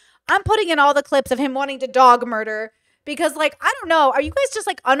sorry. I'm putting in all the clips of him wanting to dog murder because, like, I don't know. Are you guys just,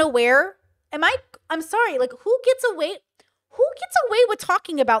 like, unaware? I'm sorry. Like, who gets away with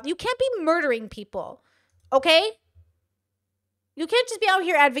talking about? You can't be murdering people, okay? You can't just be out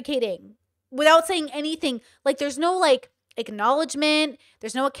here advocating without saying anything. Like, there's no, like, acknowledgement.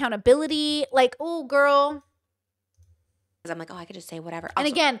 There's no accountability. Like, oh, girl. I'm like, oh, I could just say whatever. And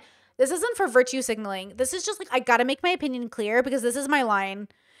again, this isn't for virtue signaling. This is just like, I got to make my opinion clear because this is my line.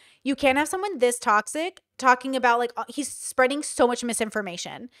 You can't have someone this toxic talking about like, he's spreading so much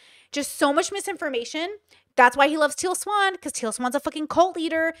misinformation. Just so much misinformation. That's why he loves Teal Swan, because Teal Swan's a fucking cult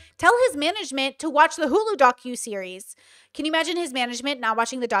leader. Tell his management to watch the Hulu docuseries. Can you imagine his management not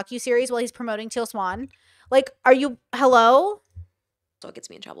watching the docuseries while he's promoting Teal Swan? Like, are you, hello? So it gets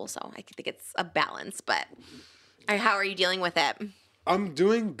me in trouble. So I think it's a balance, but how are you dealing with it? I'm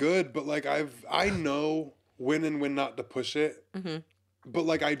doing good, but like I know when and when not to push it. Mm-hmm. But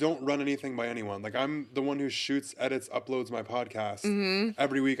like I don't run anything by anyone. Like I'm the one who shoots, edits, uploads my podcast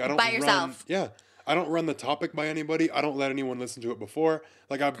every week. I don't by yourself. Yeah. I don't run the topic by anybody. I don't let anyone listen to it before.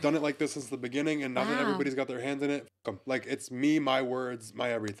 Like I've done it like this since the beginning, and now that everybody's got their hands in it, like it's me, my words,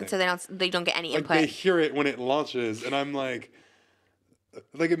 my everything. So they don't get any input. Like they hear it when it launches, and I'm like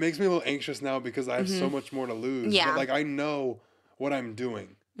it makes me a little anxious now because I have so much more to lose. Yeah. But like I know what I'm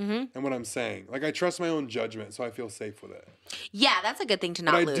doing and what I'm saying. Like I trust my own judgment, so I feel safe with it. Yeah, that's a good thing to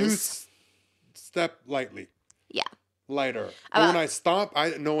not lose. But I do step lightly. Yeah. Lighter. But when I stop, I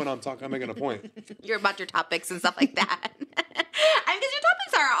know when I'm making a point. You're about your topics and stuff like that. I mean, because your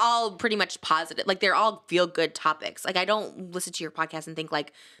topics are all pretty much positive. Like, they're all feel-good topics. Like, I don't listen to your podcast and think,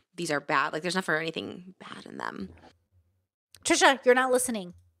 like, these are bad. Like, there's never anything bad in them. Trisha, you're not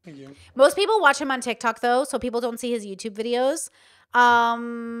listening. Thank you. Most people watch him on TikTok, though, so people don't see his YouTube videos.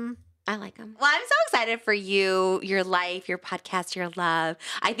 I like them. Well, I'm so excited for you, your life, your podcast, your love.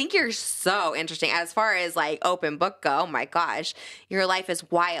 I think you're so interesting. As far as like open book go, oh my gosh, your life is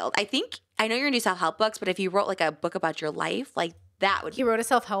wild. I know you're gonna do self-help books, but if you wrote like a book about your life, like that would. He wrote a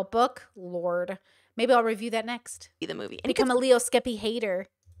self-help book? Lord. Maybe I'll review that next. Be the movie. And become a Leo Skepi hater.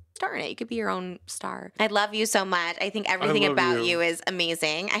 Star in it. You could be your own star. I love you so much. I think everything about you is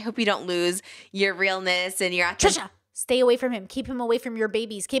amazing. I hope you don't lose your realness and your Trisha, stay away from him. Keep him away from your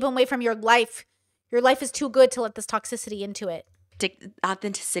babies. Keep him away from your life. Your life is too good to let this toxicity into it.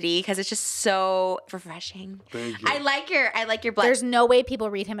 Authenticity, because it's just so refreshing. Thank you. I like your blood. There's no way people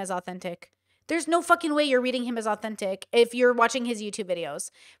read him as authentic. There's no fucking way you're reading him as authentic if you're watching his YouTube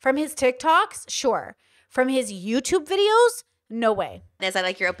videos. From his TikToks, sure. From his YouTube videos, no way. Yes, I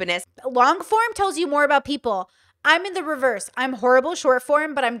like your openness. Long form tells you more about people. I'm in the reverse. I'm horrible short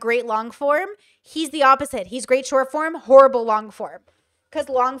form, but I'm great long form. He's the opposite. He's great short form, horrible long form. Because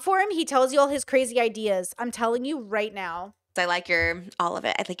long form, he tells you all his crazy ideas. I'm telling you right now. I like all of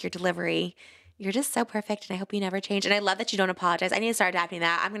it. I like your delivery. You're just so perfect, and I hope you never change. And I love that you don't apologize. I need to start adapting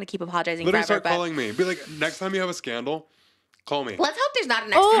that. I'm going to keep apologizing Literally forever. start calling me. Be like, next time you have a scandal, call me. Let's hope there's not a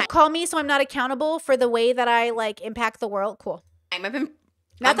next time. Call me so I'm not accountable for the way that I like impact the world. Cool. I've been.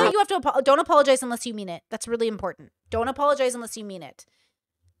 Not that you have to. Don't apologize unless you mean it. That's really important. Don't apologize unless you mean it.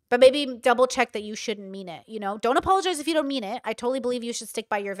 But maybe double check that you shouldn't mean it. You know, don't apologize if you don't mean it. I totally believe you should stick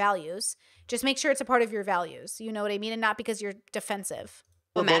by your values. Just make sure it's a part of your values. You know what I mean? And not because you're defensive.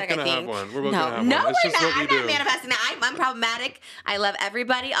 We're both going to have one. We're both going to have one. No, it's we're just not. What we I'm not manifesting that. I'm problematic. I love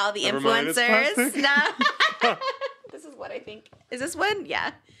everybody, all the influencers. No. This is what I think. Is this one?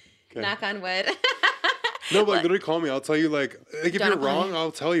 Yeah. Okay. Knock on wood. No, but like, literally call me. I'll tell you, like if you're wrong,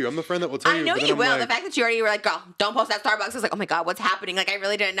 I'll tell you. I'm the friend that will tell you. I know you will. The fact that you already were like, girl, don't post that Starbucks. I was like, oh my God, what's happening? Like, I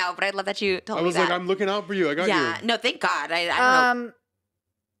really didn't know, but I love that you told me that. I was like, I'm looking out for you. I got you. Yeah. No, thank God. I don't know.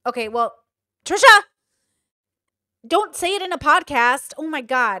 Okay, well, Trisha, don't say it in a podcast. Oh my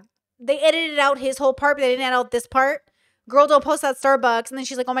God. They edited out his whole part, but they didn't edit out this part. Girl, don't post that Starbucks. And then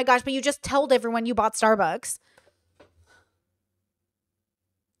she's like, oh my gosh, but you just told everyone you bought Starbucks.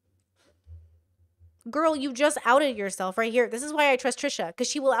 Girl, you just outed yourself right here. This is why I trust Trisha, because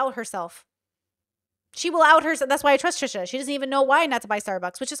she will out herself. She will out herself. That's why I trust Trisha. She doesn't even know why not to buy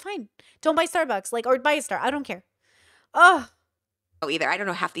Starbucks, which is fine. Don't buy Starbucks, or buy a Star. I don't care. Oh. Either. I don't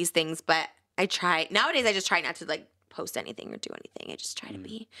know half these things, but I try. Nowadays, I just try not to like post anything or do anything. I just try to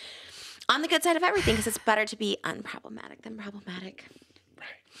be on the good side of everything because it's better to be unproblematic than problematic.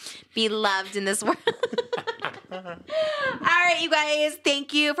 Be loved in this world. All right, you guys.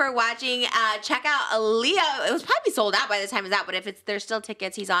 Thank you for watching. Check out Leo. It was probably sold out by the time it's out, but if there's still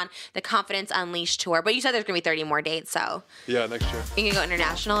tickets, he's on the Confidence Unleashed tour. But you said there's gonna be 30 more dates, so yeah, next year. Are you gonna go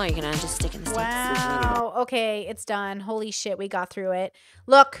international, or are you gonna just stick in the States? Wow. Okay, it's done. Holy shit, we got through it.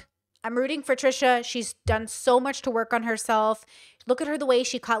 Look, I'm rooting for Trisha. She's done so much to work on herself. Look at her, the way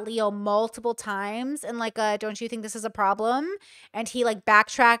she caught Leo multiple times and like, don't you think this is a problem? And he like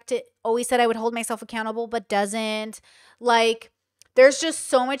backtracked it, always said I would hold myself accountable, but doesn't. Like, there's just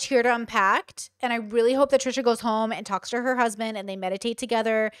so much here to unpack. And I really hope that Trisha goes home and talks to her husband and they meditate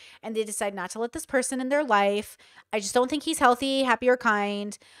together and they decide not to let this person in their life. I just don't think he's healthy, happy, or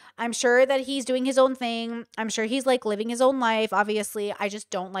kind. I'm sure that he's doing his own thing. I'm sure he's like living his own life. Obviously, I just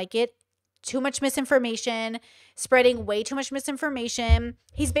don't like it. Too much misinformation, spreading way too much misinformation.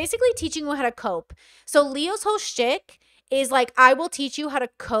 He's basically teaching you how to cope. So Leo's whole shtick is like, I will teach you how to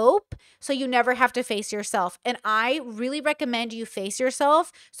cope so you never have to face yourself. And I really recommend you face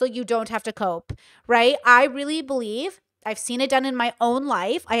yourself so you don't have to cope, right? I really believe I've seen it done in my own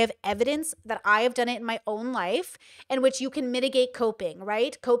life. I have evidence that I have done it in my own life in which you can mitigate coping,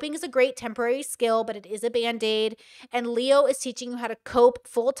 right? Coping is a great temporary skill, but it is a Band-Aid. And Leo is teaching you how to cope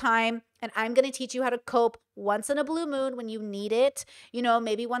full time. And I'm going to teach you how to cope once in a blue moon when you need it. You know,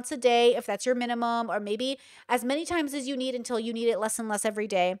 maybe once a day if that's your minimum, or maybe as many times as you need until you need it less and less every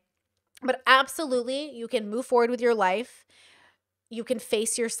day. But absolutely, you can move forward with your life. You can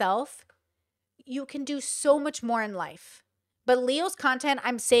face yourself. You can do so much more in life. But Leo's content,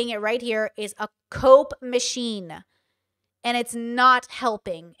 I'm saying it right here, is a cope machine. And it's not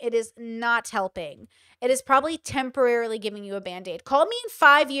helping. It is not helping. It is probably temporarily giving you a Band-Aid. Call me in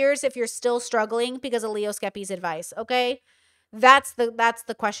 5 years if you're still struggling because of Leo Skepi's advice, okay? That's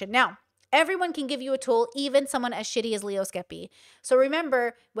the question. Now, everyone can give you a tool, even someone as shitty as Leo Skepi. So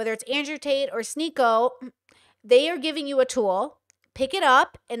remember, whether it's Andrew Tate or Sneeko, they are giving you a tool. Pick it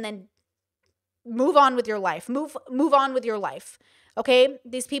up and then move on with your life. Move on with your life. Okay?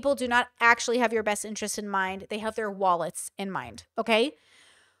 These people do not actually have your best interest in mind. They have their wallets in mind. Okay?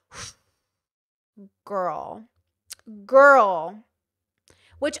 Girl.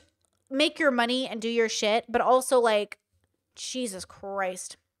 Which, make your money and do your shit, but also like, Jesus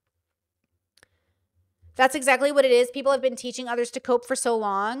Christ. That's exactly what it is. People have been teaching others to cope for so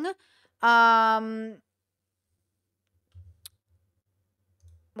long.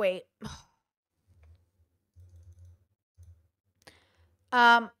 Wait.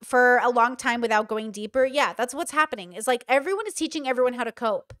 For a long time without going deeper. Yeah, that's what's happening. It's like everyone is teaching everyone how to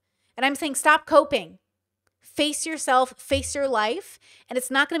cope. And I'm saying stop coping. Face yourself, face your life. And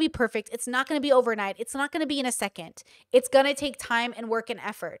it's not going to be perfect. It's not going to be overnight. It's not going to be in a second. It's going to take time and work and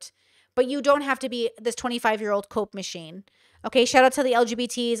effort. But you don't have to be this 25-year-old cope machine. Okay, shout out to the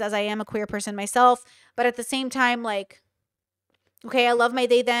LGBTs, as I am a queer person myself. But at the same time, like, okay, I love my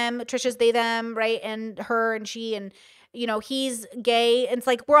they, them. Trisha's they, them, right? And her and she and, you know, he's gay. And it's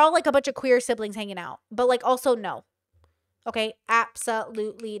like, we're all like a bunch of queer siblings hanging out. But like, also no. Okay,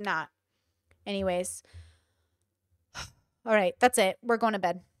 absolutely not. Anyways. All right, that's it. We're going to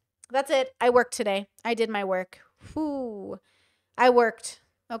bed. That's it. I worked today. I did my work. Whew. I worked.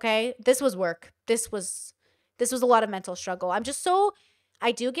 Okay, this was work. This was a lot of mental struggle. I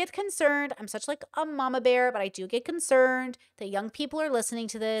do get concerned. I'm such like a mama bear, but I do get concerned that young people are listening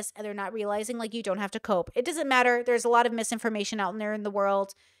to this and they're not realizing like you don't have to cope. It doesn't matter. There's a lot of misinformation out there in the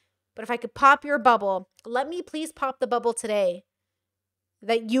world. But if I could pop your bubble, let me please pop the bubble today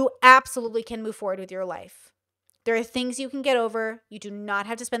that you absolutely can move forward with your life. There are things you can get over. You do not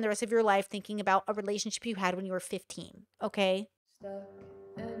have to spend the rest of your life thinking about a relationship you had when you were 15, okay? Stuck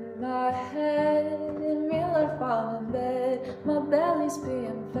in my head, in real life I'm in bed, my belly's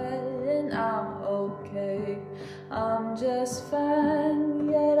being fed and I'm okay, I'm just fine,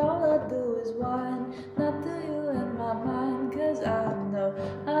 yet all I do is whine, not to you in my mind, cause I know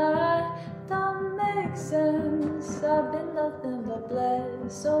I don't make sense, I've been nothing but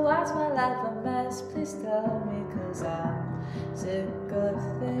blessed, so why's my life a mess, please tell me, cause I'm sick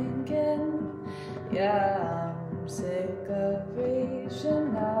of thinking, yeah, I'm sick of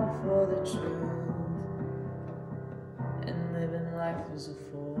reaching out for the truth and living life as a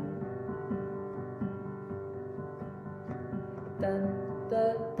fool.